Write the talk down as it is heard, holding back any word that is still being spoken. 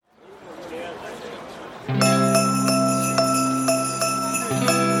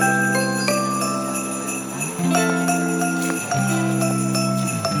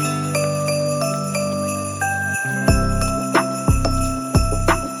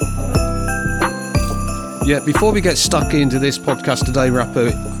Yeah, before we get stuck into this podcast today,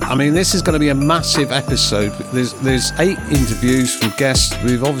 Rappo, I mean, this is going to be a massive episode. There's 8 interviews from guests.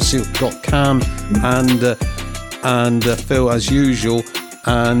 We've obviously got Cam and Phil as usual,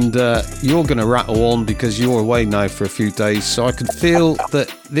 and you're going to rattle on because you're away now for a few days. So I can feel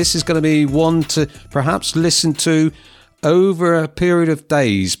that this is going to be one to perhaps listen to over a period of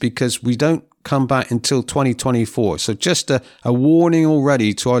days because we don't come back until 2024. So just a warning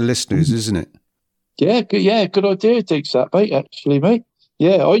already to our listeners, isn't it? Yeah, good idea, Deeks, that, mate, actually, mate.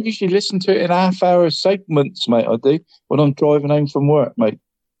 Yeah, I usually listen to it in half-hour segments, mate, I do, when I'm driving home from work, mate.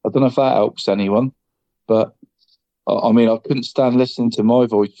 I don't know if that helps anyone, but, I mean, I couldn't stand listening to my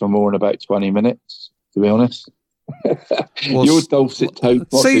voice for more than about 20 minutes, to be honest. Well, your dulcet tones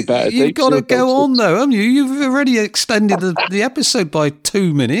might be better, Deeks. You've got to go on, though, haven't you? You've already extended the episode by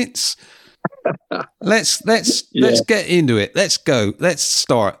 2 minutes. Let's get into it. Let's go. Let's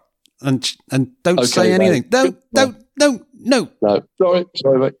start. And don't say anything. Mate. No. Sorry,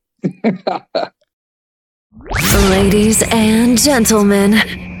 mate. Ladies and gentlemen,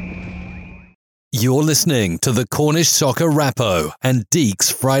 you're listening to the Cornish Soccer Rappo and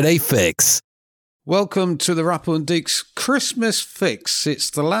DEACS Friday Fix. Welcome to the Rappo and DEACS Christmas Fix. It's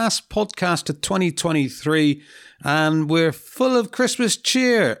the last podcast of 2023, and we're full of Christmas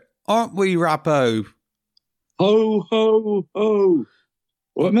cheer, aren't we, Rappo? Ho, ho, ho.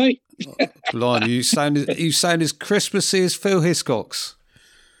 What, mate? Blimey, you sound as Christmassy as Phil Hiscox.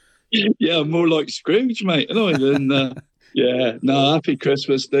 Yeah, I'm more like Scrooge, mate. Happy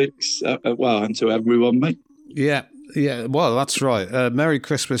Christmas, Deeks. And to everyone, mate. Yeah. Well, that's right. Merry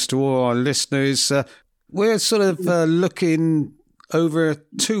Christmas to all our listeners. We're sort of looking over a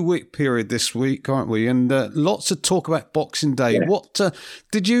 2-week period this week, aren't we? And lots of talk about Boxing Day. Yeah. What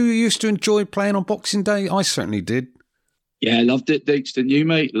did you used to enjoy playing on Boxing Day? I certainly did. Yeah, loved it, Deeks. Didn't you,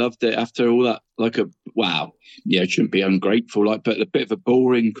 mate? Loved it after all that. It shouldn't be ungrateful, but a bit of a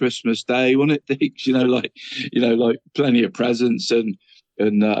boring Christmas day, wasn't it, Deeks? Like plenty of presents and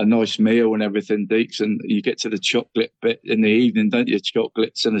a nice meal and everything, Deeks. And you get to the chocolate bit in the evening, don't you?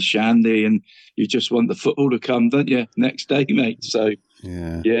 Chocolates and a shandy, and you just want the football to come, don't you? Next day, mate. So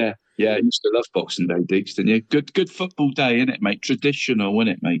yeah. I used to love Boxing Day, Deeks, didn't you? Good football day, innit, mate? Traditional,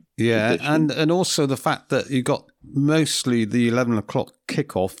 wasn't it, mate? Yeah, and also the fact that you got mostly the 11 o'clock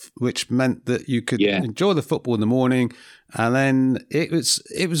kickoff, which meant that you could enjoy the football in the morning, and then it was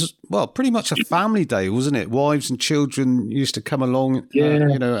pretty much a family day, wasn't it? Wives and children used to come along,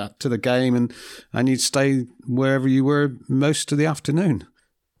 to the game, and you'd stay wherever you were most of the afternoon.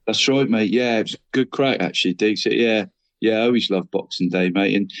 That's right, mate. Yeah, it was a good crack, actually, Deeks. Yeah, I always love Boxing Day,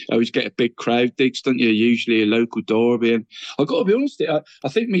 mate, and I always get a big crowd, Deeks, don't you? Usually a local derby, and I've got to be honest, I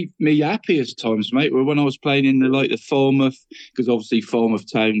think me happiest times, mate, were when I was playing in the Falmouth, because obviously Falmouth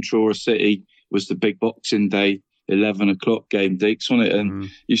Town, Truro City was the big Boxing Day 11 o'clock game, Deeks, wasn't it? And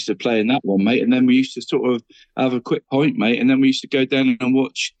used to play in that one, mate, and then we used to sort of have a quick pint, mate, and then we used to go down and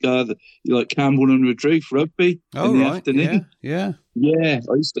watch Campbell and Redruth rugby in the afternoon. Yeah,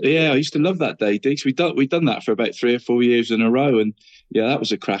 I used to love that day, Deeks. We'd done that for about 3 or 4 years in a row, and that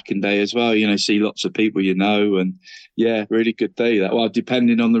was a cracking day as well. See lots of people and really good day. That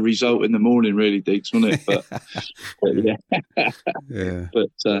depending on the result in the morning, really, Deeks, wasn't it? But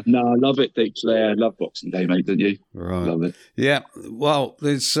no, I love it, Deeks. I love Boxing Day, mate. Don't you? Right, love it. Yeah. Well,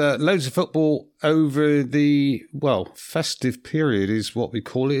 there's loads of football over the festive period is what we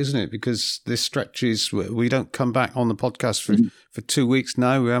call it, isn't it? Because this stretches. We don't come back on the podcast for 2 weeks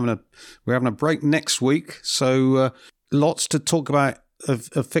now. We're having a break next week, so lots to talk about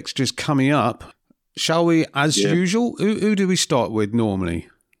of fixtures coming up. Shall we, as usual? Who do we start with normally?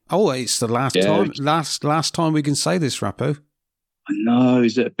 Oh, it's the last time. Last time we can say this, Rappo. I know.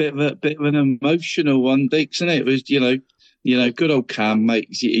 It's a bit of an emotional one, Deeks, isn't it? It was good old Cam, mate.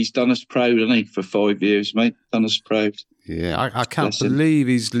 He's done us proud, hasn't he? For 5 years, mate. Done us proud. Yeah, I can't believe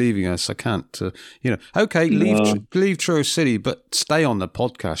he's leaving us. I can't, Okay, leave Truro City, but stay on the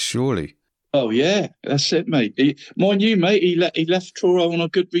podcast, surely. Oh, yeah, that's it, mate. Mind you, mate, he left Truro on a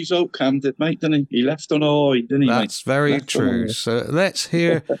good result, Cam did, mate, didn't he? He left on a high, didn't he, mate? That's very true. So let's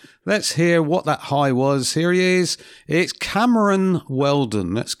hear what that high was. Here he is. It's Cameron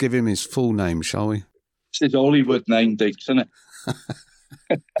Weldon. Let's give him his full name, shall we? It's his Hollywood name, Deeks, isn't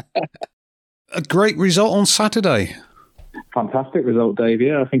it? A great result on Saturday. Fantastic result, Dave.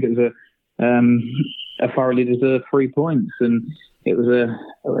 Yeah, I think it was a thoroughly deserved 3 points, and it was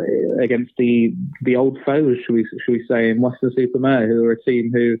against the old foes, should we say, in Weston-super-Mare, who are a team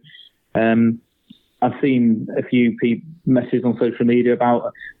who I've seen a few messages on social media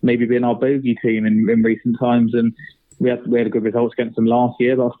about maybe being our bogey team in recent times, and we had a good result against them last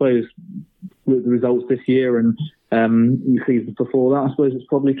year. But I suppose the results this year and seasons before that, I suppose it's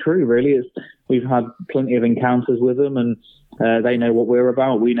probably true, really. We've had plenty of encounters with them, and they know what we're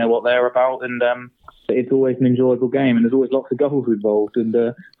about, we know what they're about, and it's always an enjoyable game, and there's always lots of goals involved, and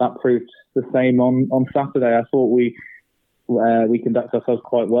that proved the same on Saturday. I thought we conducted ourselves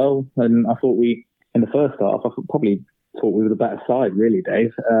quite well, and I thought in the first half, probably thought we were the better side, really,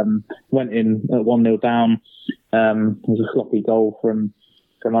 Dave. Went in at 1-0 down. It was a sloppy goal from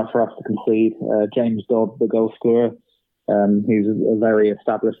for us to concede. James Dodd, the goal scorer, he's a very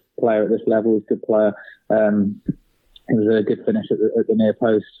established player at this level. He's a good player. It was a good finish at the near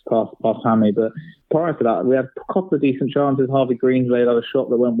post, past Hammy. But prior to that, we had a couple of decent chances. Harvey Greenslade had a shot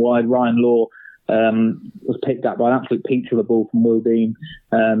that went wide. Ryan Law was picked up by an absolute peach of a ball from Will Dean,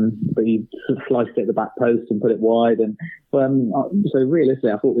 but he sliced it at the back post and put it wide. And so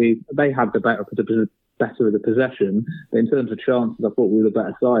realistically, I thought they had the better of the possession. But in terms of chances, I thought we were the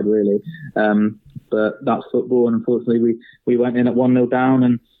better side, really. But that's football, and unfortunately, we went in at 1-0 down.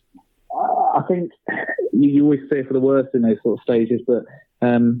 And I think you always fear for the worst in those sort of stages, but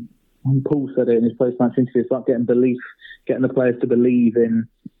Paul said it in his post-match interview. It's like getting the players to believe in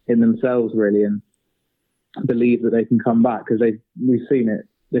themselves, really, and believe that they can come back, because we've seen it.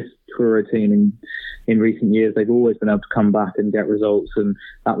 This Truro team in recent years, they've always been able to come back and get results, and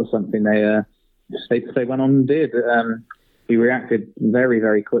that was something they went on and did. We reacted very,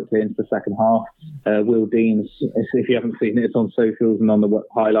 very quickly into the second half. Will Dean, if you haven't seen it, it's on socials and on the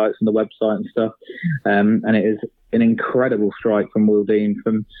highlights and the website and stuff. And it is an incredible strike from Will Dean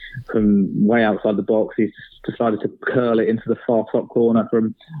from way outside the box. He's decided to curl it into the far top corner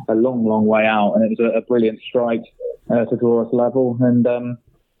from a long, long way out. And it was a brilliant strike to draw us level. And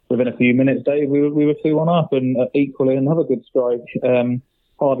within a few minutes, Dave, we were 2-1 up. And equally, another good strike.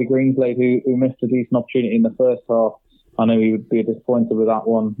 Harvey Greenslade, who missed a decent opportunity in the first half. I know he would be disappointed with that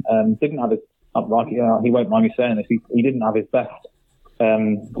one. Didn't have his, he won't mind me saying this, he didn't have his best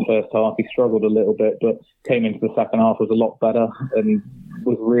first half. He struggled a little bit, but came into the second half, was a lot better, and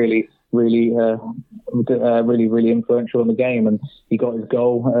was really influential in the game. And he got his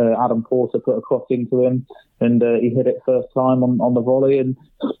goal. Adam Porter put a cross into him, and he hit it first time on the volley and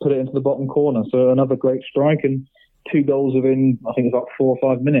put it into the bottom corner. So another great strike, and 2 goals within, I think, about 4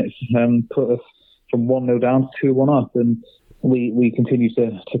 or 5 minutes, put us from 1-0 down to 2-1 up, and we continue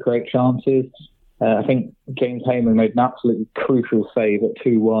to create chances. I think James Heyman made an absolutely crucial save at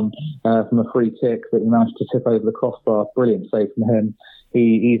 2-1 from a free kick that he managed to tip over the crossbar. Brilliant save from him.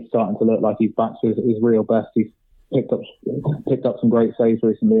 He's starting to look like he's back to his real best. He's picked up some great saves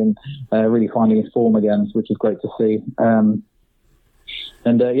recently and really finding his form again, which is great to see.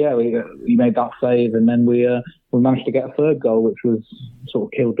 We made that save, and then we managed to get a third goal, which was sort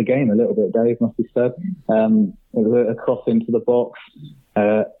of killed the game a little bit, Dave, must be said. It was a cross into the box.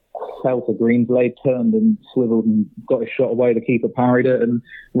 Celta Greenslade turned and swiveled and got his shot away. The keeper parried it, and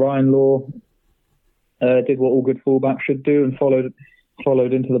Ryan Law did what all good fullbacks should do and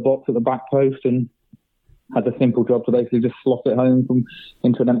followed into the box at the back post and had the simple job to basically just slot it home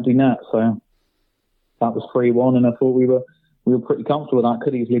into an empty net. So that was 3-1, and I thought we were pretty comfortable with that.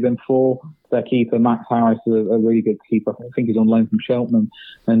 Could easily have been 4. Their keeper, Max Harris, is a really good keeper. I think he's on loan from Cheltenham.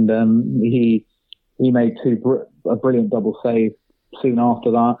 And he made a brilliant double save soon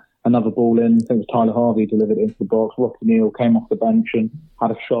after that. Another ball in. I think it was Tyler Harvey delivered it into the box. Rocky Neal came off the bench and had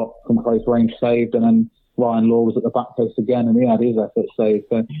a shot from close range saved. And then Ryan Law was at the back post again, and he had his effort saved.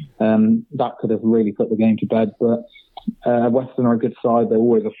 So that could have really put the game to bed. But Western are a good side. They're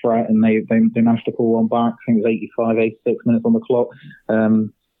always a threat, and they managed to pull one back. I think it was 85, 86 minutes on the clock.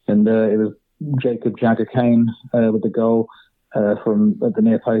 And it was Jacob Jagger Kane with the goal from the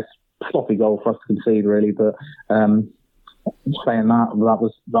near post. Sloppy goal for us to concede, really. But saying that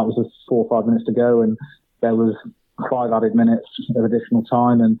was just 4 or 5 minutes to go, and there was 5 added minutes of additional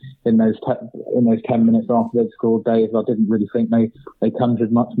time. And in those 10 minutes after they'd scored, Dave, I didn't really think they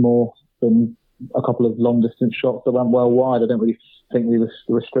conjured much more than a couple of long distance shots that went well wide. I don't really think we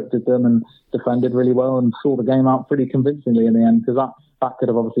restricted them and defended really well and saw the game out pretty convincingly in the end, because that could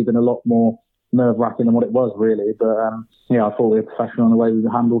have obviously been a lot more nerve-wracking than what it was, really. But I thought we were professional in the way we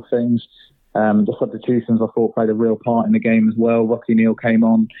handled things. The substitutions, I thought, played a real part in the game as well. Rocky Neal came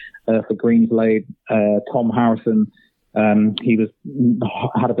on for Greenslade. Tom Harrison, he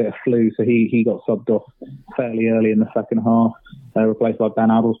had a bit of flu, so he got subbed off fairly early in the second half, replaced by Ben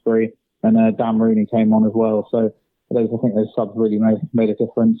Addlesbury. And Dan Rooney came on as well. So I think those subs really made a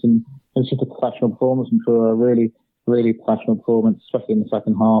difference. And it was just a professional performance, and for a really, really professional performance, especially in the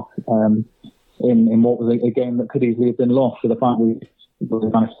second half, in what was a game that could easily have been lost. So the fact we we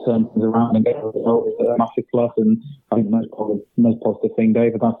managed to turn things around and get a result is a massive plus. And I think the most positive thing,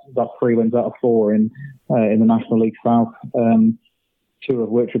 David, that's 3 wins out of 4 in the National League South. 2 of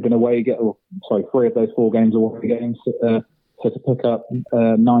which have been away. 3 of those 4 games are away games. So to pick up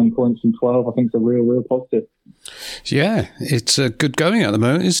 9 points from 12, I think is a real positive. Yeah, it's good going at the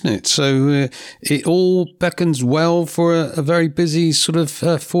moment, isn't it? So it all beckons well for a very busy sort of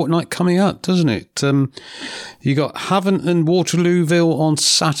fortnight coming up, doesn't it? You got Havant and Waterlooville on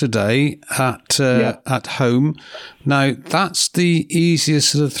Saturday at home. Now, that's the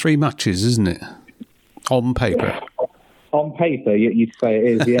easiest of the 3 matches, isn't it? On paper. On paper, you'd say it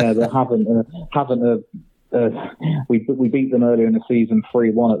is, yeah. The Havant we beat them earlier in the season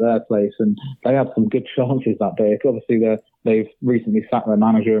 3-1 at their place, and they had some good chances that day. Obviously, they've recently sacked their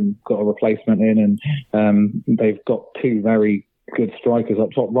manager and got a replacement in, and they've got 2 very good strikers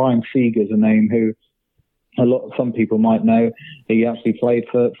up top. Ryan Seeger's a name who some people might know. He actually played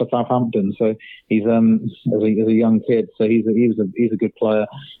for Southampton, so he's as a young kid, so he's a good player,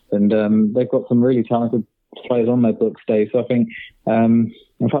 and they've got some really talented players on their books, Dave. So I think,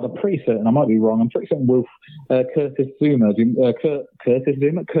 in fact, I'm pretty certain, I might be wrong, I'm pretty certain Kurt Zouma,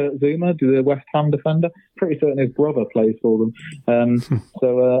 the West Ham defender, pretty certain his brother plays for them.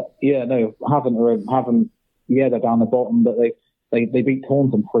 They're down the bottom, but they beat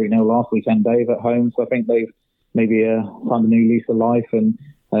Taunton 3-0 last weekend, Dave, at home. So I think they've maybe found a new lease of life, and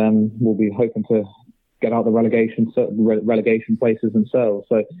we'll be hoping to get out the relegation places themselves.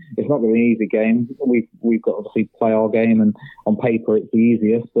 So it's not going to be an easy game. We've got to obviously play our game, and on paper it's the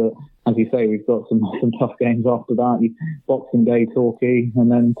easiest. But as you say, we've got some tough games after that. Boxing Day, Torquay,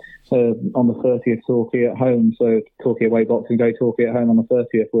 and then on the 30th, Torquay at home. So Torquay away, Boxing Day, Torquay at home on the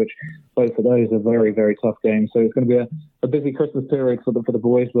 30th, which both of those are very, very tough games. So it's going to be a busy Christmas period for the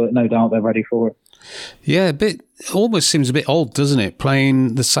boys, but no doubt they're ready for it. Yeah, almost seems a bit odd, doesn't it?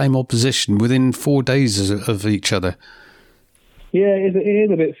 Playing the same opposition within 4 days of each other. Yeah, it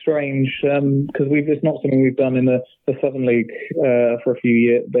is a bit strange because it's not something we've done in the Southern League for a few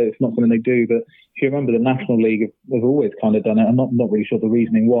years, but it's not something they do. But if you remember, the National League has always kind of done it. I'm not really sure the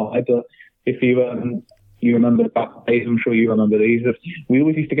reasoning why, but if you remember back days, I'm sure you remember these. We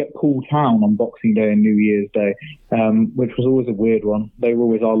always used to get Poole Town on Boxing Day and New Year's Day, which was always a weird one. They were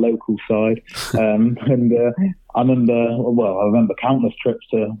always our local side. I remember countless trips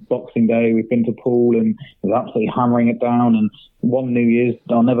to Boxing Day. We've been to Poole and was absolutely hammering it down. And one New Year's,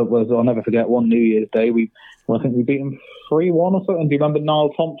 I'll never forget one New Year's Day. I think we beat them 3-1 or something. Do you remember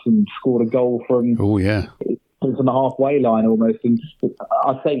Niall Thompson scored a goal from? Oh yeah. It was on the halfway line almost, and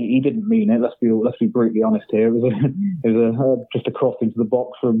I say he didn't mean it. Let's be brutally honest here. It was just a cross into the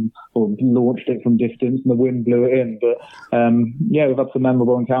box or launched it from distance, and the wind blew it in. But we've had some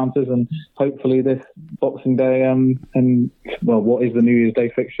memorable encounters, and hopefully this Boxing Day what is the New Year's Day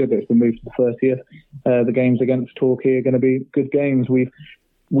fixture, but it's been moved to the 30th. The games against Torquay are going to be good games. We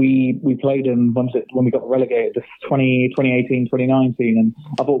played them when we got relegated, 2018, 2019, and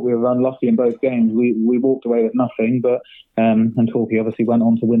I thought we were unlucky in both games. We walked away with nothing, but and Torquay obviously went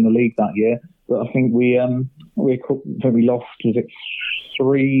on to win the league that year. But I think we lost, was it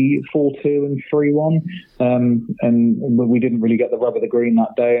 4-2 and 3-1, and we didn't really get the rub of the green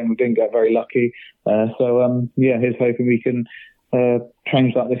that day, and we didn't get very lucky. Here's hoping we can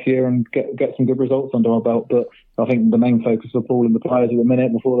change that this year and get some good results under our belt. But I think the main focus for Paul and the players at the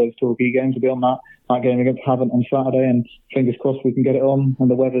minute before those Torquay games will be on that game against Havant on Saturday, and fingers crossed we can get it on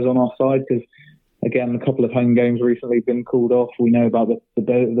and the weather's on our side, because again, a couple of home games recently have been called off. We know about the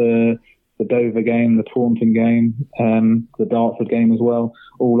Dover game, the Taunton game, the Dartford game as well,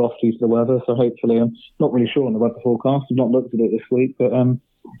 all off due to the weather. So hopefully, I'm not really sure on the weather forecast. I've not looked at it this week, but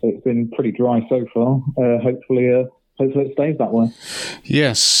it's been pretty dry so far. Hopefully it stays that way.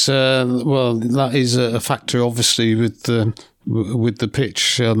 Yes, well, that is a factor, obviously, with the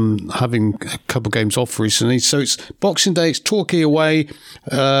pitch having a couple of games off recently. So it's Boxing Day, it's Torquay away.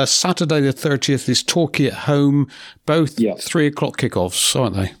 Saturday the 30th is Torquay at home. Both 3 o'clock kickoffs,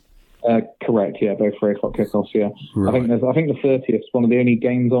 aren't they? Correct, yeah, both 3 o'clock kickoffs, yeah. Right. I think the 30th is one of the only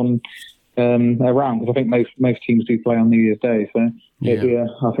games on around, because I think most teams do play on New Year's Day, so I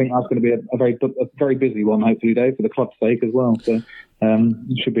think that's going to be a very busy one, hopefully, Dave, for the club's sake as well. So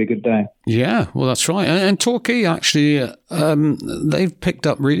it should be a good day. Yeah, well, that's right. And Torquay, actually, they've picked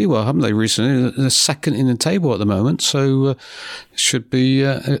up really well, haven't they, recently? They're second in the table at the moment, so it should be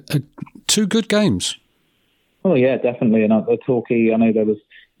 2 good games. Oh, yeah, definitely. And Torquay, I know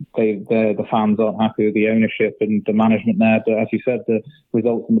the fans aren't happy with the ownership and the management there, but as you said, the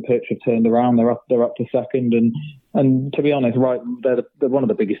results on the pitch have turned around. They're up to second, and to be honest, they're one of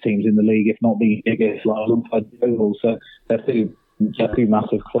the biggest teams in the league, if not the biggest, alongside the Oval. So they're 2 two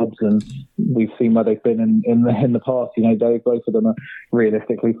massive clubs, and we've seen where they've been in the past. You know, Dave, both of them are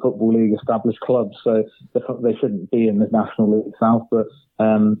realistically Football League established clubs, so they shouldn't be in the National League South, but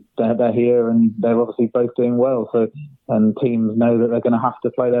they're here and they're obviously both doing well. So, and teams know that they're going to have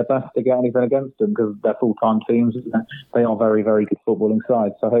to play their best to get anything against them because they're full-time teams. They are very, very good footballing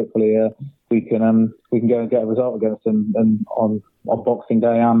sides. So hopefully we can go and get a result against them and on Boxing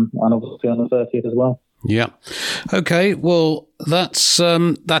Day and obviously on the 30th as well. Yeah. Okay. Well, that's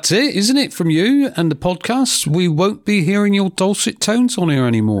it, isn't it, from you and the podcast? We won't be hearing your dulcet tones on here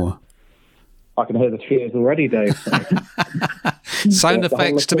anymore. I can hear the cheers already, Dave. Sound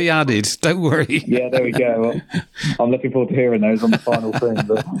effects to be added. Don't worry. Yeah, there we go. Well, I'm looking forward to hearing those on the final thing.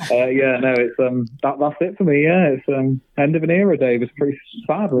 But it's that's it for me. Yeah, it's end of an era, Dave. It's pretty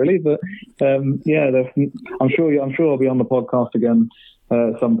sad, really. But I'm sure I'll be on the podcast again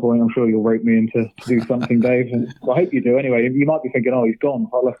at some point. I'm sure you'll rope me into to do something, Dave. And I hope you do. Anyway, you might be thinking, "Oh, he's gone.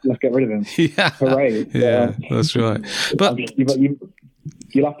 Well, let's get rid of him." Yeah, hooray! Yeah, that's right. But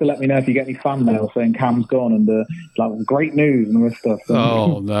you'll have to let me know if you get any fan mail saying Cam's gone and great news and all this stuff.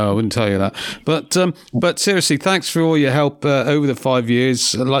 Oh no, I wouldn't tell you that. But seriously, thanks for all your help over the 5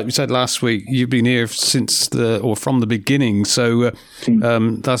 years. Like we said last week, you've been here from the beginning. So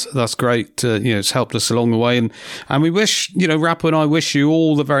that's great. It's helped us along the way, and we wish RAPPO and I wish you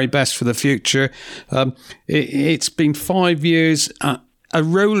all the very best for the future. It's been 5 years. A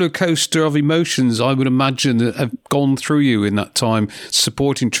roller coaster of emotions, I would imagine, that have gone through you in that time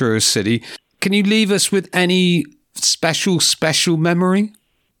supporting Truro City. Can you leave us with any special memory?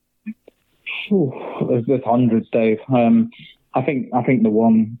 There's hundreds, Dave. I think the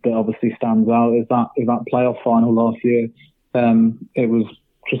one that obviously stands out is that playoff final last year. It was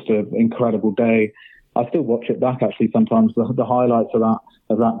just an incredible day. I still watch it back actually sometimes. The highlights of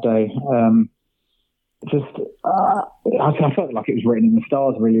that day. I felt like it was written in the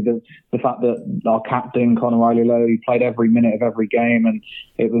stars, really. The fact that our captain, Conor Riley-Lowe, he played every minute of every game, and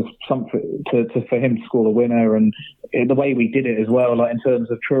it was something for him to score the winner, and the way we did it as well. Like in terms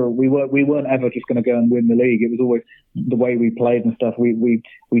of Truro, we weren't ever just going to go and win the league. It was always the way we played and stuff. We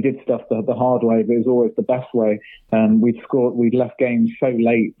did stuff the hard way, but it was always the best way. And we'd left games so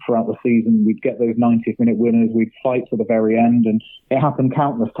late throughout the season. We'd get those 90th minute winners. We'd fight to the very end, and it happened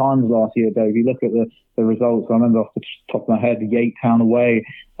countless times last year, Dave. You look at the results. I remember off the top of my head, Yatetown away,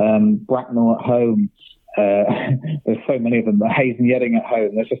 Bracknell at home. There's so many of them. Hayes and Yedding at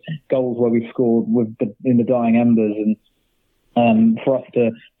home. There's just goals where we've scored in the dying embers, and for us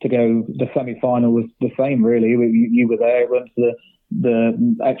to go, the semi-final was the same. Really, you were there. It went to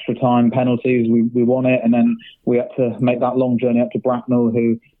the extra time penalties. We won it, and then we had to make that long journey up to Bracknell,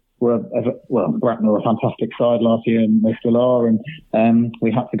 who were Bracknell were a fantastic side last year, and they still are. And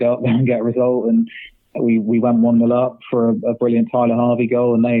we had to go up there and get a result, and we went 1-0 up for a brilliant Tyler Harvey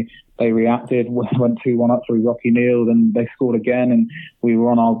goal, and they reacted, went 2-1 up through Rocky Neal, and they scored again, and we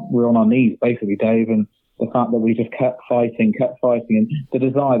were on our knees basically, Dave. And the fact that we just kept fighting, and the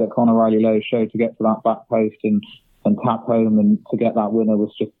desire that Conor Riley-Lowe showed to get to that back post and tap home and to get that winner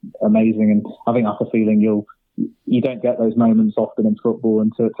was just amazing. And I think that's a feeling you don't get those moments often in football,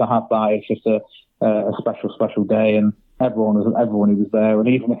 and to have that is just a special day. And everyone who was there, and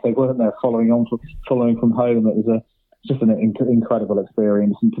even if they weren't there, following from home, it was just an incredible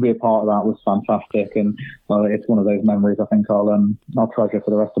experience, and to be a part of that was fantastic. And it's one of those memories I think I'll treasure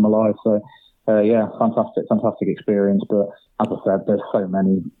for the rest of my life. So fantastic experience. But as I said, there's so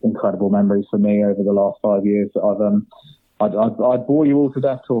many incredible memories for me over the last 5 years that I'd bore you all to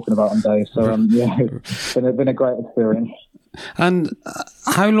death talking about them, Dave. So it's been a great experience. And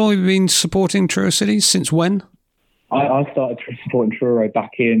how long have you been supporting Truro City? Since when? I started supporting Truro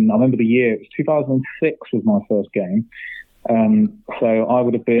back in, I remember the year, it was 2006 was my first game. So I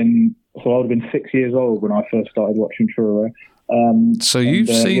would have been 6 years old when I first started watching Truro. So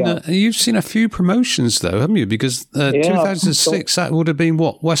you've seen a few promotions though, haven't you? Because 2006, that would have been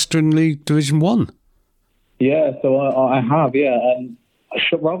what, Western League Division 1? Yeah, so I have, yeah. And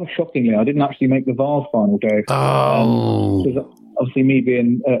rather shockingly, I didn't actually make the Vars final, Dave. Oh. Obviously, me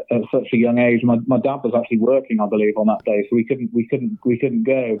being at such a young age, my dad was actually working, I believe, on that day, so we couldn't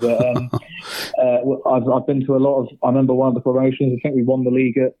go. But I've been to a lot of. I remember one of the promotions. I think we won the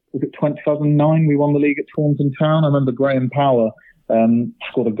league at 2009. We won the league at Taunton Town. I remember Graham Power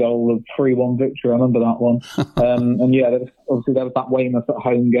scored a goal of 3-1 victory. I remember that one. And yeah, obviously there was that Weymouth at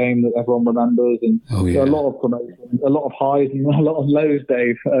home game that everyone remembers, and a lot of promotions, a lot of highs and a lot of lows,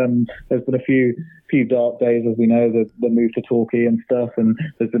 Dave. There's been a few dark days, as we know, the move to Torquay and stuff, and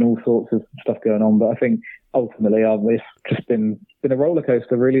there's been all sorts of stuff going on. But I think ultimately it's just been a roller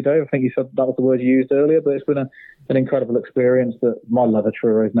coaster, really, Dave. I think you said that was the word you used earlier, but it's been an incredible experience that my love of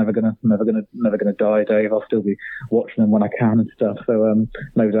Truro is never gonna die, Dave. I'll still be watching them when I can and stuff. So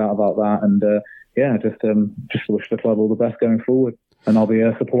no doubt about that. And just wish the club all the best going forward, and I'll be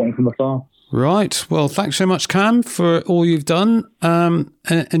supporting from afar. Right. Well, thanks so much, Cam, for all you've done.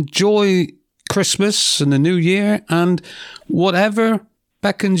 Enjoy Christmas and the New Year, and whatever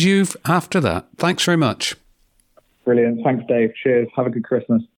beckons you after that. Thanks very much. Brilliant. Thanks, Dave. Cheers. Have a good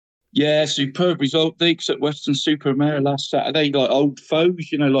Christmas. Yeah, superb result, Deeks, at Western-super-Mare last Saturday. Like old foes,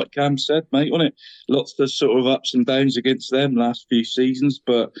 like Cam said, mate, wasn't it? Lots of sort of ups and downs against them last few seasons,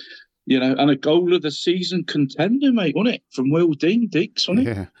 but, and a goal of the season contender, mate, wasn't it? From Will Dean, Deeks, wasn't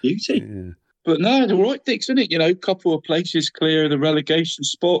it? Yeah. Beauty. Yeah. But no, they're all right, Deeks, isn't it? A couple of places clear of the relegation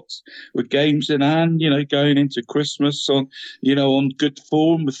spots with games in hand, going into Christmas on good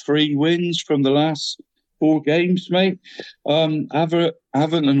form with 3 wins from the last 4 games, mate.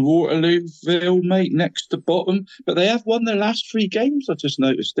 Avon and Waterlooville, mate, next to bottom. But they have won their last 3 games, I just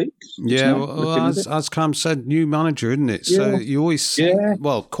noticed, Deeks. Yeah, well, as Cam said, new manager, isn't it? So you always see,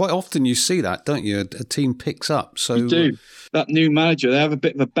 well, quite often you see that, don't you? A team picks up. So you do. That new manager, they have a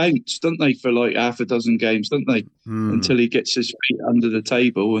bit of a bounce, don't they, for like half a dozen games, don't they? Until he gets his feet under the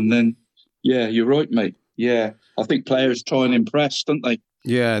table. And then, you're right, mate. Yeah, I think players try and impress, don't they?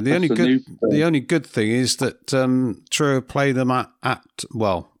 Yeah, the only good thing is that Truro play them at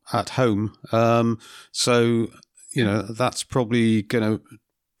home. So that's probably going to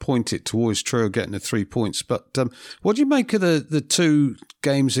point it towards Truro getting the 3 points. But what do you make of the 2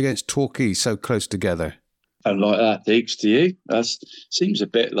 games against Torquay so close together? I don't like that, Deeks, do you? That seems a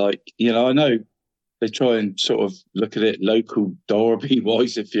bit like, I know they try and sort of look at it local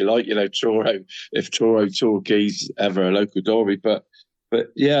derby-wise, if you like, Truro, if Truro Torquay's ever a local derby. But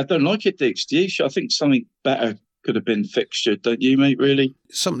yeah, I don't like it, Deeks, do you? I think something better could have been fixtured, don't you, mate, really?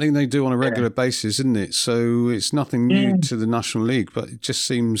 Something they do on a regular basis, isn't it? So it's nothing new to the National League, but it just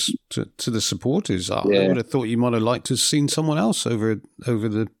seems to the supporters. I would have thought you might have liked to have seen someone else over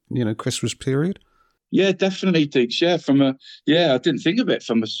the Christmas period. Yeah, definitely, Deeks. Yeah, I didn't think of it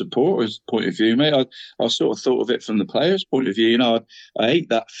from a supporter's point of view, mate. I sort of thought of it from the player's point of view. I hate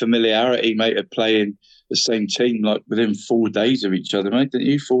that familiarity, mate, of playing the same team like within 4 days of each other, mate. Didn't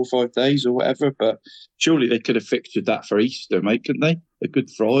you? 4 or 5 days or whatever. But surely they could have fixtured that for Easter, mate, couldn't they? A Good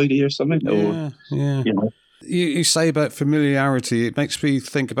Friday or something. Yeah. You say about familiarity, it makes me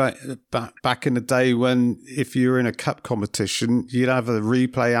think about back in the day when if you were in a cup competition, you'd have a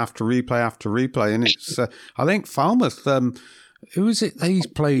replay after replay after replay. And it's, I think Falmouth, who was it they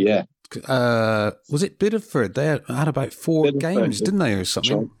played? Yeah. Was it Biddeford? They had about 4 games, didn't they, or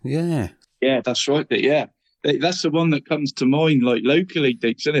something? Right. Yeah. Yeah, that's right. Yeah. That's the one that comes to mind, like locally,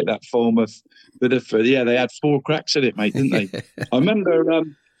 Deeks, isn't it? That Falmouth, Biddeford. Yeah, they had 4 cracks in it, mate, didn't they? I remember...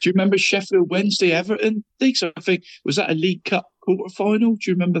 do you remember Sheffield Wednesday, Everton? Deeks, I think, was that a League Cup quarter-final? Do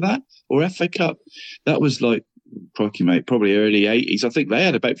you remember that? Or FA Cup? That was like, crikey, mate, probably early 80s. I think they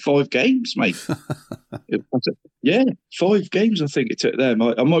had about 5 games, mate. 5 games I think it took them.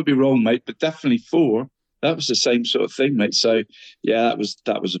 I might be wrong, mate, but definitely 4. That was the same sort of thing, mate. So, yeah,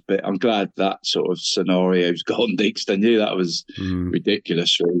 that was a bit... I'm glad that sort of scenario's gone, Deeks. I knew that was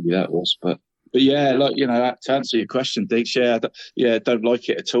ridiculous, really, that was. But yeah, like, to answer your question, Deeks, I don't like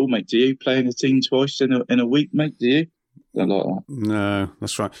it at all, mate. Do you? Playing a team twice in a week, mate? Do you? Don't like that. No,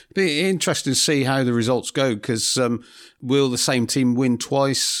 that's right. Be interesting to see how the results go, because will the same team win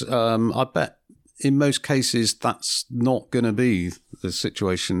twice? I bet in most cases that's not going to be the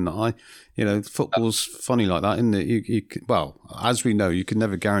situation. Football's funny like that, isn't it? Well, as we know, you can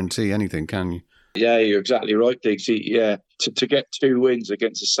never guarantee anything, can you? Yeah, you're exactly right, Diggs. Yeah, to get 2 wins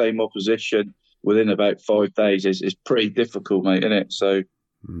against the same opposition within about 5 days is pretty difficult, mate, isn't it? So,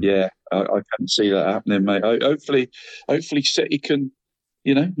 yeah, I can't see that happening, mate. Hopefully City can,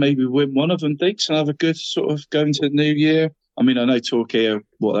 maybe win one of them, Diggs, and have a good sort of going to the new year. I mean, I know Torquay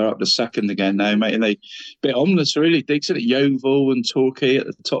they're up to second again now, mate, and they a bit ominous, really, Diggs, isn't it? Yeovil and Torquay at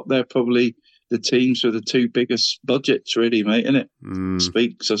the top there, probably the teams with the 2 biggest budgets, really, mate, isn't it?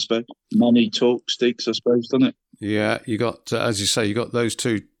 Speaks, I suppose. Money talks, Diggs, I suppose, doesn't it? Yeah, you got, as you say, you got those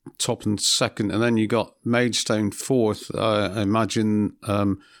 2 top and second, and then you got Maidstone 4th. I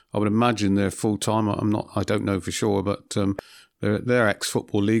would imagine they're full time. I don't know for sure, but they're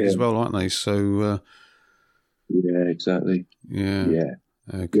ex-football league as well, aren't they? So yeah, exactly. Yeah.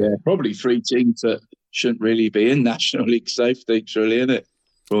 Okay. Yeah, probably 3 teams that shouldn't really be in National League South, Deeks, really, isn't it?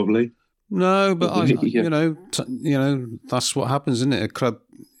 Probably. No, but that's what happens, isn't it? A club,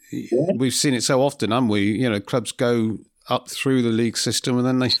 we've seen it so often, haven't we? Clubs go up through the league system, and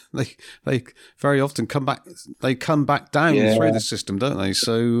then they very often come back. They come back down through the system, don't they?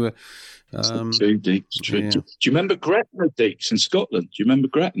 So, true, Deeks. True. Yeah. Do you remember Gretna, Deeks, in Scotland? Do you remember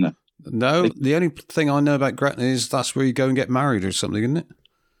Gretna? No, the only thing I know about Gretna is that's where you go and get married or something, isn't it?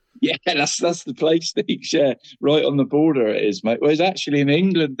 Yeah, that's the place, Deeks. Yeah, right on the border it is, mate. Well, it's actually in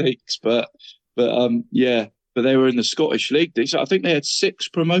England, Deeks, but they were in the Scottish League, Deeks. I think they had 6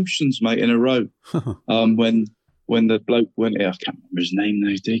 promotions, mate, in a row. When the bloke went here, I can't remember his name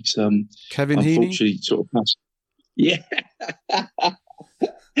now, Deeks. Kevin Heaney? Unfortunately, sort of passed. Yeah.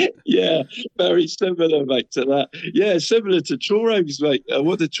 Yeah, very similar, mate, to that. Yeah, similar to Troro's, mate.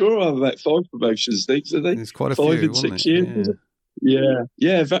 What did Troro have, about 5 promotions, Deeks, I think? It's quite a 5 few, in 6 it? years. Yeah.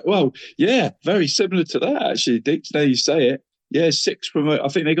 Very similar to that, actually, Deeks, now you say it. Yeah, 6 promote. I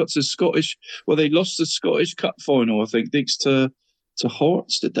think they got to Scottish. Well, they lost the Scottish Cup final, I think, Deeks, to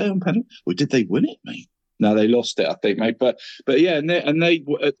Hearts, did they, on penalty? Or did they win it, mate? No, they lost it, I think, mate. But yeah, and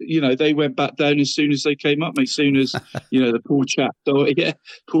they went back down as soon as they came up, mate. As soon as the poor chap died. Yeah,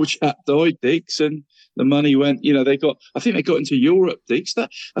 poor chap died, Deeks, and the money went. They got. I think they got into Europe, Deeks.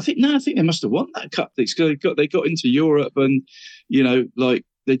 I think they must have won that cup, Deeks, because they got into Europe, and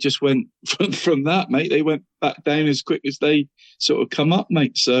they just went from that, mate. They went back down as quick as they sort of come up,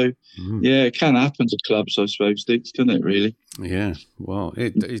 mate. So, yeah, it can happen to clubs, I suppose, Deeks, can it, really? Yeah, well,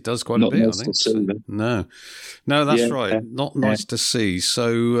 it does quite a bit, I think. No, that's right. Not nice to see.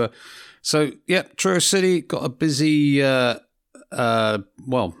 So, Truro City got a busy, 3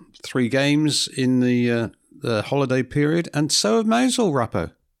 games in the holiday period, and so have Mosul,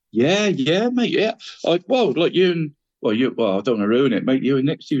 Rappo. Yeah, mate, yeah. I don't want to ruin it, mate. You and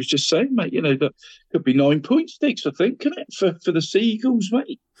Nick, you was just saying, mate, that could be 9 points, Deeks, I think, can it, for the Seagulls,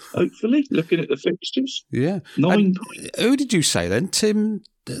 mate? Hopefully, looking at the fixtures. Yeah. 9 points. Who did you say then? Tim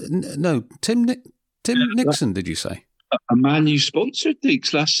Nixon, did you say? A man you sponsored,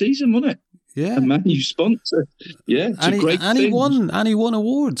 Deeks, last season, wasn't it? Yeah. A man you sponsored. Yeah, it's a great thing. He won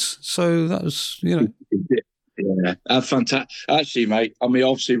awards. So that was, Yeah, fantastic. Actually, mate,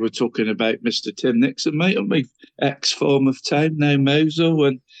 obviously we're talking about Mr. Tim Nixon, mate, aren't we? Ex-form of town, now Mosul,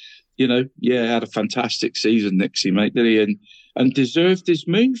 and, had a fantastic season, Nixie, mate, did he? And deserved his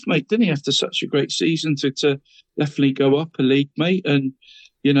move, mate, didn't he, after such a great season to definitely go up a league, mate, and,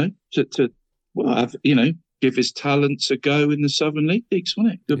 give his talents a go in the Southern League, Deeks,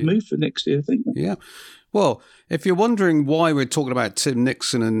 wasn't it? Good move for Nixie, I think. Yeah. Well, if you're wondering why we're talking about Tim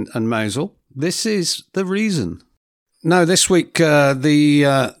Nixon and Mosul, this is the reason. No, this week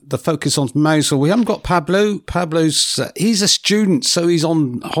the focus on Mosul. We haven't got Pablo. Pablo's he's a student, so he's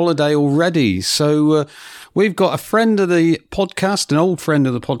on holiday already. So we've got a friend of the podcast, an old friend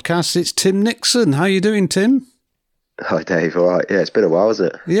of the podcast. It's Tim Nixon. How you doing, Tim? Hi, Dave. All right. Yeah, it's been a while,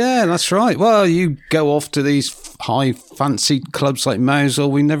 hasn't it? Yeah, that's right. Well, you go off to these high fancy clubs like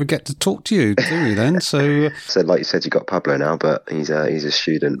Mosul. We never get to talk to you, do we? Then, so like you said, you got Pablo now, but he's a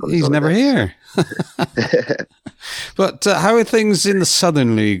student. He's never here. But how are things in the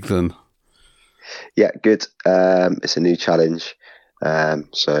Southern League then? Yeah, good. It's a new challenge.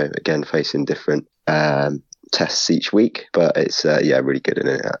 So again, facing different tests each week, but it's really good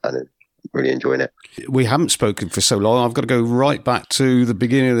and really enjoying it. We haven't spoken for so long. I've got to go right back to the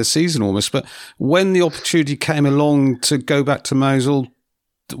beginning of the season almost. But when the opportunity came along to go back to Mosul,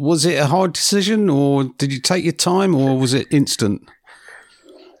 was it a hard decision, or did you take your time, or was it instant?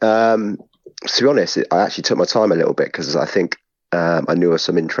 To be honest, I actually took my time a little bit because I think I knew of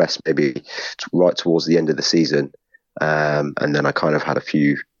some interest maybe right towards the end of the season. And then I kind of had a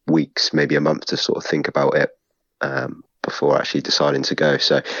few weeks, maybe a month to sort of think about it before actually deciding to go.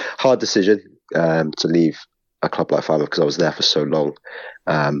 So hard decision to leave a club like Falmouth because I was there for so long,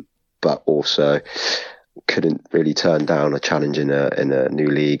 but also couldn't really turn down a challenge in a new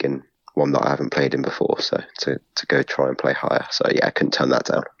league and one that I haven't played in before. So to go try and play higher. So yeah, I couldn't turn that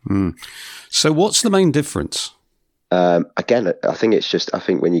down. So what's the main difference? Again, I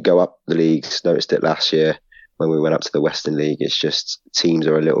think when you go up the leagues, noticed it last year when we went up to the Western League, it's just teams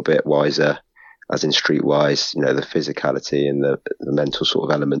are a little bit wiser, as in streetwise, the physicality and the mental sort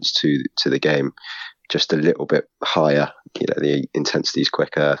of elements to the game, just a little bit higher. The intensity is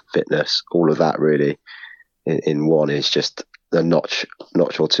quicker, fitness, all of that really in one is just a notch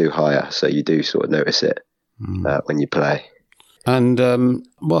or two higher. So you do sort of notice it when you play. And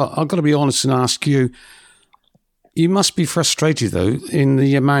I've got to be honest and ask you, you must be frustrated though in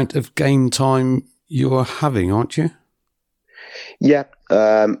the amount of game time you're having, aren't you? Yeah,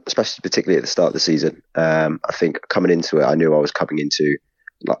 especially particularly at the start of the season. I think coming into it, I knew I was coming into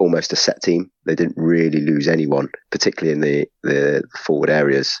like almost a set team. They didn't really lose anyone, particularly in the forward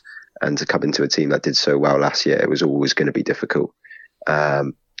areas. And to come into a team that did so well last year, it was always going to be difficult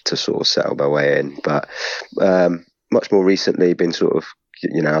to sort of settle my way in. But much more recently, been sort of,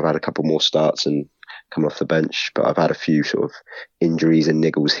 I've had a couple more starts and come off the bench, but I've had a few sort of injuries and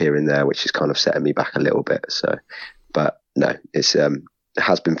niggles here and there, which is kind of setting me back a little bit. So, but no, it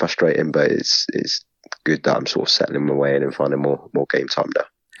has been frustrating, but it's good that I'm sort of settling my way in and finding more game time now.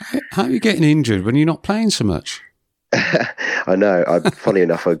 How are you getting injured when you're not playing so much? I know. Funny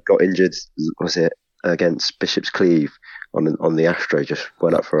enough, I got injured. Was it against Bishop's Cleeve on the Astro? Just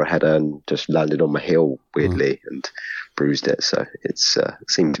went up for a header and just landed on my heel weirdly and bruised it. So it's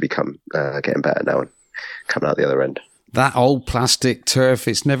seemed to become getting better now and coming out the other end. That old plastic turf,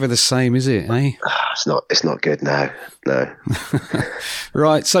 it's never the same, is it, eh? It's not good now. No.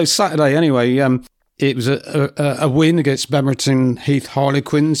 Right, so Saturday anyway, it was a win against Bemerton Heath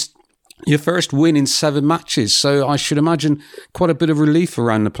Harlequins. Your first win in 7 matches, so I should imagine quite a bit of relief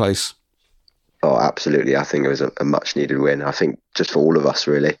around the place. Oh, absolutely. I think it was a much needed win. I think just for all of us,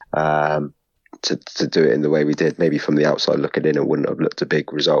 really. To do it in the way we did, maybe from the outside looking in, it wouldn't have looked a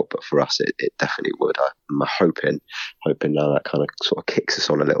big result, but for us, it definitely would. I'm hoping now that kind of sort of kicks us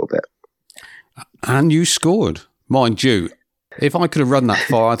on a little bit. And you scored, mind you. If I could have run that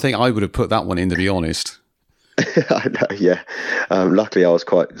far, I think I would have put that one in, to be honest. I know, yeah. Luckily, I was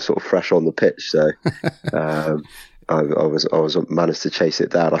quite sort of fresh on the pitch, so I was managed to chase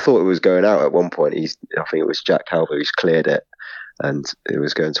it down. I thought it was going out at one point. I think it was Jack Calver who's cleared it, and it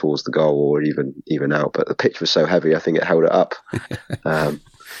was going towards the goal or even out. But the pitch was so heavy, I think it held it up.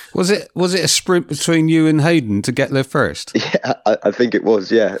 Was it a sprint between you and Hayden to get there first? Yeah, I think it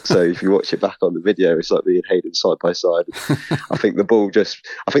was. Yeah. So if you watch it back on the video, it's like me and Hayden side by side. I think the ball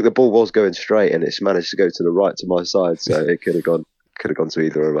was going straight, and it's managed to go to the right to my side. So it could have gone to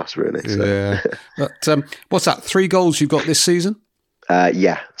either of us, really. So. Yeah. But what's that? 3 goals you've got this season?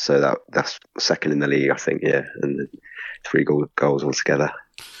 Yeah. So that's second in the league, I think. Yeah, and 3 goals altogether.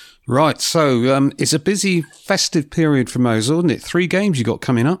 Right, so it's a busy festive period for Mosul, isn't it? 3 games you got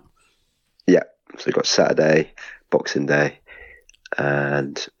coming up. Yeah, so you've got Saturday, Boxing Day,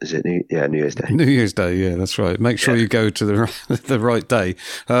 and is it New Year's Day? New Year's Day, yeah, that's right. Make sure you go to the right day.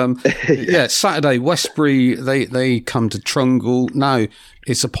 Yeah, Saturday, Westbury, they come to Trungle. Now,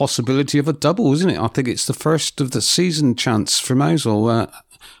 it's a possibility of a double, isn't it? I think it's the first of the season chance for Mosul.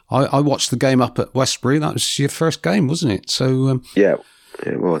 I watched the game up at Westbury. That was your first game, wasn't it? So yeah.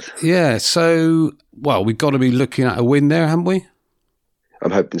 It was. Yeah, so, well, we've got to be looking at a win there, haven't we?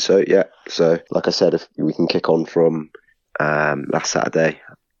 I'm hoping so, yeah. So, like I said, if we can kick on from last Saturday,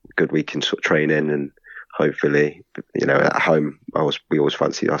 good week in sort of training, and hopefully, at home, we always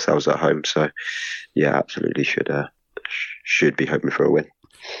fancied ourselves at home. So, yeah, absolutely should be hoping for a win.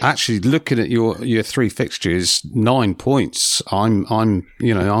 Actually, looking at your 3 fixtures, 9 points. I'm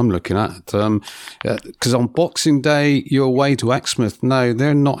looking at because on Boxing Day you're away to Exmouth. No,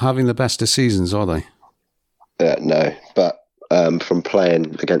 they're not having the best of seasons, are they? No, but from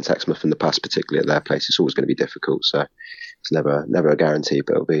playing against Exmouth in the past, particularly at their place, it's always going to be difficult. So it's never a guarantee,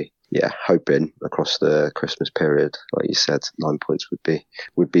 but it'll be hoping across the Christmas period, like you said, 9 points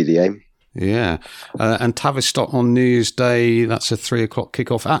would be the aim. Yeah, and Tavistock on New Year's Day, that's a 3 o'clock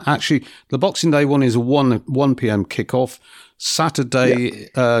kickoff. Actually, the Boxing Day one is a 1 p.m. kickoff. Saturday,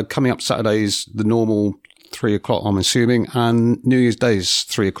 coming up Saturday is the normal 3 o'clock, I'm assuming, and New Year's Day is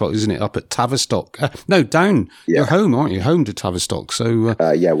 3 o'clock, isn't it, up at Tavistock? No, down. Yeah. You're home, aren't you? Home to Tavistock. So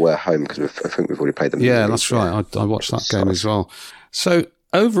yeah, we're home because I think we've already played them. Yeah, that's right. I watched that game as well. So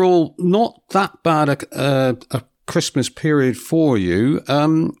overall, not that bad a Christmas period for you.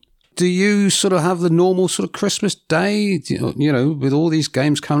 Do you sort of have the normal sort of Christmas day, with all these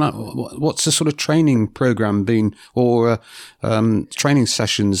games coming up? What's the sort of training program been, or training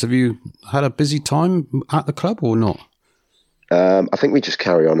sessions? Have you had a busy time at the club or not? I think we just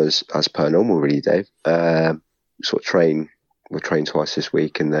carry on as per normal, really, Dave. We'll train twice this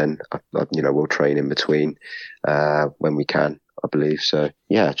week, and then we'll train in between when we can, I believe. So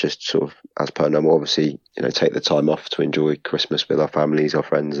yeah, just sort of as per normal. Obviously, take the time off to enjoy Christmas with our families, our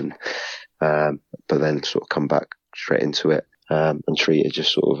friends, and but then sort of come back straight into it and treat it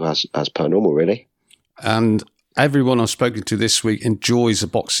just sort of as per normal, really. And everyone I've spoken to this week enjoys a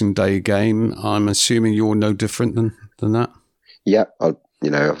Boxing Day game. I'm assuming you're no different than that. Yeah, I've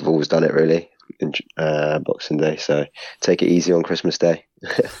always done it really. Boxing Day, so take it easy on Christmas Day.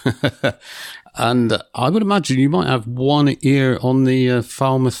 And I would imagine you might have one ear on the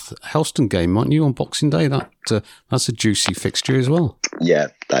Falmouth-Helston game, mightn't you, on Boxing Day? That's a juicy fixture as well. Yeah,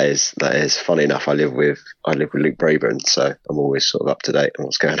 that is. Funny enough, I live with Luke Braben, so I'm always sort of up to date on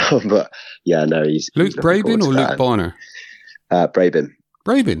what's going on. But yeah, no, he's Luke Braben or Luke Barner? Braben.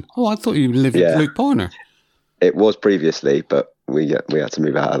 Braben? Oh, I thought you lived with Luke Barner. It was previously, but we had to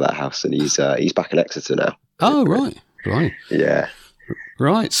move out of that house, and he's back in Exeter now. Oh, right. Yeah.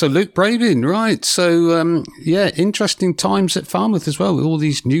 Right, so Luke Braben, right. So, interesting times at Falmouth as well with all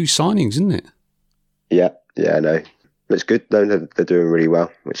these new signings, isn't it? Yeah, no. It's good. No, they're doing really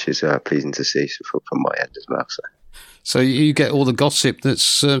well, which is pleasing to see from my end as well. So you get all the gossip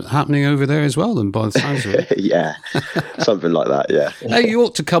that's happening over there as well, then, by the sounds of it. Yeah, something like that, yeah. Hey, you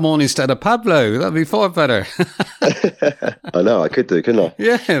ought to come on instead of Pablo. That'd be far better. I know, I could do, couldn't I?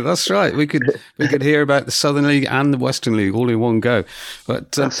 Yeah, that's right. We could hear about the Southern League and the Western League all in one go.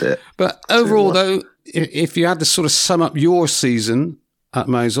 But that's it. But overall, though, if you had to sort of sum up your season at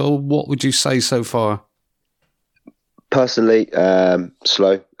Mosul, what would you say so far? Personally,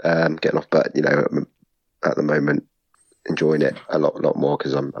 slow, getting off, but at the moment, enjoying it a lot more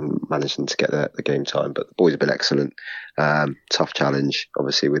because I'm managing to get the game time. But the boys have been excellent. Tough challenge,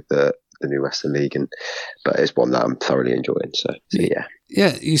 obviously, with the new Western League, but it's one that I'm thoroughly enjoying. So yeah.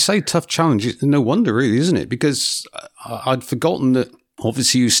 Yeah, you say tough challenge. No wonder, really, isn't it? Because I'd forgotten that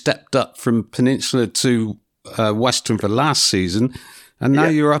obviously you stepped up from Peninsula to Western for last season. And now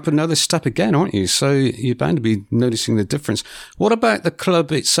you're up another step again, aren't you? So you're bound to be noticing the difference. What about the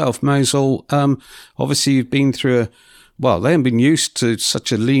club itself, Mosul? Obviously, you've been through they haven't been used to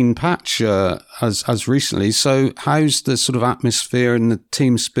such a lean patch as recently. So how's the sort of atmosphere and the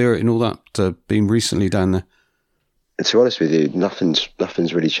team spirit and all that been recently down there? And to be honest with you,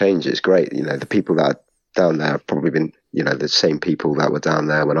 nothing's really changed. It's great. The people that are down there have probably been, the same people that were down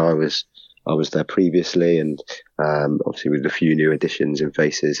there when I was there previously, and obviously with a few new additions and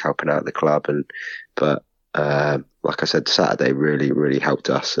faces helping out the club. But like I said, Saturday really, really helped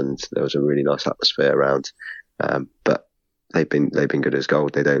us, and there was a really nice atmosphere around. But they've been good as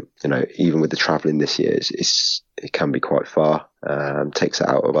gold. They don't, even with the travelling this year, it can be quite far. Takes it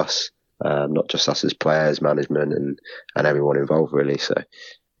out of us, not just us as players, management, and everyone involved really. So.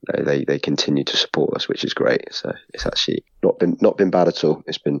 They continue to support us, which is great. So it's actually not been bad at all.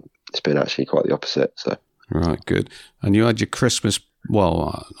 It's been actually quite the opposite. So right, good. And you had your Christmas.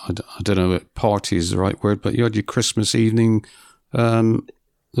 Well, I don't know if party is the right word, but you had your Christmas evening the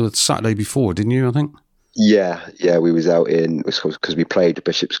Saturday before, didn't you? I think. Yeah. We was out because we played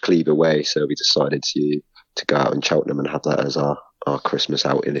Bishop's Cleeve away, so we decided to go out in Cheltenham and have that as our Christmas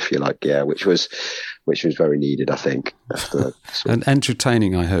outing, if you like, which was very needed, I think. And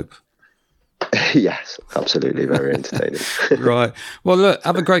entertaining, I hope. Yes, absolutely, very entertaining. Right. Well, look,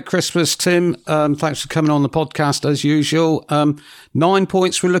 have a great Christmas, Tim. Thanks for coming on the podcast as usual. 9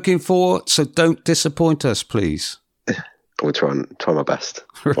 points we're looking for, so don't disappoint us, please. We'll try my best.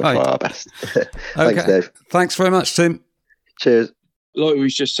 Right. We'll try our best. Thanks, Dave. Thanks very much, Tim. Cheers. Like we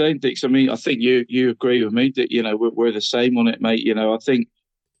was just saying, Dix, I mean, I think you agree with me that, we're the same on it, mate. I think,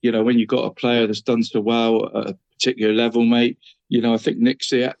 when you've got a player that's done so well at a particular level, mate, I think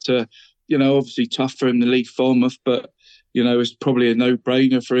Nixie had to, obviously tough for him to leave Falmouth, but, it's probably a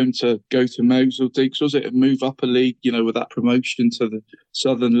no-brainer for him to go to Mosul, Dix, was it? And move up a league, with that promotion to the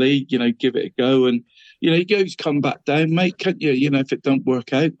Southern League, give it a go. And, you goes come back down, mate, can't you? If it don't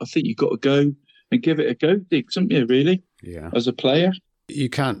work out, I think you've got to go and give it a go, Dix, haven't you, really? Yeah. As a player. You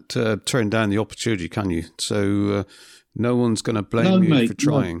can't turn down the opportunity, can you? So no one's going to blame you for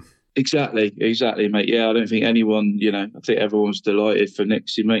trying. No. Exactly, mate. Yeah, I don't think anyone, I think everyone's delighted for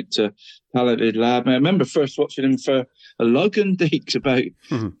Nixie, mate. Talented lad, mate. I remember first watching him for a Logan Deeks about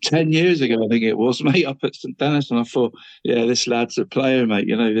 10 years ago, I think it was, mate, up at St Dennis, and I thought, yeah, this lad's a player, mate.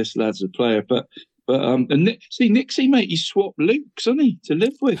 This lad's a player. But Nixie, mate, he swapped Luke's, hasn't he, to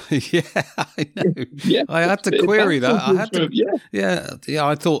live with? Yeah, I know. Yeah, I had to query that. I had to. Yeah.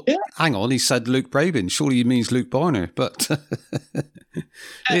 I thought, hang on, he said Luke Braben. Surely he means Luke Barner, but that's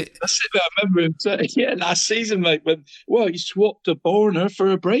it. I remember him saying, last season, mate. He swapped a Barner for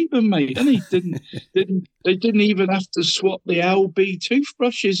a Braben, mate, and he They didn't even have to swap the LB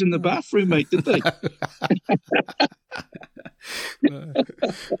toothbrushes in the bathroom, mate, did they?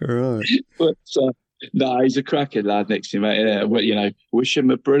 Right. But he's a cracking lad, Nixie, mate. Wish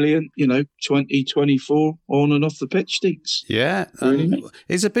him a brilliant, 2024 on and off the pitch, Deeks. Yeah,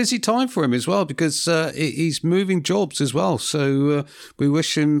 it's a busy time for him as well because he's moving jobs as well. So we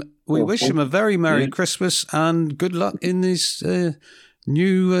wish him a very Merry Christmas and good luck in his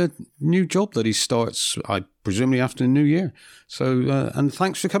new job that he starts, I presumably after the New Year. So and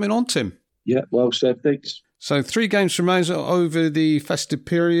thanks for coming on, Tim. Yeah, well said, Diggs. So 3 games from us over the festive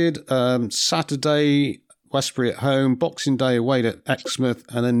period. Saturday, Westbury at home, Boxing Day away at Exmouth,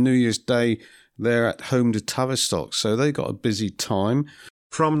 and then New Year's Day they're at home to Tavistock. So they got a busy time.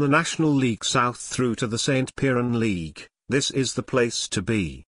 From the National League South through to the St. Piran League, this is the place to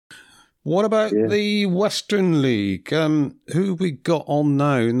be. What about the Western League? Who we got on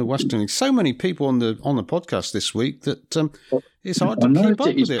now in the Western League? So many people on the podcast this week that it's hard to keep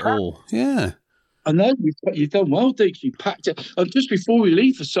up with it all. Yeah. I know, you've done well, Diggs. You packed it. Just before we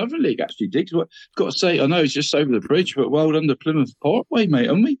leave for Southern League, actually, Diggs, I've got to say, I know it's just over the bridge, but well done to Plymouth Parkway, mate,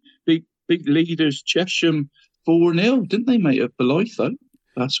 haven't we? Big leaders, Chesham 4-0, didn't they, mate, at Blythe, though,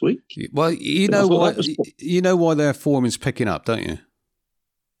 last week? Well, you know why their form is picking up, don't you?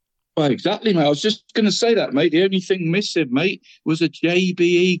 Well, exactly, mate. I was just going to say that, mate. The only thing missing, mate, was a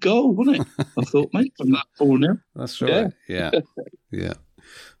JBE goal, wasn't it? I thought, mate, from that 4-0. That's right. Yeah.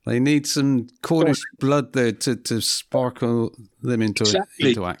 They need some Cornish blood there to sparkle them into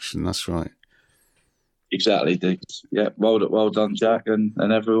action. That's right. Exactly, Diggs. Yeah, well done, Jack, and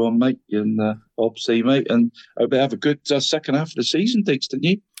everyone, mate, and obviously, mate, and hope they have a good second half of the season, Diggs, didn't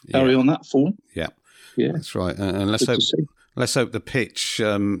you? Carry on that form. Yeah, that's right. And let's hope the pitch,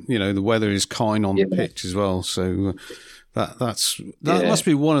 the weather is kind on the pitch as well. So that must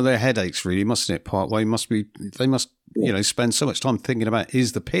be one of their headaches, really, mustn't it? Parkway they must spend so much time thinking about,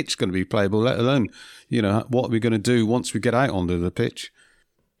 is the pitch going to be playable, let alone, what are we going to do once we get out onto the pitch?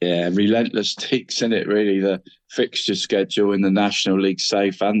 Yeah, relentless ticks in it, really. The fixture schedule in the National League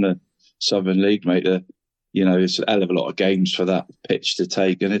South and the Southern League, mate. It's a hell of a lot of games for that pitch to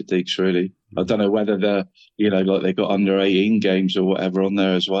take, isn't it, Diggs, really? I don't know whether they got under 18 games or whatever on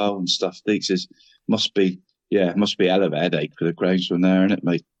there as well and stuff. Diggs must be a hell of a headache for the groundsman there, isn't it,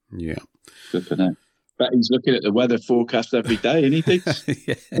 mate? Yeah. Good for them. Bet he's looking at the weather forecast every day, isn't he, Diggs?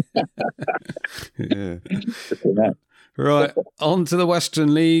 Yeah. Right, on to the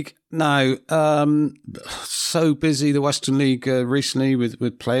Western League now. So busy, the Western League recently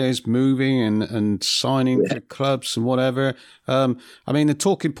with players moving and signing for clubs and whatever. The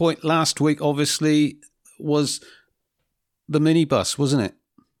talking point last week obviously was the minibus, wasn't it?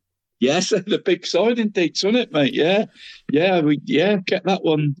 Yes, the big signing dates, wasn't it, mate? We kept that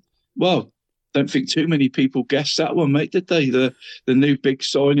one. Well, don't think too many people guessed that one, mate, did they? The new big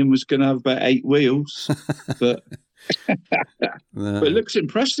signing was going to have about 8 wheels, but. No. But it looks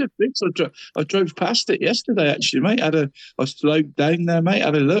impressive. I drove past it yesterday, actually, mate. I slowed down there, mate.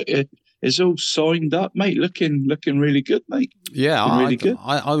 Had a look. It's all signed up, mate. Looking really good, mate. Yeah, really good.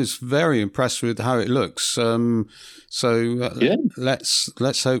 I was very impressed with how it looks. Let's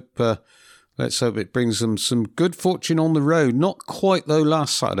hope it brings them some good fortune on the road. Not quite though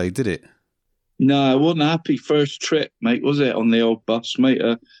last Saturday, did it? No, I wasn't happy first trip, mate. Was it on the old bus, mate?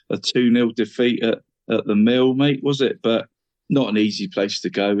 A 2-0 defeat at the Mill, mate, was it? But not an easy place to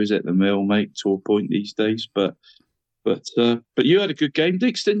go, is it? The Mill, mate, Tor Point these days. But you had a good game,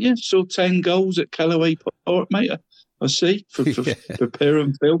 Diggs, didn't you? Saw 10 goals at Callaway Park, mate. I see for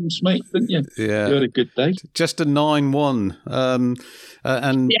Piran Films, mate, didn't you? Yeah, you had a good day. Just a 9-1,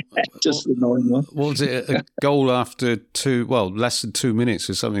 and just a 9-1. What was it? A goal after less than 2 minutes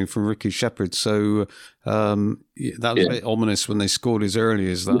or something from Ricky Shepherd. So that was a bit ominous when they scored as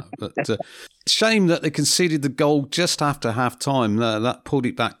early as that. But shame that they conceded the goal just after half time. That pulled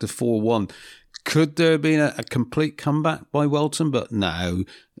it back to 4-1. Could there have been a complete comeback by Welton? But no.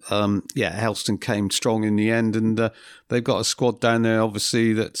 Helston came strong in the end, and they've got a squad down there,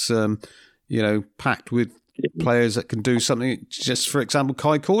 obviously, that's packed with players that can do something. Just for example,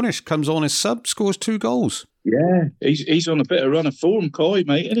 Kai Cornish comes on as sub, scores 2 goals. Yeah, he's on a bit of run of form, Kai,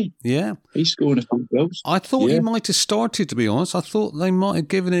 mate, isn't he? Yeah. He's scoring a few goals. I thought he might have started, to be honest. I thought they might have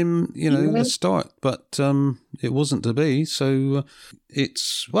given him, a start, but it wasn't to be. So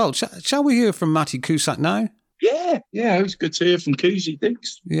shall we hear from Matty Cusack now? Yeah, it's good to hear from Cousy,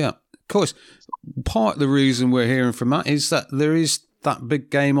 Diggs. Yeah, of course. Part of the reason we're hearing from Matt is that there is that big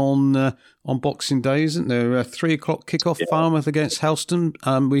game on Boxing Day, isn't there? 3 o'clock kickoff, Falmouth against Helston.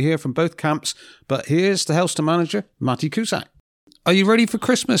 We hear from both camps, but here's the Helston manager, Matty Cusack. Are you ready for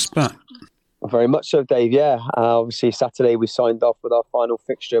Christmas, Matt? Very much so, Dave. Yeah, obviously Saturday we signed off with our final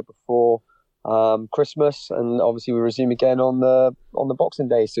fixture before Christmas, and obviously we resume again on the Boxing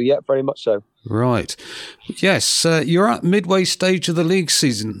Day. So yeah, very much so. Right. Yes, you're at midway stage of the league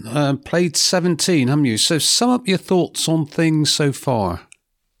season. Played 17, haven't you? So sum up your thoughts on things so far.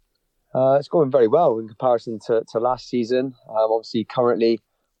 It's going very well in comparison to last season. Obviously, currently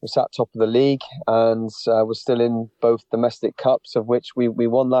we're sat top of the league, and we're still in both domestic cups, of which we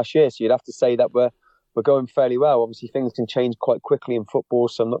won last year. So you'd have to say that we're going fairly well. Obviously, things can change quite quickly in football,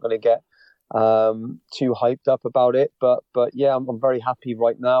 so I'm not going to get too hyped up about it. But yeah, I'm very happy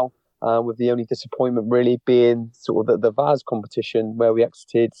right now. With the only disappointment really being sort of the VAS competition where we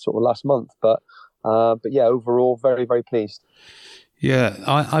exited sort of last month. But yeah, overall, very, very pleased. Yeah,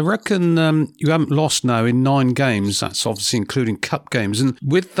 I reckon you haven't lost now in 9 games. That's obviously including cup games. And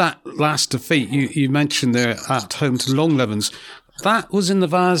with that last defeat, you mentioned there at home to Longlevens, that was in the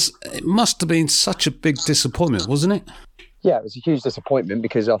VAS. It must have been such a big disappointment, wasn't it? Yeah, it was a huge disappointment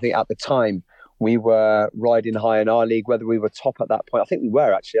because I think at the time we were riding high in our league, whether we were top at that point. I think we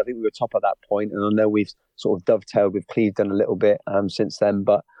were actually. I think we were top at that point. And I know we've sort of dovetailed with Clevedon a little bit since then.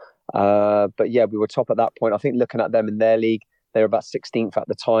 But yeah, we were top at that point. I think looking at them in their league, they were about 16th at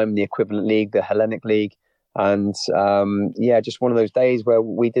the time, the equivalent league, the Hellenic League. And yeah, just one of those days where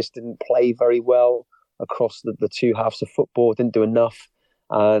we just didn't play very well across the two halves of football, didn't do enough.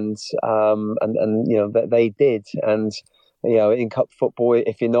 And you know, they did. And, you know, in cup football,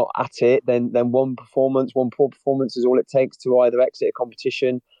 if you're not at it, then one poor performance is all it takes to either exit a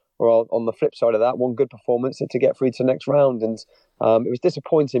competition or on the flip side of that, one good performance to get through to the next round. And it was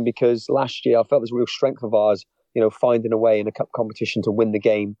disappointing because last year I felt there's a real strength of ours, you know, finding a way in a cup competition to win the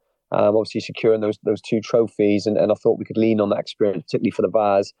game, obviously securing those 2 trophies. And I thought we could lean on that experience, particularly for the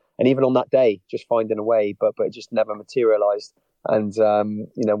VAS. And even on that day, just finding a way, but it just never materialised. And,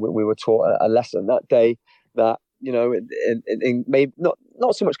 you know, we were taught a lesson that day that, you know, in maybe not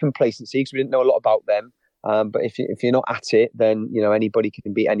so much complacency because we didn't know a lot about them. But if you're not at it, then, you know, anybody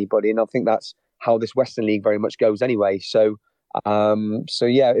can beat anybody. And I think that's how this Western League very much goes anyway. So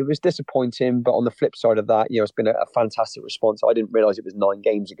yeah, it was disappointing, but on the flip side of that, you know, it's been a fantastic response. I didn't realise it was 9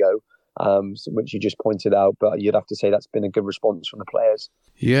 games ago, which you just pointed out, but you'd have to say that's been a good response from the players.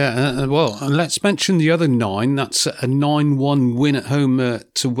 Yeah, well, let's mention the other 9. That's a 9-1 win at home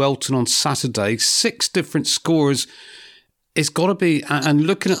to Welton on Saturday. 6 different scorers. It's got to be, and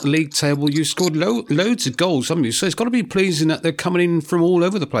looking at the league table, you scored loads of goals, haven't you? So it's got to be pleasing that they're coming in from all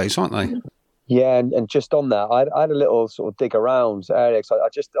over the place, aren't they? Yeah, and just on that, I had a little sort of dig around earlier. I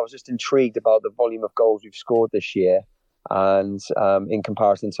was just intrigued about the volume of goals we've scored this year, and in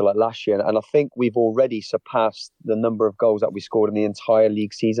comparison to like last year. And I think we've already surpassed the number of goals that we scored in the entire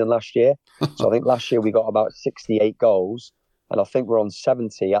league season last year. So I think last year we got about 68 goals, and I think we're on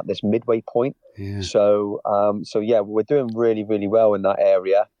 70 at this midway point. Yeah. So yeah, we're doing really, really well in that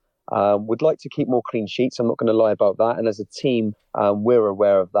area. We'd like to keep more clean sheets. I'm not going to lie about that. And as a team, we're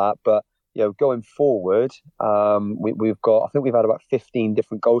aware of that, but you know, going forward, we've had about 15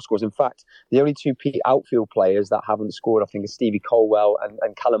 different goal scorers. In fact, the only 2 outfield players that haven't scored, I think, is Stevie Colwell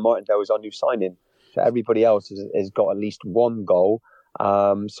and Callum Martindale is our new signing. So everybody else has got at least 1 goal.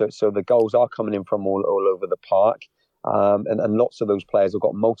 So the goals are coming in from all over the park. And lots of those players have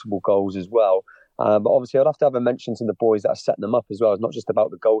got multiple goals as well. But obviously, I'd have to have a mention to the boys that are setting them up as well. It's not just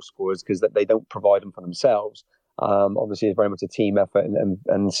about the goal scorers because they don't provide them for themselves. Obviously, it's very much a team effort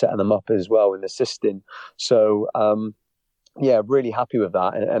and setting them up as well and assisting. So, yeah, really happy with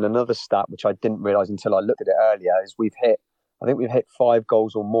that. And another stat, which I didn't realise until I looked at it earlier, is we've hit 5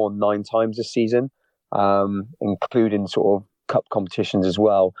 goals or more 9 times this season, including sort of cup competitions as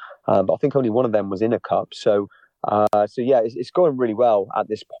well. But I think only one of them was in a cup. So yeah, it's going really well at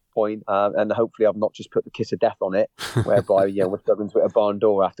this point, and hopefully I've not just put the kiss of death on it, whereby we're struggling to hit a barn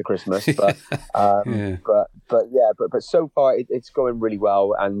door after Christmas. But but so far it's going really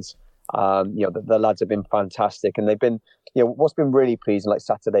well, and you know the lads have been fantastic, and they've been, you know, what's been really pleasing like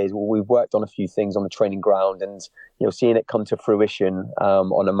Saturdays. We've worked on a few things on the training ground, and you know seeing it come to fruition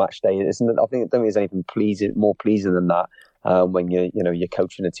on a match day. I don't think there's anything more pleasing than that. When you're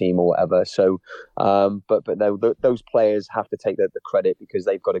coaching a team or whatever. So, but those players have to take the credit because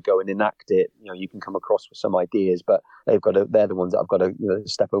they've got to go and enact it. You know, you can come across with some ideas, but they're the ones that have got to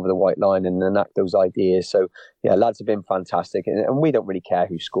step over the white line and enact those ideas. So, yeah, lads have been fantastic, and we don't really care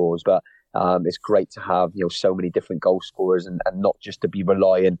who scores, but it's great to have so many different goal scorers and not just to be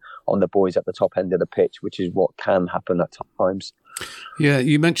relying on the boys at the top end of the pitch, which is what can happen at times. Yeah,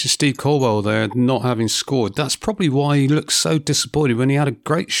 you mentioned Steve Colwell there not having scored. That's probably why he looked so disappointed when he had a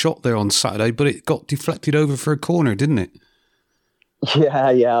great shot there on Saturday, but it got deflected over for a corner, didn't it?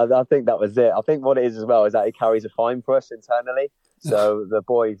 Yeah, I think that was it. I think what it is as well is that he carries a fine for us internally. So the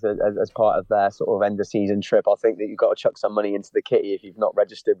boys, as part of their sort of end of season trip, I think that you've got to chuck some money into the kitty if you've not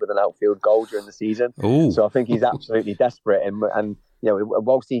registered with an outfield goal during the season. Ooh. So I think he's absolutely desperate, and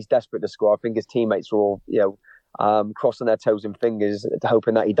whilst he's desperate to score, I think his teammates are all crossing their toes and fingers,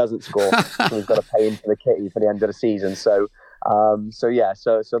 hoping that he doesn't score. So he's got to pay into the kitty for the end of the season. So that's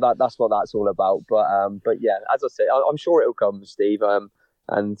what that's all about. But yeah, as I say, I'm sure it'll come, Steve.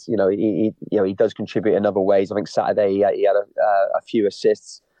 And he does contribute in other ways. I think Saturday he had a few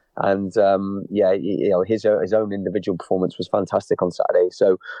assists And his own individual performance was fantastic on Saturday.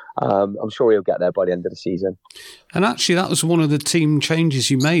 So I'm sure he'll get there by the end of the season. And actually, that was one of the team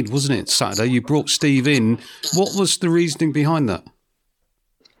changes you made, wasn't it, Saturday? You brought Steve in. What was the reasoning behind that?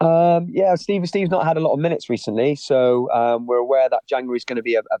 Steve's not had a lot of minutes recently, so we're aware that January is going to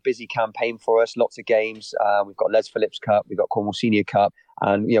be a busy campaign for us. Lots of games. We've got Les Phillips Cup, we've got Cornwall Senior Cup,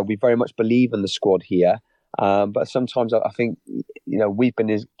 and we very much believe in the squad here. But sometimes I think we've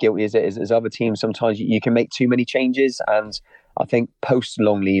been as guilty as other teams. Sometimes you can make too many changes, and I think post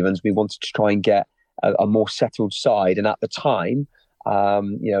long leavings we wanted to try and get a more settled side. And at the time,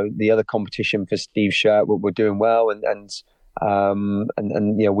 the other competition for Steve's shirt were doing well, and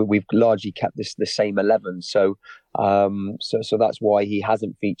we've largely kept the same 11. So that's why he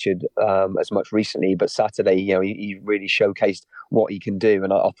hasn't featured as much recently. But Saturday, he really showcased what he can do,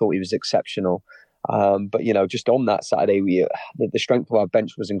 and I thought he was exceptional. But just on that Saturday, the strength of our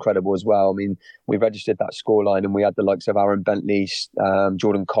bench was incredible as well. I mean, we registered that scoreline, and we had the likes of Aaron Bentley,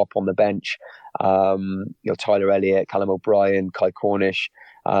 Jordan Kopp on the bench, Tyler Elliott, Callum O'Brien, Kai Cornish.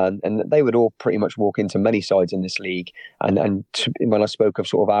 And they would all pretty much walk into many sides in this league. And when I spoke of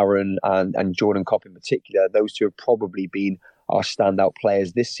sort of Aaron and Jordan Kopp in particular, those two have probably been our standout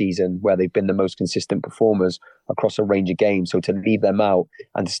players this season, where they've been the most consistent performers across a range of games. So to leave them out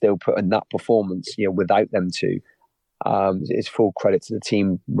and to still put in that performance, without them two, is full credit to the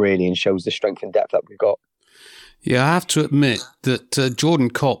team, really, and shows the strength and depth that we've got. Yeah, I have to admit that Jordan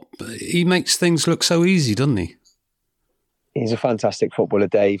Kopp, he makes things look so easy, doesn't he? He's a fantastic footballer,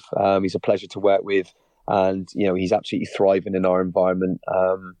 Dave. He's a pleasure to work with, and he's absolutely thriving in our environment.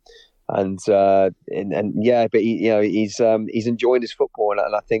 But he's enjoying his football,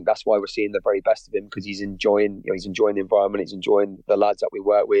 and I think that's why we're seeing the very best of him, because he's enjoying the environment, he's enjoying the lads that we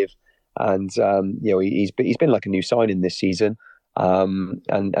work with, and he's been like a new signing this season. I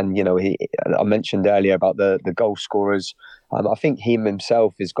mentioned earlier about the goal scorers. I think he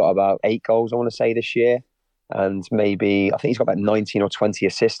himself has got about 8 goals, I want to say, this year. And maybe I think he's got about 19 or 20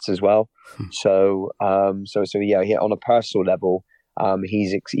 assists as well. So on a personal level,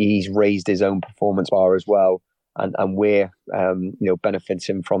 he's raised his own performance bar as well, and we're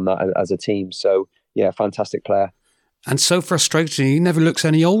benefiting from that as a team. So yeah, fantastic player. And so frustrating, he never looks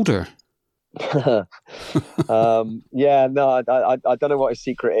any older. I don't know what his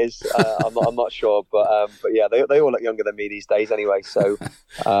secret is. I'm not sure, but yeah, they all look younger than me these days anyway. So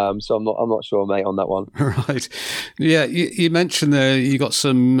I'm not sure, mate, on that one. Right. Yeah, you mentioned there you got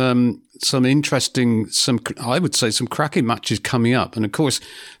some interesting, I would say some cracking matches coming up, and of course,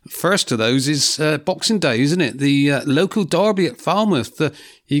 first of those is Boxing Day, isn't it? The local derby at Falmouth.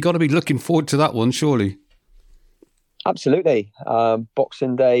 You got to be looking forward to that one, surely. Absolutely.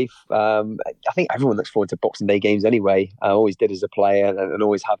 Boxing Day. I think everyone looks forward to Boxing Day games anyway. I always did as a player and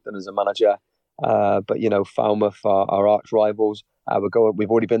always have done as a manager. But Falmouth are our arch rivals. We've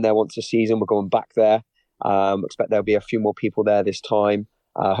already been there once a season. We're going back there. Expect there'll be a few more people there this time.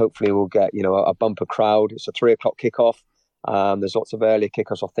 Hopefully we'll get a bumper crowd. It's a 3:00 kickoff. There's lots of earlier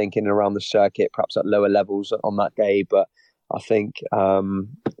kickoffs, I think, in and around the circuit, perhaps at lower levels on that day. But I think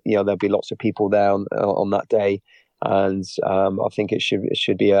there'll be lots of people there on that day. And I think it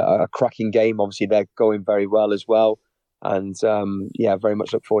should be a cracking game. Obviously, they're going very well as well, and very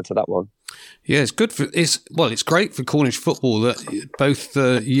much look forward to that one. Yeah, it's great for Cornish football that both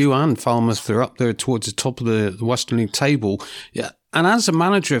you and Falmouth are up there towards the top of the Western League table. Yeah, and as a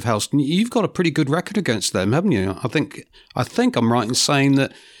manager of Helston, you've got a pretty good record against them, haven't you? I think I'm right in saying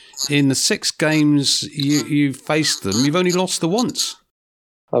that in the 6 games you've faced them, you've only lost the once.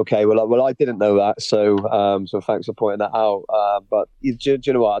 Okay, well, I didn't know that, so thanks for pointing that out. But do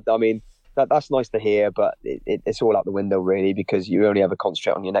you know what? I mean, that's nice to hear, but it's all out the window really, because you only ever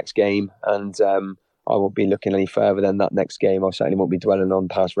concentrate on your next game, and I won't be looking any further than that next game. I certainly won't be dwelling on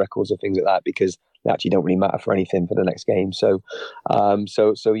past records or things like that, because they actually don't really matter for anything for the next game. So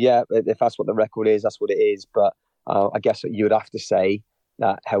yeah, if that's what the record is, that's what it is. But I guess you would have to say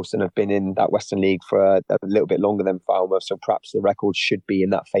that Helston have been in that Western League for a little bit longer than Falmouth, so perhaps the record should be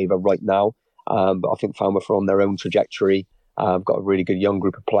in that favour right now. But I think Falmouth are on their own trajectory. Got a really good young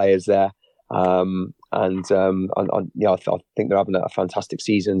group of players there, I think they're having a fantastic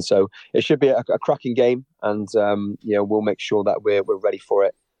season. So it should be a cracking game, and we'll make sure that we're ready for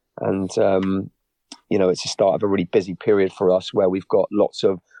it. And it's the start of a really busy period for us, where we've got lots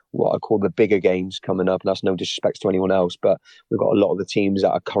of what I call the bigger games coming up, and that's no disrespect to anyone else, but we've got a lot of the teams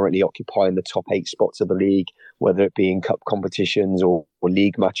that are currently occupying the top 8 spots of the league, whether it be in cup competitions or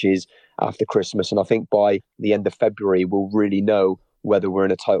league matches after Christmas. And I think by the end of February, we'll really know whether we're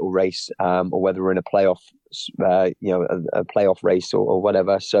in a title race or whether we're in a playoff a playoff race or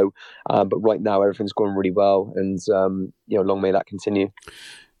whatever. So, but right now everything's going really well, and long may that continue.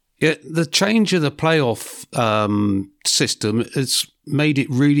 Yeah, the change of the playoff system has made it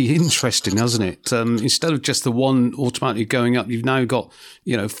really interesting, hasn't it? Instead of just the one automatically going up, you've now got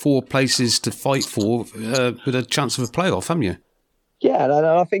 4 places to fight for with a chance of a playoff, haven't you? Yeah, and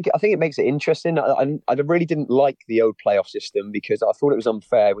I think it makes it interesting. I really didn't like the old playoff system because I thought it was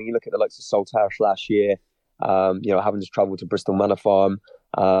unfair. When you look at the likes of Saltash last year, having to travel to Bristol Manor Farm.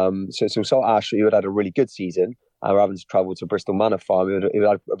 So Saltash, who had a really good season, were having to travel to Bristol Manor Farm, who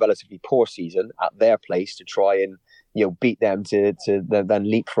had a relatively poor season at their place to try and beat them to then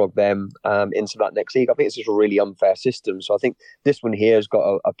leapfrog them into that next league. I think it's just a really unfair system. So I think this one here has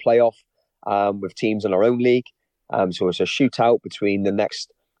got a playoff with teams in our own league. So it's a shootout between the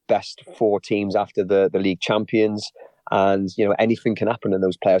next best 4 teams after the league champions. And, anything can happen in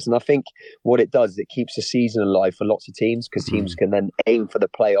those playoffs. And I think what it does is it keeps the season alive for lots of teams, because teams can then aim for the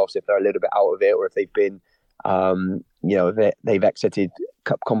playoffs if they're a little bit out of it, or if they've been, they've exited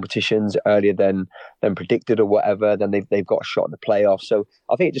cup competitions earlier than predicted or whatever, then they've got a shot at the playoffs. So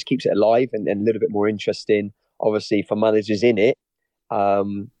I think it just keeps it alive and a little bit more interesting. Obviously, for managers in it,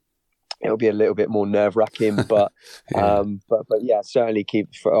 it'll be a little bit more nerve-wracking, but certainly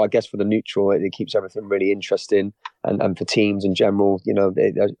for the neutral, it keeps everything really interesting, and for teams in general,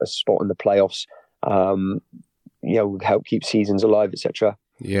 a spot in the playoffs, will help keep seasons alive, etc.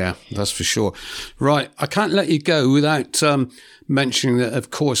 Yeah, that's for sure. Right, I can't let you go without mentioning that,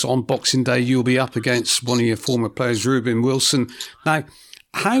 of course, on Boxing Day you'll be up against one of your former players, Ruben Wilson. Now,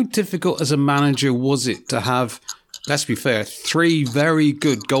 how difficult as a manager was it to have, let's be fair, 3 very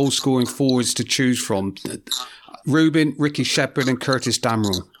good goal-scoring forwards to choose from? Ruben, Ricky Shepherd and Curtis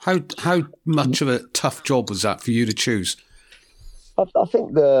Damrell. How much of a tough job was that for you to choose? I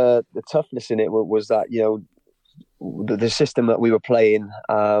think the toughness in it was that, the system that we were playing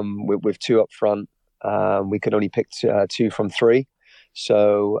with 2 up front, we could only pick 2 from 3.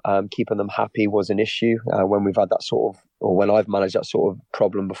 So keeping them happy was an issue when we've had that sort of, or when I've managed that sort of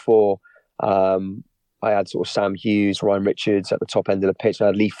problem before. I had sort of Sam Hughes, Ryan Richards at the top end of the pitch. I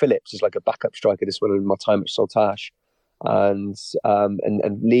had Lee Phillips as like a backup striker this one in my time at Saltash. And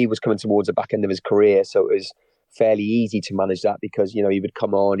Lee was coming towards the back end of his career, so it was fairly easy to manage that because, he would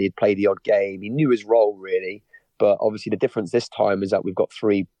come on, he'd play the odd game, he knew his role really. But obviously the difference this time is that we've got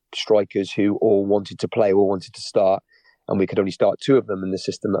 3 strikers who all wanted to play, all wanted to start, and we could only start 2 of them in the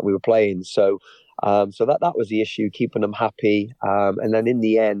system that we were playing. So that was the issue, keeping them happy. And then in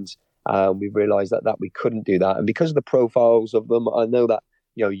the end, we realised that we couldn't do that. And because of the profiles of them, I know that,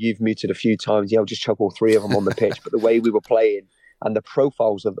 you've muted a few times, I'll just chuck all 3 of them on the pitch. But the way we were playing and the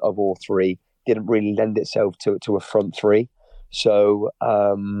profiles of all 3 didn't really lend itself to a front 3. So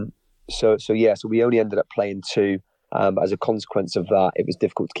we only ended up playing 2. But as a consequence of that, it was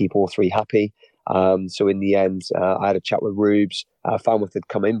difficult to keep all 3 happy. So in the end, I had a chat with Rubes. Falmouth had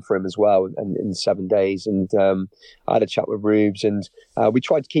come in for him as well in 7 days. And I had a chat with Rubes, and we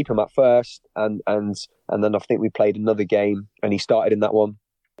tried to keep him at first. And then I think we played another game and he started in that one.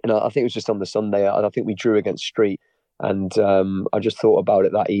 And I think it was just on the Sunday. I think we drew against Street. And I just thought about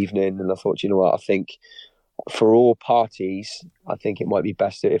it that evening. And I thought, I think for all parties, I think it might be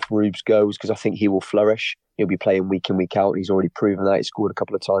best if Rubes goes, because I think he will flourish. He'll be playing week in, week out. And he's already proven that. He scored a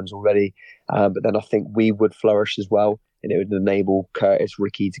couple of times already. But then I think we would flourish as well. And it would enable Curtis,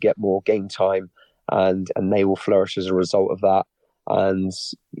 Ricky to get more game time. And they will flourish as a result of that. And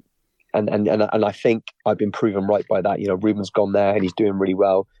I think I've been proven right by that. Ruben's gone there and he's doing really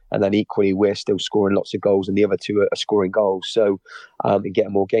well. And then equally, we're still scoring lots of goals, and the other 2 are scoring goals. So, and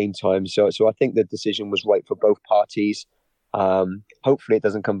getting more game time. So I think the decision was right for both parties. Hopefully, it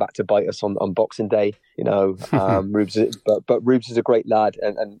doesn't come back to bite us on Boxing Day. Rubes, but Rubes is a great lad,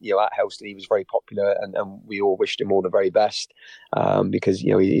 and at Helston he was very popular, and we all wished him all the very best because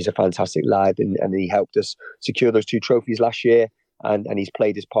he's a fantastic lad, and he helped us secure those 2 trophies last year. And he's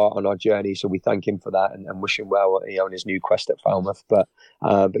played his part on our journey, so we thank him for that and wish him well on his new quest at Falmouth. But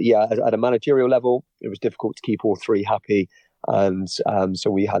yeah, at a managerial level, it was difficult to keep all 3 happy, and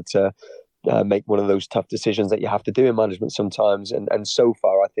so we had to make one of those tough decisions that you have to do in management sometimes. And so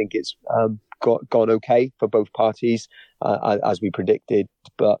far, I think it's gone okay for both parties as we predicted.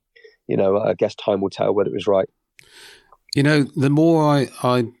 But I guess time will tell whether it was right. The more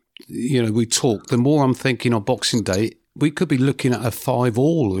we talk, the more I'm thinking on Boxing Day, we could be looking at a 5-5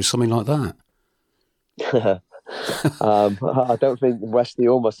 or something like that. I don't think Wesley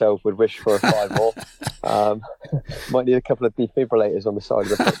or myself would wish for a 5-0. Might need a couple of defibrillators on the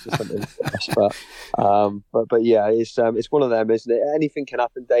side of the pitch or something. But yeah, it's one of them, isn't it? Anything can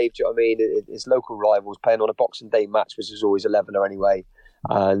happen, Dave. Do you know what I mean? It's local rivals playing on a Boxing Day match, which is always 11er anyway,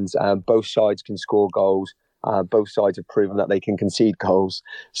 and both sides can score goals. Both sides have proven that they can concede goals,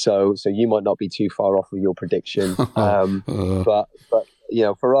 so you might not be too far off with your prediction. But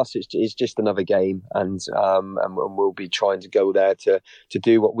for us, it's just another game, and we'll be trying to go there to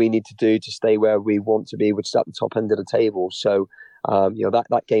do what we need to do to stay where we want to be, which is at the top end of the table. So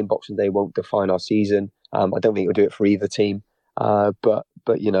that game Boxing Day won't define our season. I don't think it'll do it for either team, but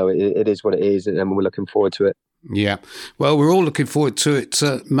it is what it is, and we're looking forward to it. Yeah, well, we're all looking forward to it,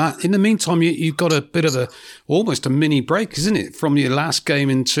 Matt. In the meantime, you've got a bit of almost a mini break, isn't it, from your last game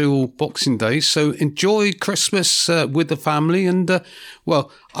until Boxing Day? So enjoy Christmas with the family, and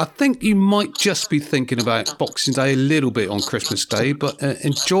I think you might just be thinking about Boxing Day a little bit on Christmas Day, but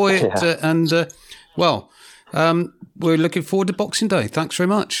enjoy it, we're looking forward to Boxing Day. Thanks very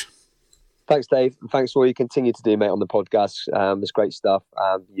much. Thanks, Dave. And thanks for all you continue to do, mate, on the podcast. It's great stuff.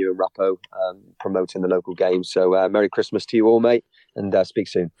 You and Rappo promoting the local game. So Merry Christmas to you all, mate, and speak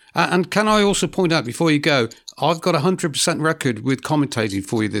soon. And can I also point out before you go, I've got a 100% record with commentating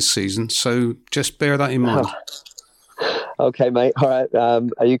for you this season, so just bear that in mind. Okay, mate. All right.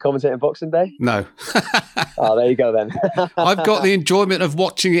 Are you commentating Boxing Day? No. Oh, there you go then. I've got the enjoyment of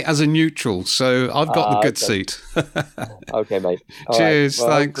watching it as a neutral, so I've got the good seat. Okay, mate. All cheers. Right.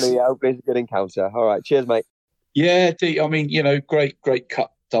 Well, thanks. Hopefully it's a good encounter. All right. Cheers, mate. Yeah, I mean, great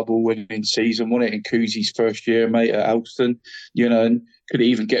cup double winning season, wasn't it, in Cousie's first year, mate, at Alston, and could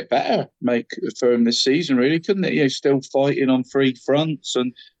even get better, mate, for him this season, really, couldn't it? Still fighting on three fronts,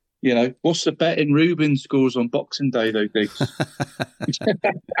 and what's the bet in Ruben scores on Boxing Day, though, Diggs?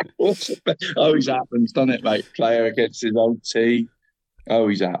 What's the bet? Always happens, doesn't it, mate? Player against his old team.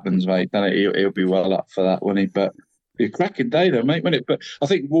 Always happens, mate, doesn't it? He'll be well up for that, won't he? But it'll be a cracking day, though, mate, won't it? But I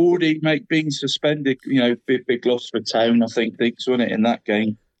think Wardy, mate, being suspended, big loss for Town, I think, Diggs, wasn't it, in that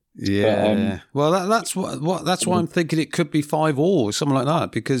game? Yeah, well, that's why I'm thinking it could be 5 or something like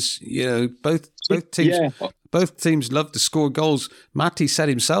that, because both teams. Yeah. Both teams love to score goals. Matty said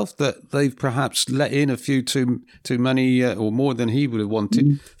himself that they've perhaps let in a few too many or more than he would have wanted.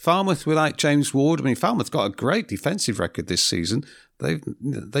 Mm. Falmouth without James Ward. I mean, Falmouth got a great defensive record this season. They've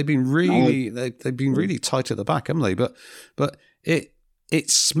been really tight at the back, haven't they? But it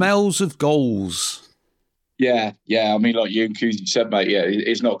smells of goals. Yeah. I mean, like you and Cousy said, mate. Yeah,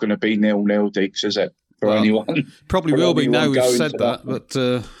 it's not going to be 0-0, Diggs, is it? For anyone? Probably will be now we've said that. But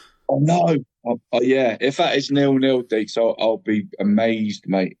oh no. Yeah, if that is 0-0, Diggs, I'll be amazed,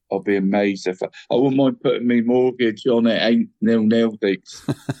 mate. I'll be amazed I wouldn't mind putting my mortgage on it. Ain't 0-0, Diggs.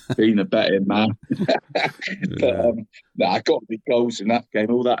 Being a betting man. But I got the goals in that game.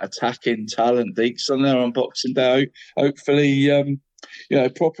 All that attacking talent, Diggs, on there on Boxing Day. Hopefully,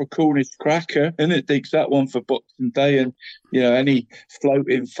 proper Cornish cracker, isn't it, Diggs? That one for Boxing Day, and any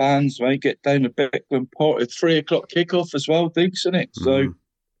floating fans, mate, get down to Beckland Pot at 3:00 kickoff as well, Diggs, isn't it? So,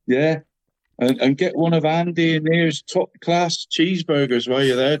 yeah. And get one of Andy and Near's top class cheeseburgers while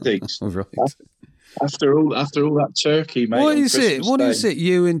you're there, Diggs. Right. After all that turkey, mate. What is it?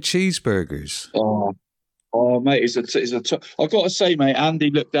 You and cheeseburgers? Oh, mate, it's a. I've got to say, mate, Andy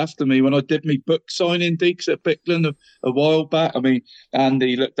looked after me when I did my book signing, Diggs, at Bickland a while back. I mean,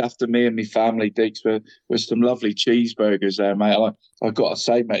 Andy looked after me and my family, Diggs, with some lovely cheeseburgers there, mate. I got to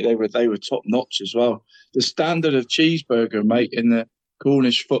say, mate, they were top notch as well. The standard of cheeseburger, mate, in the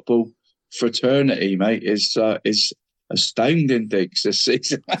Cornish football fraternity, mate, is astounding, Diggs, this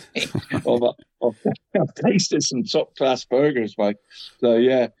season. I've tasted some top class burgers, mate. So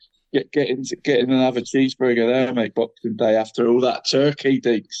yeah, get in and have a cheeseburger there, mate. Boxing Day after all that turkey,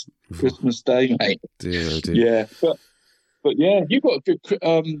 Diggs. Christmas Day, mate. Dear. Yeah, but yeah, you got a good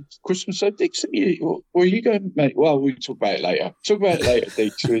Christmas Day, Diggs. Where are you going, mate? Well, we'll talk about it later.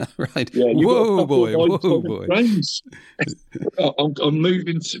 Diggs. Right. Yeah, whoa, boy. Friends. I'm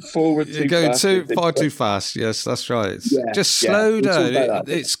moving forward. You're going far too fast. Yes, that's right. Just slow down.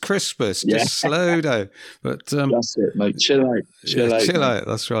 It's Christmas. Yeah. Just slow down. But that's it, mate. Chill out.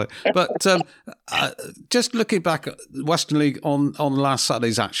 That's right. But just looking back at Western League on last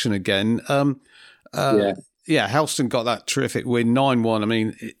Saturday's action again. Yeah, Helston got that terrific win, 9-1. I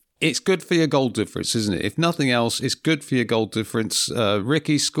mean, it's good for your goal difference, isn't it? If nothing else, it's good for your goal difference.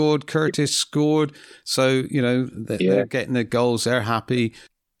 Ricky scored, Curtis scored. So, they're getting their goals. They're happy.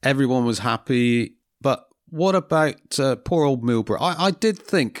 Everyone was happy. But what about poor old Millborough? I did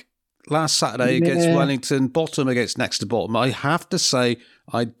think last Saturday against Wellington, bottom against next to bottom. I have to say,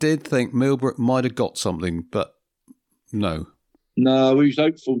 I did think Millbrook might have got something, but no. No, he was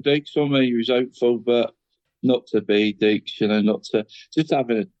hopeful, Deeks, on me. He was hopeful, but not to be, Deeks, not to, just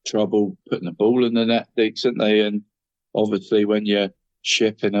having trouble putting the ball in the net, Deeks, aren't they? And obviously when you're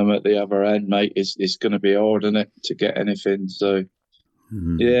shipping them at the other end, mate, it's going to be hard, isn't it, to get anything. So,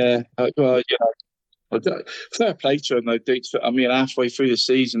 yeah, well, fair play to them, though, Deeks. I mean, halfway through the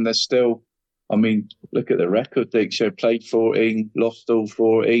season, they're still, look at the record, Deeks. They played 14, lost all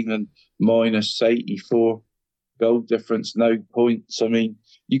 14, and minus 84 goal difference, no points. I mean,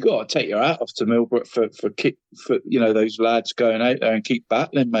 you got to take your hat off to Millbrook for those lads going out there and keep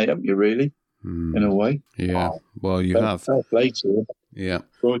battling, mate, haven't you, really? In a way. Yeah, well, you have. Fair play to them. Yeah.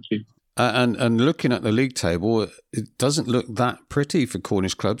 Gorgeous. And looking at the league table, it doesn't look that pretty for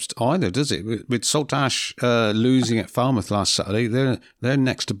Cornish clubs either, does it? With Saltash losing at Falmouth last Saturday, they're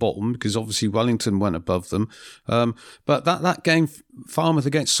next to bottom because obviously Wellington went above them. But that game, Falmouth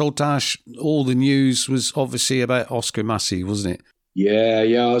against Saltash, all the news was obviously about Oscar Massey, wasn't it? Yeah.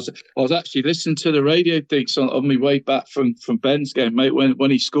 I was actually listening to the radio, Deeks, on my way back from Ben's game, mate, when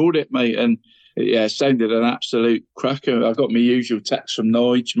he scored it, mate, and it sounded an absolute cracker. I got my usual text from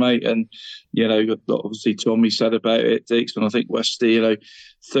Nige, mate, and obviously Tommy said about it, Deeks, and I think Westy,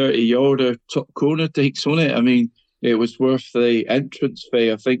 30-yarder top corner, Deeks, wasn't it? I mean, it was worth the entrance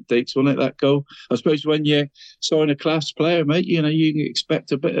fee, I think, Deeks, wasn't it, that goal? I suppose when you sign a class player, mate, you can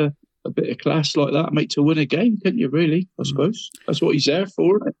expect a bit of class like that, mate, to win a game, can't you, really? I suppose. That's what he's there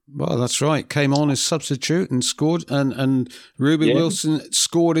for, isn't it? Well, that's right. Came on as substitute and scored, and Ruben Wilson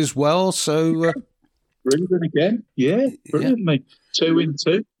scored as well, so... Ruben again? Yeah, brilliant, mate. 2 in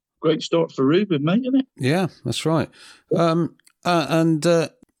 2. Great start for Ruben, mate, isn't it? Yeah, that's right. And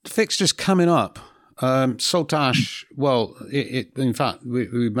fixtures coming up. Saltash, well, in fact,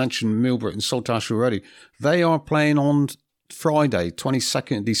 we mentioned Millbrook and Saltash already. They are playing on Friday,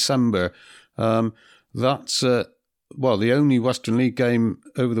 22nd of December. That's the only Western League game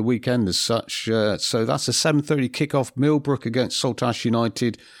over the weekend as such. So that's a 7:30 kickoff. Millbrook against Saltash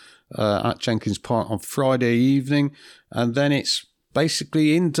United at Jenkins Park on Friday evening, and then it's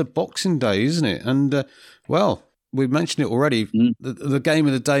basically into Boxing Day, isn't it? And we've mentioned it already. The game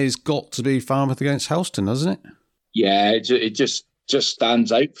of the day has got to be Falmouth against Helston, hasn't it? Yeah, it just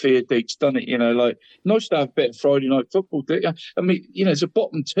stands out for you, Deeks, doesn't it? Nice to have a bit of Friday night football. I mean, it's a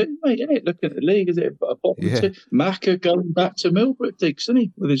bottom two, mate, isn't it? Looking at the league, is it a bottom two? Macca going back to Millbrook, Deeks, isn't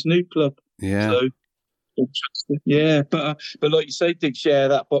he, with his new club? Yeah. So, interesting. Yeah, but like you say, Deeks,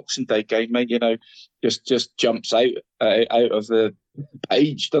 that Boxing Day game, mate, just jumps out of the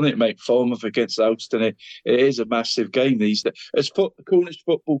page, doesn't it, mate? Falmouth against Helston. It is a massive game these days. As Cornish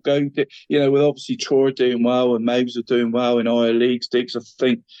football go, with obviously Troy doing well and Mavs are doing well in higher leagues, Diggs, I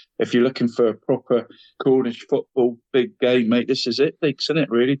think if you're looking for a proper Cornish football big game, mate, this is it, Diggs, isn't it,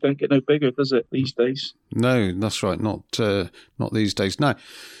 really? Don't get no bigger, does it, these days? No, that's right. Not these days. No.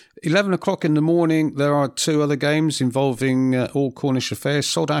 11 o'clock in the morning, there are 2 other games involving all Cornish affairs.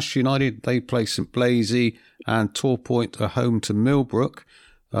 Saltash United, they play St Blasey, and Torpoint are home to Millbrook.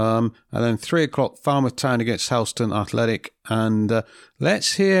 And then 3 o'clock, Falmouth Town against Helston Athletic. And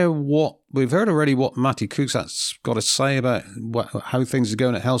let's hear what we've heard already, what Matty Kuksat's got to say about how things are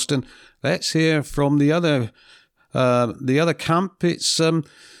going at Helston. Let's hear from the other camp.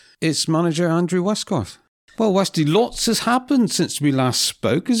 It's manager Andrew Westgarth. Well, Westy, lots has happened since we last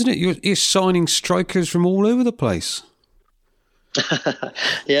spoke, isn't it? You're signing strikers from all over the place.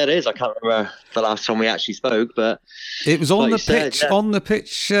 Yeah, it is. I can't remember the last time we actually spoke, but it was on the pitch. On the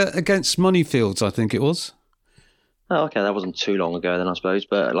pitch against Moneyfields, I think it was. Oh, okay, that wasn't too long ago then, I suppose.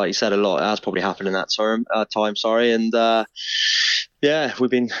 But like you said, a lot has probably happened in that time. Sorry, and we've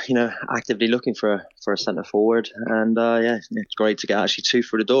been actively looking for a centre forward, and it's great to get actually 2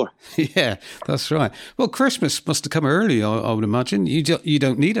 through the door. Yeah, that's right. Well, Christmas must have come early, I would imagine. You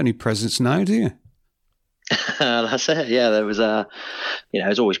don't need any presents now, do you? That's it. Yeah, there was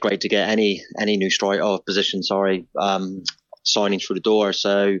it's always great to get any new position. Signing through the door.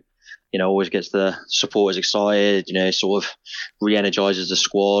 So, always gets the supporters excited. Sort of re-energizes the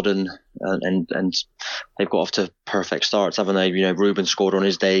squad, and they've got off to perfect starts, haven't they? Ruben scored on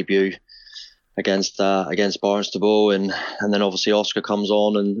his debut against Barnstable, and then obviously Oscar comes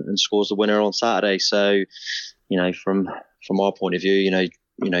on and scores the winner on Saturday. So, from our point of view,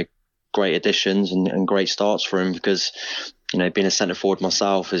 great additions and great starts for him, because being a centre forward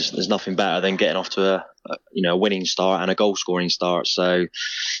myself is nothing better than getting off to a winning start and a goal scoring start. So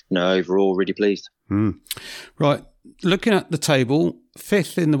overall really pleased. Right, looking at the table,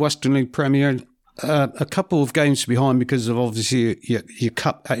 5th in the Western League Premier, a couple of games behind because of obviously your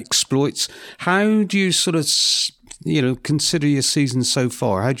cup exploits. How do you sort of, consider your season so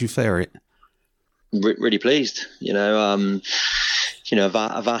far? How do you fare it? Really pleased. A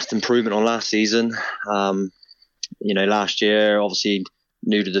vast improvement on last season. Last year, obviously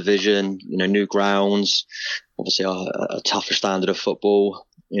new to division, new grounds, obviously a tougher standard of football.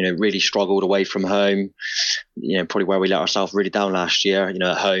 Really struggled away from home. Probably where we let ourselves really down last year.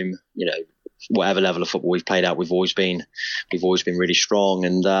 At home, whatever level of football we've played at, we've always been really strong.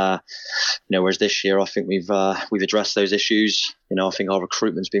 And whereas this year, I think we've addressed those issues. I think our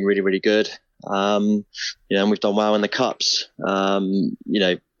recruitment's been really, really good. And we've done well in the cups.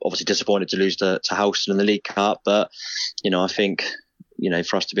 Obviously disappointed to lose to Houston in the League Cup, but I think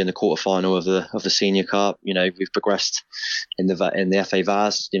for us to be in the quarterfinal of the Senior Cup, we've progressed in the FA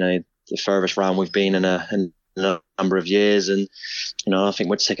Vase. The furthest round we've been in a number of years, and I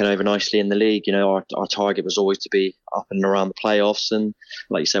think we're ticking over nicely in the league. Our target was always to be up and around the playoffs, and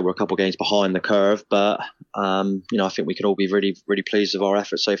like you said, we're a couple of games behind the curve, but I think we can all be really, really pleased with our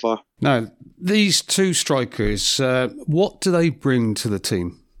efforts so far. Now, these two strikers, what do they bring to the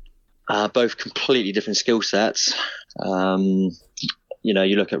team? Both completely different skill sets.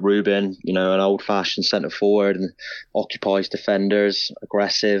 You look at Ruben, an old-fashioned centre forward, and occupies defenders,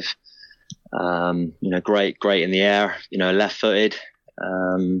 aggressive. Great in the air. Left-footed.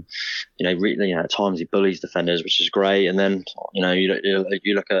 At times he bullies defenders, which is great. And then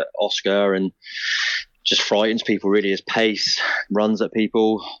you look at Oscar and just frightens people. Really, his pace, runs at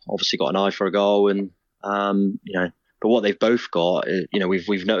people. Obviously got an eye for a goal, and But what they've both got,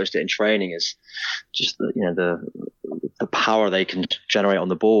 we've noticed it in training, is just the power they can generate on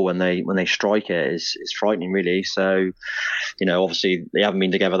the ball when they strike it is frightening, really. So, obviously they haven't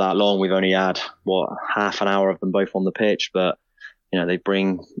been together that long. We've only had half an hour of them both on the pitch, but they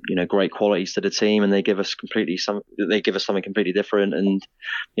bring great qualities to the team, and they give us something completely different, and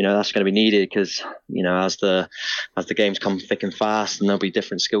that's going to be needed because as the games come thick and fast, and there'll be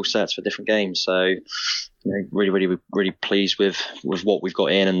different skill sets for different games. So really, really, really pleased with what we've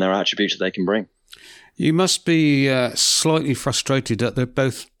got in and their attributes that they can bring. You must be slightly frustrated that they're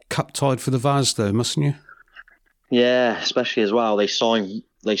both cup tied for the Vase, though, mustn't you? Yeah, especially as well. They signed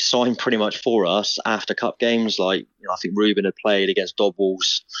pretty much for us after cup games. Like, I think Ruben had played against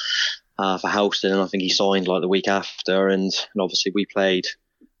Dobwalls for Houston, and I think he signed like the week after. And obviously we played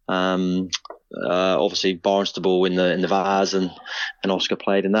obviously Barnstable in the Vase, and Oscar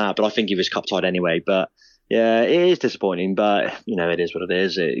played in that. But I think he was cup tied anyway. But yeah, it is disappointing, but it is what it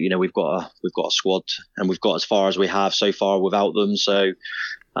is. We've got a squad, and we've got as far as we have so far without them. So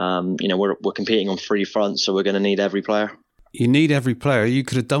we're competing on three fronts, so we're going to need every player. You need every player. You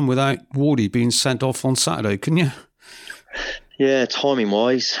could have done without Wardy being sent off on Saturday, couldn't you? Yeah, timing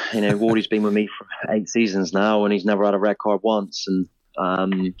wise, Wardy's been with me for 8 seasons now, and he's never had a red card once, and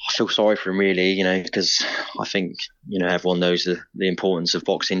I feel sorry for him, really, because I think everyone knows the importance of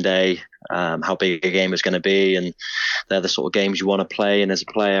Boxing Day, how big a game it's going to be, and they're the sort of games you want to play in as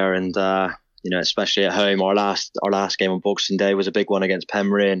a player, and especially at home. Our last game on Boxing Day was a big one against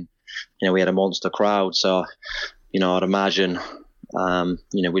Penryn. We had a monster crowd, so I'd imagine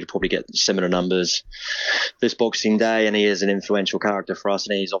we'd probably get similar numbers this Boxing Day, and he is an influential character for us,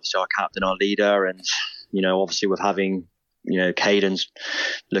 and he's obviously our captain, our leader, and obviously with having Caden's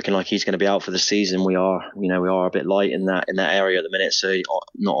looking like he's going to be out for the season, we are a bit light in that area at the minute, so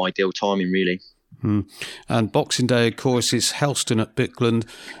not ideal timing, really. And Boxing Day, of course, is Helston at Bickland.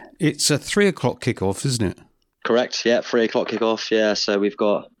 It's a 3:00 kickoff, isn't it? Correct, yeah, 3:00 kickoff, yeah. So we've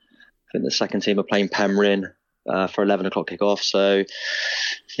got, I think the second team are playing Penryn for 11:00 kickoff. So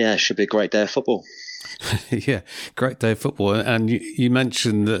yeah, it should be a great day of football. Yeah, great day of football. And you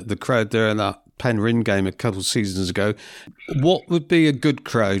mentioned the crowd there in that Penryn game a couple of seasons ago. What would be a good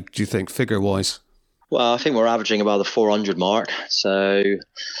crowd, do you think, figure-wise? Well, I think we're averaging about the 400 mark. So,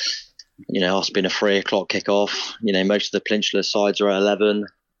 us being a 3:00 kickoff, most of the Peninsula sides are at 11.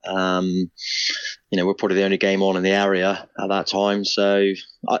 We're probably the only game on in the area at that time. So,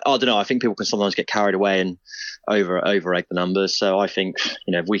 I don't know. I think people can sometimes get carried away and over-egg the numbers. So I think,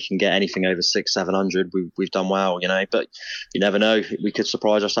 if we can get anything over 600-700, we've done well, but you never know. We could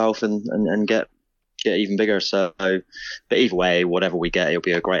surprise ourselves and get even bigger. So, but either way, whatever we get, it'll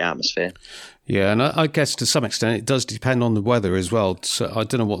be a great atmosphere. Yeah, and I guess to some extent it does depend on the weather as well. So I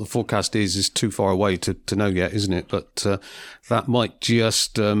don't know what the forecast is. It's too far away to know yet, isn't it? But that might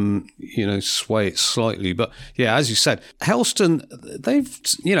just, sway it slightly. But yeah, as you said, Helston, they've,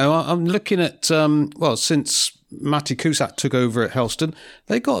 I'm looking at, since Matty Cusack took over at Helston,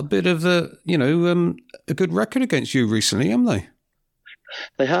 they got a bit of a good record against you recently, haven't they?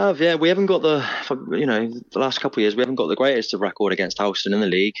 They have, yeah. We haven't got the last couple of years, we haven't got the greatest of record against Houston in the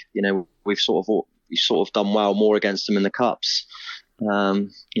league. We've sort of done well more against them in the cups.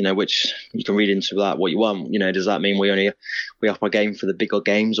 Which you can read into that what you want. Does that mean we up our game for the bigger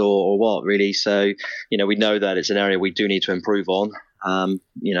games or what really? So, we know that it's an area we do need to improve on.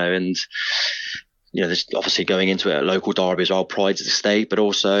 There's obviously going into it a local derby as well, pride's at the stake, but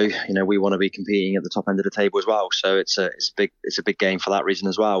also, we want to be competing at the top end of the table as well. So it's a big game for that reason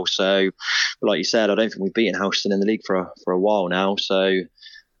as well. So, like you said, I don't think we've beaten Houston in the league for a while now. So,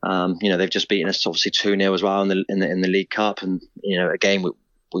 they've just beaten us obviously 2-0 as well in the League Cup, and a game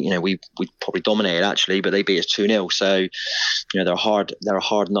we probably dominated actually, but they beat us 2-0. So, they're a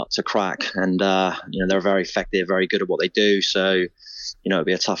hard nut to crack, and they're very effective, very good at what they do. So, it'll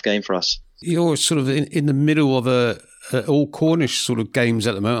be a tough game for us. You're sort of in the middle of all Cornish sort of games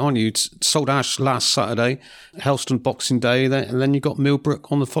at the moment, aren't you? Saltash last Saturday, Helston Boxing Day, and then you got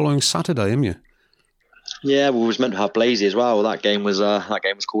Millbrook on the following Saturday, haven't you? Yeah, we was meant to have Blazy as well. That game was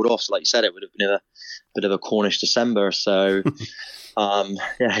called off. So like you said, it would have been a bit of a Cornish December. So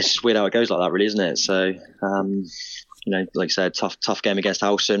it's just weird how it goes like that, really, isn't it? So like you said, tough game against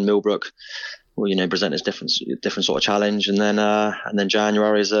Howson. Millbrook will present as different sort of challenge, and then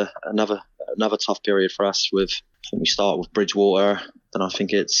January is another tough period for us. I think we start with Bridgewater, then I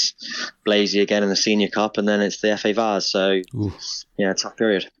think it's Blazy again in the Senior Cup, and then it's the FA Vase. So tough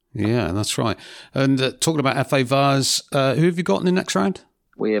period. Yeah, that's right. And talking about FA Vase, who have you got in the next round?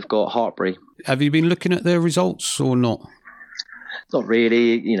 We have got Hartbury. Have you been looking at their results or not? Not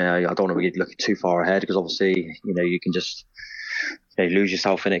really. I don't want to really look too far ahead, because obviously, you can just lose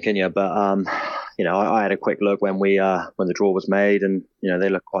yourself in it, can you? But I had a quick look when the draw was made, and they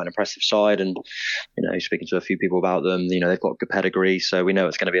look quite an impressive side. And speaking to a few people about them, they've got good pedigree, so we know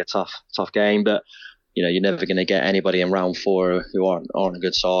it's going to be a tough game. But you're never going to get anybody in round 4 who aren't a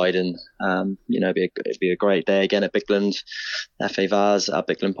good side, and it'd be a great day again at Bickland, FA Vase at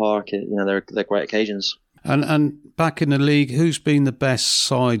Bickland Park. They're great occasions. And back in the league, who's been the best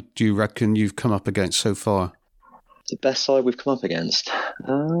side, do you reckon, you've come up against so far? The best side we've come up against?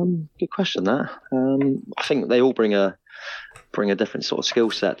 Good question, that. I think they all bring a different sort of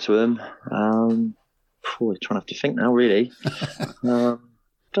skill set to them. Trying to have to think now, really.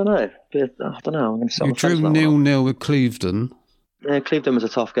 Don't know. I don't know. I'm going to you drew 0-0 with Clevedon. Yeah, Clevedon was a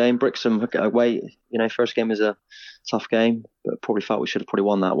tough game. Brixham away, first game was a tough game, but probably felt we should have probably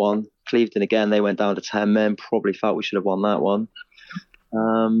won that one. Clevedon again, they went down to 10 men. Probably felt we should have won that one.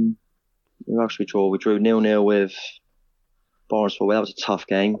 Who else we draw? We drew 0-0 with Barnesville. That was a tough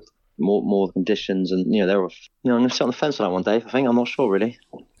game. More conditions, and they were. I'm going to sit on the fence on that one, Dave. I think I'm not sure really.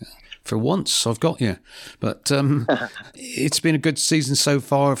 For once, I've got you. But it's been a good season so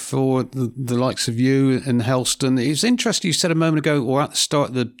far for the likes of you and Helston. It's interesting, you said a moment ago, or at the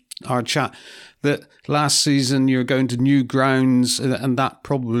start of our chat, that last season you were going to new grounds, and that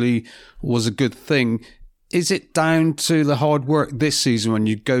probably was a good thing. Is it down to the hard work this season when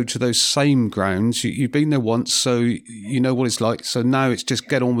you go to those same grounds? You've been there once, so you know what it's like. So now it's just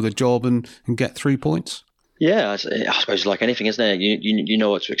get on with the job and get 3 points? Yeah, I suppose it's like anything, isn't it? You know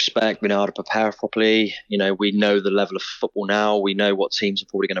what to expect. We know how to prepare properly. We know the level of football now. We know what teams are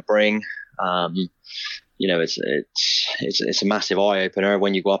probably going to bring. It's a massive eye opener.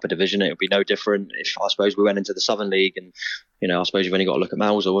 When you go up a division, it would be no different. If I suppose we went into the Southern League, and I suppose you've only got to look at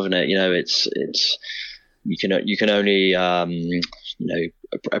Mousehole, isn't it? It's you can only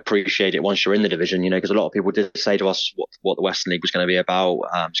appreciate it once you're in the division. Because a lot of people did say to us what the Western League was going to be about.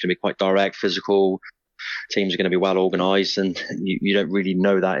 It's going to be quite direct, physical. Teams are going to be well organised, and you don't really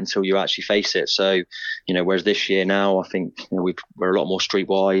know that until you actually face it. So, whereas this year now, I think we're a lot more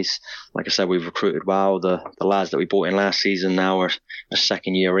streetwise. Like I said, we've recruited well. The lads that we brought in last season now are a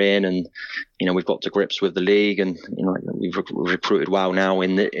second year in, and we've got to grips with the league, and we've recruited well now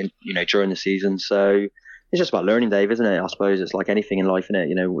during the season. So it's just about learning, Dave, isn't it? I suppose it's like anything in life, isn't it?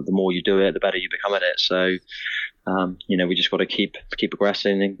 The more you do it, the better you become at it. So. We just got to keep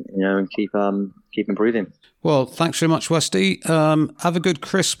progressing, and keep improving. Well, thanks very much, Westy. Have a good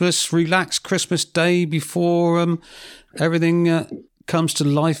Christmas, relaxed Christmas Day before everything comes to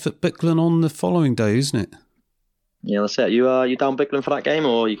life at Bickland on the following day, isn't it? Yeah, that's it. You down Bickland for that game,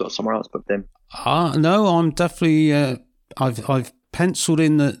 or you got somewhere else booked in? No, I'm definitely. I've penciled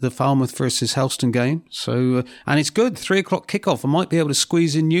in the Falmouth versus Helston game. So, and it's good, 3:00 kickoff. I might be able to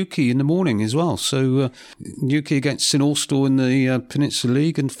squeeze in Newquay in the morning as well. So, Newquay against St Austell in the Peninsula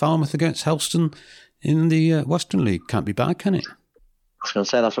League, and Falmouth against Helston in the Western League. Can't be bad, can it? I was going to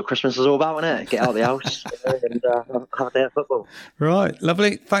say, that's what Christmas is all about, isn't it? Get out of the house and have a day of football. Right,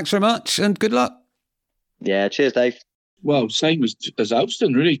 lovely. Thanks very much, and good luck. Yeah, cheers, Dave. Well, same as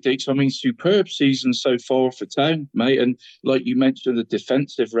Elston, really, Deeks. I mean, superb season so far for Town, mate. And like you mentioned, the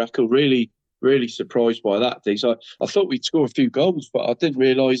defensive record, really, really surprised by that, Deeks. I thought we'd score a few goals, but I didn't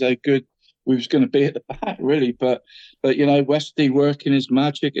realise how good we was going to be at the back, really. But Westy working his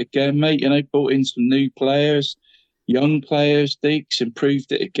magic again, mate. Brought in some new players, young players, Deeks,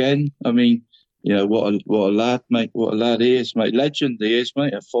 improved it again. I mean, what a lad, mate. What a lad he is, mate. Legend he is,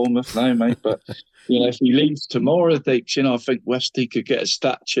 mate, at Falmouth now, mate. But, if he leaves tomorrow, Deeks, I think Westy could get a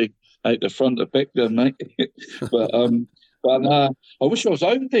statue out the front of Bicklin, mate. but I wish I was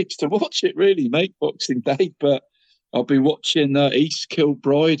home, Deeks, to watch it, really, mate, Boxing Day. But I'll be watching East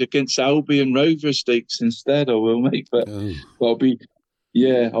Kilbride against Albion Rovers, Deeks, instead, I will, mate. But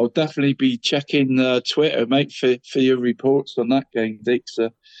I'll definitely be checking Twitter, mate, for your reports on that game, Deeks.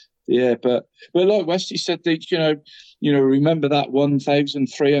 But like Westy said, Deeks, remember that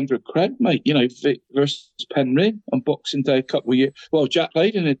 1,300 crowd, mate, versus Penryn on Boxing Day a couple of years. Well, Jack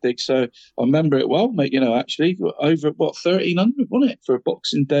played in it, Deeks, so I remember it well, mate, actually, over, 1,300, wasn't it, for a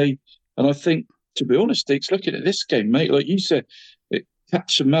Boxing Day? And I think, to be honest, Deeks, looking at this game, mate, like you said, it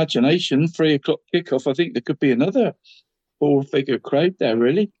catch imagination, 3 o'clock kickoff. I think there could be another 4-figure crowd there,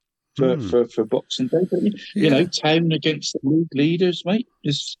 really, for Boxing Day. But, Town against the league leaders, mate.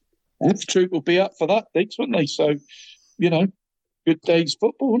 F Troop will be up for that, Deeks, wouldn't they? So, good day's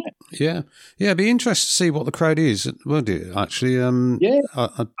football, isn't it? Yeah. It'd be interesting to see what the crowd is, won't it, actually? I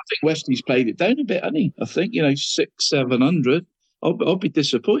think Westy's played it down a bit, hasn't he? I think, 600-700. I'll be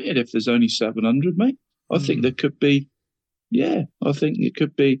disappointed if there's only 700, mate. I think there could be, I think it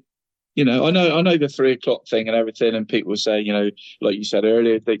could be, I know the 3 o'clock thing and everything, and people say, like you said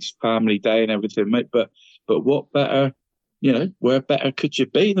earlier, it's family day and everything, mate. But what better, where better could you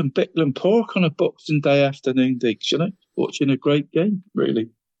be than Bicklin Park on a Boxing Day afternoon, Deeks, watching a great game, really.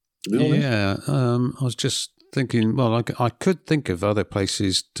 To be honest. Yeah, I was just thinking, well, I could think of other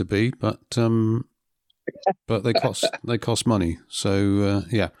places to be, but they cost money. So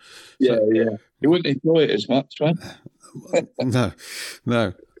yeah. You wouldn't enjoy it as much, right?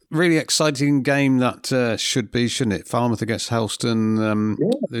 No. Really exciting game that should be, shouldn't it? Falmouth against Helston.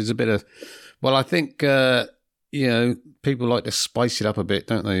 There's a bit of, well, I think people like to spice it up a bit,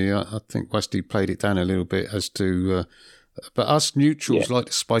 don't they? I think Westy played it down a little bit as to. But us neutrals like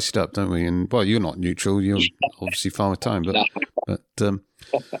to spice it up, don't we? And well, you're not neutral. You're obviously Falmouth Town, but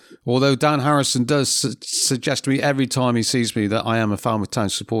although Dan Harrison does suggest to me every time he sees me that I am a Falmouth Town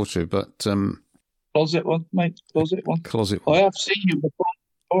supporter, but closet one, mate. Closet one. I have seen you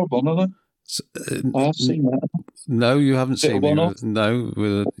before, Bonner. I have seen that. No, you haven't seen me. No,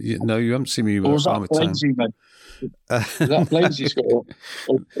 you haven't seen me with Falmouth Town. Is that Blazy Scott?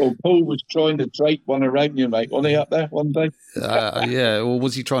 Or Paul was trying to drape one around you, mate. Wasn't he up there one day? Or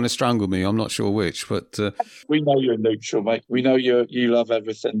was he trying to strangle me? I'm not sure which, but we know you're neutral, mate. We know you love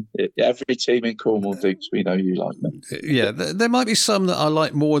everything. Every team in Cornwall, Deeks, we know you like them. Yeah, there might be some that I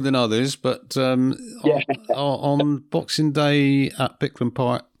like more than others, but on Boxing Day at Bicklin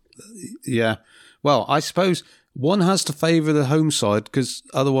Park, well, I suppose one has to favour the home side because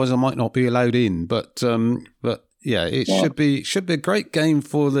otherwise I might not be allowed in. But it should be a great game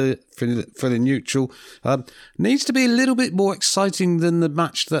for the neutral. Needs to be a little bit more exciting than the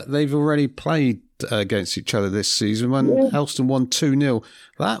match that they've already played against each other this season when Helston won 2-0.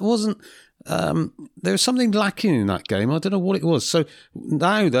 That wasn't. There was something lacking in that game. I don't know what it was. So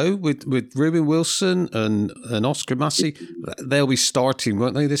now, though, with Ruben Wilson and Oscar Massey, they'll be starting,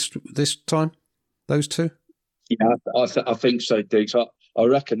 won't they, this time? Those two? Yeah, I think so, Diggs. I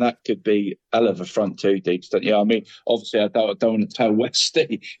reckon that could be hell of a front two, Diggs, don't you? I mean, obviously, I don't want to tell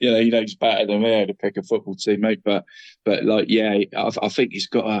Westy, he's better than me to pick a football team, mate. But I think he's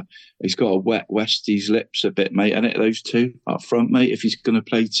got to wet Westy's lips a bit, mate. And those two up front, mate, if he's going to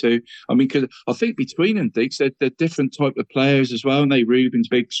play two. I mean, because I think between them, Diggs, they're different type of players as well. And Ruben's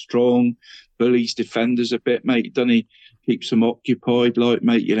big, strong, bullies defenders a bit, mate. Doesn't he? Keeps them occupied, like,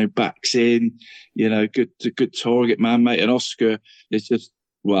 mate, backs in, good target man, mate. And Oscar is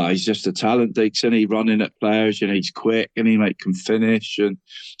he's just a talent, Diggs, and he running at players, he's quick and he can finish. And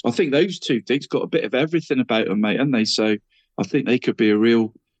I think those two, Diggs, got a bit of everything about them, mate, haven't they? So I think they could be a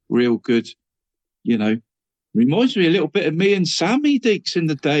real good, reminds me a little bit of me and Sammy, Diggs, in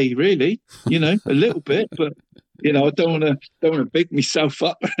the day, really, a little bit, but. I don't want to big myself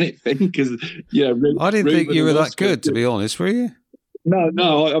up or anything because, I didn't think you were that good, to be honest, were you?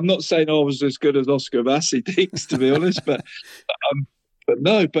 No, I'm not saying I was as good as Oscar Massey, Deeks, to be honest, but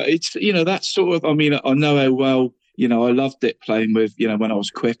it's, that sort of, I mean, I know how well I loved it playing with, when I was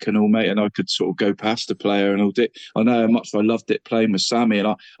quick and all, mate, and I could sort of go past the player and all. I know how much I loved it playing with Sammy, and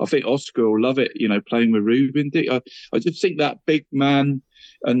I think Oscar will love it, playing with Ruben. I just think that big man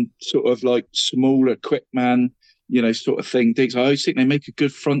and sort of like smaller, quick man, sort of thing, Diggs. I always think they make a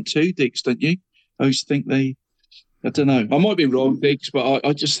good front two, Diggs, don't you? I always think I don't know. I might be wrong, Diggs, but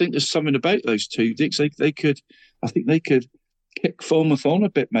I just think there's something about those two, Diggs. I think they could kick Falmouth on a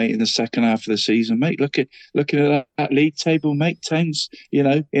bit, mate, in the second half of the season, mate. Looking at that league table, mate. Towns,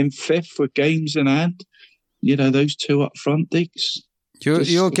 in fifth with games in hand. Those two up front, Diggs.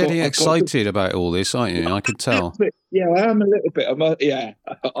 You're getting excited about all this, aren't you? I could tell. Yeah, I am a little bit.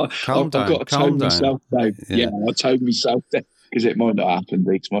 Calm down. I've got to tone myself down. Yeah, I'll tone myself down because it might not happen,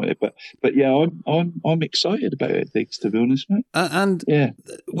 Diggs, might it? But yeah, I'm excited about it, Diggs, to be honest, mate. And yeah,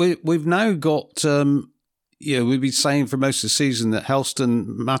 we've now got. We've been saying for most of the season that Helston,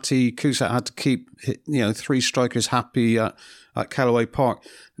 Matty, Cusack had to keep, three strikers happy at Callaway Park.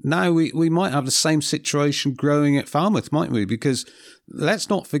 Now we might have the same situation growing at Falmouth, mightn't we? Because let's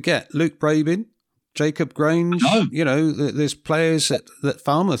not forget Luke Brabin, Jacob Grange. There's players at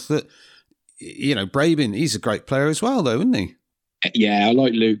Falmouth that, Brabin, he's a great player as well, though, isn't he? Yeah, I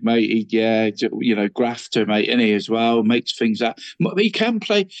like Luke, mate. Grafter, mate, isn't he, as well? Makes things up. He can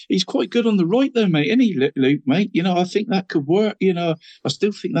play. He's quite good on the right, though, mate, isn't he, Luke, mate? I think that could work. I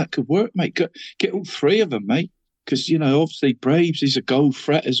still think that could work, mate. Get all three of them, mate. Because, obviously, Braves, he's a goal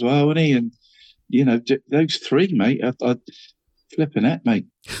threat as well, isn't he? And, those three, mate, I'd flipping it, mate.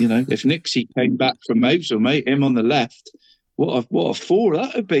 If Nixie came back from Mosul, mate, him on the left, what a four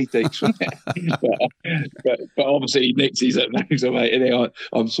that would be, Diggs, wouldn't it? but obviously Nixie's at Mosul, mate.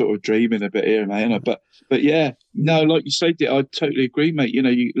 I'm sort of dreaming a bit here, mate. But yeah, no, like you said, I totally agree, mate.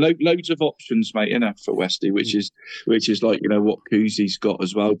 Loads of options, mate, for Westy, which is like what Cousie's got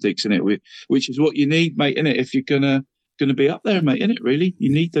as well, Diggs, innit? Which is what you need, mate, innit? If you're gonna be up there, mate, innit? Really,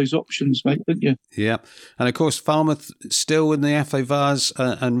 you need those options, mate, don't you? Yeah, and of course Falmouth still in the FA Vase,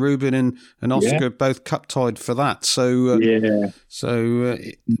 and Ruben and Oscar both cup tied for that. So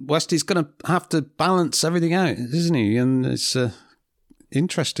Westy's going to have to balance everything out, isn't he? And it's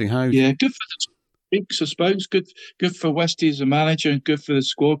interesting how. Yeah, good for the Diggs, I suppose. Good for Westy as a manager, and good for the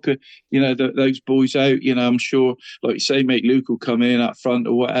squad. Those boys out. I'm sure, like you say, mate, Luke will come in up front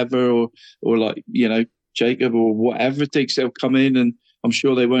or whatever, or like Jacob or whatever, Diggs, they'll come in, and I'm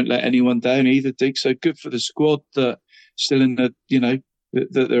sure they won't let anyone down either, Diggs. So good for the squad that still in the,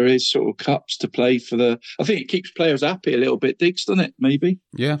 that there is sort of cups to play for the. I think it keeps players happy a little bit, Diggs, doesn't it? Maybe.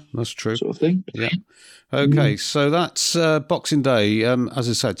 Yeah, that's true. Sort of thing. Yeah. Okay, so that's Boxing Day. As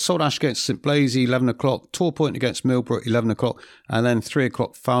I said, Saltash against St Blaise, 11 o'clock. Tor Point against Millbrook, 11 o'clock. And then 3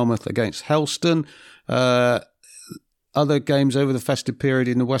 o'clock, Falmouth against Helston. Other games over the festive period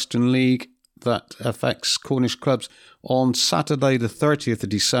in the Western League that affects Cornish clubs on Saturday the 30th of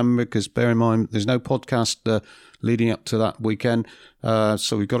December, because bear in mind there's no podcast leading up to that weekend,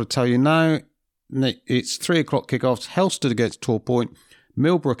 so we've got to tell you now. It's 3 o'clock kickoffs. Helston against Tor Point,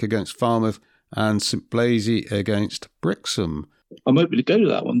 Millbrook against Falmouth, and St Blaise against Brixham. I'm hoping to go to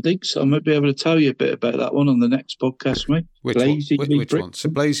that one, Diggs. I might be able to tell you a bit about that one on the next podcast, mate. Which one?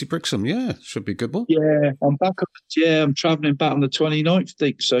 St Blaise Brixham, yeah, should be a good one. Yeah, I'm travelling back on the 29th,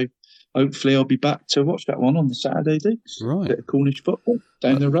 Diggs, so hopefully I'll be back to watch that one on the Saturday, Diggs. Right. Bit of Cornish football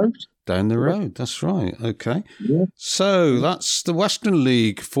down the road. Down the road, that's right. Okay. Yeah. So that's the Western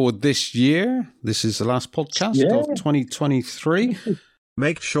League for this year. This is the last podcast of 2023.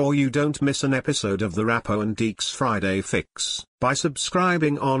 Make sure you don't miss an episode of the Rappo and Deacs Friday Fix by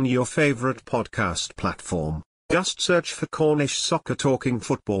subscribing on your favourite podcast platform. Just search for Cornish Soccer Talking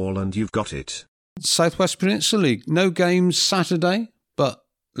Football and you've got it. South West Peninsula League. No games Saturday, but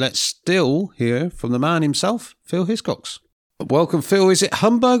let's still hear from the man himself, Phil Hiscox. Welcome, Phil. Is it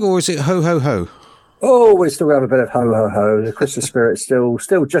humbug or is it ho, ho, ho? Oh, we still have a bit of ho, ho, ho. The Christmas spirit's still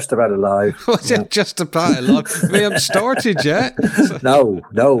just about alive. Was it just about alive? We haven't started yet. No.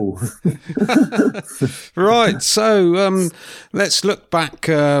 Right, so let's look back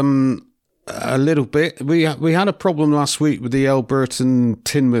a little bit. We had a problem last week with the Alberton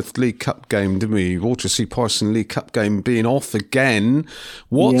Teignmouth League Cup game, didn't we? Watersea Parson League Cup game being off again.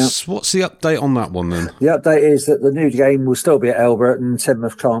 What's the update on that one then? The update is that the new game will still be at Alberton.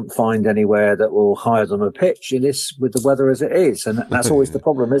 Teignmouth can't find anywhere that will hire them a pitch in this with the weather as it is, and that's always the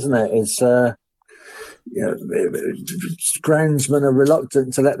problem, isn't it? It's groundsmen are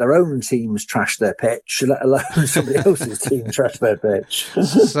reluctant to let their own teams trash their pitch, let alone somebody else's team trash their pitch.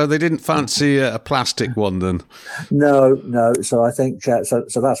 So they didn't fancy a plastic one then? No. So I think so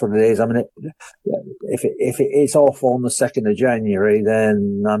that's what it is. I mean, if it is off on the 2nd of January,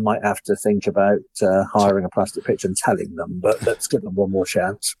 then I might have to think about hiring a plastic pitch and telling them. But let's give them one more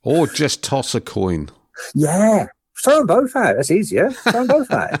chance. Or just toss a coin. Yeah. Throw them both out. That's easier. Throw them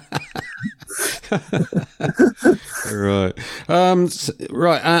both out. Right.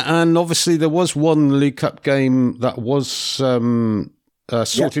 Right. And obviously there was one League Cup game that was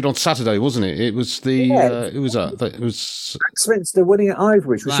sorted on Saturday, wasn't it? It was it was Axminster winning at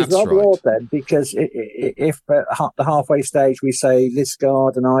Ivorish, which is rather odd then, because if at the halfway stage we say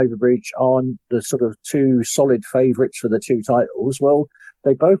Liskeard and Ivorish are the sort of two solid favourites for the two titles, well,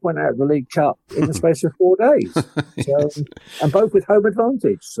 they both went out of the League Cup in the space of 4 days. Yes. So, and both with home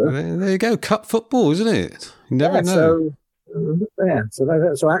advantage. So. There you go. Cup football, isn't it? You never know.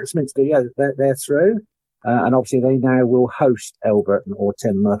 So Axminster, they're through. And obviously they now will host Elberton or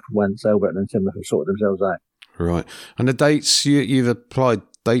Teignmouth once Elberton and Teignmouth have sorted themselves out. Right. And the dates, you've applied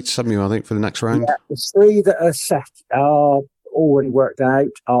dates, haven't you, I think, for the next round? Yeah, the 3 that are set are already worked out,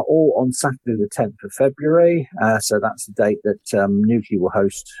 are all on Saturday the 10th of February. So that's the date that Newquay will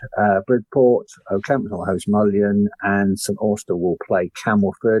host Bridport, Oakhampton will host Mullion, and St Austell will play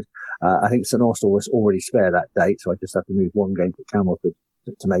Camelford. I think St Austell was already spare that date, so I just have to move one game for Camelford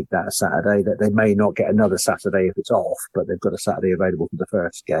to make that a Saturday. That they may not get another Saturday if it's off, but they've got a Saturday available for the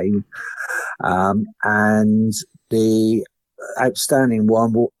first game. And the outstanding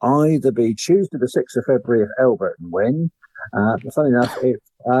one will either be Tuesday the 6th of February if Elberton win. Funny enough, if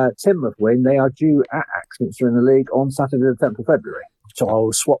Teignmouth win, they are due at Axminster in the league on Saturday the 10th of February. So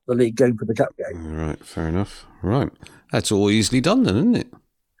I'll swap the league game for the cup game. Right, fair enough. Right. That's all easily done then, isn't it?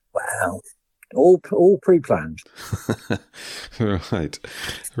 Wow. All pre-planned.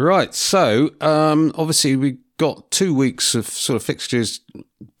 Right. So, obviously we got 2 weeks of sort of fixtures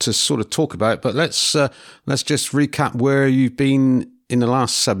to sort of talk about, but let's just recap where you've been in the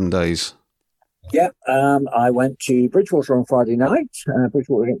last 7 days. Yeah, I went to Bridgewater on Friday night,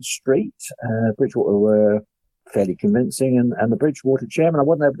 Bridgewater against Street. Bridgewater were fairly convincing, and the Bridgewater chairman I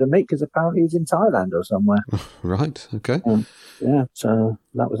wasn't able to meet because apparently he's in Thailand or somewhere. Right, okay. So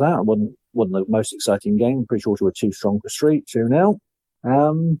that was that. It wasn't the most exciting game. Bridgewater were too strong for Street, 2-0.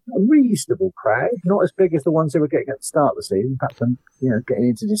 A reasonable crowd, not as big as the ones they were getting at the start of the season. Perhaps, getting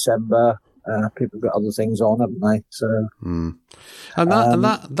into December, people have got other things on, haven't they? So, and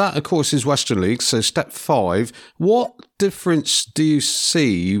that of course is Western League. So Step 5. What difference do you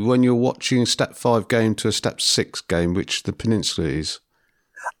see when you're watching a Step 5 game to a Step 6 game, which the Peninsula is?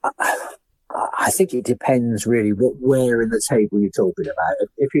 I think it depends really where in the table you're talking about.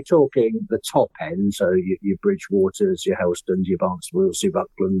 If you're talking the top end, so your Bridgewaters, your Helstons, your Barnstables, your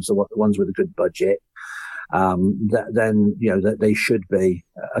Bucklands, the ones with a good budget, then that they should be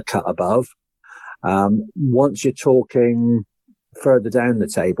a cut above. Once you're talking further down the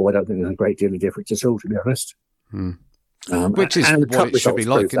table, I don't think there's a great deal of difference at all, to be honest. Which is what it should be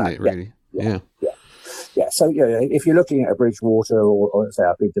like, isn't it? Really? Yeah. So if you're looking at a Bridgewater or say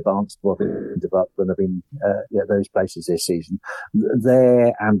I've been to Barnstaple, I've been to Buckland, I've been those places this season,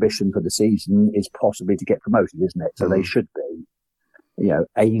 their ambition for the season is possibly to get promoted, isn't it? So they should be,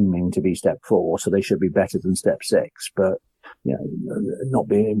 aiming to be Step 4, so they should be better than Step 6. But not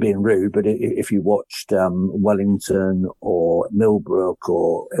being rude, but if you watched Wellington or Millbrook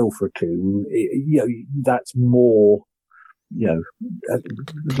or Ilfracombe, that's more.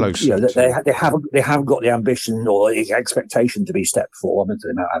 Close. They haven't got the ambition or the expectation to be Step 4. I mean,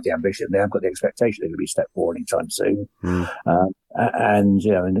 they don't have the ambition. They haven't got the expectation they're going to be Step 4 anytime soon. And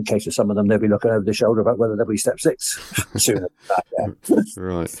in the case of some of them, they'll be looking over the shoulder about whether they'll be Step 6 sooner.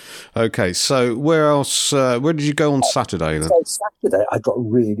 Right. Okay. So where else? Where did you go on Saturday then? So Saturday, I got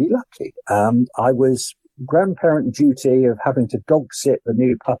really lucky. I was grandparent duty of having to dog sit the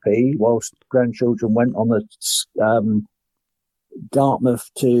new puppy whilst grandchildren went on the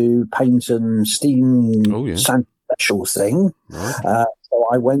Dartmouth to Paignton steam sand special thing. Right. So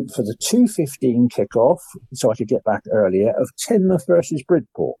I went for the 2:15 kickoff so I could get back earlier of Teignmouth versus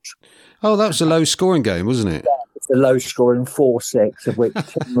Bridport. Oh, that was a low scoring game, wasn't it? Yeah, it's a low scoring 4-6, of which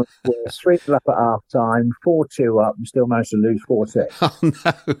Teignmouth were 3-0 up at half time, 4-2 up, and still managed to lose 4-6. Oh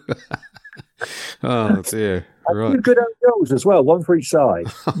no. Oh dear. Right. Two good own goals as well, one for each side.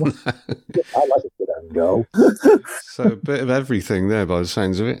 I like a good own goal. So a bit of everything there by the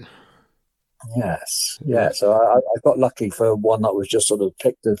sounds of it. Yes. Yeah. So I got lucky for one that was just sort of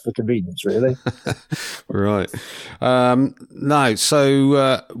picked for convenience, really. Right. Now,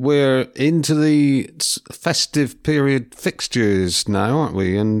 so we're into the festive period fixtures now, aren't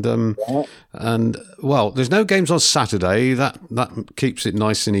we? And well, there's no games on Saturday. That keeps it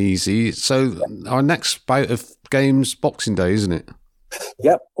nice and easy. So our next bout of games, Boxing Day, isn't it?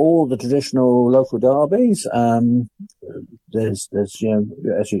 Yep, all the traditional local derbies. There's as you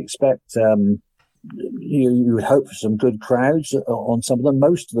expect. You would hope for some good crowds on some of them.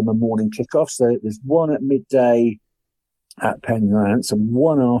 Most of them are morning kickoffs. There's one at midday at Penzance and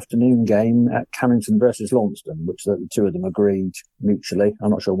one afternoon game at Carrington versus Launceston, which the two of them agreed mutually. I'm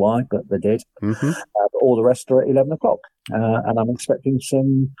not sure why, but they did. Mm-hmm. But all the rest are at 11 o'clock. And I'm expecting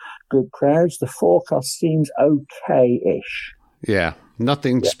some good crowds. The forecast seems okay-ish. Yeah,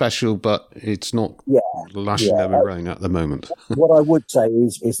 nothing special, but it's not lashing down with rain at the moment. What I would say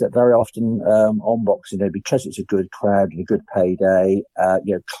is that very often on Boxing Day, because it's a good crowd and a good payday,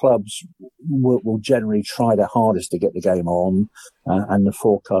 clubs will generally try their hardest to get the game on, and the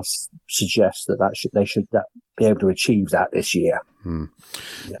forecast suggests that they should be able to achieve that this year. Yeah.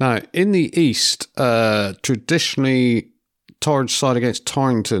 Now, in the East, traditionally, Torridge side against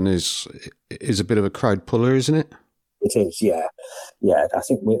Torrington is a bit of a crowd puller, isn't it? It is, yeah. I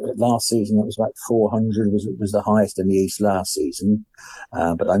think last season it was like 400 was the highest in the East last season.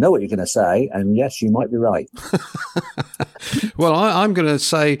 But I know what you're going to say, and yes, you might be right. Well, I'm going to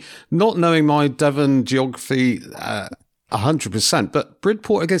say, not knowing my Devon geography 100%, but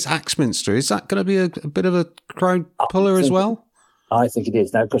Bridport against Axminster, is that going to be a bit of a crowd puller as well? I think it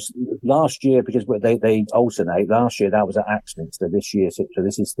is now, because last year, because they alternate. Last year that was at Axminster. This year, so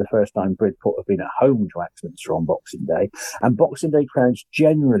this is the first time Bridport have been at home to Axminster on Boxing Day. And Boxing Day crowds,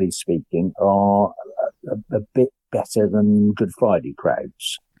 generally speaking, are a bit better than Good Friday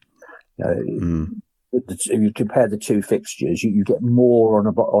crowds. If you compare the two fixtures, you get more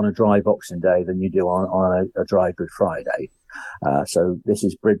on a dry Boxing Day than you do on a dry Good Friday. So this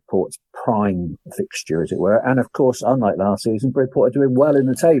is Bridport's prime fixture, as it were. And of course, unlike last season, Bridport are doing well in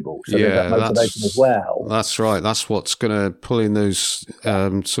the table. So they've got motivation as well. That's right. That's what's going to pull in those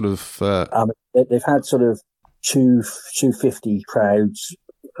they've had sort of 250 crowds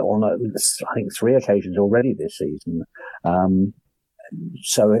on, I think, 3 occasions already this season.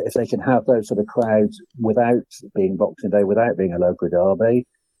 So if they can have those sort of crowds without being Boxing Day, without being a local derby,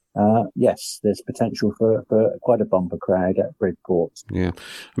 yes, there's potential for quite a bumper crowd at Bridport. Yeah,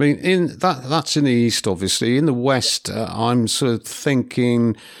 I mean, that's in the East, obviously. In the West, I'm sort of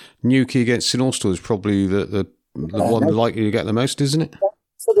thinking Newquay against St Austell is probably the one likely to get the most, isn't it?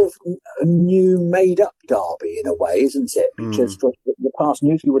 Sort of a new made-up derby in a way, isn't it? Because the past,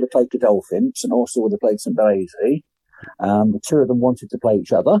 Newquay would have played Godolphin, St Austell would have played St Basie. The two of them wanted to play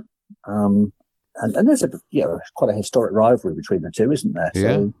each other. And there's quite a historic rivalry between the two, isn't there?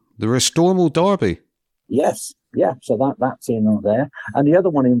 Yeah, the Restormal Derby. Yes, yeah. So that's in there. And the other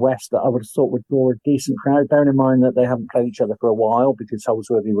one in West that I would have thought would draw a decent crowd, bearing in mind that they haven't played each other for a while because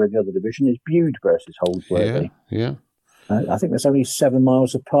Holsworthy were in the other division, is Bude versus Holsworthy. Yeah. I think that's only 7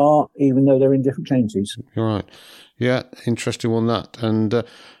 miles apart, even though they're in different counties. You're right. Yeah, interesting one that. And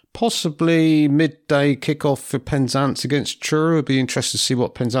possibly midday kickoff for Penzance against Truro. I'd be interested to see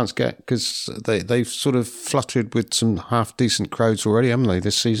what Penzance get, because they've sort of fluttered with some half-decent crowds already, haven't they,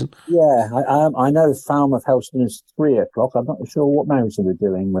 this season? Yeah, I know Falmouth Helston is 3 o'clock. I'm not sure what Mousehole are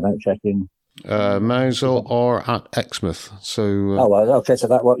doing without checking. Mousehole are at Exmouth. So okay. So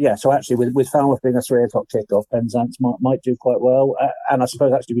so actually, with Falmouth being a 3 o'clock kickoff, Penzance might do quite well. And I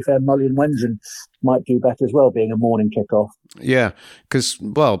suppose, actually, to be fair, Mullion Wendron might do better as well, being a morning kickoff. Yeah, because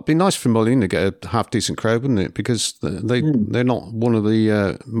it'd be nice for Mullion to get a half decent crowd, wouldn't it? Because they're not one of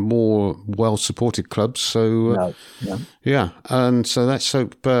the more well supported clubs. So no. Yeah, and so let's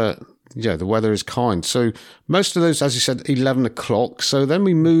hope. The weather is kind. So most of those, as you said, 11 o'clock. So then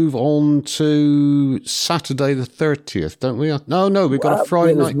we move on to Saturday the 30th, don't we? No, we've got a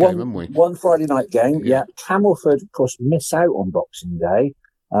Friday night game, haven't we? One Friday night game, yeah. Camelford, of course, miss out on Boxing Day.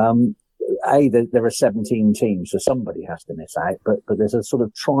 There are 17 teams, so somebody has to miss out. But there's a sort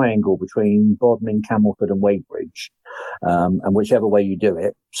of triangle between Bodmin, Camelford and Wadebridge. And whichever way you do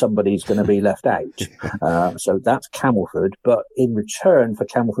it, somebody's going to be left out. So that's Camelford. But in return for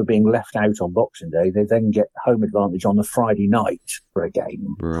Camelford being left out on Boxing Day, they then get home advantage on the Friday night for a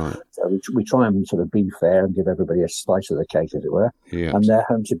game. Right. So we try and sort of be fair and give everybody a slice of the cake, as it were. Yeah. And they're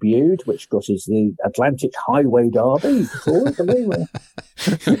home to Bude, which, of course, is the Atlantic Highway Derby.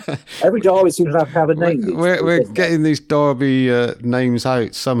 Every derby seems to have a name. We're getting these derby names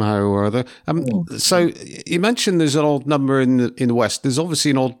out somehow or other. So you mentioned there's an odd number in the West. There's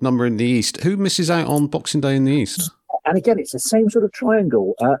obviously an odd number in the East. Who misses out on Boxing Day in the East? And again, it's the same sort of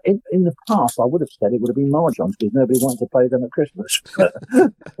triangle. In the past, I would have said it would have been Marjons because nobody wanted to play them at Christmas.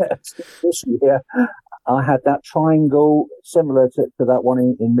 This year, I had that triangle similar to that one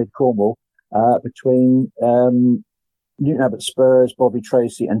in Mid Cornwall between Newton Abbot Spurs, Bobby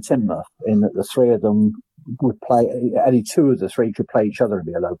Tracy and Teignmouth, in that the three of them would play. Any two of the three could play each other and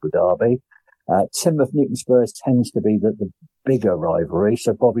be a local derby. Timoth Newton Spurs tends to be the bigger rivalry,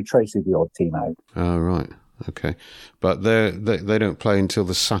 so Bobby Tracy the odd team out. Oh, right. Okay. But they don't play until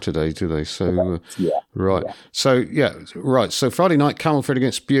the Saturday, do they? So right. Yeah. So right. So Friday night, Camelford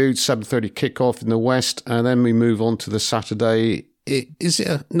against Bude, 7:30 kickoff in the West, and then we move on to the Saturday. Is it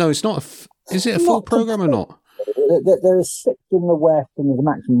a full program or not? There are 6 in the West, and the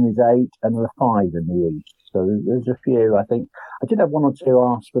maximum is 8, and there are 5 in the East. So there's a few. I think I did have 1 or 2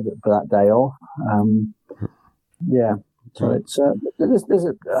 asks for that day off. So it's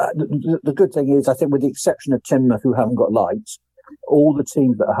the good thing is, I think, with the exception of Teignmouth, who haven't got lights, all the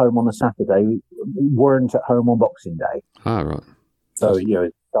teams that are home on the Saturday weren't at home on Boxing Day. Ah, right. So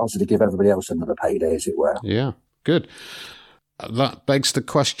it's also to give everybody else another payday, as it were. Yeah, good. That begs the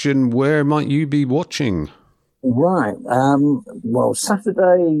question: where might you be watching? Right. Well,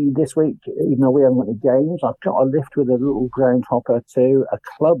 Saturday this week, even though we haven't got any games, I've got a lift with a little groundhopper to a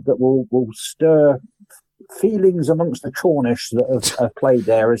club that will stir feelings amongst the Cornish that have played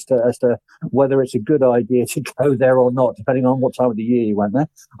there as to whether it's a good idea to go there or not, depending on what time of the year you went there.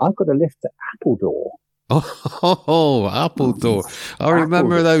 I've got a lift to Appledore. Oh, Appledore. I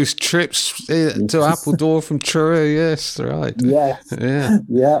remember those trips to Appledore from Truro. Yes, right. Yes.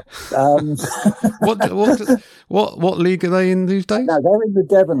 Yeah. What league are they in these days? No, they're in the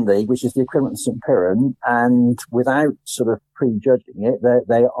Devon League, which is the equivalent of St Piran, and without sort of prejudging it,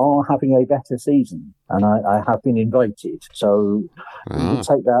 they are having a better season, and I have been invited. So we'll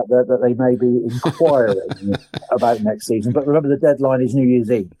take that they may be inquiring about next season. But remember, the deadline is New Year's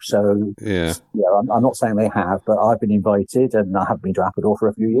Eve. So I'm not saying they have, but I've been invited, and I haven't been to Appledore for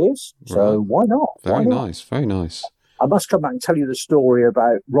a few years. So why not? Very nice. I must come back and tell you the story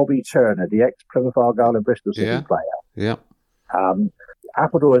about Robbie Turner, the ex-Plymouth Argyle and Bristol City player. Yeah.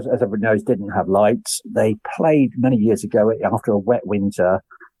 Appledore, as everyone knows, didn't have lights. They played many years ago after a wet winter,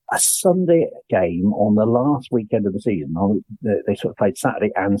 a Sunday game on the last weekend of the season. They sort of played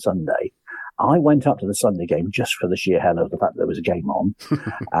Saturday and Sunday. I went up to the Sunday game just for the sheer hell of the fact that there was a game on.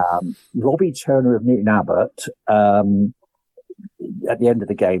 Robbie Turner of Newton Abbott, at the end of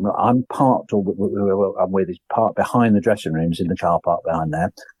the game, I'm parked behind the dressing rooms in the car park behind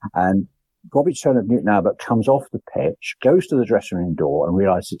there, and Robbie Turner of Newton Abbott comes off the pitch, goes to the dressing room door and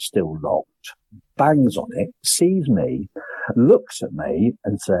realises it's still locked, bangs on it, sees me, looks at me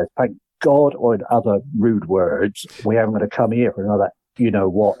and says, "Thank God," or in other rude words, "we haven't got to come here for another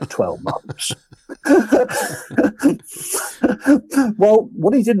 12 months." Well,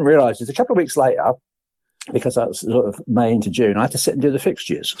 what he didn't realise is a couple of weeks later, because that was sort of May into June, I had to sit and do the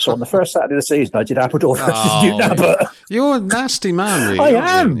fixtures. So on the first Saturday of the season, I did Appledore versus Newton Abbott. You're a nasty man, really.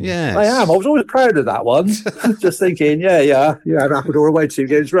 I am. Yes. I am. I was always proud of that one. Just thinking, you have Appledore away 2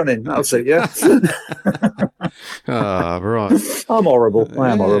 games running. That'll suit you. Right. I'm horrible. I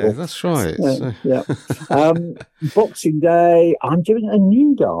am horrible. That's right. Yeah. Boxing Day, I'm doing a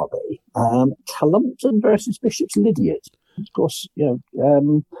new derby. Cullumpton versus Bishop's Lydeard. Of course,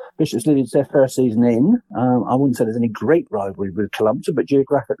 Bishop's Lydeard's their first season in. I wouldn't say there's any great rivalry with Cullumpton, but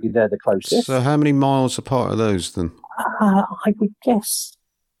geographically they're the closest. So how many miles apart are those then? I would guess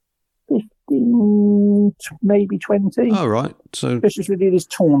 15, maybe 20. Oh, right. So Bishop's Lydeard is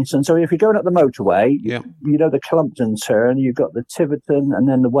Taunton. So if you're going up the motorway, you know the Cullumpton turn, you've got the Tiverton and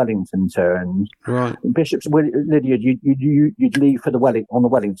then the Wellington turn. Right. Bishop's Lydeard, you'd leave for the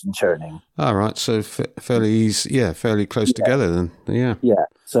Wellington turning. All right. So fairly easy, fairly close together then. Yeah. Yeah.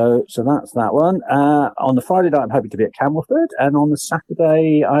 So that's that one. On the Friday night, I'm hoping to be at Camelford, and on the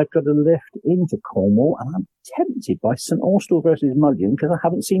Saturday, I've got a lift into Cornwall, and I'm tempted by St Austell versus Mullion because I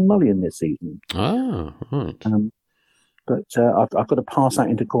haven't seen Mullion this season. Ah, right. But I've got to pass out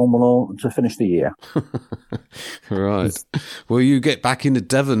into Cornwall to finish the year. Right. Will you get back into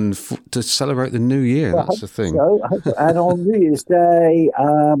Devon to celebrate the new year? Well, that's the thing. I hope so. And on New Year's Day,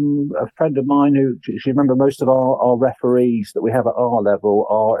 a friend of mine who, if you remember, most of our referees that we have at our level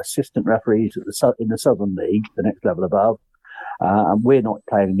are assistant referees in the Southern League, the next level above. And we're not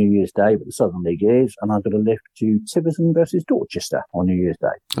playing New Year's Day, but the Southern League is. And I've got a lift to Tiverton versus Dorchester on New Year's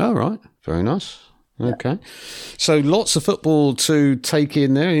Day. Oh, right. Very nice. Okay. So lots of football to take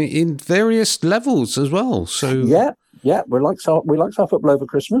in there in various levels as well. So yeah, we like our football over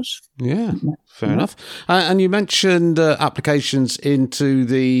Christmas. Yeah, fair enough. And you mentioned applications into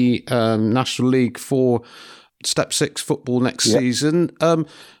the National League for Step 6 football next season.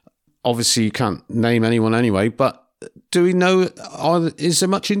 Obviously, you can't name anyone anyway, but do we know, is there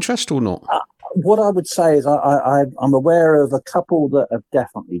much interest or not? What I would say is I'm aware of a couple that have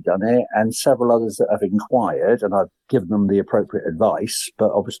definitely done it and several others that have inquired, and I've given them the appropriate advice,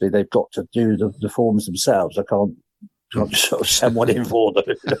 but obviously they've got to do the forms themselves. I can't just sort of send one in for them.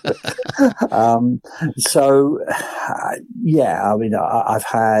 I mean, I've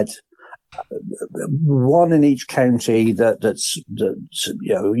had one in each county that's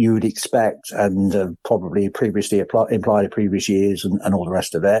you would expect and probably previously implied in previous years and all the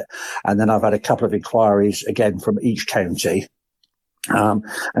rest of it. And then I've had a couple of inquiries again from each county. And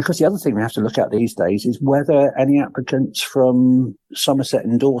of course, the other thing we have to look at these days is whether any applicants from Somerset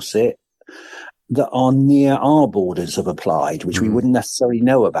and Dorset that are near our borders have applied, which we wouldn't necessarily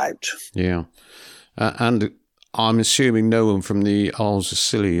know about. Yeah. And I'm assuming no one from the Isles of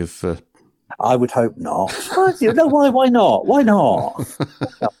Scilly have... I would hope not. No, why not? Why not?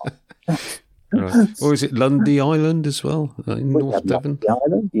 Right. Or is it Lundy Island as well in North Devon? Lundy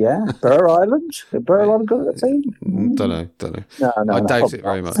Island, yeah. Burr Island. Burr Island got a team? Don't know. No, I doubt it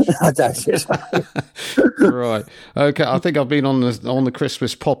very much. I doubt it. Right. Okay. I think I've been on the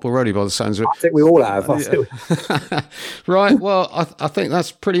Christmas pop already by the sounds of it. I think we all have. Right. Well, I think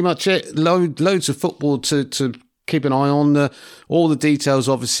that's pretty much it. Loads of football to keep an eye on. All the details,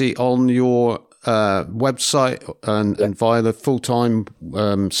 obviously, on your website and via the full-time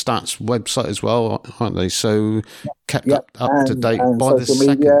stats website as well, aren't they? So kept up to date by the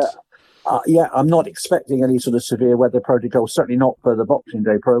second. I'm not expecting any sort of severe weather protocol, certainly not for the Boxing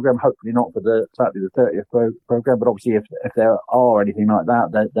Day programme, hopefully not for the Saturday the 30th programme, but obviously if there are anything like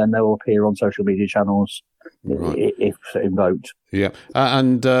that, then they will appear on social media channels if invoked. Yeah,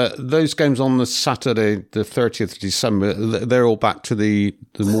 and those games on the Saturday, the 30th of December, they're all back to the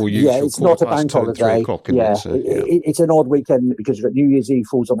more usual. Yeah, it's not a bank holiday. It's an odd weekend because you've got New Year's Eve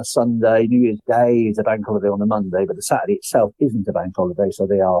falls on a Sunday, New Year's Day is a bank holiday on a Monday, but the Saturday itself isn't a bank holiday, so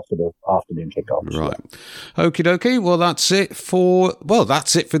they are for the afternoon kickoffs. Right. Okie dokie. Well, that's it for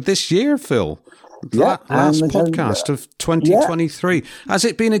this year, Phil. Last podcast of 2023. Has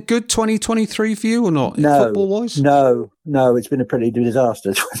it been a good 2023 for you or not, football-wise? No, it's been a pretty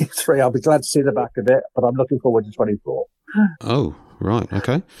disaster, 23. I'll be glad to see the back of it, but I'm looking forward to 24. Oh, right,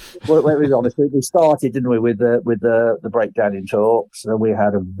 okay. Well, to be honest, we started, didn't we, with the breakdown in talks, and we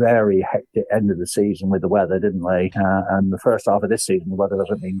had a very hectic end of the season with the weather, didn't we? And the first half of this season, the weather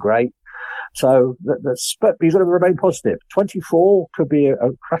hasn't been great. So but you've got to remain positive. 24 could be a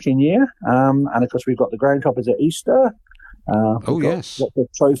cracking year. And of course, we've got the Groundhoppers at Easter. Yes. Lots of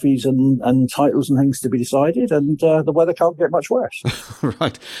trophies and titles and things to be decided, and the weather can't get much worse.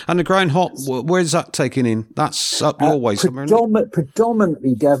 Right. And the Groundhop, where's that taking in? That's up your way somewhere, isn't it?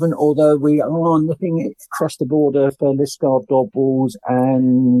 Predominantly Devon, although we are looking across the border for Liscard Dobbles,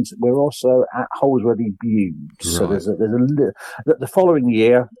 and we're also at Holsworthy Bude. Right. So there's a the following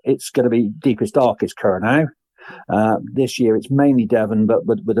year, it's going to be Deepest Darkest Curnow. This year, it's mainly Devon, but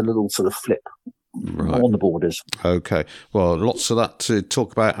with a little sort of flip. Right. On the borders. Okay. Well, lots of that to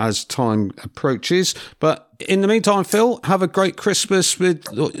talk about as time approaches. But in the meantime, Phil, have a great Christmas with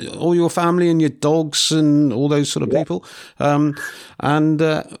all your family and your dogs and all those sort of people. We'll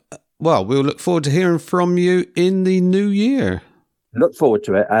look forward to hearing from you in the new year. Look forward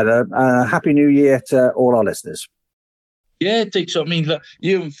to it. And Happy New Year to all our listeners. Yeah, Deeks. I mean, look,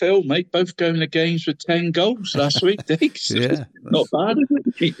 you and Phil, mate, both going to games with 10 goals last week, Deeks. Yeah. Not bad, is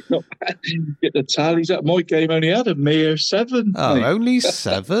it? Not bad. Get the tallies up. My game only had a mere 7. Oh, mate. Only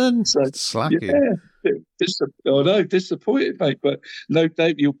 7? So, slacking. Yeah. Disappointed, mate. But no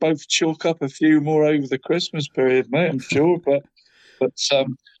doubt you'll both chalk up a few more over the Christmas period, mate, I'm sure. But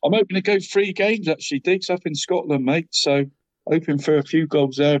I'm hoping to go 3 games, actually, Deeks, up in Scotland, mate. So hoping for a few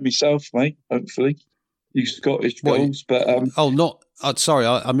goals there myself, mate, hopefully. You Scottish goals, but sorry,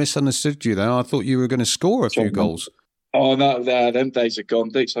 I misunderstood you there. I thought you were going to score a few goals. Oh no, them days are gone,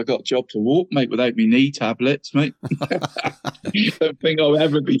 Dix. I got a job to walk, mate, without me knee tablets, mate. Don't think I'll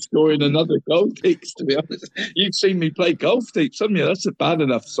ever be scoring another goal, Dix. To be honest, you've seen me play golf, Dix, haven't you? That's a bad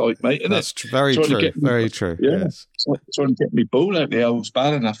enough sight, mate. Isn't That's very true. Very true. Yeah, yes. Trying to get me ball out the hole's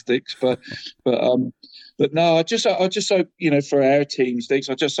bad enough, Dix. But no, I just hope, for our teams, Dix,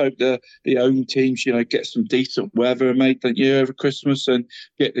 I just hope the home teams, get some decent weather, mate, don't you, over Christmas, and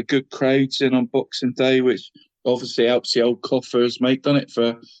get the good crowds in on Boxing Day, which obviously helps the old coffers, mate, done it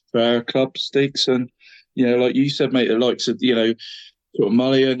for our clubs, Dix. And, like you said, mate, the likes of, sort of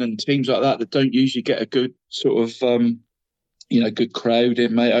Mullion and teams like that don't usually get a good sort of, good crowd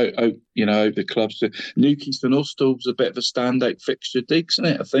in, mate, out the clubs. Newquay St Austell's a bit of a standout fixture, Dix, isn't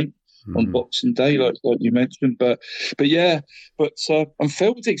it, I think? on Boxing Day, like you mentioned. But I'm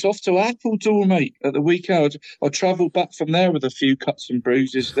Feldick's off to Appledore, mate, at the weekend. I travelled back from there with a few cuts and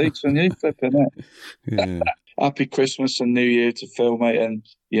bruises, Diggs, and you flipping it. Yeah. Happy Christmas and New Year to Phil, mate, and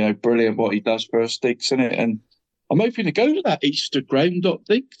brilliant what he does for us, Diggs, isn't it? And I'm hoping to go to that Easter ground up,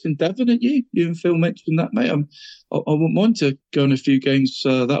 Diggs, in Devon, aren't you? You and Phil mentioned that, mate. I wouldn't mind to go on a few games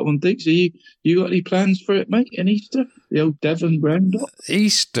that one, Diggs. You got any plans for it, mate, in Easter? The old Devon ground up?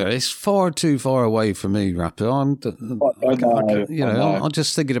 Easter is far too far away for me, Rapper. I'm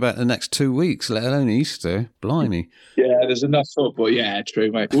just thinking about the next 2 weeks, let alone Easter. Blimey. Yeah, there's enough football. Yeah,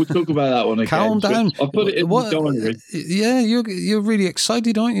 true, mate. We'll talk about that one again. Calm down. I'll put it in the diary. Yeah, you're really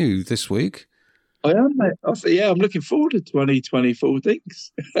excited, aren't you, this week? I am, mate. I'm looking forward to 2024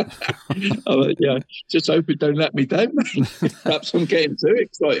 things. Just hope it don't let me down, mate. Perhaps I'm getting too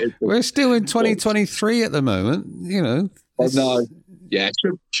excited. We're still in 2023 at the moment, Oh, no. Yeah,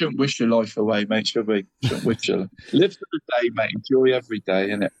 shouldn't wish your life away, mate, should we? Shouldn't wish your life. Live for the day, mate. Enjoy every day,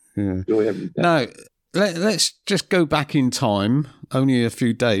 innit? Yeah. Enjoy every day. Now, let's just go back in time, only a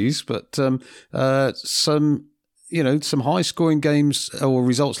few days, but some high-scoring games or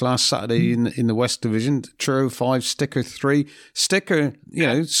results last Saturday in the West Division. Truro 5, Sticker 3. Sticker,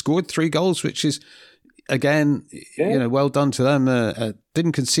 scored 3 goals, which is, again, well done to them.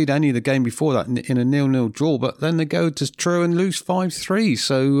 Didn't concede any of the game before that in a 0-0 draw, but then they go to Truro and lose 5-3.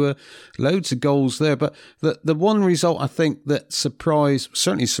 So loads of goals there. But the one result I think that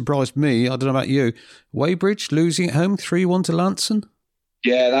certainly surprised me, I don't know about you, Weybridge losing at home 3-1 to Lanson.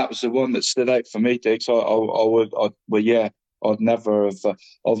 Yeah, that was the one that stood out for me, Diggs. I'd never have.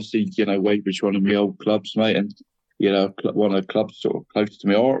 Obviously, Weybridge, one of my old clubs, mate, and one of the clubs sort of close to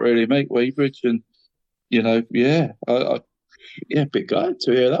my heart, really, mate, Weybridge, and a bit glad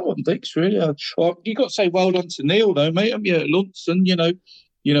to hear that one, Diggs. Really, you got to say well done to Neil, though, mate. At Lunson,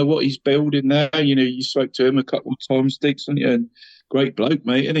 what he's building there. You spoke to him a couple of times, Diggs, and great bloke,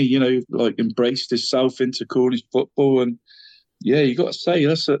 mate, and he, embraced himself into Cornish football and. Yeah, you got to say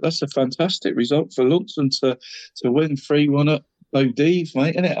that's a fantastic result for Lunson to win 3-1 at Bowdeve,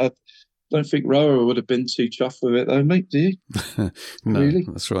 mate, isn't it? I don't think Rower would have been too chuffed with it, though, mate. Do you? No, really?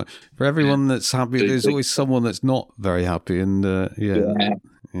 That's right. For everyone that's happy, there's always someone that's not very happy, and yeah,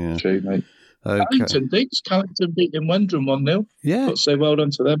 true, mate. Okay. Callington beat him Wendron 1-0. Yeah, got to say well done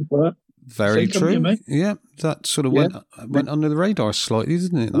to them for that. Very true, mate. Yeah, that sort of went under the radar slightly,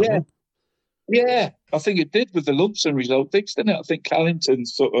 didn't it? That one? Yeah, I think it did with the Lunson result, Diggs, didn't it? I think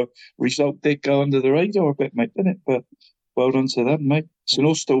Callington's sort of result did go under the radar a bit, mate, didn't it? But well done to them, mate. St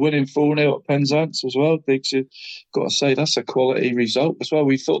Ulster winning 4-0 at Penzance as well, Diggs. You've got to say that's a quality result as well.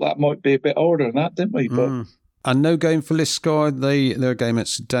 We thought that might be a bit harder than that, didn't we? But and no game for Liscard. Their game at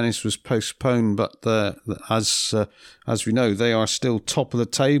St Denis was postponed, but as we know, they are still top of the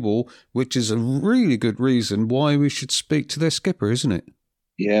table, which is a really good reason why we should speak to their skipper, isn't it?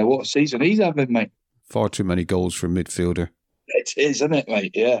 Yeah, what a season he's having, mate. Far too many goals for a midfielder. It is, isn't it,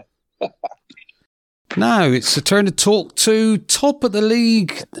 mate? Yeah. Now it's the turn to talk to top of the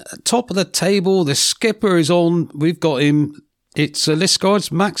league, top of the table. The skipper is on. We've got him. It's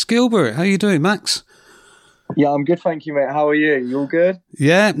Liscard's Max Gilbert. How you doing, Max? Yeah, I'm good, thank you, mate. How are you? You all good?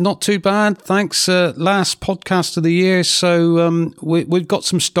 Yeah, not too bad. Thanks. Last podcast of the year, so we've got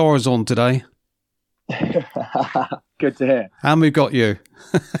some stars on today. Good to hear. And we've got you.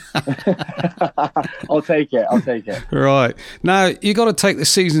 I'll take it. Right. Now, you got to take the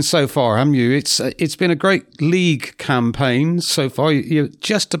season so far, haven't you? It's been a great league campaign so far. You're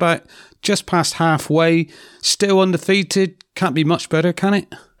just past halfway, still undefeated. Can't be much better, can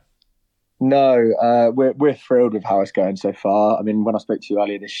it? No, we're thrilled with how it's going so far. I mean, when I spoke to you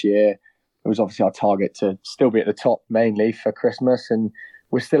earlier this year, it was obviously our target to still be at the top mainly for Christmas, and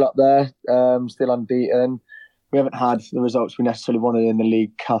we're still up there, still unbeaten. We haven't had the results we necessarily wanted in the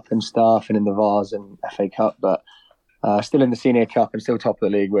League Cup and stuff, and in the Vars and FA Cup, but still in the Senior Cup and still top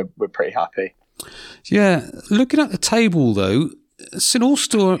of the league. We're pretty happy. Yeah, looking at the table though, St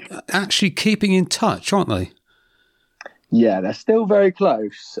Ulster are actually keeping in touch, aren't they? Yeah, they're still very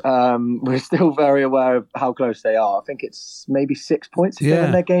close. We're still very aware of how close they are. I think it's maybe 6 points if they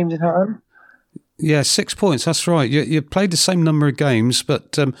win their games at home. Yeah, 6 points. That's right. You played the same number of games,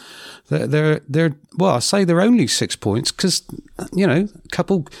 but they're well, I say they're only 6 points because a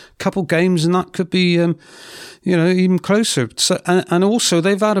couple games and that could be even closer. So and also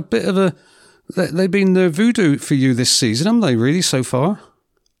they've had a bit of they've been the voodoo for you this season, haven't they? Really so far.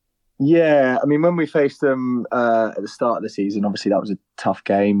 Yeah, I mean when we faced them at the start of the season, obviously that was a tough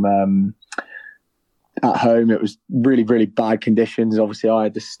game. At home, it was really, really bad conditions. Obviously, I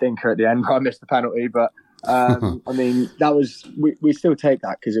had the stinker at the end where I missed the penalty, but I mean, that was we still take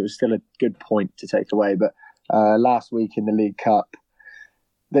that because it was still a good point to take away. But last week in the League Cup,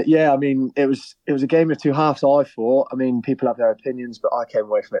 I mean, it was a game of two halves. I thought. I mean, people have their opinions, but I came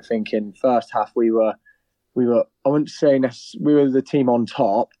away from it thinking first half we were. I wouldn't say we were the team on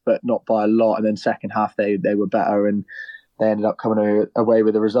top, but not by a lot. And then second half they were better, and they ended up coming away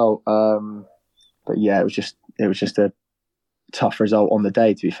with the result. But yeah, it was just a tough result on the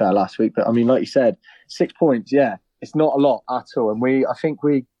day, to be fair, last week. But I mean, like you said, 6 points, yeah, it's not a lot at all. And I think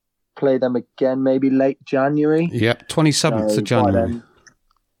we play them again maybe late January. Yep, 27th of January.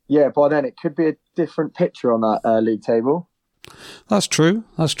 By then it could be a different picture on that league table. That's true.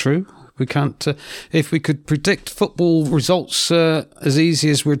 We can't. If we could predict football results as easy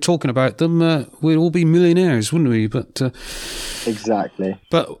as we're talking about them, we'd all be millionaires, wouldn't we? But exactly.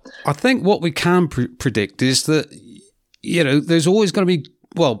 But I think what we can predict is that there's always going to be,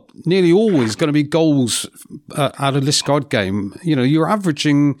 nearly always going to be goals out of Liscard game. You're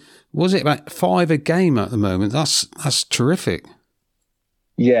averaging, was it about 5 a game at the moment? That's terrific.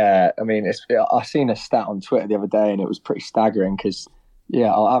 Yeah, I mean, I seen a stat on Twitter the other day, and it was pretty staggering because.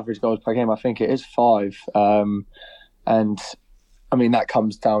 Yeah, our average goals per game, I think it is 5. And I mean, that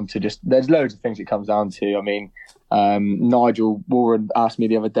comes down to there's loads of things it comes down to. I mean, Nigel Warren asked me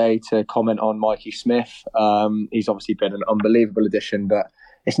the other day to comment on Mikey Smith. He's obviously been an unbelievable addition, but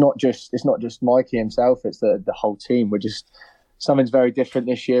it's not just Mikey himself, it's the whole team. Something's very different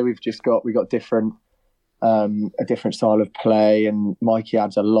this year. We got different, a different style of play, and Mikey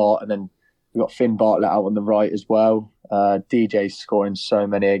adds a lot. And then we've got Finn Bartlett out on the right as well. DJ's scoring so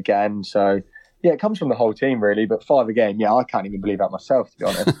many again. So, yeah, it comes from the whole team, really. But 5 a game, I can't even believe that myself, to be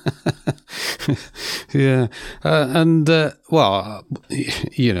honest. Yeah.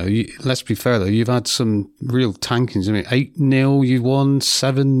 Let's be fair, though. You've had some real tankings. I mean, 8-0 you won,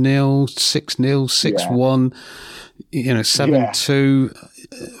 7-0, 6-0, 6-1, 7-2.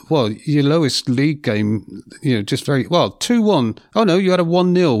 Well, your lowest league game, just very well, 2-1. Oh no, you had a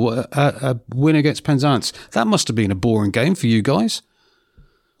 1-0 a win against Penzance. That must have been a boring game for you guys.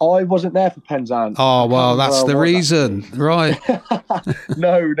 I wasn't there for Penzance. Oh well, that's the reason, right?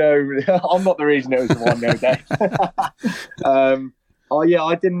 No, I'm not the reason it was a 1-0 day.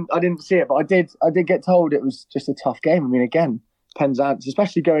 I didn't see it, but I did get told it was just a tough game. I mean, again, Penzance,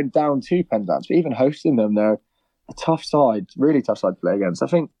 especially going down to Penzance, but even hosting them, they're a tough side, really tough side to play against. I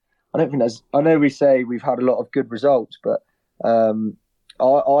know we say we've had a lot of good results, but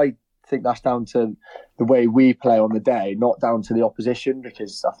I think that's down to the way we play on the day, not down to the opposition,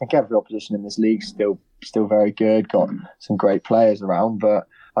 because I think every opposition in this league still very good, got some great players around, but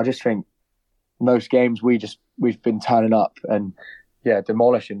I just think most games we've been turning up and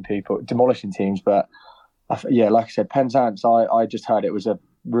demolishing teams. But like I said, Penzance, I just heard it was a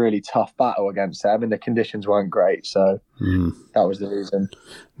really tough battle against them, and the conditions weren't great, so that was the reason.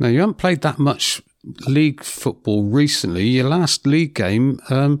 Now, you haven't played that much league football recently. Your last league game,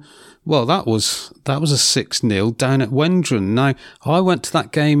 that was a 6-0 down at Wendron. Now, I went to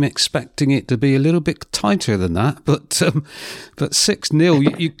that game expecting it to be a little bit tighter than that, but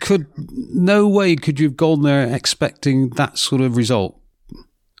 6-0, you could, no way could you have gone there expecting that sort of result.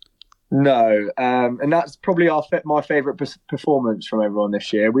 No, and that's probably my favourite performance from everyone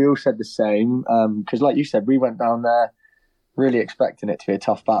this year. We all said the same, because like you said, we went down there really expecting it to be a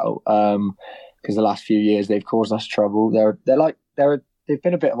tough battle, because the last few years they've caused us trouble. They've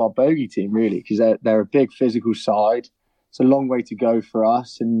been a bit of our bogey team, really, because they're a big physical side. It's a long way to go for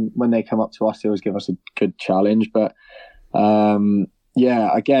us, and when they come up to us, they always give us a good challenge. But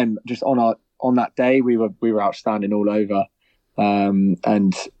again, just on that day, we were outstanding all over,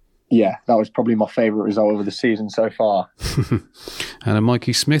 and. Yeah, that was probably my favourite result of the season so far. And a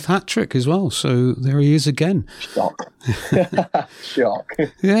Mikey Smith hat-trick as well, so there he is again. Shock. Shock.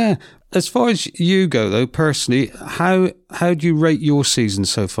 Yeah. As far as you go, though, personally, how do you rate your season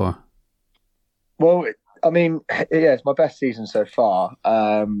so far? Well, I mean, it's my best season so far.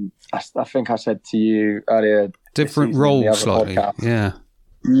 I think I said to you earlier... Different role slightly, yeah.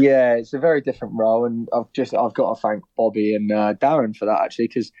 Yeah, it's a very different role, and I've got to thank Bobby and Darren for that, actually,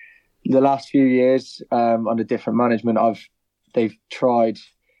 because the last few years under different management, they've tried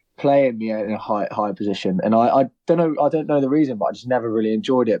playing me in a high position, and I don't know the reason, but I just never really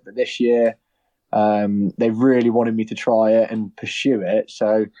enjoyed it. But this year, they really wanted me to try it and pursue it,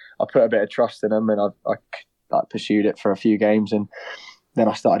 so I put a bit of trust in them, and I pursued it for a few games, and then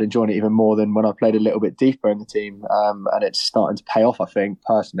I started enjoying it even more than when I played a little bit deeper in the team, and it's starting to pay off, I think,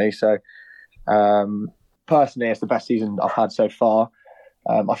 personally. So personally, it's the best season I've had so far.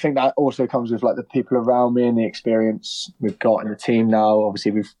 I think that also comes with like the people around me and the experience we've got in the team now.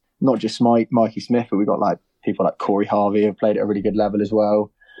 Obviously, we've not just Mikey Smith, but we've got like people like Corey Harvey who played at a really good level as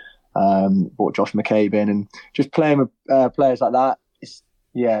well. Brought Josh McCabe in, and just playing with players like that.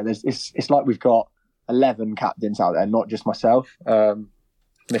 It's like we've got 11 captains out there, not just myself.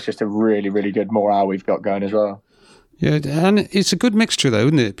 It's just a really, really good morale we've got going as well. Yeah, and it's a good mixture though,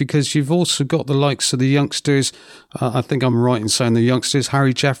 isn't it? Because you've also got the likes of the youngsters. I think I'm right in saying the youngsters: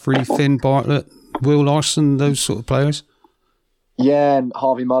 Harry Jeffrey, Finn Bartlett, Will Larson, those sort of players. Yeah, and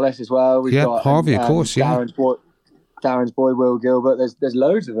Harvey Mullis as well. We've got Harvey, of course. Darren's boy, Will Gilbert. There's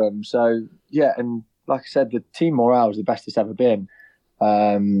loads of them. So yeah, and like I said, the team morale is the best it's ever been.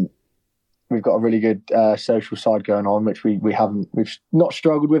 We've got a really good social side going on, which we've not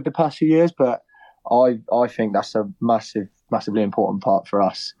struggled with the past few years, but I think that's a massively important part for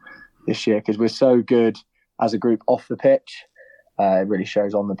us this year, because we're so good as a group off the pitch. It really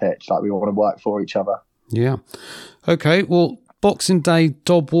shows on the pitch, like we want to work for each other. Yeah. Okay. Well, Boxing Day,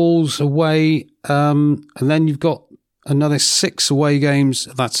 Dobwalls away, and then you've got another 6 away games.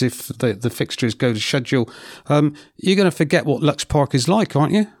 That's if the fixtures go to schedule. You're going to forget what Lux Park is like,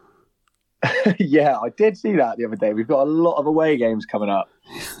 aren't you? Yeah, I did see that the other day. We've got a lot of away games coming up.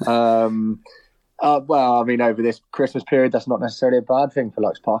 Well, I mean, over this Christmas period, that's not necessarily a bad thing for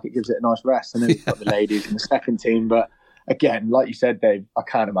Lux Park. It gives it a nice rest. And then we've got the ladies in the second team. But again, like you said, Dave, I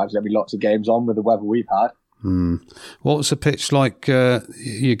can't imagine there'll be lots of games on with the weather we've had. What was the pitch like,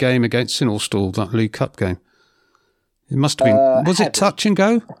 your game against Sinnelstall, that League Cup game? It must have been. Was it touch and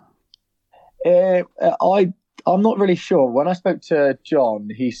go? I'm not really sure. When I spoke to John,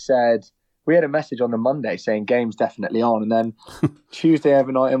 he said we had a message on the Monday saying game's definitely on, and then Tuesday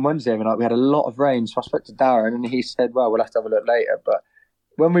overnight and Wednesday overnight we had a lot of rain. So I spoke to Darren, and he said, "Well, we'll have to have a look later." But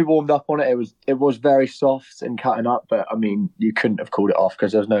when we warmed up on it, it was very soft and cutting up. But I mean, you couldn't have called it off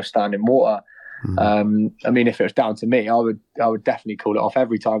because there was no standing water. I mean, if it was down to me, I would definitely call it off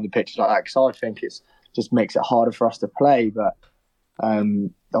every time the pitch is like that, because I think it's just makes it harder for us to play. But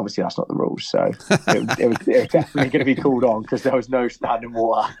obviously that's not the rules, so it was definitely going to be called on because there was no standing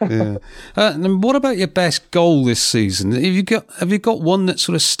water. Yeah. And what about your best goal this season? Have you got one that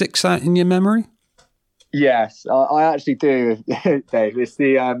sort of sticks out in your memory? Yes, I actually do, Dave. It's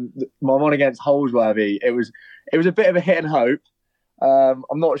the my one against Holsworthy. It was a bit of a hit and hope.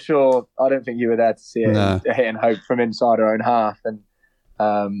 I'm not sure. I don't think you were there to see it. No. A hit and hope from inside our own half, and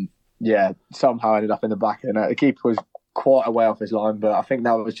somehow ended up in the back of the net. The keeper was quite a way off his line, but I think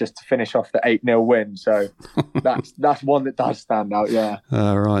that was just to finish off the 8-0 win. So that's one that does stand out. Yeah.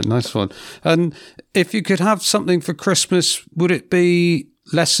 Right, nice one. And if you could have something for Christmas, would it be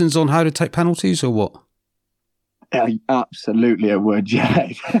lessons on how to take penalties or what? Yeah, absolutely, it would. Yeah.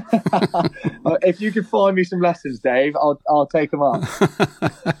 If you could find me some lessons, Dave, I'll take them up.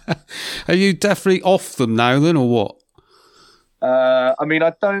 Are you definitely off them now, then, or what? I mean,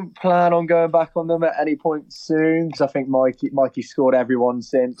 I don't plan on going back on them at any point soon, because I think Mikey scored everyone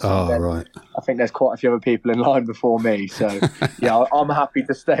since. Oh, right. I think there's quite a few other people in line before me, so yeah, I'm happy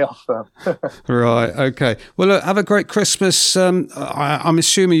to stay off them. Right, okay. Well, look, have a great Christmas. I'm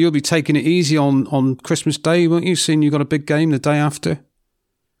assuming you'll be taking it easy on Christmas Day, won't you, seeing you've got a big game the day after?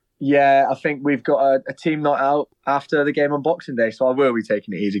 Yeah, I think we've got a team night out after the game on Boxing Day, so I will be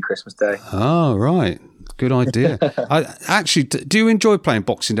taking it easy Christmas Day. Oh, right. Good idea. Do you enjoy playing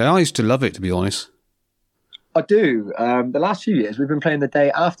Boxing Day? I used to love it, to be honest. I do. The last few years, we've been playing the day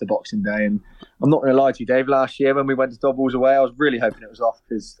after Boxing Day, and I'm not going to lie to you, Dave, last year when we went to Dobwalls away, I was really hoping it was off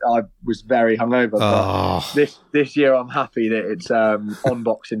because I was very hungover. But this year, I'm happy that it's on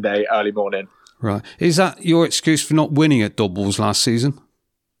Boxing Day, early morning. Right. Is that your excuse for not winning at Dobwalls last season?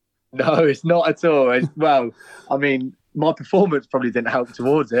 No, it's not at all. Well, I mean, my performance probably didn't help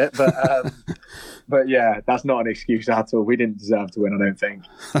towards it, but yeah, that's not an excuse at all. We didn't deserve to win, I don't think.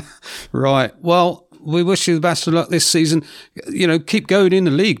 Right. Well, we wish you the best of luck this season. You know, keep going in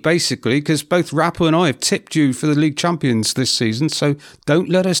the league, basically, because both Rappo and I have tipped you for the league champions this season, so don't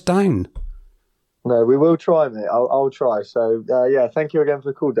let us down. No, we will try, mate. I'll try. So, yeah, thank you again for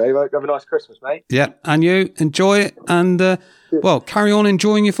the call, Dave. Have a nice Christmas, mate. Yeah, and you enjoy it, and, well, carry on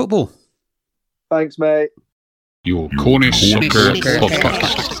enjoying your football. Thanks, mate. Your Cornish Soccer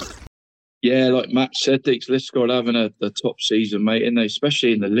Podcast. Yeah, like Matt said, Deeks, Liscard having a top season, mate, and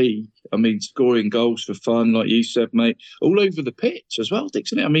especially in the league. I mean, scoring goals for fun, like you said, mate, all over the pitch as well, Deeks,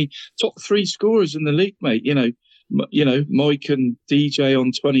 isn't it? I mean, top 3 scorers in the league, mate. You know, Mike and DJ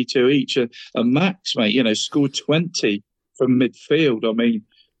on 22 each, and Max, mate, scored 20 from midfield. I mean,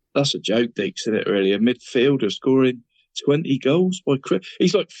 that's a joke, Deeks, isn't it? Really, a midfielder scoring 20 goals by Chris.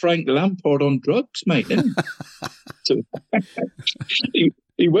 He's like Frank Lampard on drugs, mate, isn't he?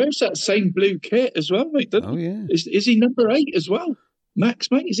 He wears that same blue kit as well, mate. Oh, yeah. Is he number 8 as well?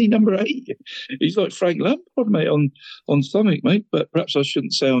 Max, mate? Is he number 8? He's like Frank Lampard, mate, on something, mate. But perhaps I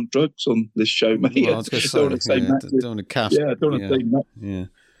shouldn't say on drugs on this show, mate. Well, I was going to say, don't want to say Max. don't want to cast. Yeah, don't want to say Max. Yeah.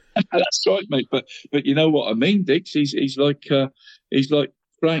 That's right, mate. But you know what I mean, Dix? He's like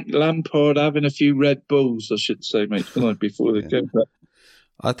Frank Lampard having a few Red Bulls, I should say, mate, before the game. But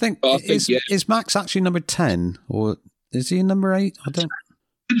I think is Max actually number 10, or is he number 8? I don't.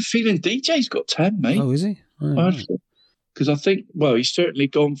 I'm feeling DJ's got 10, mate. Oh, is he? Oh, because I think, well, he's certainly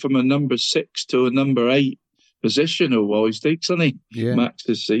gone from a number 6 to a number 8 positional-wise, Dix, hasn't he? Yeah. Max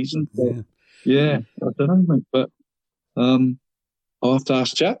this season. Yeah, I don't know, mate. But I'll have to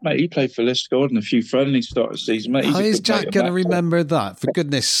ask Jack, mate. He played for Liscard and a few friendlies start of the season, mate. How is Jack going to remember that? For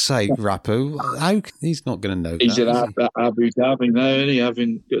goodness sake, Rappo. How? He's not going to know he's that. He's in Abu Dhabi now, isn't he?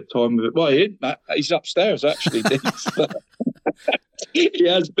 Having a good time with it. Well, he isn't, Matt. He's upstairs, actually. He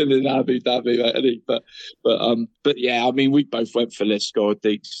has been in Abu Dhabi, mate, hasn't he? But yeah, I mean, we both went for Liscard,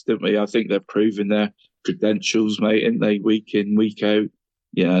 Deeks, didn't we? I think they're proving their credentials, mate, aren't they? Week in, week out.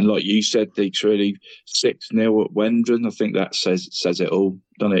 Yeah, and like you said, Deeks, really 6-0 at Wendron. I think that says it all,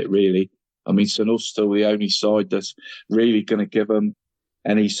 doesn't it, really? I mean, St Austell, the only side that's really going to give them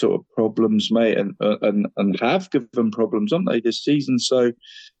any sort of problems, mate, and have given them problems, haven't they, this season? So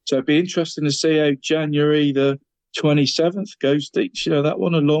it'd be interesting to see how January the 27th goes, Deeks. You know, that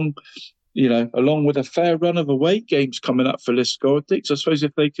one along with a fair run of away games coming up for Liscard, Deeks. I suppose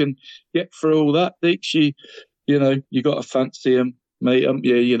if they can get through all that, Deeks, you got to fancy them, mate,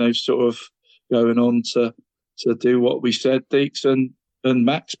 sort of going on to do what we said, Deeks, and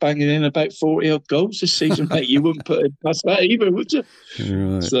Max banging in about 40-odd goals this season, mate. You wouldn't put it past that either, would you?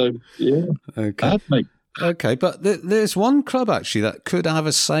 Right. So, yeah. Okay. Bad, mate. Okay, but there's one club, actually, that could have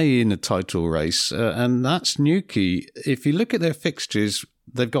a say in the title race, and that's Newquay. If you look at their fixtures,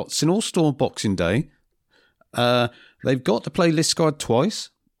 they've got St Austell on Boxing Day. They've got to play Liscard twice,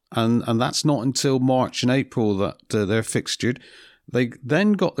 and that's not until March and April that they're fixtured. They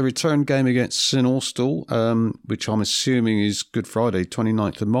then got the return game against St Austell, which I'm assuming is Good Friday,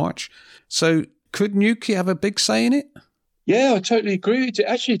 29th of March. So could Newquay have a big say in it? Yeah, I totally agree with you.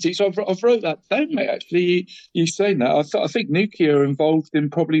 Actually, I've wrote that down, mate. Actually, you saying that, I think Newquay are involved in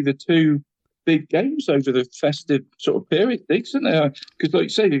probably the two big games over the festive sort of period, isn't they? Because, like you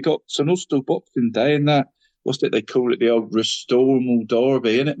say, you've got St Austell Boxing Day and that, what's it they call it, the old Restormal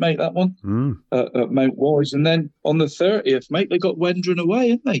Derby, innit, mate, that one? At Mount Wise. And then on the 30th, mate, they got Wendron away,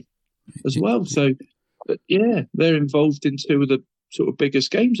 haven't they, as well? So, but yeah, they're involved in two of the sort of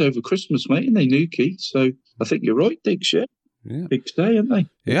biggest games over Christmas, mate, and they Newquay. So I think you're right, Diggs, yeah. Big day, aren't they?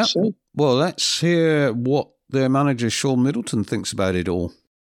 Yeah. Well, let's hear what their manager, Sean Middleton, thinks about it all.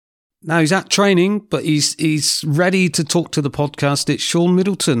 Now, he's at training, but he's ready to talk to the podcast. It's Sean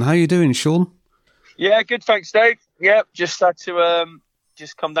Middleton. How you doing, Sean? Yeah, good, thanks, Dave. Yeah, just had to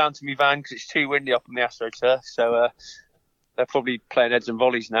just come down to my van because it's too windy up on the AstroTurf. So they're probably playing heads and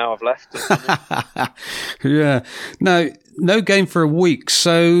volleys now. I've left. Yeah. Now, no game for a week.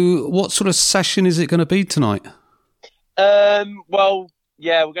 So what sort of session is it going to be tonight? Well,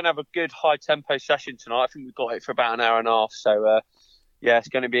 yeah, we're going to have a good high-tempo session tonight. I think we've got it for about an hour and a half. So, yeah, it's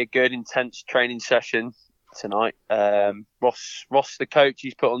going to be a good, intense training session tonight. Ross, the coach,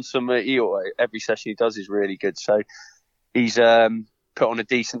 he's put on every session he does is really good. So he's put on a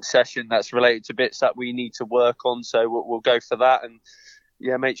decent session that's related to bits that we need to work on. So we'll go for that and,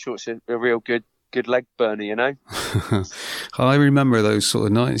 yeah, make sure it's a real good leg burner, you know. I remember those sort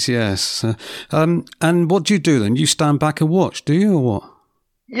of nights, yes. And what do you do then? You stand back and watch, do you, or what?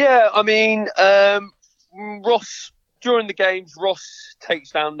 Yeah, I mean, Ross, during the games, Ross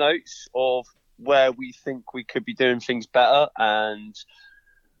takes down notes of where we think we could be doing things better and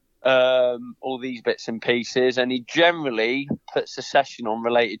all these bits and pieces. And he generally puts a session on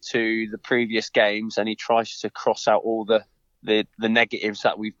related to the previous games and he tries to cross out all the negatives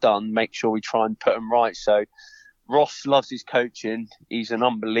that we've done, make sure we try and put them right. So Ross loves his coaching. He's an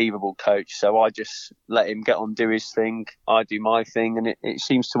unbelievable coach. So I just let him get on, do his thing. I do my thing, and it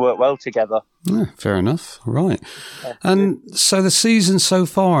seems to work well together. Yeah, fair enough. Right. And so the season so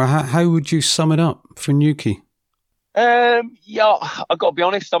far, how would you sum it up for Newquay? Yeah, I've got to be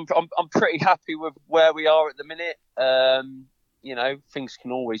honest. I'm pretty happy with where we are at the minute. You know, things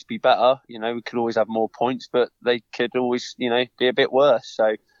can always be better. You know, we could always have more points, but they could always, be a bit worse.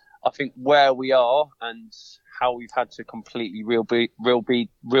 So I think where we are and how we've had to completely rebuild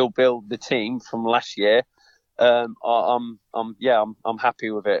the team from last year, I'm happy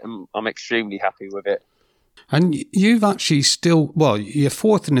with it. I'm extremely happy with it. And you've actually you're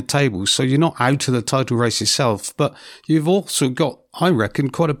fourth in the table, so you're not out of the title race yourself, but you've also got, I reckon,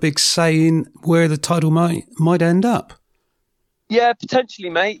 quite a big say in where the title might end up. Yeah, potentially,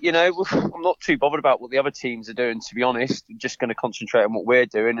 mate. You know, I'm not too bothered about what the other teams are doing, to be honest. I'm just going to concentrate on what we're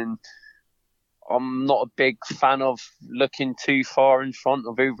doing. And I'm not a big fan of looking too far in front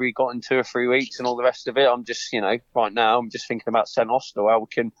of who we got in 2 or 3 weeks and all the rest of it. I'm just, right now, I'm just thinking about St Austell,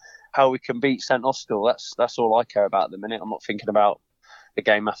 how we can beat St Austell. That's all I care about at the minute. I'm not thinking about the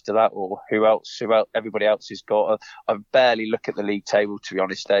game after that or who else everybody else has got. I barely look at the league table, to be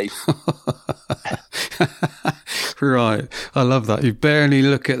honest, Dave. Right, I love that. You barely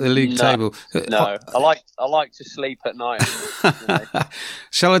look at the league table. No, I like to sleep at night.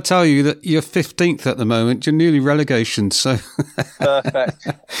 Shall I tell you that you're 15th at the moment? You're nearly relegation, so perfect.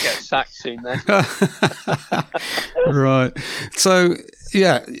 I'll get sacked soon then. Right. So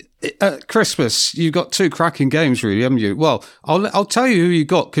yeah, at Christmas you've got 2 cracking games, really, haven't you? Well, I'll tell you who you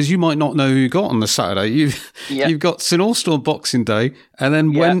got because you might not know who you got on the Saturday. You've got St Austell on Boxing Day, and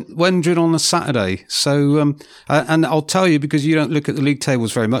then Wendron on the Saturday. So and I'll tell you because you don't look at the league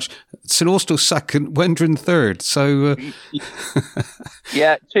tables very much. St Austell second, Wendron third. So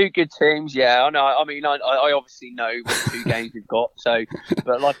yeah, 2 good teams. Yeah, I know. I mean, I obviously know what 2 games we've got. So,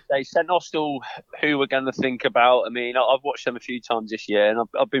 but like I say, St Austell, who we're going to think about. I mean, I've watched them a few times this year, and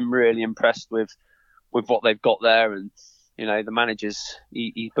I've been really impressed with what they've got there. And the manager's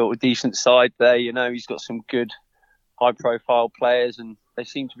he built a decent side there. He's got some good high-profile players, and they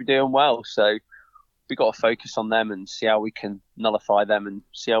seem to be doing well. So we've got to focus on them and see how we can nullify them and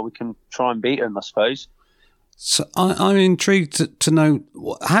see how we can try and beat them, I suppose. So I'm intrigued to know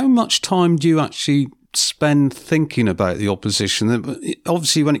how much time do you actually spend thinking about the opposition?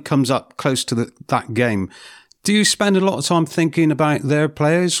 Obviously, when it comes up close to that game, do you spend a lot of time thinking about their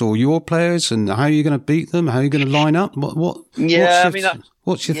players or your players and how you're going to beat them, how you're going to line up? What's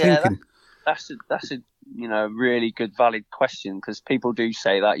your thinking? That's a really good, valid question, because people do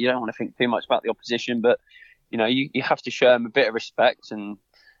say that you don't want to think too much about the opposition, but you have to show them a bit of respect and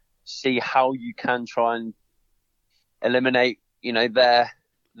see how you can try and eliminate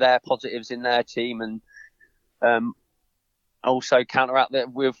their positives in their team, and also counteract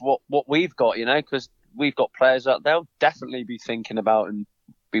that with what we've got, because we've got players that they'll definitely be thinking about and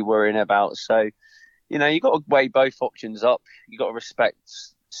be worrying about. So, you've got to weigh both options up. You've got to respect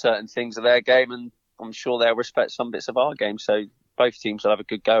certain things of their game, and I'm sure they'll respect some bits of our game. So both teams will have a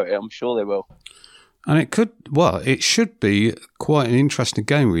good go at it. I'm sure they will. And it should be quite an interesting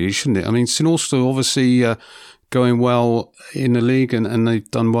game, really, shouldn't it? I mean, St Austell obviously going well in the league, and they've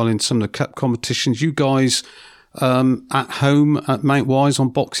done well in some of the cup competitions. You guys at home at Mount Wise on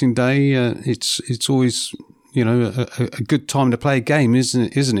Boxing Day, it's always a good time to play a game,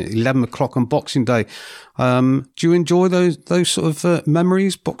 isn't it? 11 o'clock on Boxing Day. Do you enjoy those sort of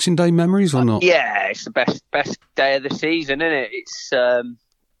memories, Boxing Day memories, or not? Yeah, it's the best day of the season, isn't it? It's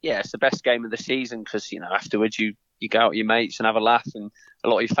it's the best game of the season because afterwards you go out with your mates and have a laugh, and a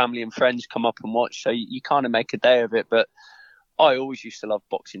lot of your family and friends come up and watch. So you kind of make a day of it. But I always used to love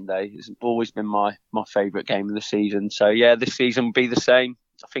Boxing Day. It's always been my favourite game of the season. So yeah, this season will be the same.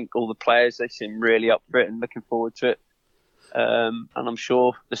 I think all the players, they seem really up for it and looking forward to it. And I'm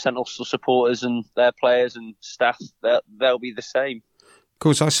sure the St Austell supporters and their players and staff, they'll be the same. Of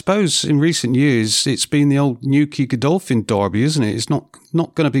course, I suppose in recent years it's been the old Newquay Godolphin derby, isn't it? It's not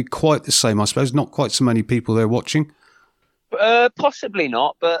going to be quite the same, I suppose. Not quite so many people there watching. Possibly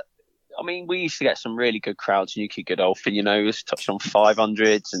not, but I mean, we used to get some really good crowds in Newquay Godolphin. It was touched on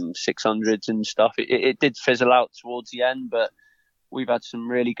 500s and 600s and stuff. It did fizzle out towards the end, but we've had some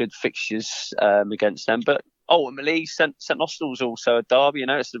really good fixtures against them. But ultimately, St Austell was also a derby.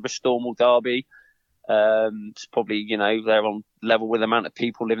 It's the Restormal derby. It's probably, they're on level with the amount of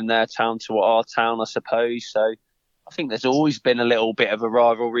people living their town to our town, I suppose. So I think there's always been a little bit of a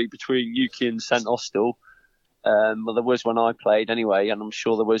rivalry between Newquay and St Austell. Well, there was when I played anyway, and I'm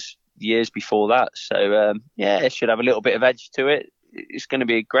sure there was years before that. So, it should have a little bit of edge to it. It's going to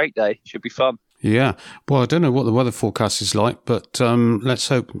be a great day. It should be fun. Yeah. Well, I don't know what the weather forecast is like, but let's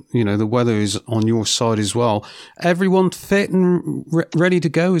hope, the weather is on your side as well. Everyone fit and ready to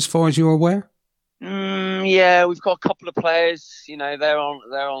go as far as you're aware? Yeah, we've got a couple of players, they're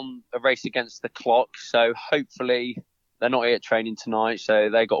on a race against the clock. So hopefully they're not here training tonight. So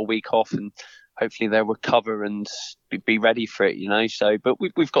they got a week off, and hopefully they'll recover and be ready for it, So, but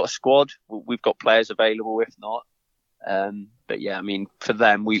we've got a squad. We've got players available if not. But yeah, I mean, for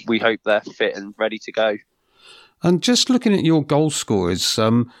them, we hope they're fit and ready to go. And just looking at your goal scorers,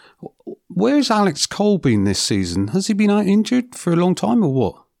 where's Alex Cole been this season? Has he been out injured for a long time or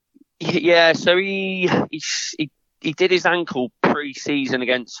what? Yeah, so he did his ankle pre-season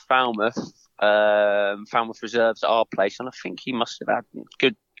against Falmouth reserves at our place, and I think he must have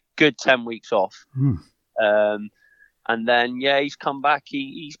had good 10 weeks off. And And then, he's come back.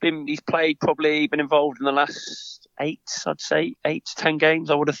 He's played, probably been involved in the last 8 to 10 games,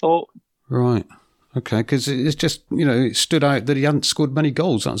 I would have thought. Right. Okay, because it's just, it stood out that he hadn't scored many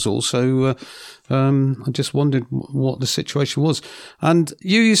goals, that's all. So I just wondered what the situation was. And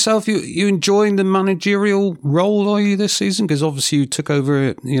you yourself, you enjoying the managerial role, are you, this season? Because obviously you took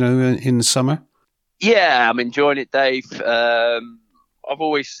over, in the summer. Yeah, I'm enjoying it, Dave. I've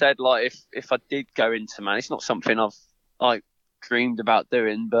always said, like, if I did go into man, it's not something I've dreamed about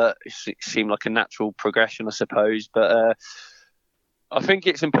doing, but it seemed like a natural progression, I suppose. But I think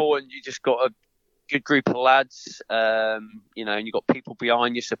it's important. You just got a good group of lads, and you've got people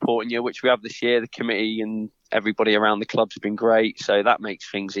behind you supporting you, which we have this year. The committee and everybody around the club's been great, so that makes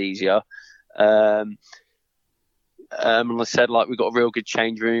things easier. And I said, like, we've got a real good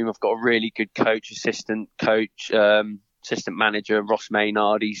change room. I've got a really good assistant manager, Ross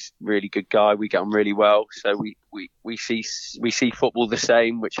Maynard. He's a really good guy. We get on really well, so we see football the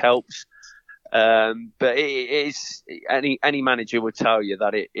same, which helps. But it is, any manager would tell you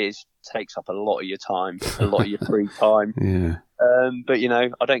that it takes up a lot of your time, a lot of your free time. Yeah. But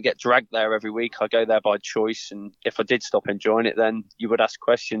I don't get dragged there every week. I go there by choice, and if I did stop enjoying it, then you would ask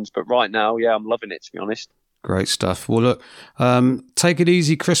questions. But right now, I'm loving it, to be honest. Great stuff. Well, look, take it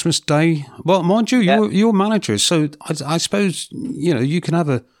easy Christmas Day. Well, mind you, you're manager, so I suppose you can have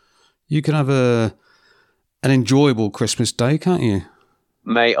an enjoyable Christmas Day, can't you?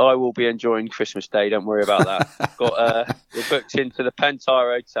 Mate, I will be enjoying Christmas Day. Don't worry about that. We're booked into the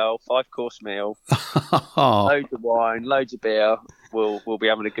Pentire Hotel, 5-course meal, loads of wine, loads of beer. We'll be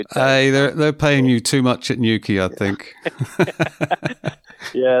having a good day. Hey, they're paying you too much at Newquay, I think.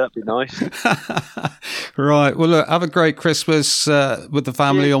 Yeah, that'd be nice. Right. Well, look, have a great Christmas with the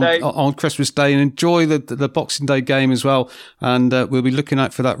family on Christmas Day, and enjoy the Boxing Day game as well. And we'll be looking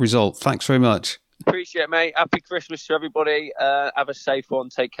out for that result. Thanks very much. Appreciate it, mate. Happy Christmas to everybody. Have a safe one.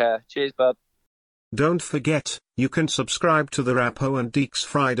 Take care. Cheers, bud. Don't forget, you can subscribe to the Rappo and DEACS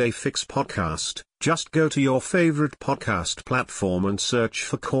Friday Fix podcast. Just go to your favourite podcast platform and search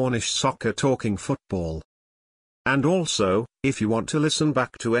for Cornish Soccer Talking Football. And also, if you want to listen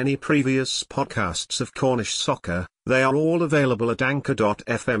back to any previous podcasts of Cornish Soccer, they are all available at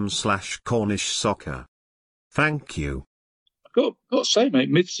anchor.fm/Cornish Soccer. Thank you. Got to say, mate,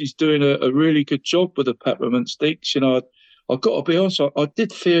 Mitzi's doing a really good job with the peppermint sticks. I've got to be honest, I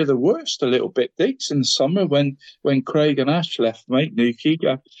did fear the worst a little bit, Dicks, in the summer when Craig and Ash left, mate, Newquay.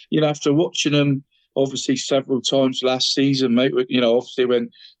 After watching them, obviously, several times last season, mate, obviously when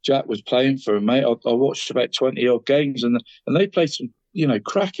Jack was playing for him, mate, I watched about 20-odd games, and they played some,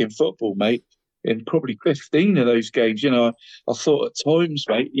 cracking football, mate, in probably 15 of those games. I thought at times,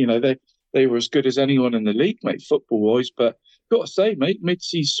 mate, they were as good as anyone in the league, mate, football-wise, but got to say, mate,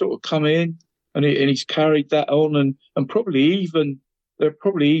 Mitzi's sort of come in and he's carried that on, and they're probably even a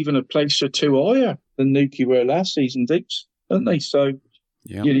place or two higher than Newquay were last season, Dicks, aren't they? So,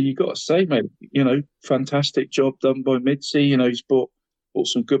 you got to say, mate, fantastic job done by Mitzi. He's brought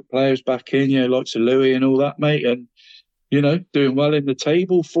some good players back in, like Sir Louis and all that, mate, and doing well in the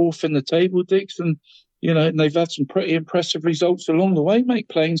table, 4th in the table, Dicks, and and they've had some pretty impressive results along the way, mate,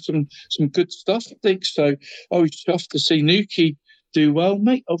 playing some good stuff, Dicks. So I was chuffed to see Newquay do well,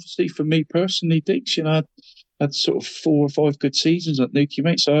 mate. Obviously, for me personally, Dicks, I had sort of 4 or 5 good seasons at Newquay,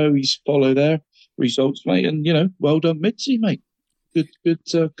 mate. So I always follow their results, mate. And, well done, Mitzi, mate. Good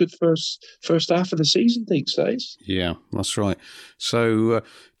first half of the season, Dicks, that is. Yeah, that's right. So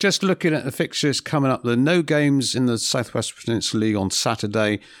just looking at the fixtures coming up, there are no games in the South West Peninsula League on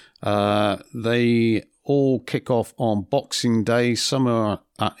Saturday. They all kick off on Boxing Day. Some are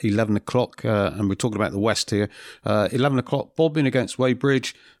at 11 o'clock, and we're talking about the West here. 11 o'clock, Bobbin against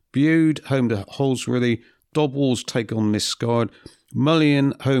Weybridge. Bude, home to Holsworthy. Dobwalls take on Liscard.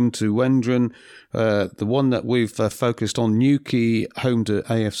 Mullion, home to Wendron. The one that we've focused on, Newquay, home to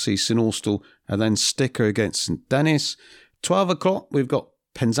AFC St Austell. And then Sticker against St Dennis. 12 o'clock, we've got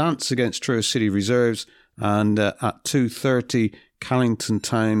Penzance against Truro City Reserves. And at 2:30, Callington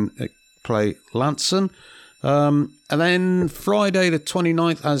Town play Lanson. And then Friday the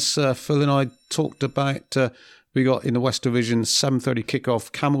 29th, as Phil and I talked about, we got in the West Division, 7:30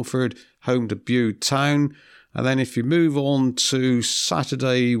 kickoff, Camelford, home to Bude Town. And then if you move on to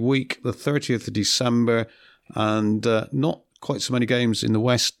Saturday week, the 30th of December, and not quite so many games in the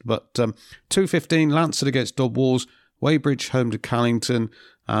West, but 2:15, Lancet against Dobwalls, Weybridge, home to Callington,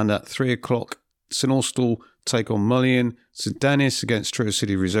 and at 3 o'clock, St Austell take on Mullion, St Dennis against Truro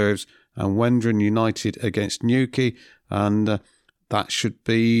City Reserves, and Wendron United against Newquay. And that should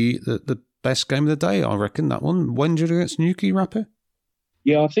be the best game of the day, I reckon, that one. Wendron against Newquay, Rapper?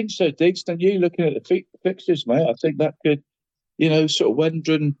 Yeah, I think so, Diggs. Then you looking at the fixtures, mate, I think that could, sort of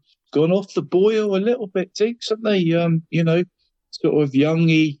Wendron gone off the boil a little bit, Diggs, haven't they? Sort of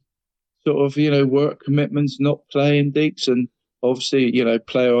youngy, sort of, work commitments, not playing, Diggs. And obviously,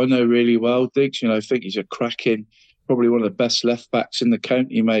 player I know really well, Diggs. I think he's a cracking, probably one of the best left backs in the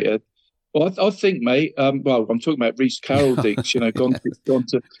county, mate. Well, I think, mate. I'm talking about Reece Carroll, Diggs. Gone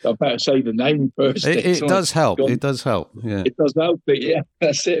to. I better say the name first. It does help. It does help. Yeah, it does help. But yeah,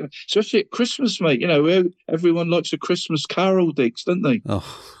 that's it. Especially at Christmas, mate. Everyone likes a Christmas Carol, Diggs, don't they? Oh,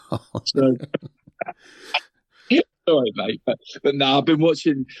 so. Sorry, mate, but no, I've been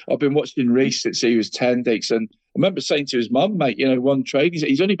watching Reece since he was 10, Diggs, and I remember saying to his mum, mate, one trade.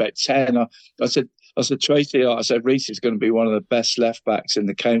 He's only about 10. I said, Tracy, I said, Reece is going to be one of the best left backs in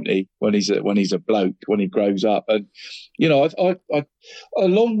the county when he's a bloke, when he grows up. And I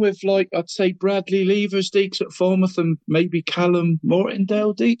along with I'd say Bradley Levers, Diggs at Falmouth, and maybe Callum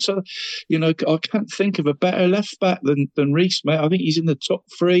Mortindale, Diggs. So, I can't think of a better left back than Reece, mate. I think he's in the top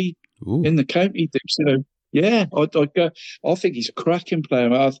 3 in the county, Diggs. Yeah, I think he's a cracking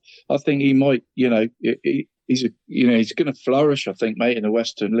player. I think he might, he's going to flourish. I think, mate, in the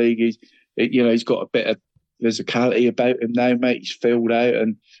Western League. He's got a bit of physicality about him now, mate. He's filled out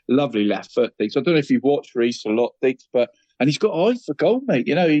and lovely left foot, Diggs. I don't know if you've watched Reece a lot, Diggs, and he's got eye for goal, mate.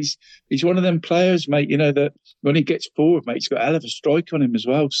 He's one of them players, mate. That when he gets forward, mate, he's got a hell of a strike on him as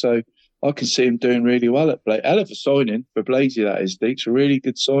well. So I can see him doing really well at Blake. Hell of a signing for Blazy, that is, Diggs. A really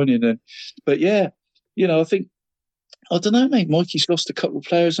good signing, but yeah. I think, I don't know, mate. Mikey's lost a couple of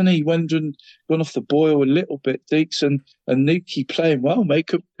players, hasn't he? Wendron gone off the boil a little bit, Diggs, and Nuki playing well, mate.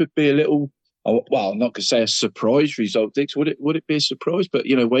 Could be a little, well, I'm not going to say a surprise result, Diggs. Would it be a surprise? But,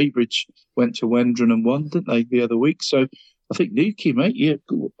 Weybridge went to Wendron and won, didn't they, the other week? So I think Nuki, mate, yeah,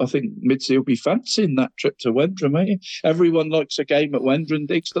 I think Midsey will be fancying that trip to Wendron, mate. Everyone likes a game at Wendron,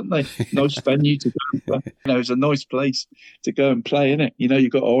 Diggs, don't they? Nice venue to go and play. It's a nice place to go and play, isn't it?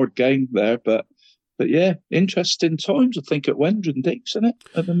 You've got an odd game there, But yeah, interesting times, I think, at Wendron, Diggs, isn't it,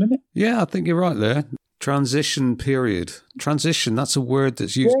 at the minute? Yeah, I think you're right there. Transition period. Transition, that's a word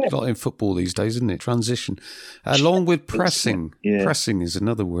that's used a lot in football these days, isn't it? Transition. Along with pressing. Yeah. Pressing is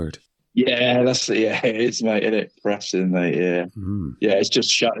another word. Yeah, it is, mate, isn't it? Pressing, mate, yeah. Yeah, it's just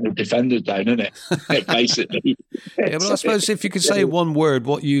shutting the defender down, isn't it? Basically. Yeah, but I suppose if you could say one word,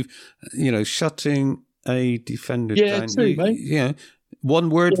 shutting a defender down. Yeah, true, mate. Yeah, one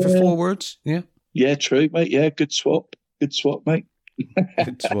word for 4 words, yeah. Yeah, true, mate. Yeah, good swap. Good swap, mate.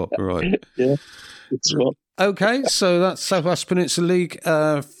 Good swap, right. Yeah, good swap. Okay, so that's South West Peninsula League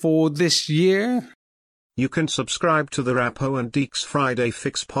for this year. You can subscribe to the Rappo and Deeks Friday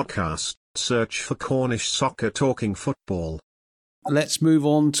Fix podcast. Search for Cornish Soccer Talking Football. Let's move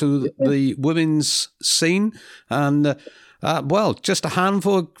on to the women's scene. And, just a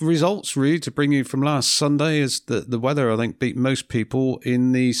handful of results, really, to bring you from last Sunday, as the weather, I think, beat most people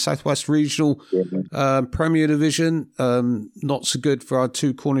in the Southwest Regional Premier Division. Not so good for our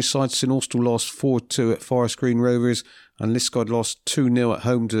 2 Cornish sides. St Austell lost 4-2 at Forest Green Rovers, and Liscod lost 2-0 at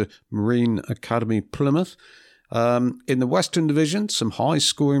home to Marine Academy Plymouth. In the Western Division, some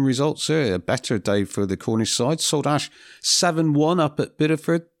high-scoring results here. A better day for the Cornish side. Saltash 7-1 up at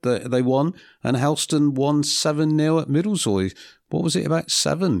Biddeford. They won. And Helston won 7-0 at Middlezoy. What was it, about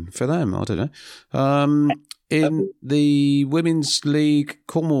 7 for them? I don't know. In the Women's League,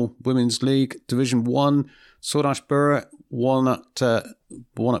 Cornwall Women's League, Division 1, Saltash Borough won at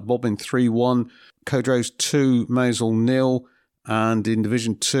Bobbin 3-1. Codrose 2, Maysall 0. And in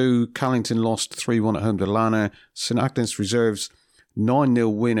Division 2, Callington lost 3-1 at home to Lanner. St Agnes Reserves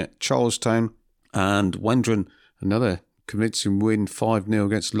 9-0 win at Charlestown. And Wendron, another convincing win, 5-0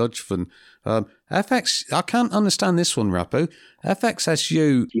 against Ludgvan. FX, I can't understand this one, Rappo.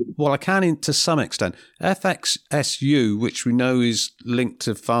 FXSU, well, I can to some extent. FXSU, which we know is linked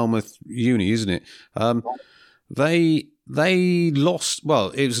to Falmouth Uni, isn't it? They lost,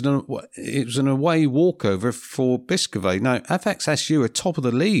 well, it was an away walkover for Biscovay. Now, FXSU are top of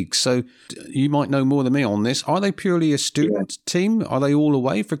the league, so you might know more than me on this. Are they purely a student team? Are they all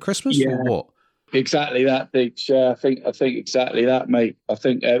away for Christmas or what? Exactly that, Diggs. I think exactly that, mate. I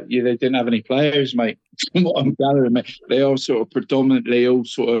think they didn't have any players, mate. From what I'm gathering, mate, they are sort of predominantly all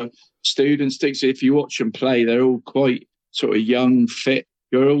sort of students, Diggs. If you watch them play, they're all quite sort of young, fit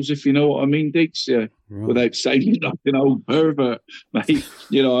girls, if you know what I mean, Diggs. Yeah. Right. Without saying like an old pervert, mate.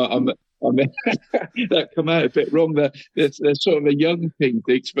 That come out a bit wrong. They're sort of a young team,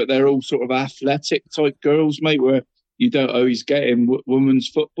 Diggs, but they're all sort of athletic type girls, mate, where you don't always get in women's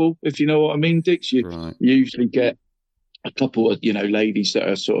football, if you know what I mean, Diggs. You usually get a couple of, ladies that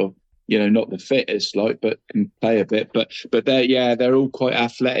are sort of, not the fittest, but can play a bit. But they're all quite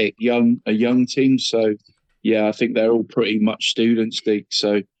athletic, a young team. So yeah, I think they're all pretty much students, Dick.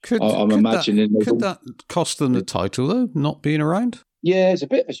 So I'm imagining could that cost them the title though, not being around? Yeah, it's a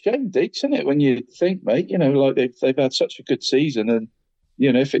bit of a shame, Dick, isn't it? When you think, mate, they've had such a good season, and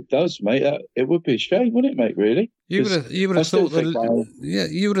if it does, mate, it would be a shame, wouldn't it, mate? Really? You would have thought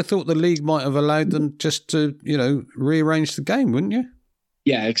you would have thought the league might have allowed them just to rearrange the game, wouldn't you?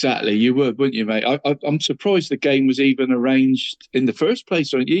 Yeah, exactly. You would, wouldn't you, mate? I'm surprised the game was even arranged in the first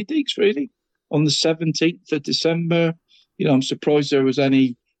place, aren't you, Deeks, really? On the 17th of December. I'm surprised there was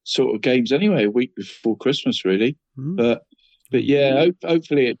any sort of games anyway, a week before Christmas, really. But yeah,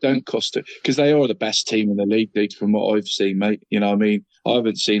 hopefully it don't cost it, because they are the best team in the league, Deeks, from what I've seen, mate. I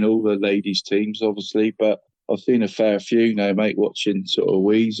haven't seen all the ladies' teams, obviously, but I've seen a fair few now, mate, watching sort of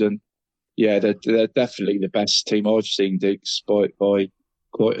Wees, and yeah, they're definitely the best team I've seen, Deeks, by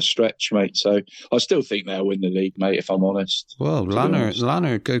quite a stretch, mate. So I still think they'll win the league, mate, if I'm honest. Well,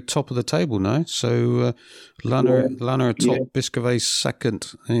 Lanner go top of the table now. So Lanner top, Biscovay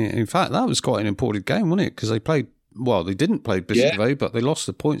second. In fact, that was quite an important game, wasn't it? Because they didn't play Biscovay, but they lost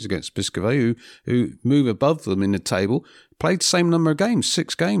the points against Biscovay, who move above them in the table. Played the same number of games,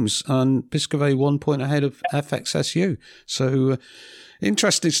 6 games, and Biscovay 1 point ahead of FXSU. So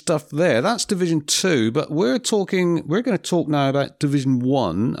interesting stuff there. That's Division 2, but we're going to talk now about Division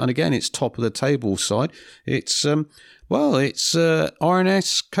 1, and again, it's top of the table side. It's RNS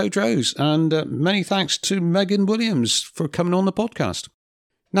Codrose, and many thanks to Megan Williams for coming on the podcast.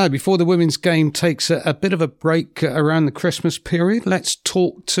 Now, before the women's game takes a bit of a break around the Christmas period, let's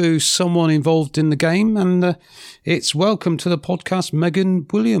talk to someone involved in the game, and it's welcome to the podcast, Megan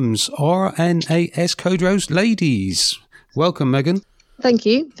Williams, RNAS Codrose Ladies. Welcome, Megan. Thank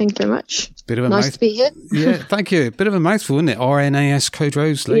you. Thank you very much. Bit of a nice to be here. Yeah, thank you. Bit of a mouthful, isn't it? RNAS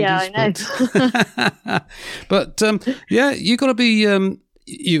Codrose Ladies. Yeah, I know. But you got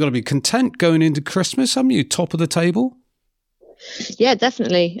to be content going into Christmas, haven't you? Top of the table. Yeah,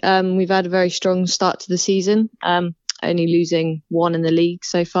 definitely. We've had a very strong start to the season. Only losing 1 in the league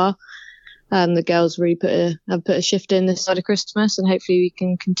so far. The girls really have put a shift in this side of Christmas, and hopefully we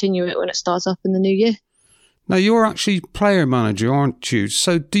can continue it when it starts up in the new year. Now, you're actually player manager, aren't you?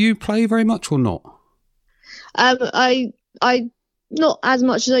 So do you play very much or not? I not as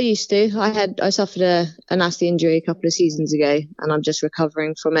much as I used to. I suffered a nasty injury a couple of seasons ago, and I'm just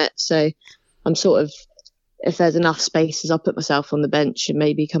recovering from it. So I'm sort of, if there's enough spaces, I'll put myself on the bench and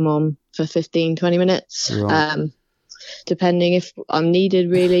maybe come on for 15, 20 minutes. Right. Depending if I'm needed,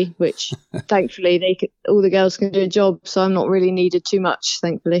 really, which thankfully all the girls can do a job, so I'm not really needed too much,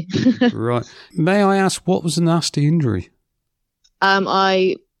 thankfully. Right. May I ask, what was the nasty injury?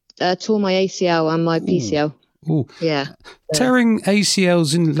 I tore my ACL and my PCL. Ooh. Yeah. Tearing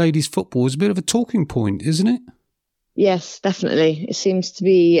ACLs in ladies' football is a bit of a talking point, isn't it? Yes, definitely. It seems to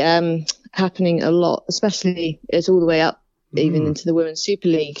be happening a lot, especially it's all the way up, even into the Women's Super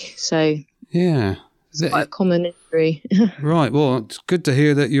League. So yeah. It's quite a common injury. Right. Well, it's good to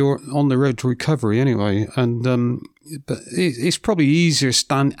hear that you're on the road to recovery anyway. And but it's probably easier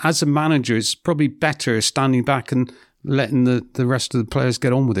as a manager. It's probably better standing back and letting the rest of the players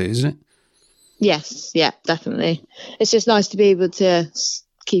get on with it, isn't it? Yes. Yeah. Definitely. It's just nice to be able to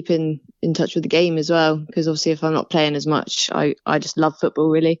keep in touch with the game as well, because obviously if I'm not playing as much, I just love football,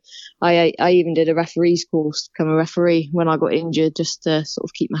 really. I even did a referee's course to become a referee when I got injured, just to sort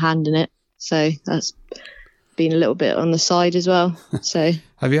of keep my hand in it. So that's been a little bit on the side as well. So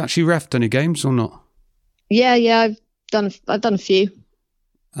have you actually reffed any games or not? Yeah, I've done a few.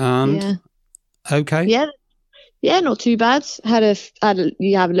 And yeah. Okay. Yeah, not too bad.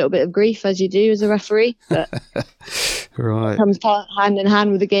 You have a little bit of grief, as you do as a referee, but right. It comes hand in hand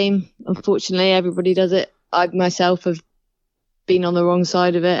with the game. Unfortunately, everybody does it. I myself have been on the wrong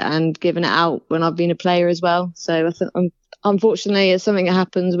side of it and given it out when I've been a player as well. So I think, unfortunately, it's something that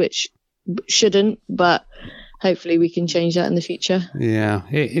happens which shouldn't, but hopefully we can change that in the future. Yeah,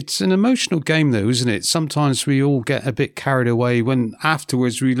 it's an emotional game though, isn't it? Sometimes we all get a bit carried away when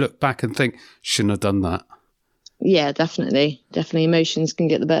afterwards we look back and think, shouldn't have done that. Yeah, definitely. Emotions can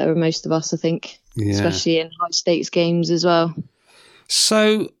get the better of most of us, I think, especially in high stakes games as well.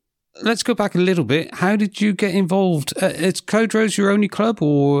 So let's go back a little bit. How did you get involved? Is Codrose your only club,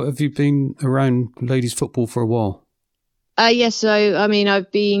 or have you been around ladies football for a while? Yes, so I mean,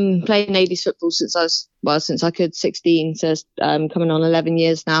 I've been playing ladies football since I could, 16, so coming on 11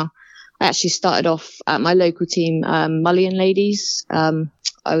 years now. I actually started off at my local team, Mullion Ladies.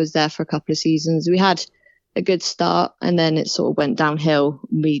 I was there for a couple of seasons. We had a good start, and then it sort of went downhill.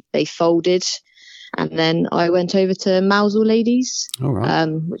 They folded, And then I went over to Mousel Ladies, All right.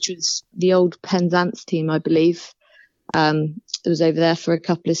 which was the old Penzance team, I believe. It was over there for a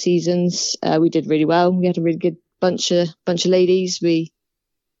couple of seasons. We did really well. We had a really good bunch of ladies. We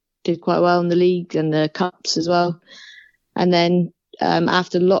did quite well in the league and the cups as well. And then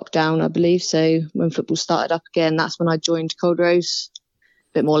after lockdown, I believe, so when football started up again, that's when I joined Cold Rose.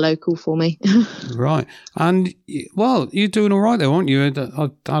 A bit more local for me. Right. And, well, you're doing all right there, aren't you? I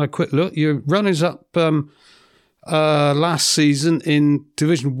had a quick look. You're runners-up last season in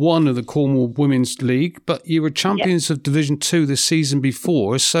Division 1 of the Cornwall Women's League, but you were champions of Division 2 the season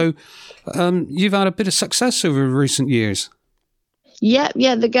before. So you've had a bit of success over recent years. Yeah,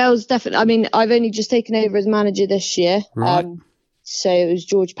 the girls definitely. I mean, I've only just taken over as manager this year. Right. So it was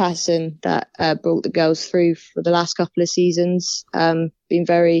George Patterson that brought the girls through for the last couple of seasons. Been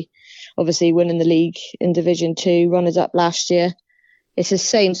very, obviously, winning the league in Division 2, runners up last year. It's the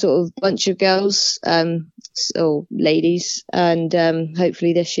same sort of bunch of girls, or ladies, and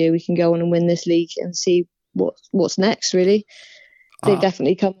hopefully this year we can go on and win this league and see what's next, really. They've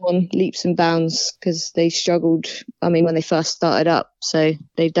definitely come on leaps and bounds because they struggled, I mean, when they first started up. So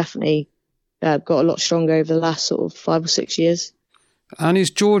they've definitely got a lot stronger over the last sort of 5 or 6 years. And is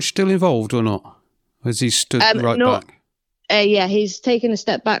George still involved or not? Has he stood back? Yeah, he's taken a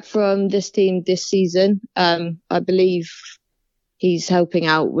step back from this team this season. I believe he's helping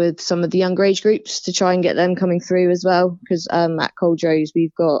out with some of the younger age groups to try and get them coming through as well. Because at Cold Rose,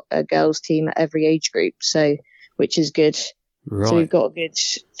 we've got a girls team at every age group, so which is good. Right. So we've got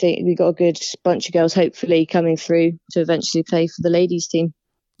a good bunch of girls hopefully coming through to eventually play for the ladies team.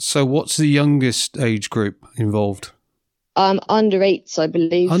 So what's the youngest age group involved? Under 8s, I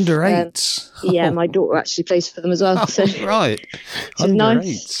believe. Under 8s? Yeah, my daughter actually plays for them as well. So. Right. Under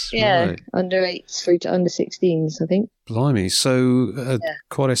nice. 8s. Yeah, right. Under 8s through to under 16s, I think. Blimey, so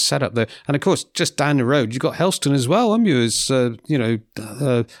quite a setup there. And of course, just down the road, you've got Helston as well, haven't you? As,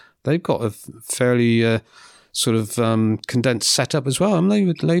 they've got a fairly sort of condensed setup as well, haven't they,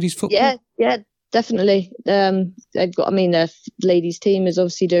 with ladies football? Yeah, definitely. They've got, I mean, their ladies team is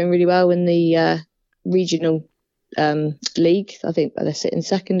obviously doing really well in the regional league. I think they're sitting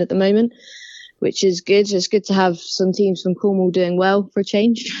second at the moment, which is good. It's good to have some teams from Cornwall doing well for a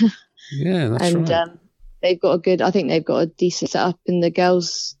change. Yeah, that's right. And they've got a decent setup in the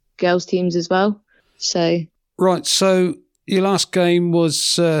girls teams as well. So right, so your last game was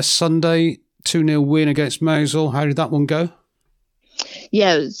Sunday, 2-0 win against Mousel. How did that one go?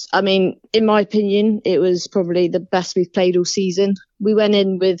 Yeah, I mean, in my opinion, it was probably the best we've played all season. We went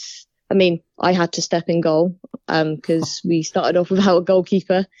in with, I mean, I had to step in goal because we started off without a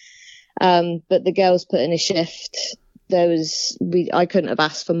goalkeeper. But the girls put in a shift. I couldn't have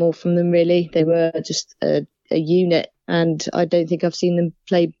asked for more from them, really. They were just a unit, and I don't think I've seen them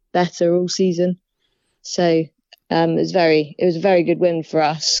play better all season. So it was a very good win for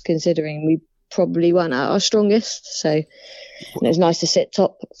us, considering we probably weren't at our strongest. So it was nice to sit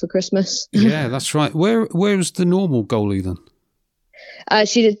top for Christmas. Yeah, that's right. Where was the normal goalie then?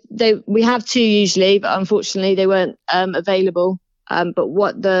 We have 2 usually, but unfortunately they weren't available. But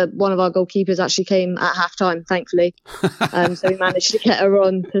one of our goalkeepers actually came at half-time, thankfully. So we managed to get her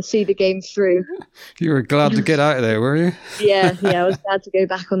on to see the game through. You were glad to get out of there, were you? Yeah, I was glad to go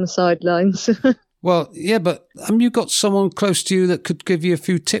back on the sidelines. Well, yeah, but you got someone close to you that could give you a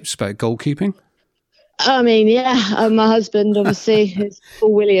few tips about goalkeeping? I mean, yeah, my husband obviously is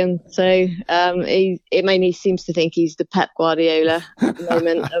Paul Williams, so it mainly seems to think he's the Pep Guardiola at the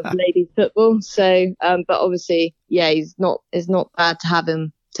moment of ladies football. So, but obviously, yeah, it's not bad to have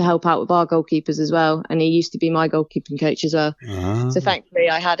him to help out with our goalkeepers as well, and he used to be my goalkeeping coach as well. So thankfully,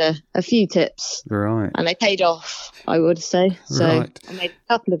 I had a few tips, right, and they paid off, I would say. So right. I made a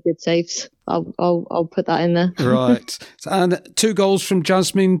couple of good saves. I'll put that in there. Right. And 2 goals from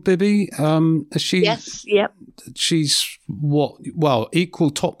Jasmine Bibby. Yes, yep. She's equal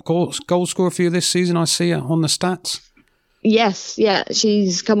top goal scorer for you this season, I see on the stats. Yes, yeah.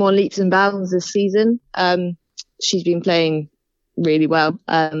 She's come on leaps and bounds this season. She's been playing really well.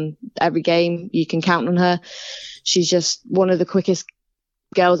 Every game you can count on her. She's just one of the quickest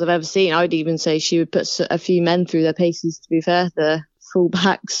girls I've ever seen. I would even say she would put a few men through their paces, to be fair, the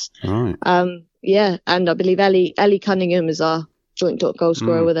full-backs. Right. Yeah, and I believe Ellie Cunningham is our joint top goal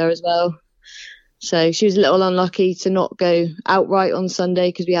scorer with her as well. So she was a little unlucky to not go outright on Sunday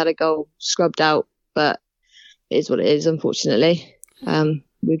because we had a goal scrubbed out, but it is what it is, unfortunately.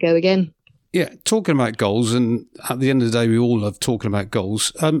 We go again. Yeah, talking about goals, and at the end of the day, we all love talking about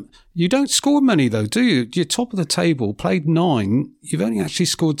goals. You don't score many, though, do you? You're top of the table, played 9. You've only actually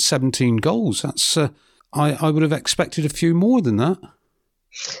scored 17 goals. That's I would have expected a few more than that.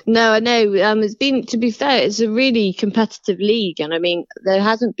 No, I know. It's been, to be fair, it's a really competitive league, and I mean, there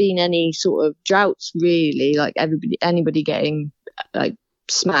hasn't been any sort of droughts really, like anybody getting like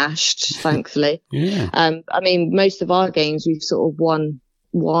smashed, thankfully. Yeah. I mean, most of our games we've sort of won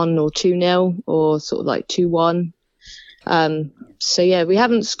 1 or 2-0, or sort of like 2-1. So yeah, we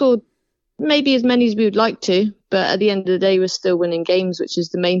haven't scored maybe as many as we would like to, but at the end of the day, we're still winning games, which is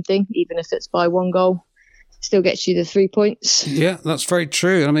the main thing, even if it's by 1 goal. Still gets you the 3 points. Yeah, that's very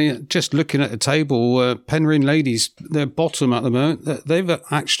true. I mean, just looking at the table, Penryn ladies, they're bottom at the moment. They've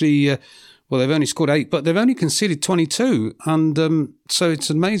actually, they've only scored 8, but they've only conceded 22. And so it's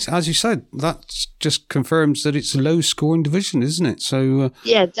amazing. As you said, that just confirms that it's a low-scoring division, isn't it? So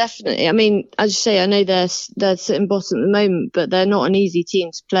yeah, definitely. I mean, as you say, I know they're sitting bottom at the moment, but they're not an easy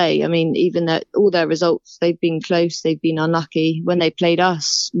team to play. I mean, even all their results, they've been close, they've been unlucky. When they played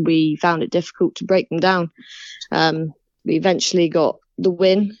us, we found it difficult to break them down. We eventually got the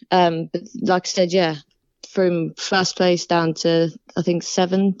win. But like I said, yeah, from first place down to, I think,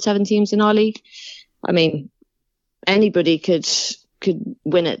 seven teams in our league. I mean, anybody could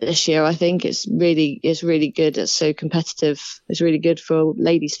win it this year. I think it's really good. It's so competitive. It's really good for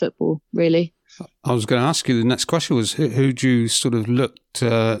ladies football, really. I was going to ask you, the next question was, who do you sort of look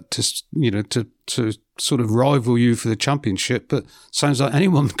to sort of rival you for the championship? But sounds like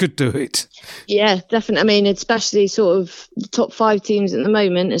anyone could do it. Yeah, definitely. I mean, especially sort of the top 5 teams at the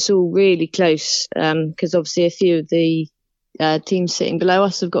moment, it's all really close, because obviously a few of the teams sitting below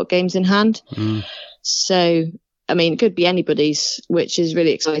us have got games in hand. So, I mean, it could be anybody's, which is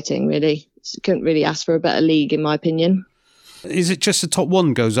really exciting, really. Couldn't really ask for a better league, in my opinion. Is it just the top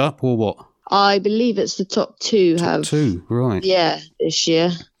 1 goes up, or what? I believe it's the top 2 have. Top 2, right. Yeah, this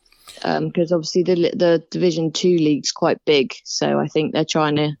year. Because obviously the Division 2 league's quite big, so I think they're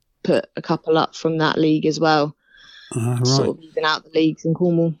trying to put a couple up from that league as well. Right. Sort of even out the leagues in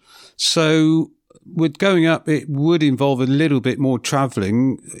Cornwall. So with going up, it would involve a little bit more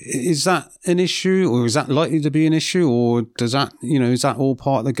travelling. Is that an issue, or is that likely to be an issue, or does that, is that all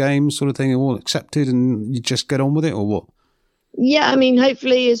part of the game sort of thing, all accepted and you just get on with it, or what? Yeah, I mean,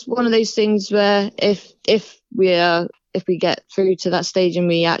 hopefully it's one of those things where if we get through to that stage and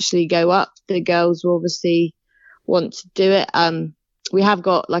we actually go up, the girls will obviously want to do it. We have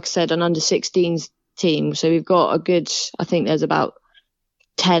got, like I said, an under-16s team, so we've got a good, I think there's about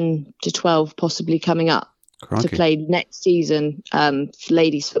 10 to 12 possibly coming up to play next season for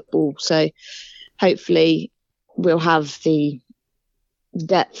ladies football. So hopefully we'll have the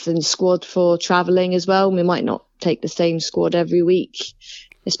depth and squad for travelling as well. We might not take the same squad every week,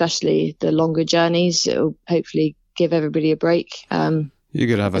 especially the longer journeys. It'll hopefully give everybody a break. You're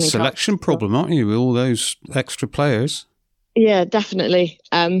going to have a selection problem, aren't you, with all those extra players? Yeah, definitely.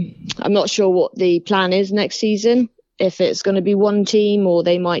 I'm not sure what the plan is next season, if it's going to be one team or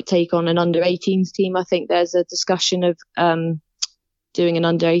they might take on an under-18s team. I think there's a discussion of doing an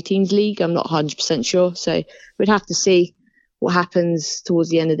under-18s league. I'm not 100% sure, so we'd have to see what happens towards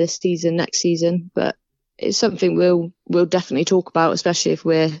the end of this season, next season. But it's something we'll definitely talk about, especially if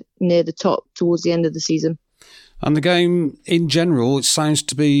we're near the top towards the end of the season. And the game in general, it sounds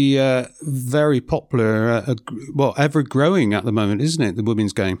to be very popular, ever growing at the moment, isn't it? The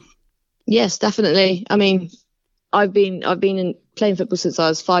women's game. Yes, definitely. I mean, I've been playing football since I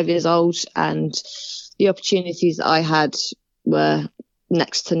was 5 years old, and the opportunities that I had were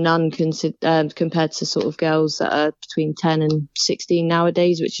next to none compared to sort of girls that are between 10 and 16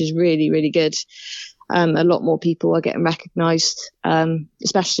 nowadays, which is really, really good. A lot more people are getting recognised,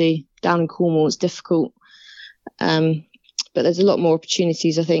 especially down in Cornwall. It's difficult. But there's a lot more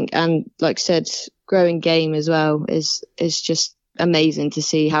opportunities, I think. And like I said, growing game as well is just amazing to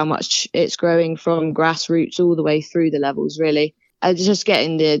see how much it's growing from grassroots all the way through the levels, really. Just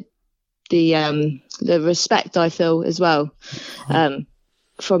getting the respect, I feel, as well,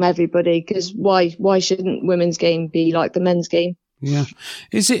 from everybody, because why shouldn't women's game be like the men's game? Yeah.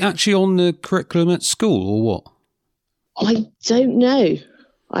 Is it actually on the curriculum at school or what? I don't know.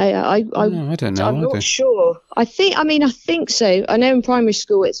 I don't know. I'm not sure. I think so. I know in primary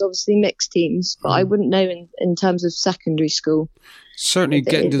school it's obviously mixed teams, but I wouldn't know in terms of secondary school. Certainly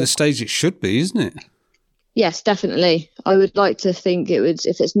getting to the stage it should be, isn't it? Yes, definitely. I would like to think it would.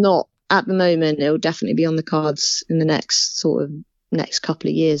 If it's not at the moment, it will definitely be on the cards in the next couple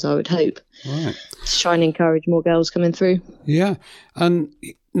of years, I would hope. Right. To try and encourage more girls coming through. Yeah. And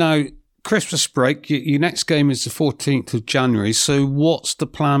now, Christmas break, your next game is the 14th of January. So what's the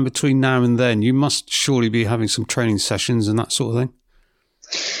plan between now and then? You must surely be having some training sessions and that sort of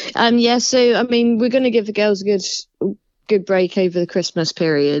thing. Yeah, so, I mean, we're going to give the girls a good break over the Christmas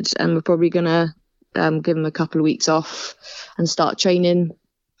period, and we're probably going to give them a couple of weeks off and start training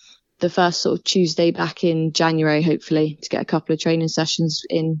the first sort of Tuesday back in January, hopefully, to get a couple of training sessions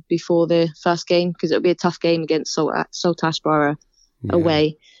in before the first game, because it'll be a tough game against Saltash Borough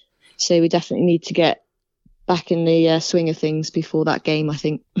away. So we definitely need to get back in the swing of things before that game, I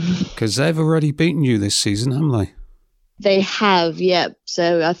think. Because they've already beaten you this season, haven't they? They have, yeah.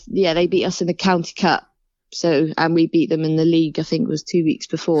 So, they beat us in the County Cup. So, and we beat them in the league, I think it was 2 weeks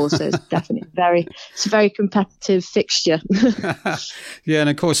before. So it's definitely it's a very competitive fixture. Yeah, and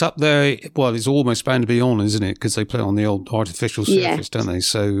of course up there, well, it's almost bound to be on, isn't it? Because they play on the old artificial surface, don't they?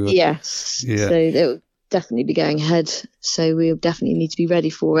 So yes. Yeah. So they'll definitely be going ahead. So we'll definitely need to be ready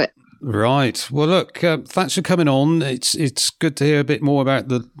for it. Right. Well, look, thanks for coming on. It's good to hear a bit more about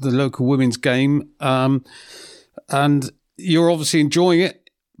the local women's game. And you're obviously enjoying it.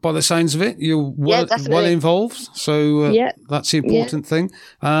 By the sounds of it, you're well involved, so that's the important thing.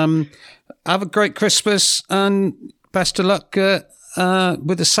 Have a great Christmas and best of luck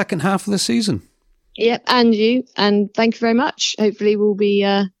with the second half of the season. Yep, and you, and thank you very much. Hopefully, we'll be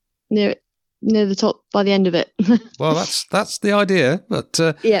near the top by the end of it. Well, that's the idea, but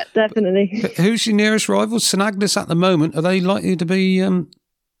yeah, definitely. Who's your nearest rival? St Agnes at the moment. Are they likely to be? So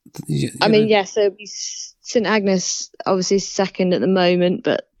it'll be St Agnes, obviously second at the moment,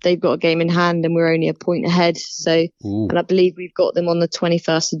 but they've got a game in hand and we're only a point ahead. So, and I believe we've got them on the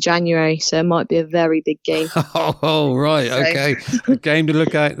 21st of January. So it might be a very big game. Oh, right. So. Okay. A game to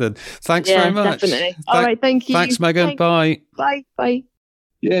look at then. Thanks very much. Definitely. All right. Thank you. Thanks, Megan. Thanks. Bye. Bye.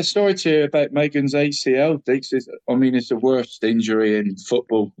 Yeah, sorry to hear about Megan's ACL, Deeks. It's the worst injury in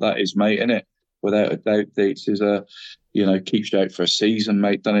football, that is, mate, isn't it? Without a doubt, Deeks is keeps you out for a season,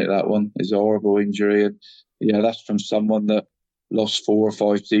 mate, done it, that one. It's a horrible injury. And, that's from someone that lost 4 or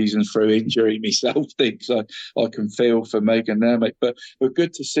 5 seasons through injury myself, Deeks. So I can feel for Megan there, mate. But we're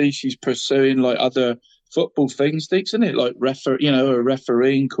good to see she's pursuing, like, other football things, Deeks, isn't it? Like, a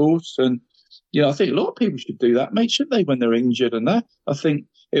refereeing course. And, I think a lot of people should do that, mate, shouldn't they, when they're injured and that? I think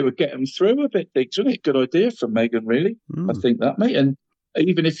it would get them through a bit, Deeks, wouldn't it? Good idea from Megan, really. I think that, mate. And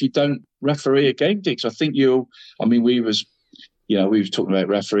even if you don't referee a game, Dix, I think we were talking about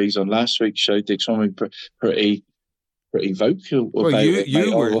referees on last week's show, Dix. I mean, pretty vocal. Well,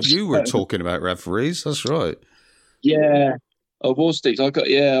 you were talking about referees. That's right. Yeah, I was, Dix. I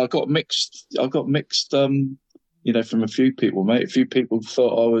got mixed. From a few people, mate. A few people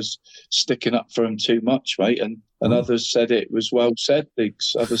thought I was sticking up for them too much, mate, and others said it was well said,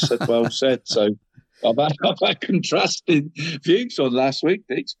 Dix. Others said well said. So I've had contrasting views on last week,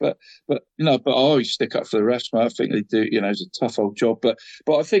 Deeks, but I always stick up for the refs, mate. I think they do, it's a tough old job. But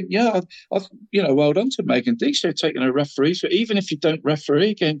I think, well done to Megan Deeks. They're taking a referee. So even if you don't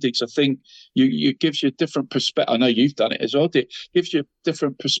referee again, Deeks, I think it gives you a different perspective. I know you've done it as well. It gives you a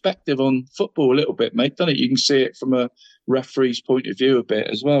different perspective on football a little bit, mate, doesn't it? You can see it from a referee's point of view a bit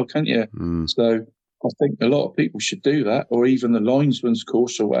as well, can't you? So I think a lot of people should do that, or even the linesman's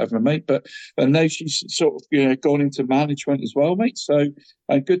course or whatever, mate. But now she's sort of gone into management as well, mate. So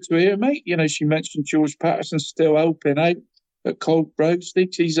good to hear, mate. She mentioned George Patterson still helping out at Cold Rose.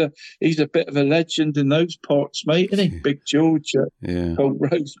 He's a bit of a legend in those parts, mate, isn't he? Big George at Cold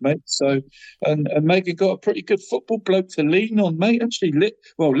Rose, mate. So and Megan got a pretty good football bloke to lean on, mate. Actually,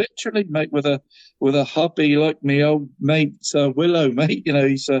 literally, mate, with a hubby like me old mate Willow, mate.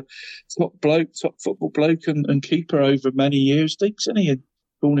 He's a top football bloke and keeper over many years, Deeks, isn't he, in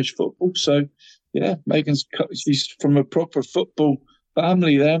Cornish football? So yeah, she's from a proper football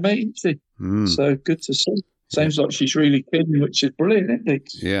family there, mate, isn't she? So good to see. Seems like she's really keen, which is brilliant, isn't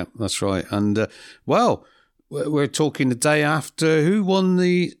it? Yeah, that's right. And, we're talking the day after who won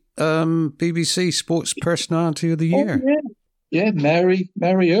the BBC Sports Personality of the Year. Yeah, Mary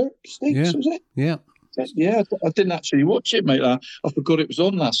Earps, was it? Yeah. Yeah, I didn't actually watch it, mate. I forgot it was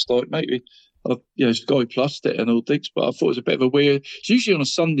on last night, maybe. Sky Plused it and all, Deeks, but I thought it was a bit of a weird... It's usually on a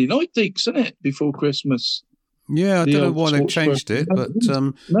Sunday night, Deeks, isn't it, before Christmas? Yeah, I don't know why they've changed it, but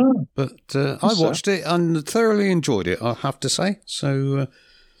I watched it and thoroughly enjoyed it, I have to say. So,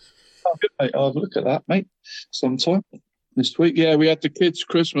 good, mate. I'll look at that, mate, sometime this week. Yeah, we had the kids'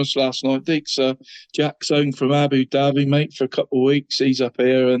 Christmas last night, Deeks. Jack's home from Abu Dhabi, mate, for a couple of weeks. He's up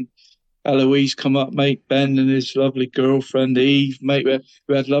here, and Eloise come up, mate. Ben and his lovely girlfriend Eve, mate.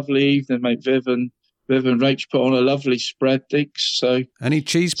 We had a lovely evening, mate. Viv and Rach put on a lovely spread, Deeks. So, any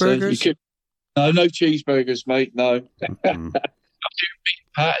cheeseburgers? No cheeseburgers, mate. No. A few meat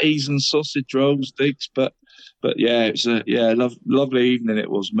patties and sausage rolls, Deeks. But yeah, it was a lovely evening. It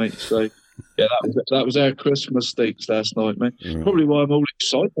was, mate. So yeah, that was our Christmas Deeks last night, mate. Right. Probably why I'm all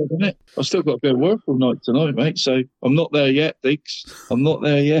excited, isn't it? I've still got to go to work all night tonight, mate. So I'm not there yet, Deeks. I'm not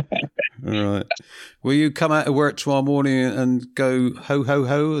there yet. All right. Will you come out of work tomorrow morning and go ho, ho,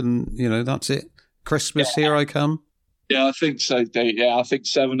 ho, and, that's it? Christmas, here I come? Yeah, I think so, Dave. Yeah, I think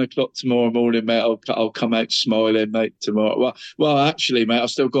 7 o'clock tomorrow morning, mate. I'll come out smiling, mate, tomorrow. Well, actually, mate, I've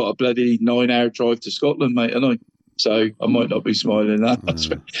still got a bloody 9-hour drive to Scotland, mate, haven't I? So I might not be smiling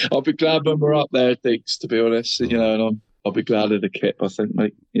that. I'll be glad when we're up there, Deeks, to be honest. And I'll be glad of the kip, I think,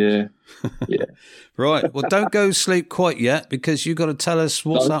 mate. Yeah. Right. Well, don't go sleep quite yet, because you've got to tell us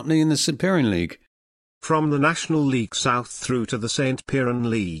what's happening in the St. Piran League. From the National League South through to the St. Piran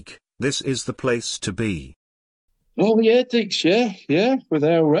League, this is the place to be. Oh, yeah, Deeks, yeah. We're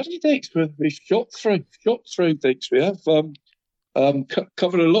there already, Deeks. We've shot through, Deeks. We have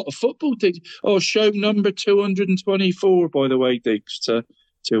covered a lot of football, Deeks. Oh, show number 224, by the way, Deeks,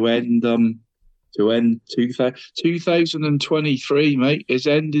 to end 2023, mate, is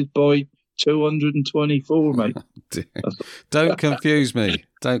ended by 224, mate. Don't confuse me.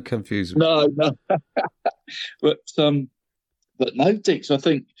 No. But no, Deeks, I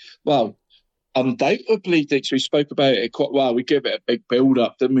think, undoubtedly, Dix, we spoke about it quite well. We give it a big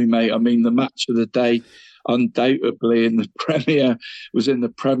build-up, didn't we, mate? I mean, the match of the day, undoubtedly, in the Premier was in the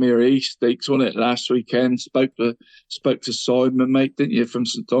Premier East. Dix won it last weekend. Spoke to Simon, mate, didn't you, from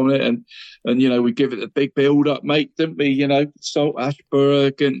St Dominic, and we give it a big build-up, mate, didn't we? Salt Ashborough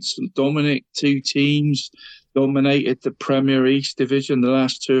against St Dominic, two teams dominated the Premier East division the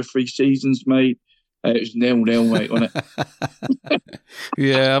last 2 or 3 seasons, mate. It was 0-0, mate, wasn't it?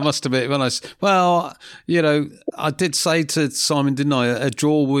 Yeah, I must admit, I did say to Simon, didn't I, a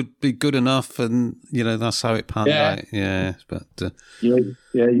draw would be good enough, and, that's how it panned out. Yeah, but... Yeah,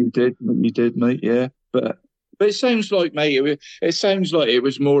 you did, mate, yeah. But it sounds like, mate, it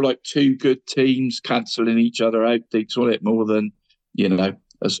was more like 2 good teams cancelling each other out, Deeks, wasn't it, more than, a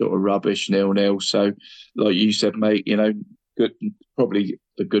sort of rubbish 0-0. So, like you said, mate, good, probably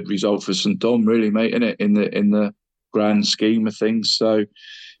a good result for St Dom, really, mate, isn't it, in the grand scheme of things. So,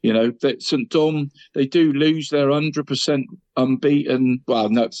 that St Dom, they do lose their 100% unbeaten. Well,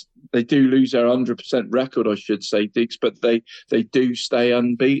 no, they do lose their 100% record, I should say, Diggs, but they do stay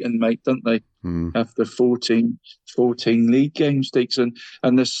unbeaten, mate, don't they? After 14 league games, Diggs, and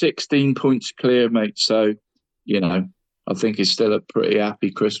they're 16 points clear, mate. So, I think it's still a pretty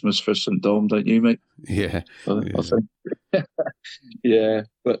happy Christmas for St Dom, don't you, mate? Yeah. I think. Yeah,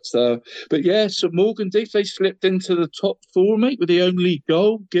 but yeah, so Morgan Deep, they slipped into the top 4, mate, with the only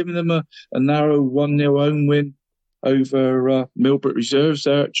goal, giving them a narrow 1-0 home win over Millbrook Reserves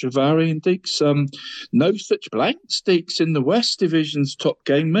there at Trevarry and Deeks. No such blanks, Deeks, in the West Division's top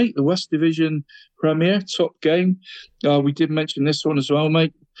game, mate. The West Division Premier top game. We did mention this one as well,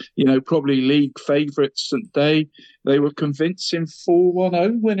 mate. Probably league favourites St Day. They were convincing 4-1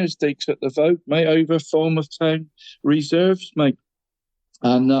 home winners, Deeks, at the vote, mate, over Falmouth Town Reserves, mate.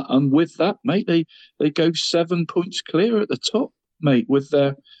 And with that, mate, they go 7 points clear at the top, mate, with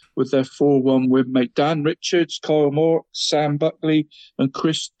their 4-1 win, mate. Dan Richards, Kyle Moore, Sam Buckley and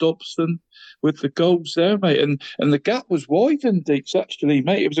Chris Dobson with the goals there, mate. And the gap was widened, Deeks, actually,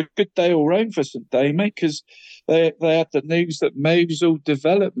 mate. It was a good day all round for St Day, mate, because they had the news that Mosul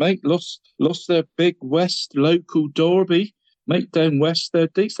Develop, mate, lost their big West local derby, mate, down west there,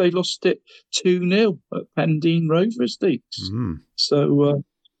 Deeks. They lost it 2-0 at Pendine Rovers, Deeks. So,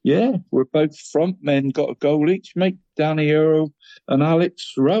 yeah, we're both front men, got a goal each, mate. Danny Earl and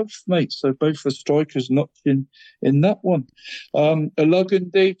Alex Ralph, mate. So both the strikers notched in that one.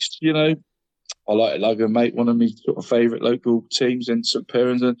 Luggan, Deeks, I like Luggan, mate, one of my sort of favourite local teams in St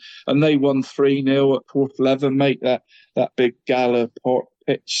Piran, and they won 3-0 at Porthleven, mate. That big gala port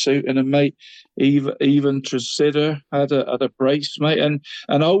pitch suiting them, mate. Even Tresidder had a brace, mate, and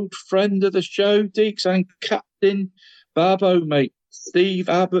an old friend of the show, Deeks, and captain Babbo, mate. Steve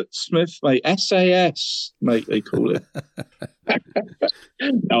Abbott Smith, mate. SAS, mate, they call it.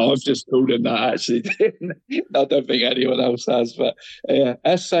 No, I've just called him that, actually. I don't think anyone else has, but yeah,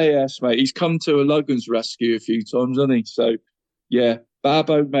 SAS, mate. He's come to a Luggan's rescue a few times, hasn't he? So, yeah,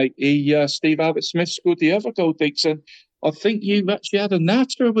 Babbo, mate. Steve Abbott Smith scored the other goal, Dixon. I think you've actually had a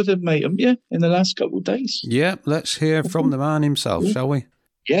natter with him, mate, haven't you, in the last couple of days? Yeah, let's hear from the man himself, shall we?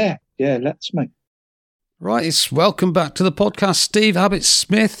 Yeah, let's, mate. Right, it's welcome back to the podcast. Steve Abbott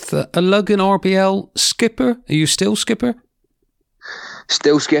Smith, a Luggan RBL skipper. Are you still skipper?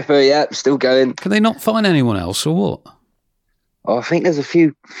 Still skipper, yeah, still going. Can they not find anyone else or what? Oh, I think there's a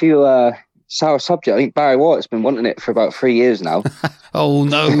few sour subjects. I think Barry White's been wanting it for about 3 years now. Oh,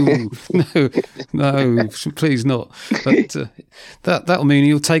 no, please not. But that'll mean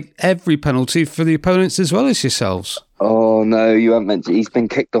you'll take every penalty for the opponents as well as yourselves. Oh no, you haven't mentioned he's been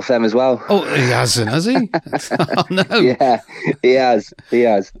kicked off them as well. Oh, he hasn't, has he? Oh no. Yeah, he has.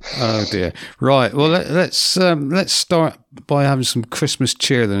 Oh dear. Right. Well, let's start by having some Christmas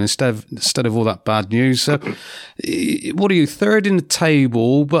cheer then, instead of all that bad news. So, what are you, third in the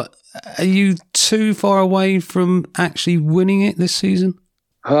table? But are you too far away from actually winning it this season?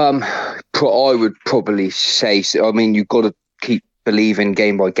 I would probably say so. I mean, you've got to keep believing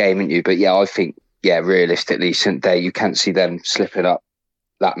game by game, haven't you? But yeah, I think. Yeah, realistically, St. Day, you can't see them slipping up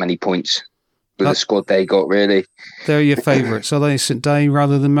that many points with the squad they got, really. They're your favourites, are they, St. Day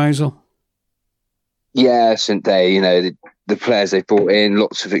rather than Mosul? Yeah, St. Day, the players they've brought in,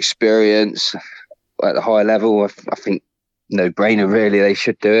 lots of experience at the higher level. I think no-brainer, really. They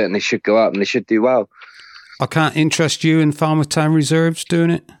should do it and they should go up and they should do well. I can't interest you in Falmouth Town Reserves doing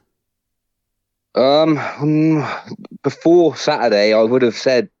it? Before Saturday, I would have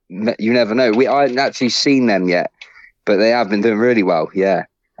said, you never know. I haven't actually seen them yet, but they have been doing really well. Yeah,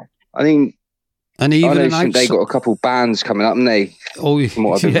 I mean, and even they got a couple bands coming up, haven't they? Oh, yes,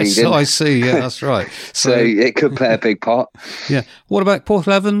 I see. Yeah, that's right. So it could play a big part. Yeah. What about Port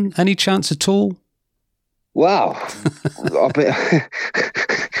Leven? Any chance at all? Wow, I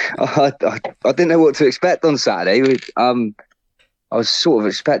didn't know what to expect on Saturday. I was sort of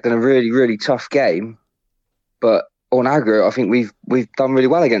expecting a really, really tough game, but. On aggregate, I think we've done really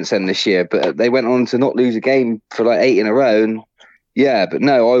well against them this year, but they went on to not lose a game for like 8 in a row. And but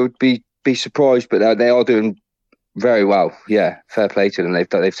no, I would be surprised, but they are doing very well. Yeah, fair play to them. They've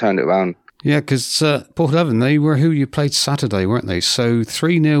turned it around. Yeah, because Port Leven, they were who you played Saturday, weren't they? So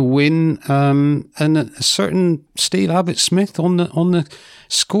 3-0 win, and a certain Steve Abbott-Smith on the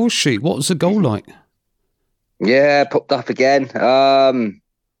score sheet. What was the goal like? Yeah, popped up again.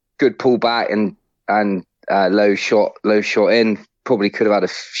 Good pullback and. Low shot in. Probably should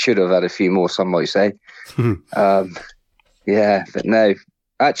have had a few more. Some might say. Yeah, but no.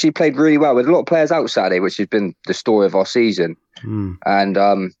 Actually played really well with a lot of players out Saturday, which has been the story of our season. And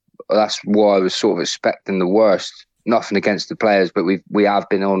that's why I was sort of expecting the worst. Nothing against the players, but we have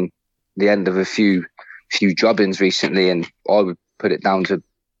been on the end of a few drubbings recently, and I would put it down to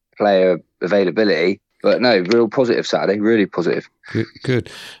player availability. But no, real positive Saturday, really positive. Good.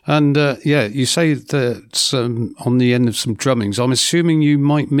 And you say that on the end of some drummings. I'm assuming you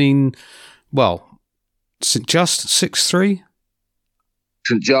might mean, St. Just 6-3?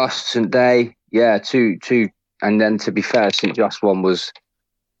 St. Just, St. Day, yeah, 2. And then to be fair, St. Just one was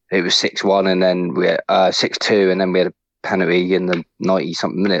 6-1, and then we had 6-2, and then we had a penalty in the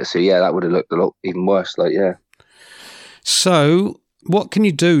 90-something minutes. So yeah, that would have looked a lot even worse. So. What can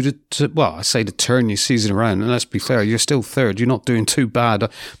you do to turn your season around? And let's be fair, you're still third. You're not doing too bad.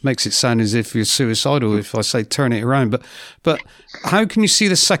 Makes it sound as if you're suicidal if I say turn it around. But how can you see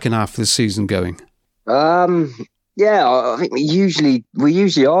the second half of the season going? I think we usually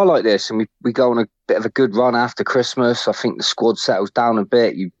are like this, and we go on a bit of a good run after Christmas. I think the squad settles down a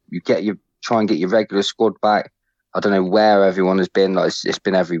bit. You try and get your regular squad back. I don't know where everyone has been. It's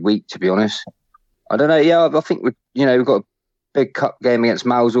been every week, to be honest. I don't know. Yeah, I think we've got a big cup game against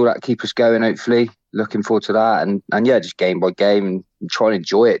Mosul that keep us going. Hopefully, looking forward to that, and just game by game and try and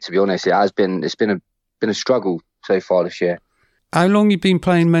enjoy it. To be honest, it's been a struggle so far this year. How long you been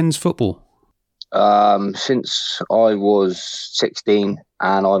playing men's football? Since I was 16,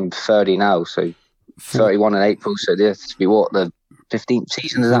 and I'm 30 now, so 31 in April. So this to be the 15th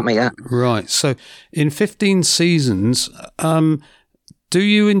season. Does that make that right? So in 15 seasons, do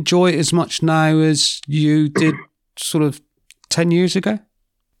you enjoy it as much now as you did sort of 10 years ago?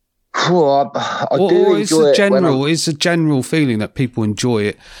 Well, I do enjoy it. It's a general feeling that people enjoy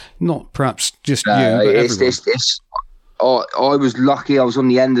it, not perhaps just you, but everyone. I was lucky. I was on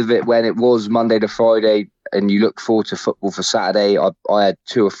the end of it when it was Monday to Friday, and you look forward to football for Saturday. I had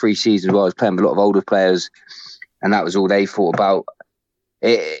 2 or 3 seasons where I was playing with a lot of older players, and that was all they thought about.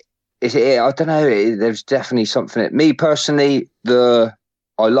 I don't know. There's definitely something. Me personally, I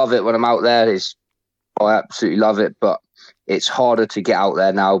love it when I'm out there. I absolutely love it, but it's harder to get out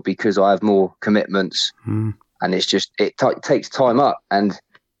there now because I have more commitments, and it's just takes time up. And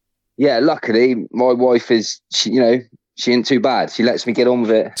yeah, luckily my wife she ain't too bad. She lets me get on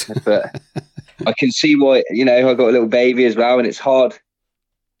with it, but I can see why. I got a little baby as well, and it's hard.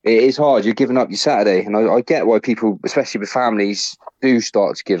 It is hard. You're giving up your Saturday, and I get why people, especially with families, do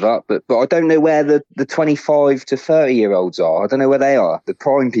start to give up. But I don't know where the 25 to 30-year-olds are. I don't know where they are. The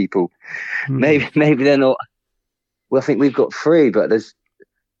prime people. Maybe they're not. Well, I think we've got 3, but I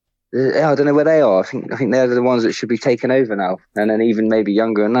don't know where they are. I think they're the ones that should be taken over now, and then even maybe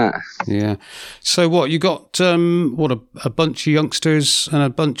younger than that. Yeah. So what you got? A bunch of youngsters and a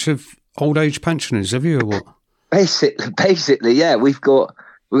bunch of old age pensioners, have you, or what? Basically, yeah. We've got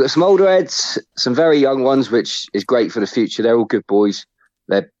some older heads, some very young ones, which is great for the future. They're all good boys.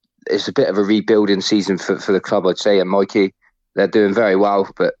 It's a bit of a rebuilding season for the club, I'd say. And Mikey, they're doing very well,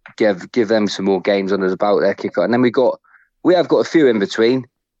 but give them some more games under the belt. Their kick out, and then we have got a few in between.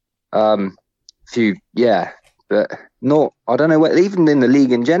 But not. I don't know where. Even in the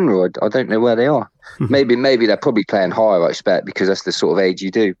league in general, I don't know where they are. Maybe they're probably playing higher, I expect, because that's the sort of age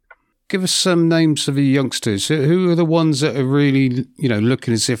you do. Give us some names of the youngsters. Who are the ones that are really,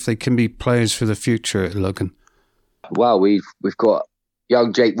 looking as if they can be players for the future at Luggan? Well, we've got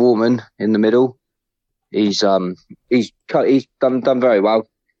young Jake Warman in the middle. He's done very well.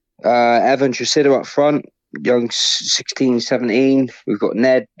 Evan Tresider up front, young 16, 17. We've got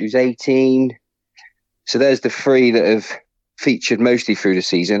Ned, who's 18. So there's the three that have featured mostly through the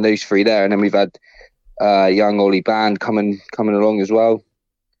season. Those three there, and then we've had young Ollie Band coming along as well.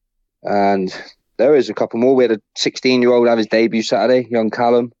 And there is a couple more. We had a 16-year-old have his debut Saturday, young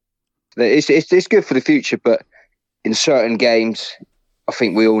Callum. It's good for the future, but in certain games, I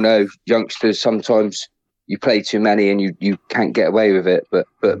think we all know youngsters sometimes you play too many and you can't get away with it. But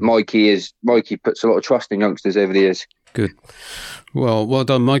Mikey puts a lot of trust in youngsters over the years. Good. Well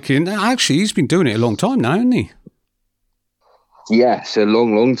done, Mikey. And actually, he's been doing it a long time now, hasn't he? Yeah, it's a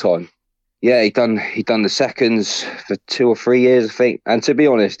long time. Yeah, he done the seconds for 2 or 3 years, I think. And to be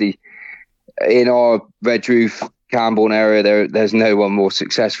honest, in our Red Roof Camborne area, there's no one more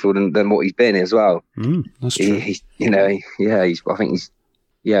successful than what he's been as well. That's true. I think he's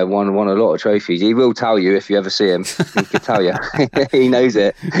won a lot of trophies. He will tell you if you ever see him. He can tell you. He knows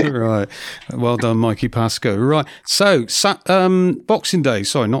it. Right. Well done, Mikey Pascoe. Right. So, Boxing Day.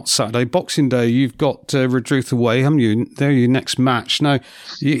 Sorry, not Saturday. Boxing Day. You've got Redruth away, haven't you? They're your next match. Now,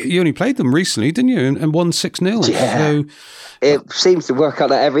 you only played them recently, didn't you? And won 6-0. Yeah. So, it seems to work out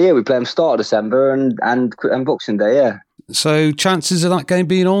that every year we play them start of December and Boxing Day. Yeah. So, chances of that game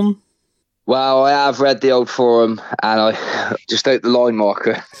being on? Well, I have read the old forum and I just hope the line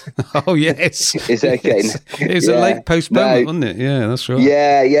marker. Oh, yes. Is okay. It's a late postponement, wasn't it? Yeah, that's right.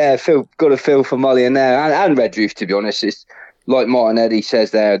 Yeah. Got a feel for Molly in there and Red Roof, to be honest. It's like Martin Eddy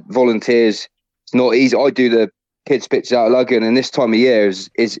says there, volunteers, it's not easy. I do the kids' pitches out of Luggan, and this time of year is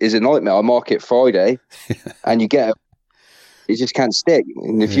a nightmare. I mark it Friday and you just can't stick.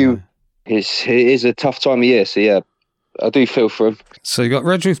 And it is a tough time of year. So, yeah. I do feel for him. So you got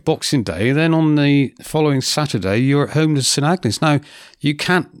Redruth Boxing Day, then on the following Saturday, you're at home to St Agnes. Now, you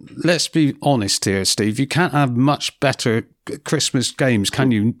can't, let's be honest here, Steve, you can't have much better Christmas games,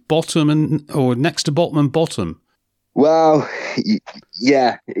 can you? Or next to bottom and bottom. Well,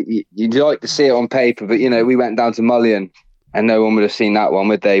 yeah, you'd like to see it on paper, but, we went down to Mullion and no one would have seen that one,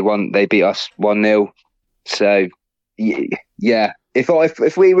 would they? They beat us 1-0. So, yeah,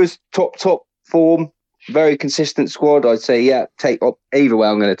 if we was top form, very consistent squad, I'd say, either way,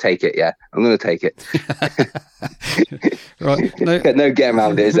 I'm going to take it. Yeah, I'm going to take it. Right. No getting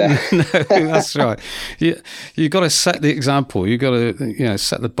around it, is there? No, that's right. You got to set the example. You got to,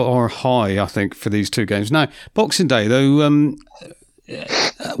 set the bar high, I think, for these two games. Now, Boxing Day, though,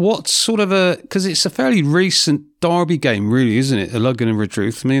 what sort of because it's a fairly recent derby game, really, isn't it? Luggan and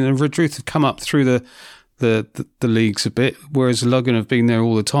Redruth. I mean, Redruth have come up through the leagues a bit, whereas Luggan have been there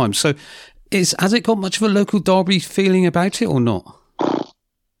all the time. So, has it got much of a local derby feeling about it or not?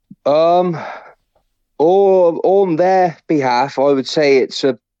 On their behalf, I would say it's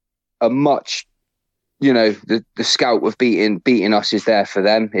a much, the scout of beating us is there for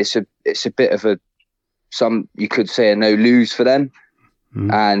them. It's a bit of you could say a no lose for them,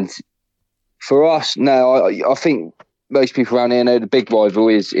 and for us, no. I think most people around here know the big rival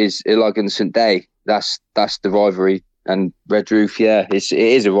is Luggan St Day. That's the rivalry. And Red Roof, it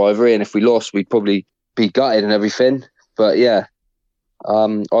is a rivalry, and if we lost, we'd probably be gutted and everything. But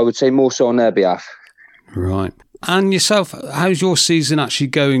I would say more so on their behalf. Right. And yourself, how's your season actually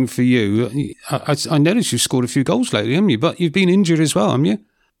going for you? I noticed you've scored a few goals lately, haven't you? But you've been injured as well, haven't you?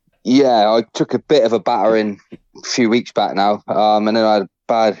 Yeah, I took a bit of a battering a few weeks back now, and then I had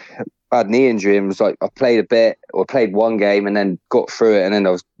a bad knee injury, and was like I played one game and then got through it, and then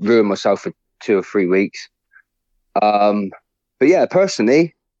I was ruined myself for 2 or 3 weeks. But yeah,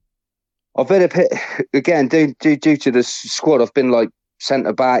 personally, I've been a bit, again, due to the squad, I've been like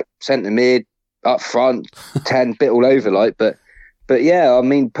centre back, centre mid, up front, 10, bit all over, like, but yeah, I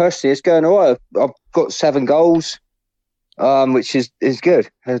mean, personally, it's going all right. I've got 7 goals, which is good.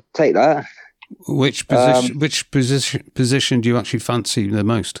 I'll take that. Which position do you actually fancy the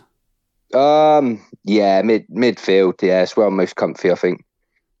most? Yeah, midfield. Yeah, it's where I'm most comfy, I think.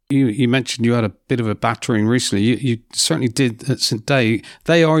 You mentioned you had a bit of a battering recently. You certainly did at St. Day.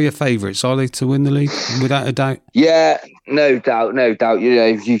 They are your favourites, are they, to win the league, without a doubt? Yeah, no doubt. You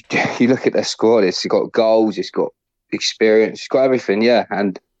know, if you look at their squad, it's got goals, it's got experience, it's got everything. Yeah,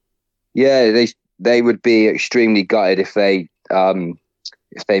 and yeah, they would be extremely gutted if they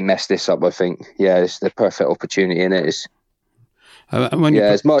mess this up. I think it's the perfect opportunity in it. It's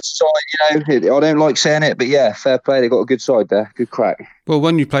as much side, you know, I don't like saying it, but yeah, fair play. They got a good side there, good crack. Well,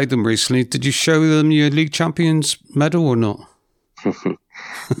 when you played them recently, did you show them your league champions medal or not?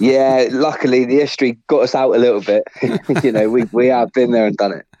 Yeah, luckily the history got us out a little bit. You know, we have been there and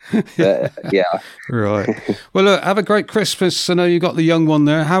done it. But, yeah. Right. Well, look, have a great Christmas. I know you got the young one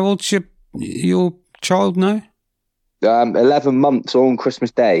there. How old's your child now? 11 months on Christmas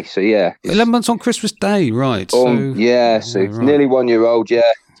Day, so yeah. 11 months on Christmas Day, right. So it's nearly 1 year old, yeah.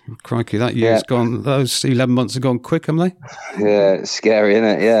 Crikey, that year's gone. Those 11 months have gone quick, haven't they? Yeah, it's scary, isn't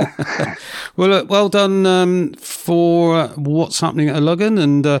it? Yeah. Well, look, well done for what's happening at Lugan,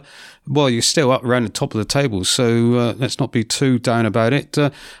 and you're still up around the top of the table, so let's not be too down about it.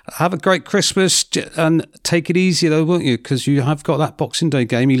 Have a great Christmas and take it easy, though, won't you? Because you have got that Boxing Day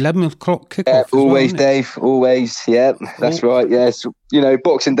game, 11 o'clock kickoff. Yeah, always, Dave. Always. Yeah, that's right. Yes, you know,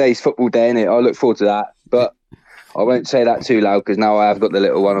 Boxing Day's football day, innit? I look forward to that, but I won't say that too loud because now I have got the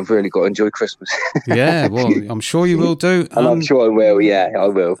little one. I've really got to enjoy Christmas. Yeah, well, I'm sure you will do. I'm sure I will. Yeah, I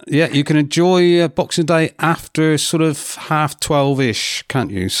will. Yeah, you can enjoy Boxing Day after sort of 12:30-ish,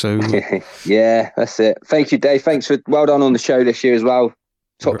 can't you? So yeah, that's it. Thank you, Dave. Well done on the show this year as well.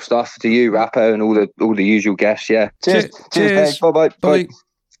 Top stuff to you, Rappo, and all the usual guests. Yeah. Cheers, Dave. Bye.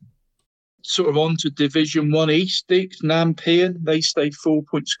 Sort of on to Division 1 East, DEACS, Nampian. They stay 4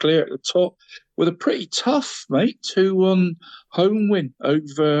 points clear at the top with a pretty tough, mate, 2-1 home win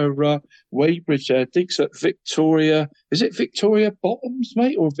over Weybridge. DEACS at Victoria. Is it Victoria Bottoms,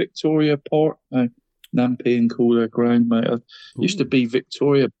 mate, or Victoria Park? No, Nampian call their ground, mate. It used to be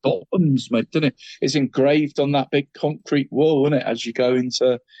Victoria Bottoms, mate, didn't it? It's engraved on that big concrete wall, isn't it, as you go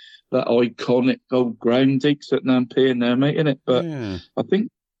into that iconic old ground, DEACS at Nampian there, mate, isn't it? But yeah. I think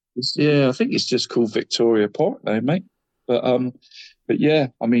it's just called Victoria Park now, mate. But yeah,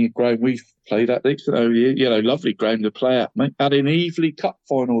 I mean, ground we've played at DEACS, lovely ground to play at, mate. Had an Evely Cup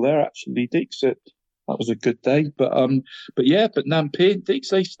final there, actually, DEACS. That was a good day. But Nampian, DEACS,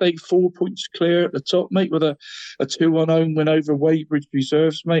 they stay 4 points clear at the top, mate, with a 2-1 home win over Weybridge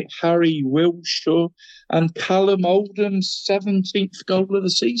Reserves, mate. Harry Wilshaw and Callum Oldham's 17th goal of the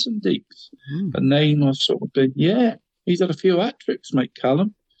season, DEACS. A name I've sort of been, he's had a few hat-tricks, mate,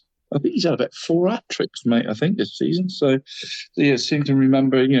 Callum. I think he's had about 4 hat-tricks, mate, I think, this season. So I seem to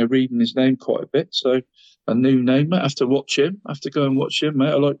remember, reading his name quite a bit. So a new name, mate. I have to watch him. I have to go and watch him,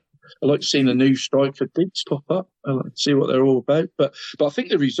 mate. I like seeing a new striker, DEACS, pop up. I like to see what they're all about. But I think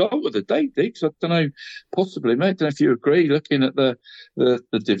the result of the day, DEACS, I don't know, possibly, mate, I don't know if you agree, looking at the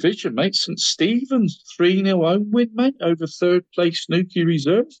division, mate. St Stephen's 3-0 home win, mate, over third place Snooky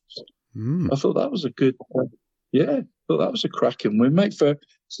Reserves. I thought that was a good I thought that was a cracking win, mate, for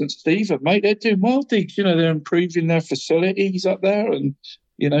St Stephen, mate. They're doing well, DEACS. They're improving their facilities up there and,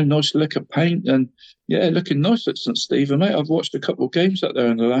 nice lick of paint and, looking nice at St Stephen, mate. I've watched a couple of games up there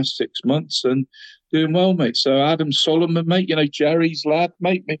in the last 6 months and doing well, mate. So Adam Solomon, mate, Jerry's lad,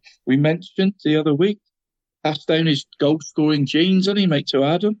 mate, we mentioned the other week, passed down his goal-scoring genes, hasn't he, mate, to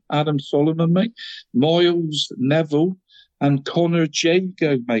Adam Solomon, mate. Miles Neville and Connor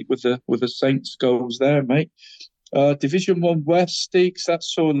Jago, mate, with the Saints goals there, mate. Division 1 West, DEACS, that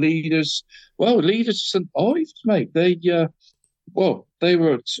saw leaders St Ives, mate. They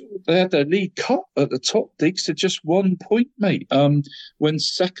had their league cup at the top, DEACS, to just 1 point, mate. When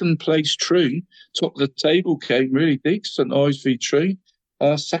second place Troon, top of the table came, really, DEACS, St Ives v Troon.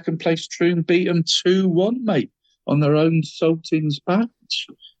 Second place Troon beat them 2-1, mate, on their own Saltings patch.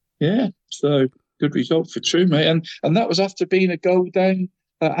 Yeah, so good result for Troon, mate. And that was after being a goal down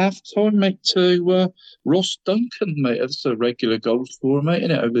at half-time, mate, to Ross Duncan, mate. That's a regular goal scorer, mate,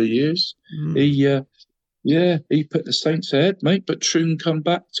 innit, over the years. He put the Saints ahead, mate, but Troon come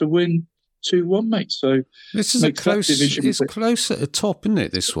back to win 2-1, mate. So this is it's close at the top, isn't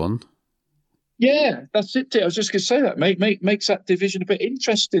it, this one? Yeah, that's it. I was just going to say that, mate. Makes that division a bit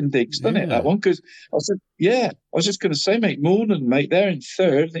interesting, DEACS, doesn't it? That one, because I was just going to say, mate, Mornan, mate, they're in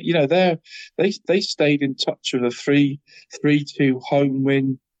third. They stayed in touch with a 3-2 home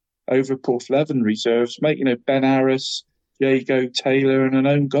win over Porthleven Reserves, mate. Ben Harris, Jago Taylor, and an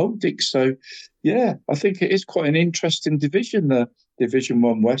own goal, DEACS. So I think it is quite an interesting division, the Division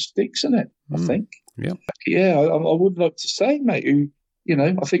 1 West, DEACS, isn't it? I think. I would like to say, mate, who.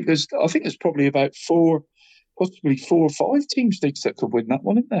 I think there's probably about four possibly 4 or 5 teams that could win that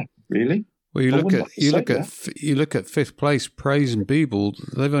one, isn't there? Really? Well, you look at fifth place, Praise and Beeble.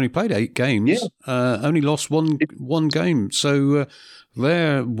 They've only played 8 games, only lost one game, so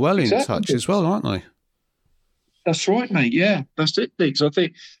they're well in touch as well, aren't they? That's right, mate. Yeah, that's it, Diggs. I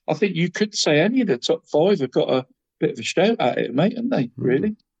think you could say any of the top 5 have got a bit of a shout at it, mate, haven't they?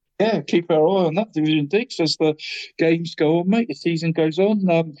 Really? Yeah, keep our eye on that Division, Diggs, as the games go on, mate. The season goes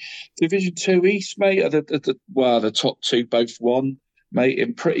on. Division 2 East, mate, the top 2 both won, mate,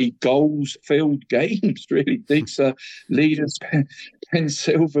 in pretty goals-filled games, really, Diggs. Leaders, Penn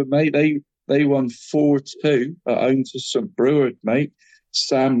Silver, mate, they won 4-2 at home to St Breward, mate.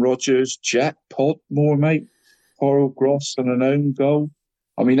 Sam Rogers, Jack Podmore, mate. Coral Gross and an own goal.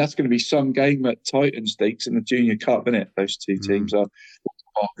 I mean, that's going to be some game at Titans, Diggs, in the Junior Cup, isn't it? Those 2 teams are.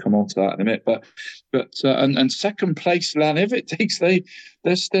 I'll come on to that in a minute. But second place, Llanivit, Diggs,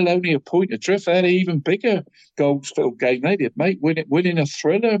 they're still only a point adrift. They had an even bigger goals-filled game they did, mate. Winning a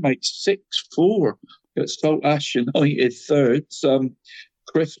thriller, mate, 6-4 at Saltash United thirds.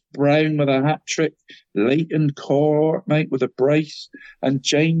 Chris Brown with a hat-trick. Leighton Court, mate, with a brace. And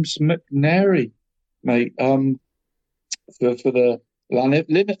James McNary, mate, for the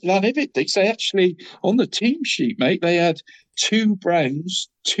Llanivit, Diggs. They actually, on the team sheet, mate, they had 2 Browns,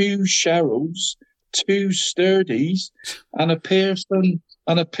 2 Sherrills, 2 Sturdies, and a Pearson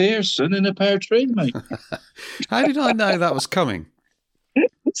and a Pear Tree, mate. How did I know that was coming?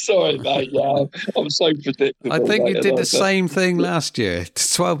 Sorry, mate. Yeah, I'm so predictable. I think mate, you did the same thing last year,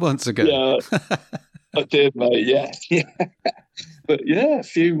 12 months ago. Yeah, I did, mate. Yeah. But yeah, a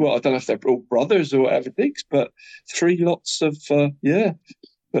few, I don't know if they're all brothers or whatever, Diggs, but 3 lots of,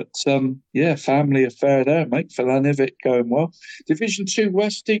 family affair there, mate, for Llanivit going well. Division 2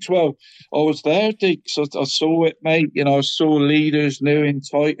 West, Diggs, well, I was there, Diggs. I saw it, mate. You know, I saw Leaders, Newing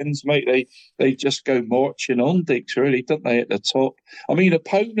Titans, mate. They just go marching on, Diggs, really, don't they, at the top? I mean,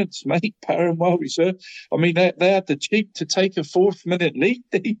 opponents, mate, Paramount Reserve. I mean, they had the cheek to take a 4th-minute lead,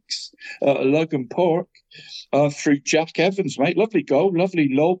 Diggs, at Logan Park. Through Jack Evans, mate. Lovely goal, lovely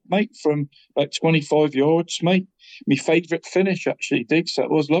lob, mate, from about 25 yards, mate. My favourite finish, actually, Diggs. That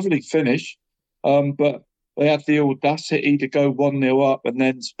was lovely finish. But they had the audacity to go 1-0 up and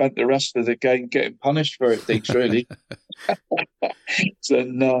then spent the rest of the game getting punished for it, Diggs, really.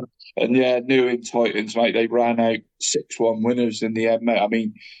 Newing Titans, mate, they ran out 6-1 winners in the end, mate. I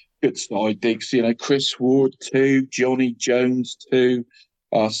mean, good side, Diggs. You know, Chris Ward 2, Johnny Jones 2,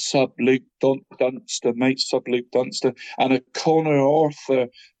 Luke Dunster, mate, Luke Dunster, and a Connor Arthur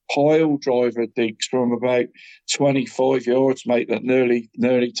pile driver, Diggs, from about 25 yards, mate, that nearly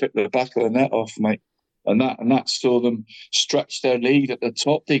took the back of the net off, mate. And that saw them stretch their lead at the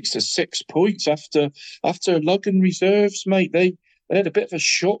top, Diggs, to 6 points after Logan Reserves, mate. They had a bit of a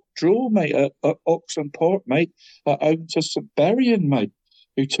shock draw, mate, at Oxon Park, mate, at home to St Berrien, mate,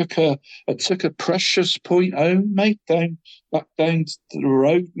 who took a precious point home, mate, back down to the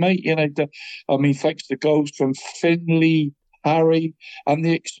road, mate. You know, thanks to goals from Finley, Harry, and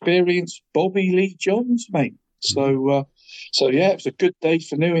the experienced Bobby Lee Johns, mate. So yeah, it was a good day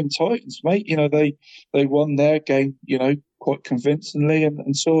for Newing Titans, mate. You know, they won their game, you know, quite convincingly,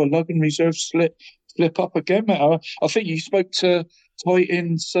 and saw a Logan Reserve slip up again, mate. I think you spoke to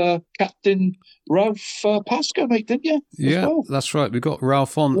Titans captain Ralph Pascoe, mate, didn't you? Yeah, that's right. We've got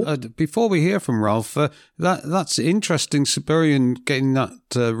Ralph on. Before we hear from Ralph, that's interesting, St Berrien getting that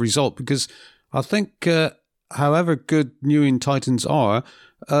result, because I think however good Newing Titans are,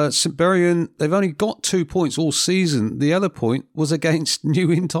 St Berrien, they've only got 2 points all season. The other point was against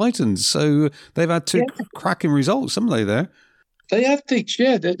Newing Titans. So they've had 2 cracking results, haven't they, there? They have, Diggs,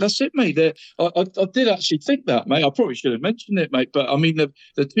 yeah, that's it, mate. I did actually think that, mate. I probably should have mentioned it, mate. But, I mean, the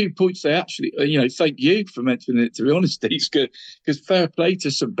 2 points they actually, you know, thank you for mentioning it, to be honest, Diggs, because fair play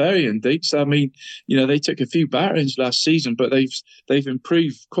to St Berrien, Diggs. I mean, you know, they took a few batterings last season, but they've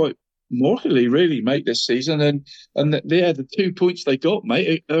improved quite markedly, really, mate, this season. And the 2 points they got,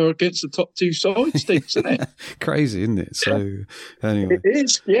 mate, are against the top 2 sides, Diggs, isn't it? Crazy, isn't it? So, anyway. It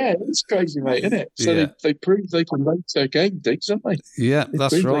is, yeah, it's crazy, mate, isn't it? So they proved they can rate their game, Diggs, haven't they? Yeah,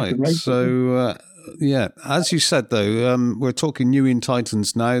 that's right. So, as you said, though, we're talking Newing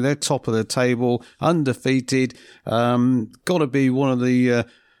Titans now. They're top of the table, undefeated. Got to be one of the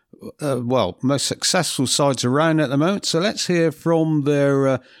most successful sides around at the moment. So let's hear from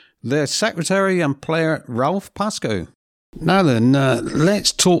their secretary and player, Ralph Pascoe. Now then,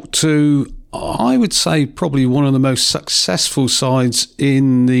 let's talk to, I would say, probably one of the most successful sides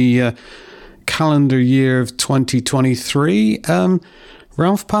in the calendar year of 2023.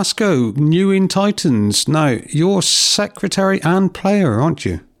 Ralph Pascoe, Newing Titans. Now, you're secretary and player, aren't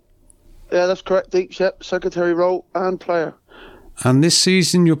you? Yeah, that's correct, Deeks. Yep, secretary role and player. And this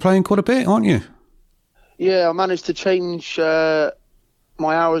season you're playing quite a bit, aren't you? Yeah, I managed to change my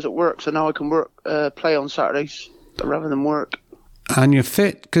hours at work, so now I can play on Saturdays rather than work. And you're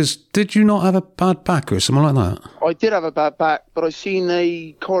fit, because did you not have a bad back or something like that? I did have a bad back, but I seen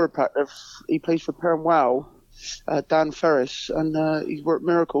a chiropractor. He plays for Perranwell, Dan Ferris, and he's worked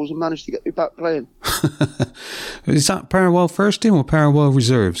miracles and managed to get me back playing. Is that Perranwell first team or Perranwell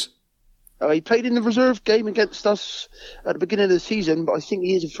reserves? He played in the reserve game against us at the beginning of the season, but I think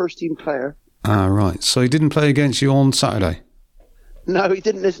he is a first-team player. Ah, right. So he didn't play against you on Saturday? No, he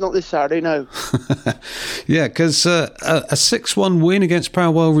didn't. It's not this Saturday, no. Yeah, because a 6-1 win against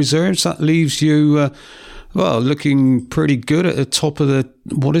Perranwell reserves, that leaves you, looking pretty good at the top of the,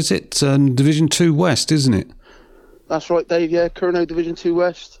 Division 2 West, isn't it? That's right, Dave, yeah, Curnow Division 2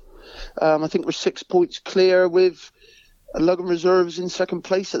 West. I think we're 6 points clear with Luggan Reserves in second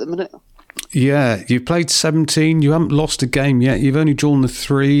place at the minute. Yeah, you've played 17, you haven't lost a game yet, you've only drawn the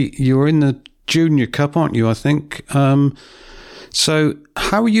 3, you're in the Junior Cup, aren't you, I think? So,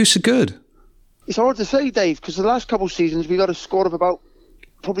 how are you so good? It's hard to say, Dave, because the last couple of seasons we've had a squad of about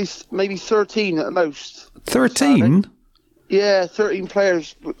maybe 13 at the most. 13? Yeah, 13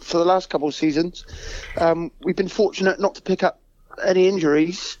 players for the last couple of seasons. We've been fortunate not to pick up any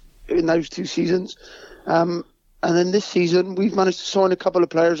injuries in those 2 seasons. And then this season we've managed to sign a couple of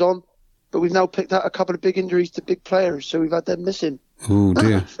players on, but we've now picked out a couple of big injuries to big players, so we've had them missing. Oh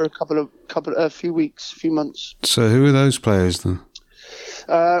dear! For a few months. So who are those players then?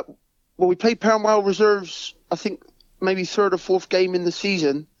 Well, we played Perranwell Reserves, I think maybe 3rd or 4th game in the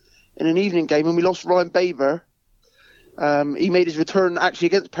season, in an evening game, and we lost Ryan Baber. He made his return actually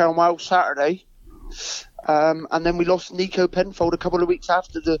against Perranwell Saturday, and then we lost Nico Penfold a couple of weeks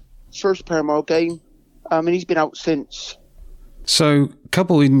after the first Perranwell game, and he's been out since. So,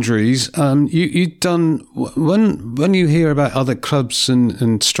 couple injuries. You've done when you hear about other clubs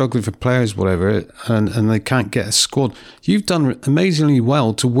and struggling for players, whatever, and they can't get a squad. You've done amazingly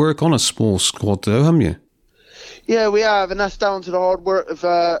well to work on a small squad, though, haven't you? Yeah, we have, and that's down to the hard work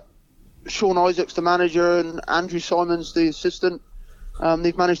of Sean Isaacs, the manager, and Andrew Simons, the assistant.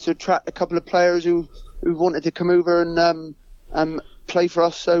 They've managed to attract a couple of players who wanted to come over and play for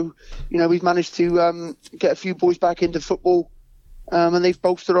us. So, we've managed to get a few boys back into football. And they've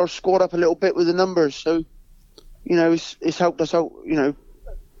bolstered our squad up a little bit with the numbers. So, it's helped us out,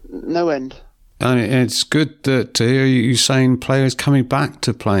 no end. And it's good to hear you saying players coming back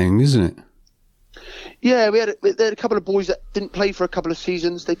to playing, isn't it? Yeah, we had a couple of boys that didn't play for a couple of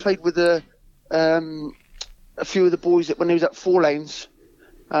seasons. They played with a few of the boys when they was at Four Lanes.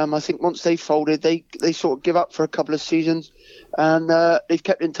 I think once they folded, they sort of give up for a couple of seasons. And they've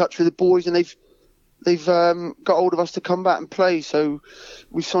kept in touch with the boys, and they've got hold of us to come back and play, so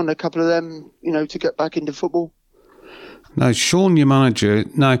we've signed a couple of them, to get back into football. Now, Sean, your manager,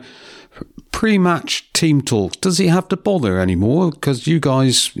 pre-match team talks, does he have to bother anymore? Because you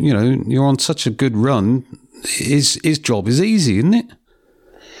guys, you're on such a good run. His job is easy, isn't it?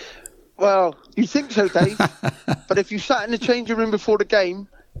 Well, you think so, Dave. But if you sat in the changing room before the game,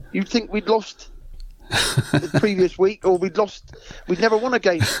 you'd think we'd lost the previous week, or we'd never won a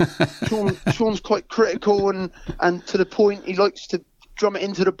game. Sean's quite critical and to the point. He likes to drum it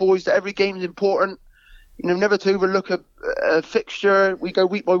into the boys that every game is important. Never to overlook a fixture. We go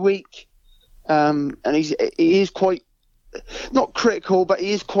week by week, and he is quite not critical, but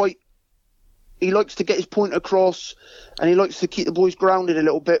he likes to get his point across, and he likes to keep the boys grounded a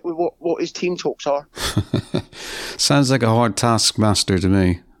little bit with what his team talks are. Sounds like a hard taskmaster to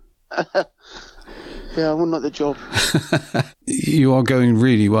me. Yeah, I wouldn't like the job. You are going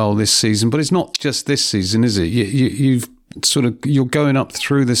really well this season, but it's not just this season, is it? You're going up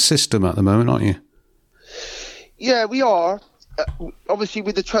through the system at the moment, aren't you? Yeah, we are. Obviously,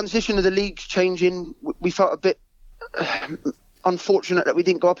 with the transition of the leagues changing, we felt a bit unfortunate that we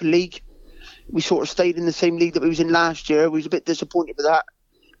didn't go up a league. We sort of stayed in the same league that we was in last year. We was a bit disappointed with that,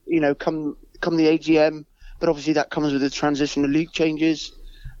 come the AGM. But obviously that comes with the transition of league changes.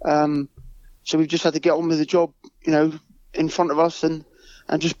 So we've just had to get on with the job, in front of us and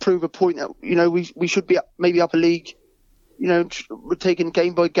just prove a point that, we should be maybe up a league. We're taking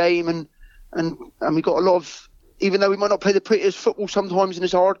game by game and we've got a lot of, even though we might not play the prettiest football sometimes in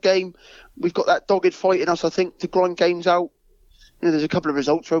this hard game, we've got that dogged fight in us, I think, to grind games out. There's a couple of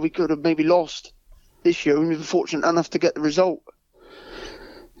results where we could have maybe lost this year, and we were fortunate enough to get the result.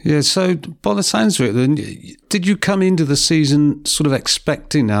 Yeah, so by the sounds of it then, did you come into the season sort of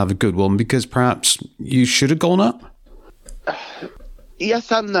expecting to have a good one because perhaps you should have gone up?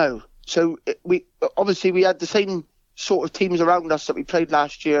 Yes and no. So we had the same sort of teams around us that we played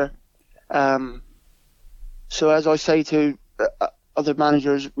last year, So as I say to other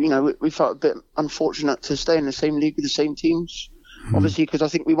managers, we felt a bit unfortunate to stay in the same league with the same teams. Obviously, because I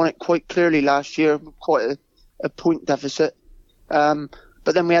think we won it quite clearly last year, quite a point deficit. But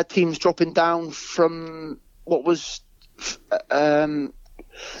then we had teams dropping down from what was the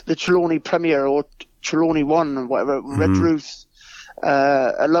Trelawney Premier or Trelawney 1 or whatever, Redruth,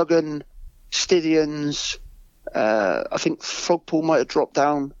 Lugan, Stydians, I think Frogpool might have dropped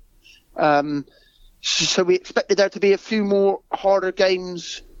down. So we expected there to be a few more harder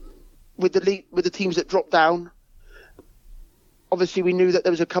games with the teams that dropped down. Obviously, we knew that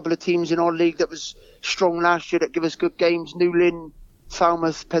there was a couple of teams in our league that was strong last year that give us good games. Newlyn,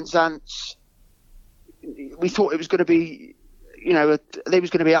 Falmouth, Penzance. We thought it was going to be, they was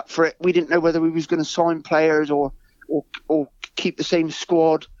going to be up for it. We didn't know whether we was going to sign players or keep the same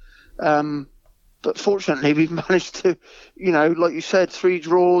squad. But fortunately, we've managed to, like you said, 3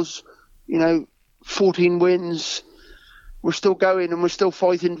 draws, 14 wins. We're still going and we're still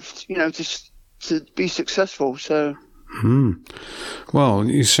fighting, to be successful. So. Well,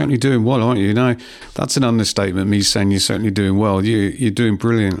 you're certainly doing well, aren't you? Now, that's an understatement, me saying you're certainly doing well. You're doing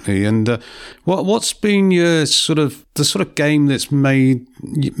brilliantly. And what's been the sort of game that's made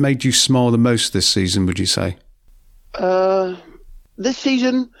you smile the most this season, would you say? This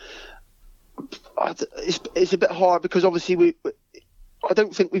season, it's a bit hard because obviously I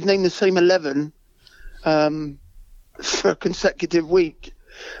don't think we've named the same 11 for a consecutive week.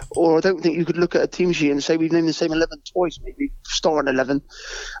 Or I don't think you could look at a team sheet and say we've named the same 11 twice, maybe starting 11.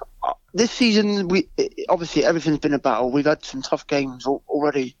 This season, obviously everything's been a battle. We've had some tough games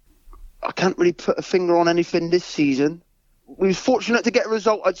already. I can't really put a finger on anything this season. We were fortunate to get a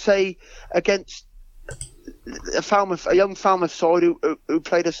result, I'd say, against a young Falmouth side who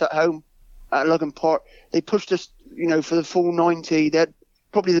played us at home at Lugan Park. They pushed us, for the full 90. They had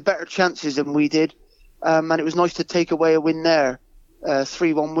probably the better chances than we did, and it was nice to take away a win there.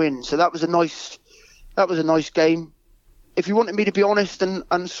 3-1 win. So that was a nice game. If you wanted me to be honest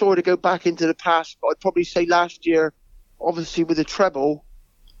and sorry to go back into the past, but I'd probably say last year, obviously with the treble,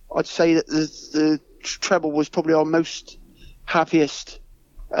 I'd say that the treble was probably our most happiest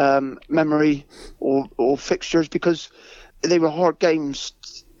memory or fixtures because they were hard games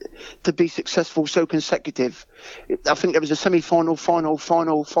to be successful so consecutive. I think there was a semi-final, final,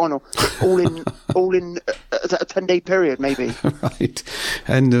 all in a 10-day period, maybe. Right,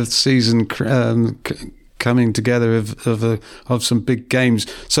 end of season coming together of some big games.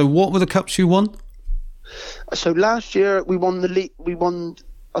 So, what were the cups you won? So last year we won the league. We won,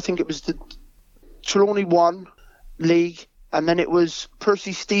 I think it was the Trelawney 1 league, and then it was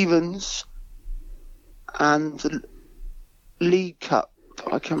Percy Stevens and the League Cup.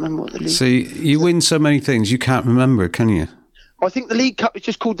 I can't remember what the league. See, you win so many things, you can't remember, can you? I think the League Cup is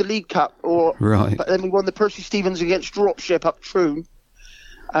just called the League Cup, right. But then we won the Percy Stevens against Dropship up Troon.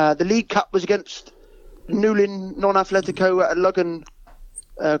 The League Cup was against Newlyn Non-Athletico at a Lugan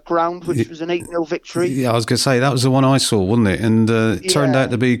ground, which was an 8-0 victory. Yeah, I was going to say that was the one I saw, wasn't it? And it turned out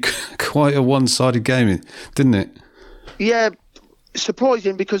to be quite a one-sided game, didn't it? Yeah,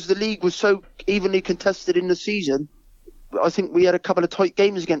 surprising because the league was so evenly contested in the season. I think we had a couple of tight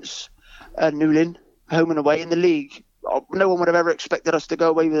games against Newlyn, home and away in the league. No one would have ever expected us to go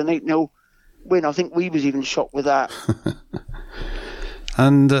away with an 8-0 win. I think we was even shocked with that.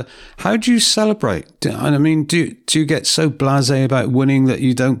 And how do you celebrate? Do you get so blasé about winning that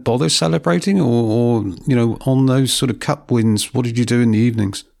you don't bother celebrating? Or on those sort of cup wins, what did you do in the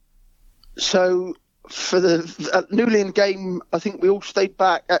evenings? So for the Newlyn game, I think we all stayed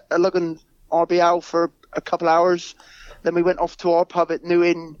back at Lugan RBL for a couple hours. Then we went off to our pub at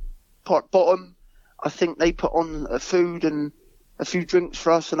Newlyn Park Bottom. I think they put on food and a few drinks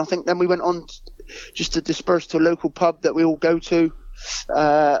for us. And I think then we went on just to disperse to a local pub that we all go to.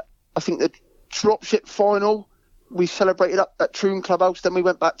 I think the Dropship final, we celebrated up at Troon Clubhouse. Then we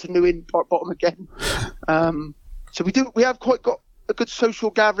went back to Newlyn Park Bottom again. So we have quite got a good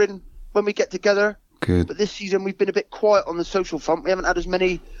social gathering when we get together. Good. But this season we've been a bit quiet on the social front. We haven't had as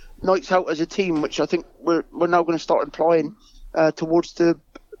many nights out as a team, which I think we're now going to start employing towards the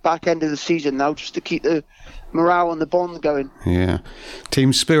back end of the season now, just to keep the morale and the bond going. Yeah.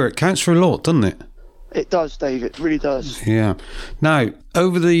 Team spirit counts for a lot, doesn't it? It does, Dave. It really does. Yeah. Now,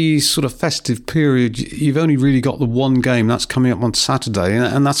 over the sort of festive period, you've only really got the one game. That's coming up on Saturday,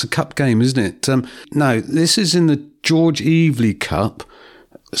 and that's a cup game, isn't it? Now, this is in the George Evely Cup,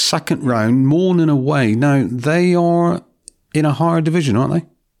 second round, Morning away. Now, they are in a higher division, aren't they?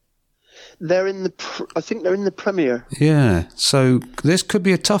 They're in I think they're in the Premier. Yeah. So this could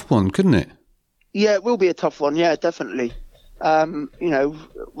be a tough one, couldn't it? Yeah, it will be a tough one. Yeah, definitely.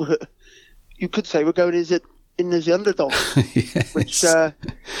 you could say we're going in as the underdog, yes. which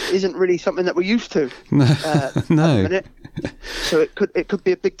isn't really something that we're used to. No, At the no. minute. So it could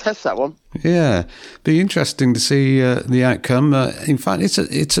be a big test, that one. Yeah, be interesting to see the outcome. In fact,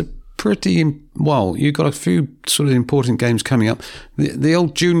 it's a pretty well. You've got a few sort of important games coming up. The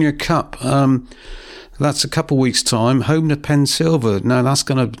old Junior Cup. That's a couple of weeks' time. Home to Pensilva. Now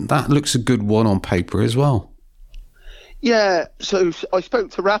that looks a good one on paper as well. Yeah. So I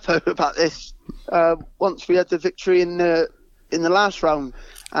spoke to Rappo about this once we had the victory in the last round,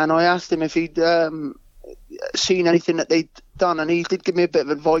 and I asked him if he'd seen anything that they'd done, and he did give me a bit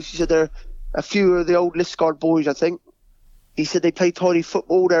of advice. He said there are a few of the old Liscard boys, I think. He said they play tidy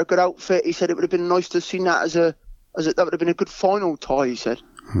football. They're a good outfit. He said it would have been nice to have seen that that would have been a good final tie. He said.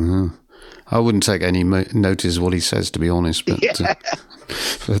 Mm-hmm. I wouldn't take any notice of what he says, to be honest. But, yeah.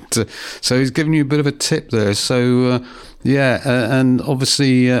 So he's giving you a bit of a tip there. So and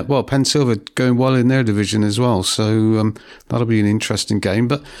obviously, Pensilva going well in their division as well. So that'll be an interesting game.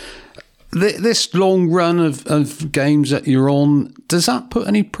 But this long run of games that you're on, does that put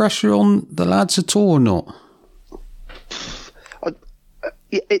any pressure on the lads at all or not?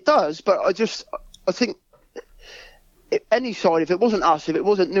 It does, but I think any side, if it wasn't us, if it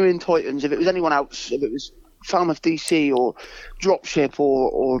wasn't New Inn Titans, if it was anyone else, if it was Falmouth DC or Dropship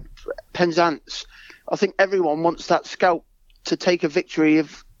or Penzance, I think everyone wants that scalp to take a victory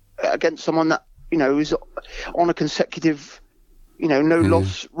against someone that is on a consecutive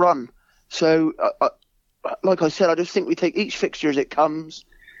no-loss run. So, like I said, I just think we take each fixture as it comes.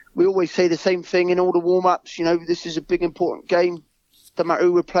 We always say the same thing in all the warm-ups. This is a big, important game. No matter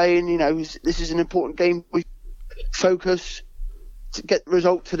who we're playing, this is an important game. We focus to get the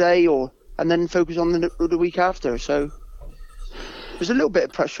result today, and then focus on the week after. So there's a little bit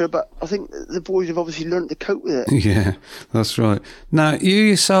of pressure, but I think the boys have obviously learned to cope with it. Yeah, that's right. Now, you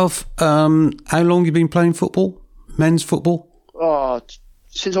yourself, how long have you been playing football? Men's football? Oh,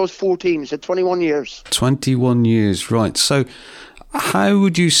 since I was 14, so 21 years. 21 years, right. So how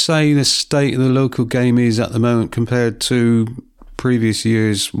would you say the state of the local game is at the moment compared to previous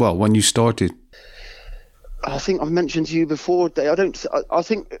years, when you started? I think I've mentioned to you before, Dave, I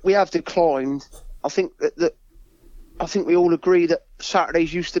think we have declined. I think I think we all agree that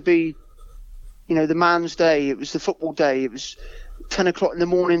Saturdays used to be, the man's day. It was the football day. It was 10 o'clock in the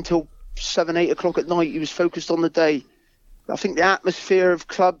morning till 7, 8 o'clock at night. He was focused on the day. I think the atmosphere of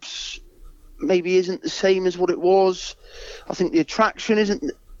clubs maybe isn't the same as what it was. I think the attraction isn't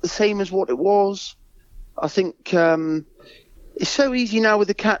the same as what it was. I think it's so easy now with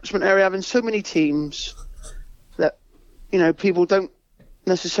the catchment area having so many teams that, people don't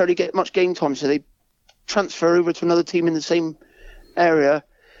necessarily get much game time, so they transfer over to another team in the same area.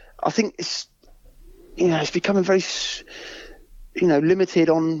 I think it's becoming very, limited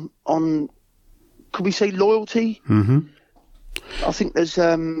on could we say loyalty? Mm-hmm. I think there's,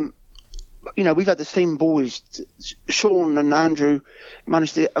 we've had the same boys. Sean and Andrew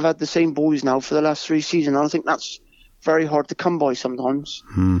managed to have had the same boys now for the last 3 seasons, and I think that's very hard to come by sometimes.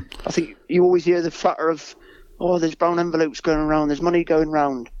 I think you always hear the flutter of, there's brown envelopes going around, there's money going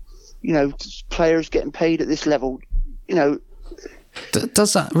around, players getting paid at this level.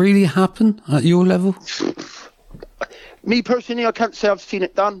 Does that really happen at your level? Me personally, I can't say I've seen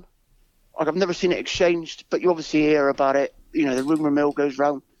it done. I've never seen it exchanged, but you obviously hear about it. The rumour mill goes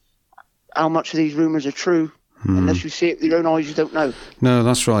round. How much of these rumours are true? Unless you see it with your own eyes, you don't know. No,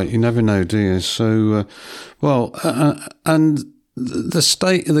 that's right. You never know, do you? So, and the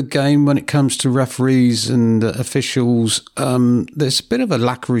state of the game when it comes to referees and officials, there's a bit of a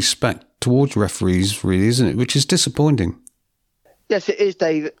lack of respect towards referees, really, isn't it? Which is disappointing. Yes, it is,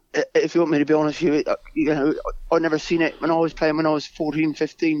 Dave. If you want me to be honest with you, I never seen it when I was playing when I was 14,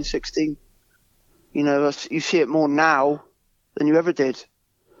 15, 16. You see it more now than you ever did.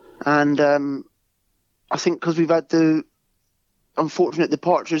 And I think because we've had the unfortunate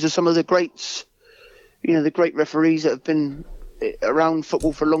departures of some of the greats, the great referees that have been around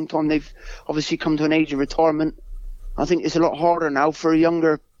football for a long time, they've obviously come to an age of retirement. I think it's a lot harder now for a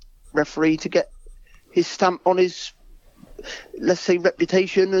younger referee to get his stamp on his, let's say,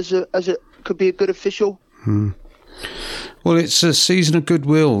 reputation as a could be a good official. Well, it's a season of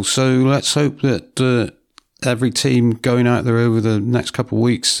goodwill, so let's hope that every team going out there over the next couple of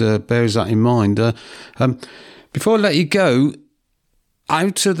weeks bears that in mind. Before I let you go,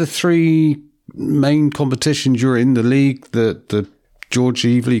 out of the 3 main competitions you're in, the league, the George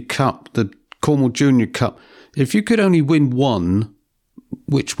Evely Cup, the Cornwall Junior Cup, if you could only win one,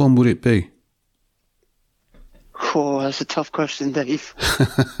 which one would it be? Oh, that's a tough question, Dave.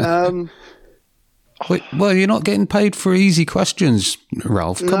 Well, you're not getting paid for easy questions,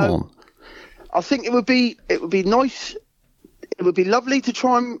 Ralph. Come on. I think it would be nice. It would be lovely to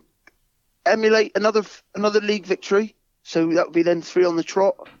try and emulate another league victory. So that would be then 3 on the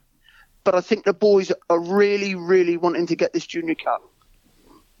trot. But I think the boys are really, really wanting to get this Junior Cup.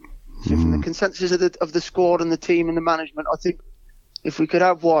 So from the consensus of the squad and the team and the management, I think if we could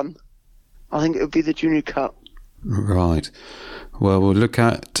have one, I think it would be the Junior Cup. Right. Well, we'll look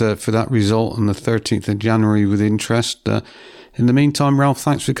at for that result on the 13th of January with interest. In the meantime, Ralph,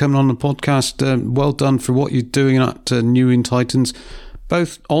 thanks for coming on the podcast. Well done for what you're doing at Newing Titans,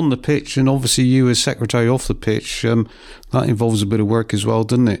 both on the pitch and obviously you as secretary off the pitch. That involves a bit of work as well,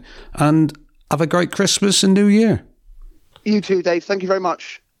 doesn't it? And have a great Christmas and New Year. You too, Dave. Thank you very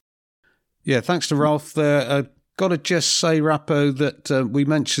much. Yeah, thanks to Ralph there. Got to just say, Rappo, that we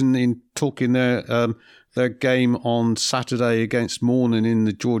mentioned in talking their game on Saturday against Morning in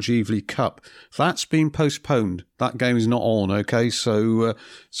the George Eveley Cup. That's been postponed. That game is not on, okay? So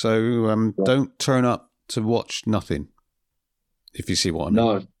don't turn up to watch nothing, if you see what I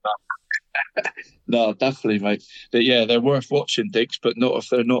mean. No, definitely, mate. But yeah, they're worth watching, Diggs, but not if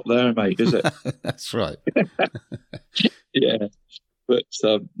they're not there, mate, is it? That's right. Yeah. But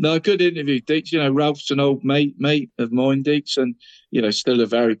no, good interview, Diggs. Ralph's an old mate of mine, Diggs, and still a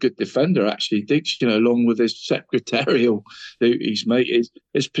very good defender, actually, Diggs. Along with his secretarial duties, mate.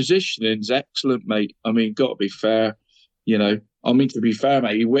 His positioning's excellent, mate. I mean, got to be fair. To be fair,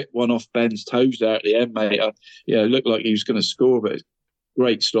 mate, he whipped one off Ben's toes there at the end, mate. It looked like he was going to score, but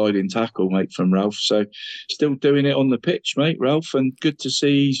great sliding tackle, mate, from Ralph. So still doing it on the pitch, mate, Ralph, and good to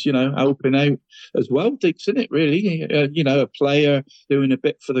see he's, helping out as well, Diggs, isn't it, really? A player doing a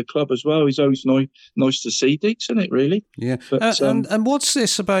bit for the club as well. He's always nice to see, Diggs, isn't it, really? Yeah. But, and what's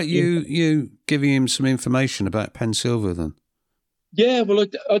this about you giving him some information about Pensilva then? Yeah, well,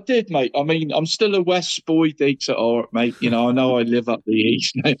 I did, mate. I mean, I'm still a West boy, Diggs, at heart, mate. I know I live up the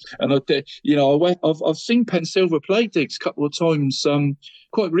East, mate. And I did, I've seen Pensilva play, Diggs, a couple of times,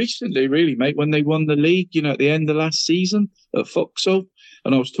 quite recently, really, mate, when they won the league, at the end of last season at Vauxhall.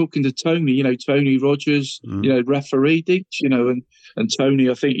 And I was talking to Tony, Tony Rogers, referee, Diggs, and Tony,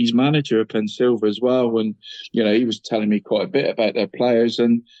 I think he's manager of Pensilva as well. And, he was telling me quite a bit about their players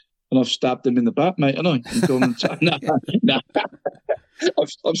and I've stabbed him in the back, mate, and I've gone no.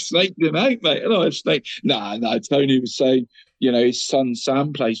 I've snaked him out, mate. And I've snaked. No. Tony was saying, his son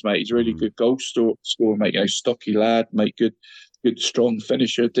Sam plays, mate. He's a really good goal scorer, mate. Stocky lad, mate. Good, strong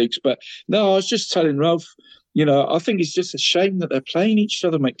finisher, Diggs. But no, I was just telling Ralph. I think it's just a shame that they're playing each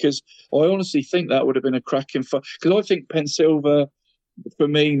other, mate. Because I honestly think that would have been a cracking fight. Because I think Pensilva, for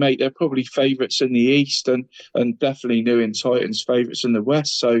me, mate, they're probably favourites in the East and definitely Newing Titans favourites in the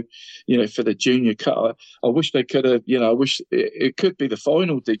West. So, for the Junior Cup, I wish they could have, I wish it could be the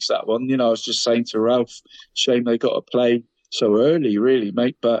final, Diggs, that one. I was just saying to Ralph, shame they got to play so early, really,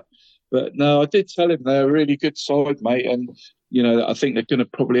 mate. But no, I did tell him they're a really good side, mate. And, I think they're going to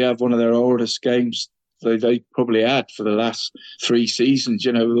probably have one of their oldest games they probably had for the last 3 seasons,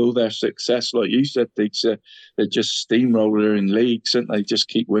 with all their success. Like you said, they're just steamroller in leagues, and they just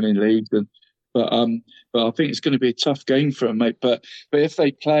keep winning leagues. But I think it's going to be a tough game for them, mate. But if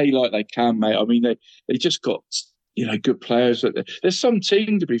they play like they can, mate, I mean, they just got, good players. There's some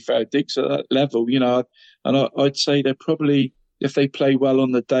team, to be fair, Diggs, at that level, and I'd say they're probably, if they play well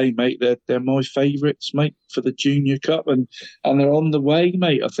on the day, mate, they're my favourites, mate, for the Junior Cup. And they're on the way,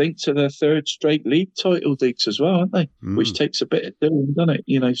 mate, I think, to their 3rd straight league title, Diggs, as well, aren't they? Which takes a bit of doing, doesn't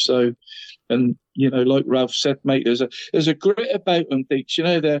it? So, and, like Ralph said, mate, there's a grit about them, Diggs.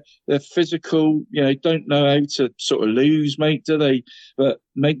 They're physical, don't know how to sort of lose, mate, do they? But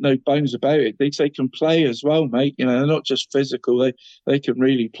make no bones about it, Diggs, they can play as well, mate. They're not just physical, they can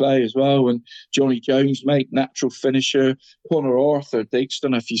really play as well. And Johnny Jones, mate, natural finisher. Connor Arthur, Diggs,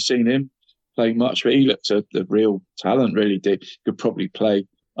 don't know if you've seen him play much, but he looks a real talent, really, Diggs. Could probably play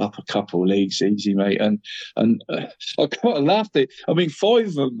up a couple of leagues easy, mate. And I quite laughed at. I mean, 5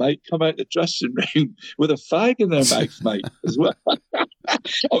 of them, mate, come out the dressing room with a fag in their mouth, mate, as well.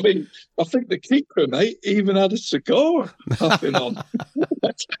 I mean, I think the keeper, mate, even had a cigar puffing on.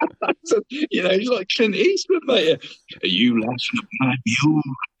 He's like Clint Eastwood, mate. Are you laughing at my mule?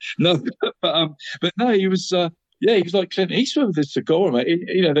 No, but no, he was. He was like Clint Eastwood with his cigar, mate.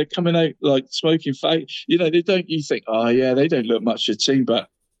 They're coming out like smoking fake. You think, oh yeah, they don't look much of a team, but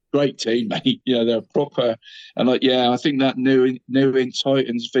great team, mate. They're proper. And I think that Newing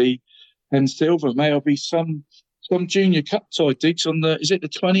Titans v Pensilva may be some Junior Cup tie, Diggs, is it the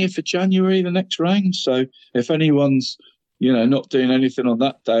 20th of January, the next round? So if anyone's, not doing anything on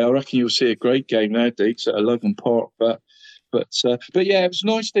that day, I reckon you'll see a great game there, Diggs, at Logan Park. But yeah, it was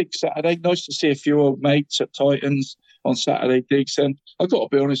nice, Diggs, Saturday. Nice to see a few old mates at Titans on Saturday, Diggs. And I've got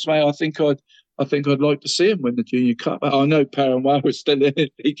to be honest, mate, I think I'd I think I'd like to see him win the Junior Cup. I know Paramount was still in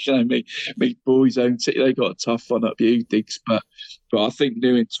it. You know, me boys own it. They got a tough one up you, Diggs. But I think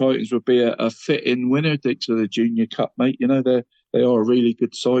Newing Titans would be a fit-in winner, Diggs, of the Junior Cup, mate. You know, they are a really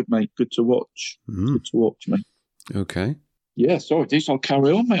good side, mate. Good to watch. Good to watch, mate. Okay. Yeah, sorry, Diggs. I'll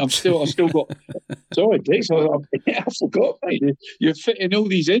carry on, mate. I still got. Sorry, Diggs. I forgot, mate. You're fitting all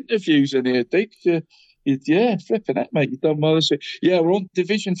these interviews in here, Diggs. Yeah, flipping that, mate. You've done well this week. Yeah, we're on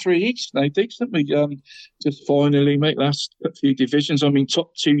Division 3 East now, Diggs, aren't we? Just finally, mate, last few divisions. I mean,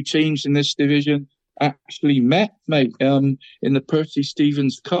 top 2 teams in this division actually met, mate, in the Percy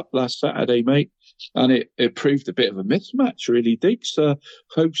Stevens Cup last Saturday, mate. And it proved a bit of a mismatch, really, Diggs.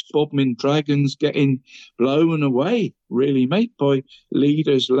 Host Bodmin Dragons getting blown away, really, mate, by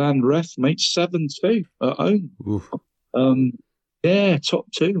leaders Landreth, mate, 7-2 at home. Yeah, top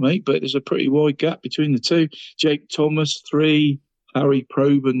 2, mate, but there's a pretty wide gap between the two. Jake Thomas, 3, Harry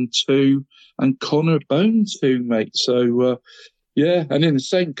Proben, 2, and Connor Bone, 2, mate. So, yeah, and in the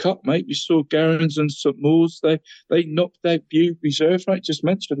same cup, mate, we saw Garons and St Maurs. They knocked out Bude Reserves, mate. Just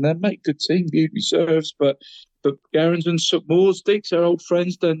mentioned them, mate. Good team, Bude Reserves, but Garons and St Maurs, Diggs, our old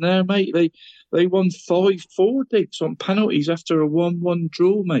friends down there, mate. They won 5-4, Diggs, on penalties after a 1-1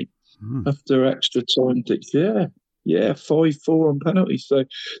 draw, mate. After extra time, Diggs. Yeah, 5-4 on penalties.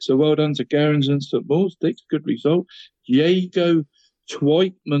 So well done to Garons and St Maurs, Diggs. Good result. Diego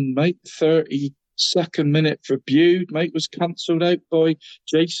Twytman, mate, 32nd minute for Bude, mate, was cancelled out by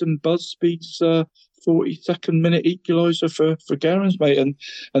Jason Busby's 42nd minute equaliser for Garons, mate.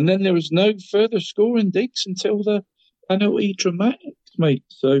 And then there was no further scoring, Diggs, until the penalty dramatics, mate.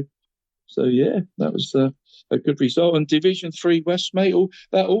 So yeah, that was a good result. And Division 3 West, mate,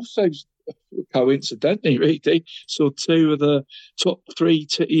 that also coincidentally, really, saw 2 of the top 3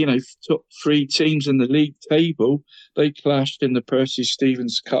 teams in the league table. They clashed in the Percy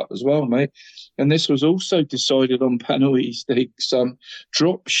Stevens Cup as well, mate. And this was also decided on penalties.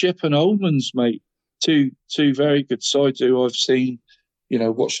 Dropship and Ullman's, mate, two very good sides who I've seen,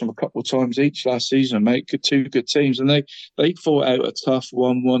 watched them a couple of times each last season, mate. Two good teams, and they fought out a tough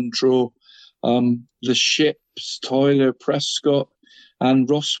 1-1 draw. The Ships, Tyler Prescott and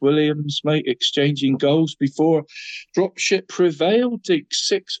Ross Williams, mate, exchanging goals before Dropship prevailed,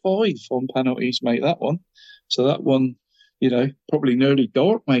 6-5 on penalties, mate, that one. So that one, probably nearly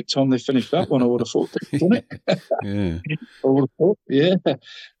dark, mate, time they finished that one, I would have thought, wouldn't it? Yeah. I would have thought, yeah.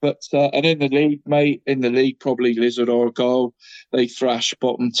 But, and in the league, probably Lizard Argyle, they thrashed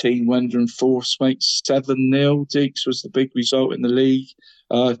bottom team Wendron Force, mate, 7-0. Deeks was the big result in the league.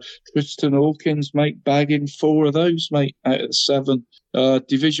 Tristan Hawkins, mate, bagging 4 of those, mate, out of the 7.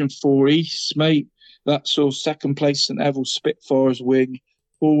 Division 4 East, mate, that saw second place St Eville Spitfires win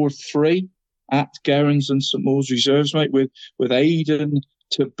 4-3 at Garons and St Maurs Reserves, mate, with Aidan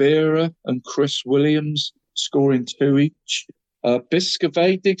Tabira and Chris Williams scoring 2 each.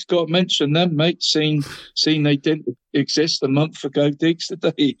 Biscavay, Diggs, got to mention them, mate, seen they didn't exist a month ago, Diggs, did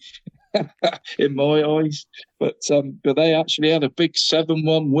they? In my eyes, but they actually had a big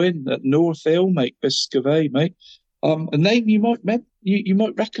 7-1 win at North Hill, mate. Biscavay, mate. A name you might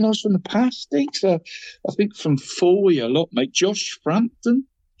recognise from the past, Diggs. I think from Foy a lot, mate. Josh Frampton, do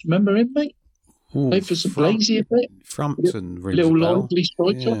you remember him, mate? Played for St Blazy a bit. Frampton, little lively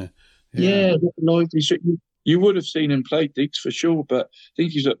striker. Yeah, lively. You would have seen him play, Diggs, for sure, but I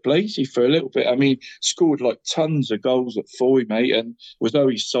think he's at Blazy for a little bit. I mean, scored like tons of goals at Foy, mate, and was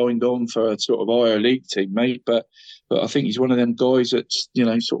always signed on for a sort of higher league team, mate. But I think he's one of them guys that's,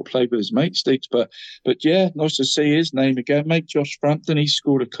 sort of played with his mates, Diggs. But yeah, nice to see his name again, mate. Josh Frampton, he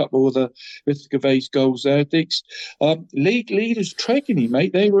scored a couple of the Biscavay's goals there, Diggs. League leaders Tregony,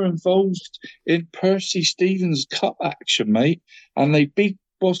 mate, they were involved in Percy Stevens Cup action, mate, and they beat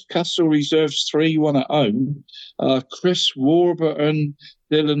Boscastle Reserves 3-1 at home. Chris Warburton,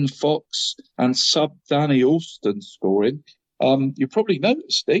 Dylan Fox, and sub Danny Alston scoring. You probably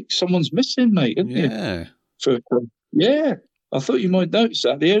noticed, Dick, someone's missing, mate, isn't you? Yeah. I thought you might notice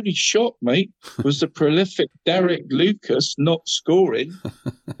that. The only shock, mate, was the prolific Derek Lucas not scoring.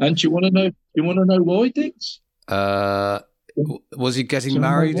 And do you want to know why, Dix? Was he getting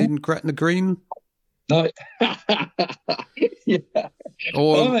married in Gretna Green? No. Yeah.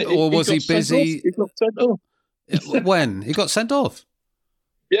 Or was he busy? He got sent off. When? He got sent off?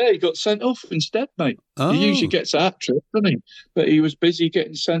 Yeah, he got sent off instead, mate. Oh. He usually gets a hat-trick, doesn't he? But he was busy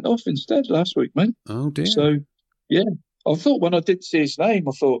getting sent off instead last week, mate. Oh, dear. So, yeah. I thought when I did see his name,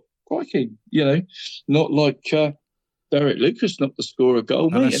 I thought, crikey, not like Derek Lucas not to score a goal,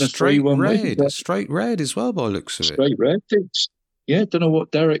 mate. And a straight red. A straight red as well, by looks of it. Straight red. Yeah, don't know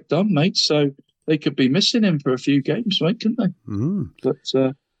what Derek done, mate. So they could be missing him for a few games, mate, couldn't they? Mm.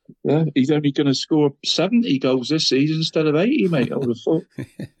 But Yeah, he's only going to score 70 goals this season instead of 80, mate. I would have thought.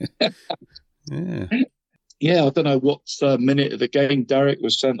 Yeah. Yeah, I don't know what minute of the game Derek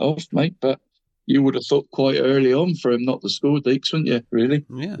was sent off, mate, but you would have thought quite early on for him not to score, Deeks, wouldn't you? Really?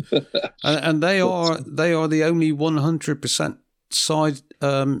 Yeah. And they are the only 100% side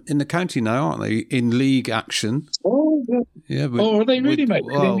in the county now, aren't they? In league action. Oh, yeah. Yeah. Are they really, mate?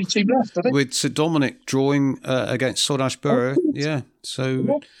 They're the only team left, are they? With Sir Dominic drawing against Sodash Borough. Yeah.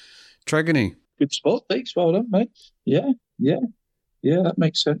 So, Tregony. Good spot, Deeks. Well done, mate. Yeah, that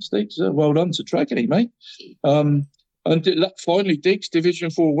makes sense, Deeks. Well done to Tregony, mate. And finally, Deeks, Division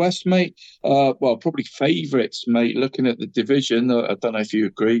 4 West, mate. Well, probably favourites, mate, looking at the division. I don't know if you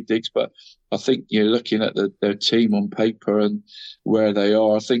agree, Deeks, but I think you're looking at their team on paper and where they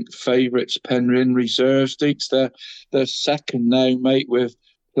are. I think favourites, Penryn, reserves, Deeks. They're second now, mate, with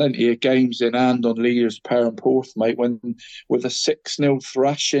plenty of games in hand on leaders Perranporth, mate, with a 6-0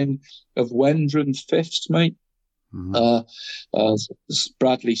 thrashing of Wendron fifths, mate. Bradley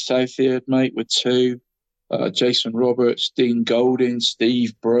Southfield, mate, with 2. Jason Roberts, Dean Golding,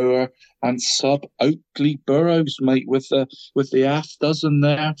 Steve Brewer, and sub Oakley Burrows, mate, with the half dozen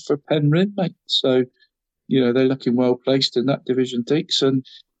there for Penryn, mate. So, they're looking well placed in that division, Deeks. And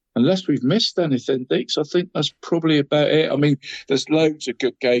unless we've missed anything, Deeks, I think that's probably about it. I mean, there's loads of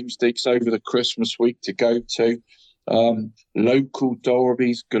good games, Deeks, over the Christmas week to go to. Local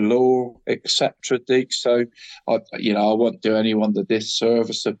derbies galore, etc. Deeks. So I won't do anyone the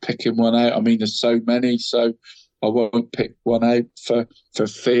disservice of picking one out. I mean, there's so many, so I won't pick one out for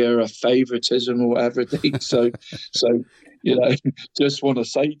fear of favouritism or whatever, Deeks. So just want to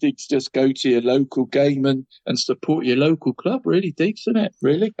say, Deeks, just go to your local game and support your local club, really, Deeks, isn't it?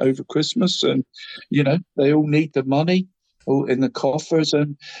 Really, over Christmas, and they all need the money. All in the coffers,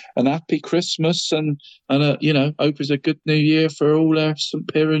 and happy Christmas, and hope it's a good new year for all our St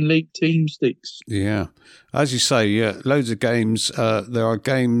Piran League teams, Deeks. Yeah, as you say, loads of games. There are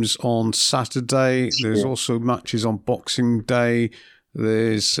games on Saturday. There's also matches on Boxing Day.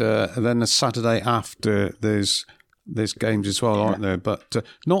 There's then the Saturday after. There's games as well, aren't there? But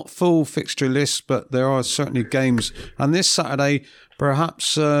not full fixture list, but there are certainly games. And this Saturday,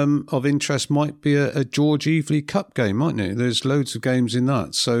 perhaps of interest might be a George Evely Cup game, mightn't it? There's loads of games in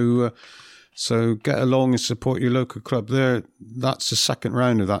that. So get along and support your local club there. That's the second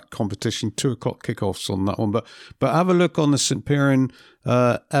round of that competition, 2:00 kickoffs on that one. But have a look on the St Piran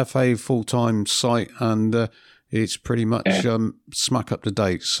FA full-time site, and it's pretty much smack up to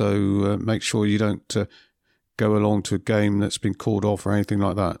date. So make sure you don't go along to a game that's been called off or anything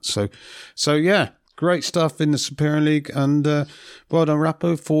like that. So yeah, great stuff in the St Piran League, and well done,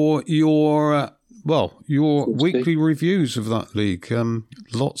 Rappo, for your weekly reviews of that league.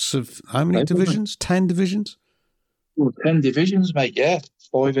 Lots of, how many divisions? 10 divisions? Well, 10 divisions, mate. Yeah,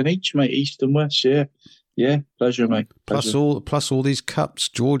 5 in each, mate. East and West. Yeah. Pleasure, mate. Pleasure. Plus all these cups: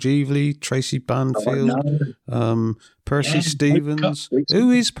 George Evely, Tracy Banfield, Percy Stevens. Who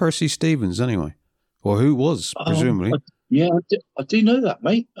is Percy Stevens anyway? Or who was, presumably? I do know that,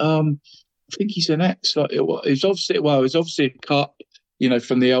 mate. I think he's an ex. It's obviously a cup,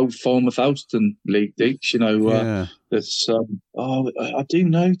 from the old Falmouth Alston League, Deeks. That's. I do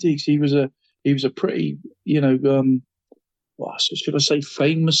know, Deeks. He was a pretty, should I say,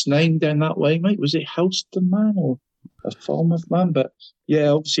 famous name down that way, mate? Was it Helston man or a Falmouth man? But yeah,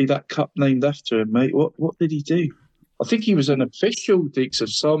 obviously that cup named after him, mate. What did he do? I think he was an official, Deeks,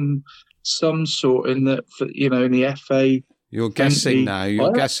 of some sort in the FA. You're guessing now.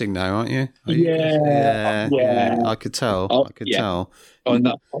 You're guessing now, aren't you? Yeah. I could tell. Tell. I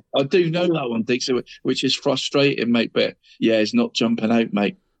do know that one, Deeks, which is frustrating, mate. But yeah, it's not jumping out,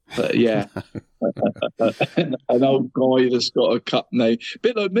 mate. But yeah, an old guy that's got a cup name,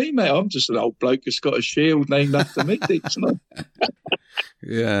 bit like me, mate. I'm just an old bloke who's got a shield named after me, Deeks.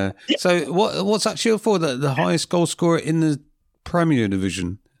 Yeah. So what's that shield for? The highest goal scorer in the Premier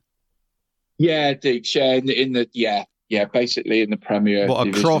Division? Yeah, Deeks. Yeah, basically in the Premier. What,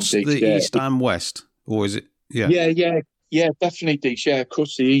 Division, across Deeks, the East and West, or is it? Yeah, definitely, Deeks. Yeah,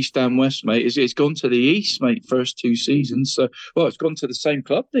 across the East and West, mate. It's gone to the East, mate. First 2 seasons, so it's gone to the same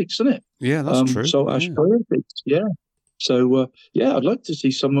club, Deeks, isn't it? Yeah, that's true. So Ashborough, Deeks. Yeah. So I'd like to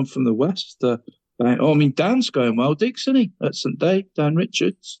see someone from the West. Dan's going well, Deeks, isn't he? At St Day, Dan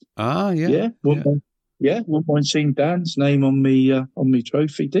Richards. Yeah. Wouldn't mind seeing Dan's name on me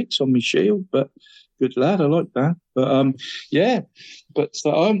trophy, Deeks, on me shield. But good lad, I like that. But I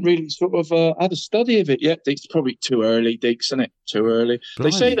haven't really sort of had a study of it yet. It's probably too early, Deeks, isn't it? Too early.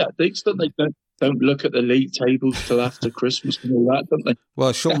 Blimey. They say that, Deeks, don't they? don't look at the league tables till after Christmas and all that, don't they?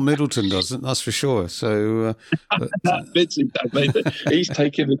 Well, Sean Middleton doesn't, that's for sure. So that fits him, mate. He's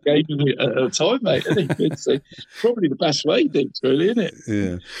taking the game at a time, mate. Isn't he? It's probably the best way, Diggs, really, isn't it?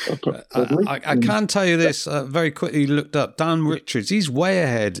 Yeah. I can tell you this very quickly. Looked up Dan Richards. He's way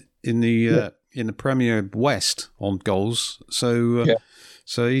ahead in the Premier West on goals. So.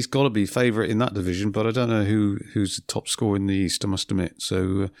 So he's got to be favourite in that division, but I don't know who's the top scorer in the East, I must admit.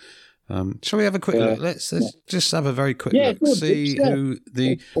 So shall we have a quick look? Let's just have a very quick look. See who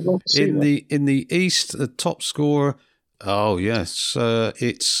in the East, the top scorer. Oh yes,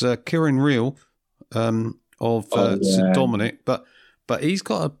 it's Kieran Real of St Dominic, but he's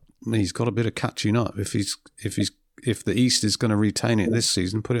got a bit of catching up if the East is going to retain it this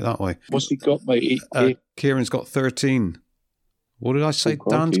season. Put it that way. What's he got, mate? Kieran's got 13. What did I say?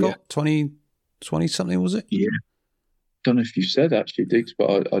 Dan's got 20 something, was it? Yeah. Don't know if you said actually, Diggs,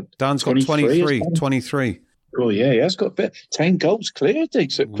 but Dan's got 23. Oh yeah, he has got a bit. 10 goals clear,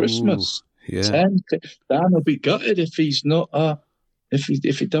 Diggs, at Christmas. Yeah. 10. Dan will be gutted if he's not.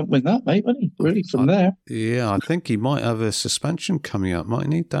 If he don't win that, mate, won't he? Really, from there. Yeah, I think he might have a suspension coming up,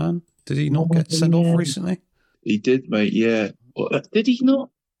 mightn't he, Dan? Did he not get sent off recently? He did, mate. Yeah. Did he not?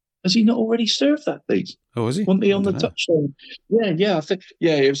 Has he not already served that, Diggs? Oh, is he? Wasn't he on the touchline? Yeah. I think.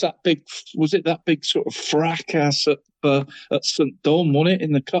 Yeah, it was that big. Was it that big sort of fracas at St Dom? Wasn't it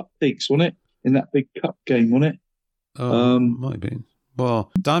in the cup, Diggs? Wasn't it in that big cup game? Wasn't it? Might have been.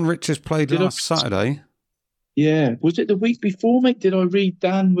 Well, Dan Richards played last Saturday. Yeah, was it the week before, mate? Did I read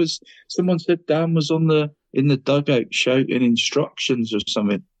someone said Dan was in the dugout shouting instructions or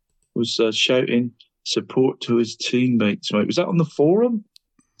something? Was shouting support to his teammates, mate. Was that on the forum?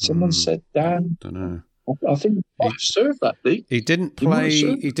 Someone said Dan. Don't know. I think he might have served that, Lee. He didn't play.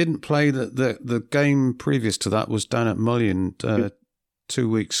 He didn't play the game previous to that was down at Mullion 2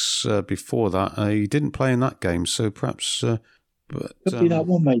 weeks before that. He didn't play in that game, so perhaps. But could be that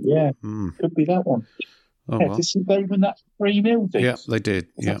one, mate. Yeah, could be that one. Oh, well. Didn't they win that 3-0? Yeah, they did.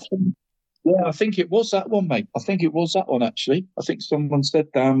 Yeah. Yeah, I think it was that one, mate. I think it was that one, actually. I think someone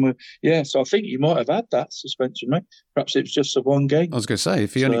said Dan. So I think he might have had that suspension, mate. Perhaps it was just the one game. I was going to say,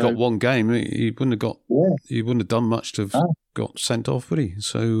 if he only got one game, he wouldn't have got. Yeah. He wouldn't have done much to have got sent off, would he?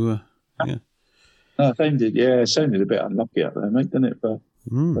 So, yeah. No, it sounded a bit unlucky out there, mate, didn't it? But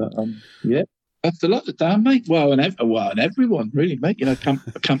yeah. Best of luck to Dan, mate. Well, and everyone, really, mate. You know,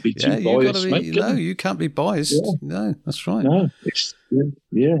 can't be too biased, mate. No, you can't be biased. Yeah. No, that's right. No,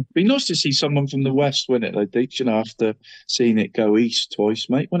 be nice to see someone from the West win it, though, Diggs. You know, after seeing it go East twice,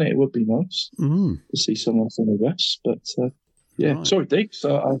 mate, wouldn't it? It would be nice to see someone from the West. But right. Sorry, Diggs.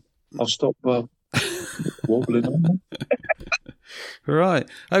 I'll stop wobbling on. Right.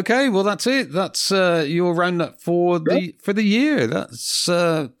 Okay. Well, that's it. That's your roundup for the year. That's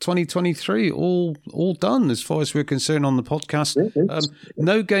 2023 all done as far as we're concerned on the podcast.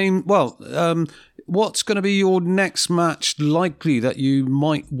 No game. Well, what's going to be your next match likely that you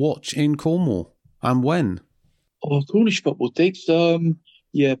might watch in Cornwall and when? Oh, Cornish football, Diggs.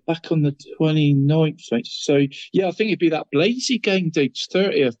 Back on the 29th, mate. So, I think it'd be that Blazy game, Diggs.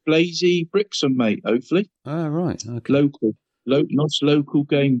 30th, Blazy, Brixham, mate, hopefully. Oh, right. Okay. Nice local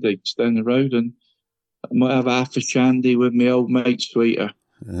game, Diggs, down the road. And I might have half a shandy with my old mate, Sweeter.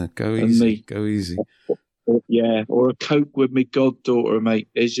 Go easy. Go easy. Or a Coke with my goddaughter, mate.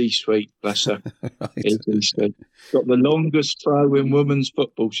 Izzy Sweet, bless her. Right. Izzy Sweet. Got the longest throw in women's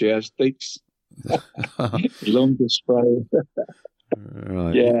football, she has, Diggs. Longest throw.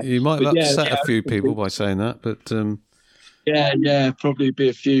 Right. Yeah. You might have upset a few people by saying that, but probably be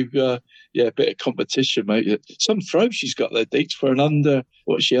a few a bit of competition, mate. Some throw she's got there, Diggs, for an under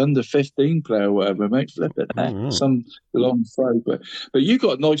 15 player or whatever, mate. Flip it there. Right. Some long throw. But you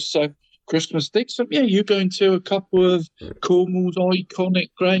got a nice Christmas, Diggs. You're going to a couple of Cornwall's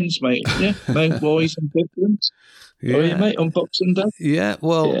iconic grounds, mate. Yeah, Mount Wise and Bidlands. Yeah. Are you, mate, on Boxing Day? Yeah,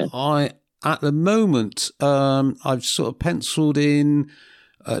 well, at the moment, I've sort of penciled in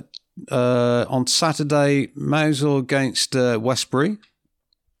on Saturday, Mousehole against Westbury.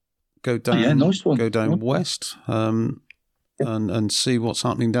 Go down, nice one. Go down west and see what's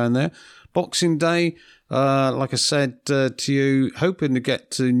happening down there. Boxing Day, like I said to you, hoping to get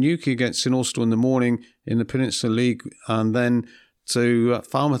to Newquay against St Austell in the morning in the Peninsula League, and then to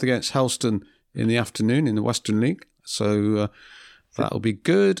Falmouth against Helston in the afternoon in the Western League. So that'll be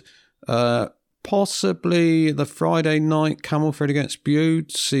good. Possibly the Friday night, Camelford against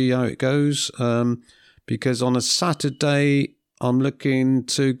Bude, see how it goes. Because on a Saturday, I'm looking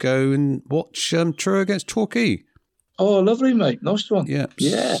to go and watch Truro against Torquay. Oh, lovely, mate. Nice one. Yeah.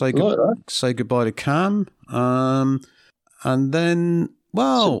 Say goodbye to Cam. And then,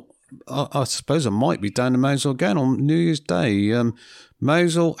 I suppose I might be down to Mosul again on New Year's Day.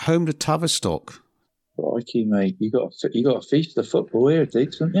 Mosul, home to Tavistock. Crikey, mate! You got a feast of football here,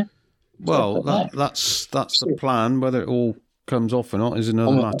 Diggs, haven't you? Well, that's the plan. Whether it all comes off or not is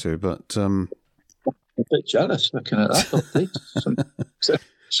another matter. But I'm a bit jealous looking at that, Diggs.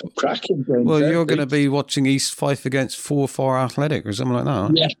 Some cracking games. Well, you're going to be watching East Fife against 4-4 Athletic or something like that,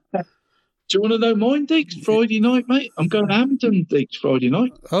 aren't you? Yeah. Do you want to know mine, Diggs? Friday night, mate. I'm going to Hampden, Diggs, Friday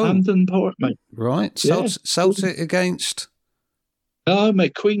night. Hampden Park, mate. Right. Yeah. Celtic against? No,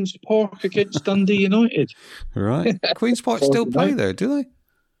 mate. Queen's Park against Dundee United. Right. Queen's Park still play there, do they?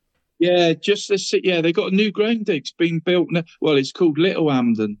 Yeah, they got a new ground, Diggs, being built. Well, it's called Little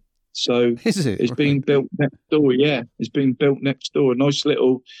Hampden. So is it? It's being built next door. Yeah, it's being built next door. A nice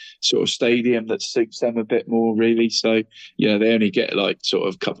little sort of stadium that suits them a bit more, really. So they only get like sort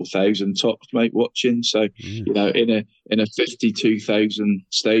of a couple thousand tops, mate, watching. So in a 52,000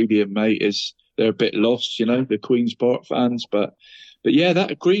 stadium, mate, they're a bit lost. The Queen's Park fans, but yeah,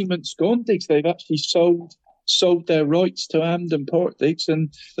 that agreement's gone, Diggs. They've actually sold their rights to Hampden Park, Diggs,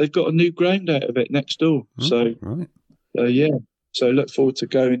 and they've got a new ground out of it next door. So look forward to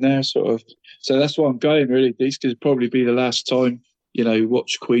going there, sort of. So that's why I'm going, really, Diggs, because it'll probably be the last time,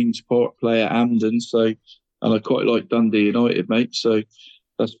 watch Queen's Park play at Hampden. So, and I quite like Dundee United, mate. So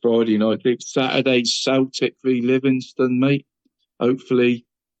that's Friday night, Diggs. Saturday, Celtic v Livingston, mate. Hopefully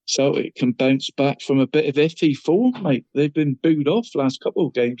Celtic can bounce back from a bit of iffy form, mate. They've been booed off last couple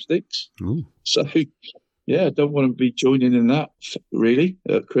of games, Diggs. So, yeah, I don't want to be joining in that, really,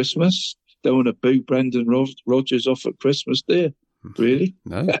 at Christmas. Don't want to boo Brendan Rodgers off at Christmas, dear. Really?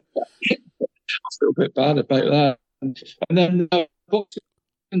 No. I feel a bit bad about that. And then Boxing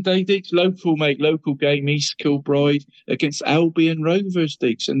Day, Diggs, local game, East Kilbride against Albion Rovers,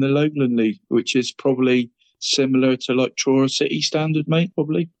 Diggs, in the Lowland League, which is probably similar to like Truro City standard, mate,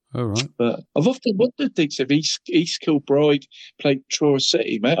 probably. All right. But I've often wondered, Diggs, if East Kilbride played Truro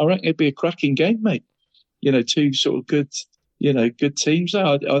City, mate. I reckon it'd be a cracking game, mate. Two sort of good teams.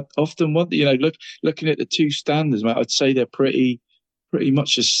 I often wonder, looking at the two standards, mate, I'd say they're pretty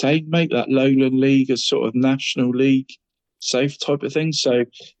much the same, mate. That Lowland League is sort of National League safe type of thing. So,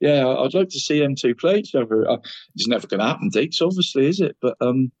 yeah, I'd like to see them two play each other. It's never going to happen, Diggs, obviously, is it? But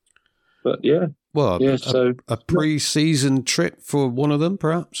yeah. Well, yeah, a pre-season trip for one of them,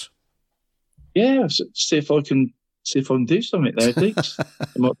 perhaps? Yeah, see if I can do something there, Diggs.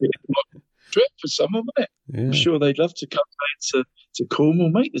 It might be a trip for someone, wouldn't it? Yeah. I'm sure they'd love to come down to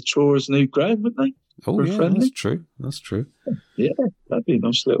Cornwall, mate. The Trora's new ground, wouldn't they? Oh, yeah, that's true. Yeah, that'd be a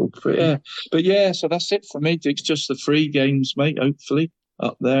nice little... Yeah. But yeah, so that's it for me, Diggs. Just the 3 games, mate, hopefully,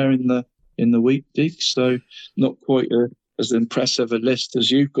 up there in the week, Diggs. So not quite as impressive a list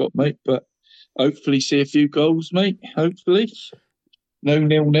as you've got, mate, but hopefully see a few goals, mate. Hopefully. No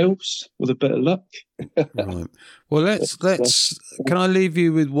 0-0s with a bit of luck. Right. Well, let's. Can I leave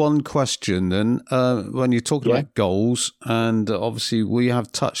you with one question then? When you're talking about goals, and obviously we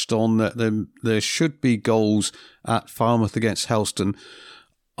have touched on that there should be goals at Falmouth against Helston.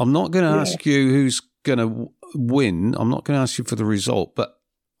 I'm not going to ask you who's going to win. I'm not going to ask you for the result, but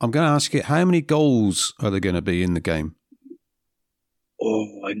I'm going to ask you how many goals are there going to be in the game?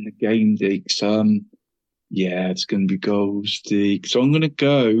 Oh, in the game, Diggs. Yeah, it's going to be goals, Diggs. So I'm going to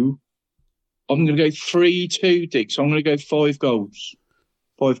go 3-2, Diggs. So I'm going to go 5 goals.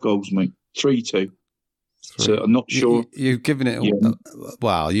 5 goals, mate. 3-2. So I'm not sure. You've given it...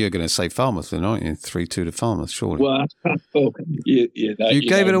 Well, you're going to say Falmouth then, aren't you? 3-2 to Falmouth, surely. Well, you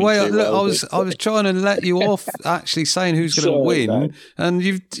gave it away. Look, I was trying to let you off actually saying who's going to win, mate. And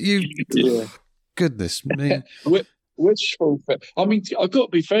you goodness me. Wishful. I mean, I've got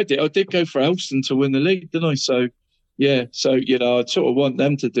to be fair, I did go for Helston to win the league, didn't I? So, yeah. So, I sort of want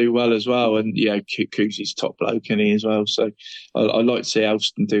them to do well as well. And, Cousie's top bloke, isn't he, as well? So, I like to see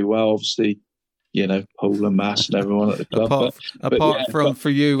Helston do well, obviously, Paul and Mass and everyone at the club. Apart from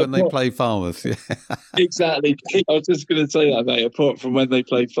for you when they play Falmouth. Yeah. Exactly. I was just going to say that, mate, apart from when they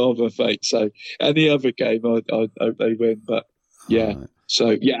play Falmouth, mate. So, any other game, I hope they win. But, yeah. Right.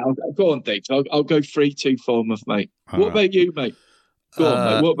 So, yeah, I'll go on, Diggs. I'll go 3-2 Falmouth, mate. What about you, mate? Go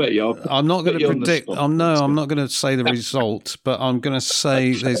on, mate. What about you? I'm not going to predict. I'm not going to say the result, but I'm going to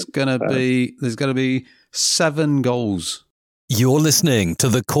say there's going to be 7 goals. You're listening to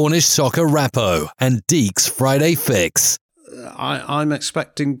the Cornish Soccer Rappo and DEACS Friday Fix. I'm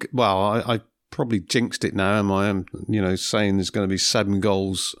expecting. Well, I probably jinxed it now, am I? Saying there's going to be 7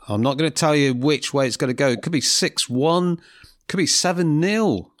 goals. I'm not going to tell you which way it's going to go. It could be 6-1. Could be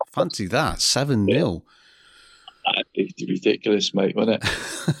 7-0. Fancy that, 7-0. That'd be ridiculous, mate, wouldn't it?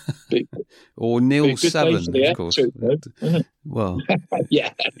 or Neil Good day 7, for the of course. attitude, though, isn't it? Well,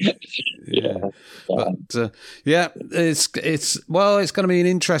 yeah. But it's going to be an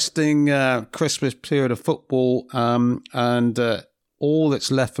interesting Christmas period of football, and all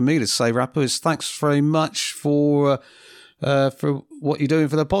that's left for me to say, Rappo, is thanks very much for what you're doing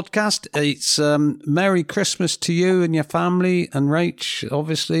for the podcast. It's Merry Christmas to you and your family, and Rach,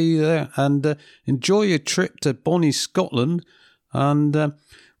 obviously, and enjoy your trip to Bonnie, Scotland. And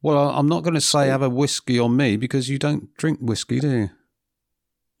well, I'm not going to say have a whiskey on me, because you don't drink whiskey, do you?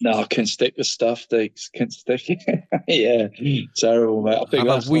 No, I can stick the stuff, Deeks. Can stick it. Yeah, terrible, mate. I think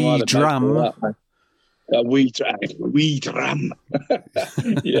have that's a wee dram. A wee dram.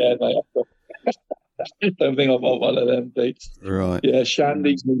 Yeah, mate. I don't think I want one of them, Deeks. Right. Yeah,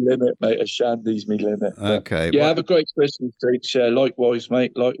 shandy's me limit, mate. A shandy's me limit. Okay. Yeah, have a great Christmas, Deeks. Likewise,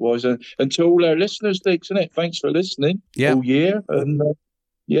 mate. Likewise. And to all our listeners, Deeks, innit? Thanks for listening all year. And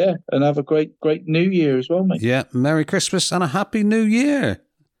and have a great New Year as well, mate. Yeah, Merry Christmas and a Happy New Year.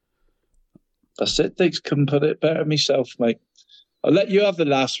 That's it, Deeks. Couldn't put it better myself, mate. I'll let you have the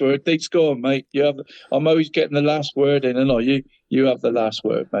last word. Deeks, go on, mate. I'm always getting the last word in, and you have the last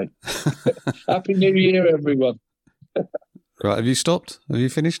word, mate. Happy New Year, everyone. Right, have you stopped? Have you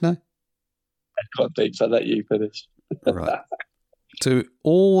finished now? Come on, Deeks, I'll let you finish. Right. To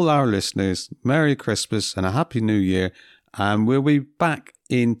all our listeners, Merry Christmas and a Happy New Year, and we'll be back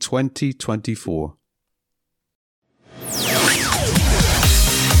in 2024.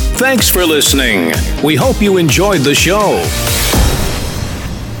 Thanks for listening. We hope you enjoyed the show.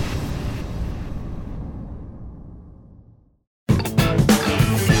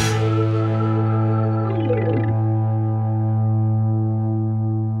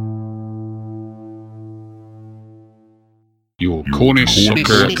 Your Cornish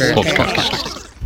Soccer Podcast.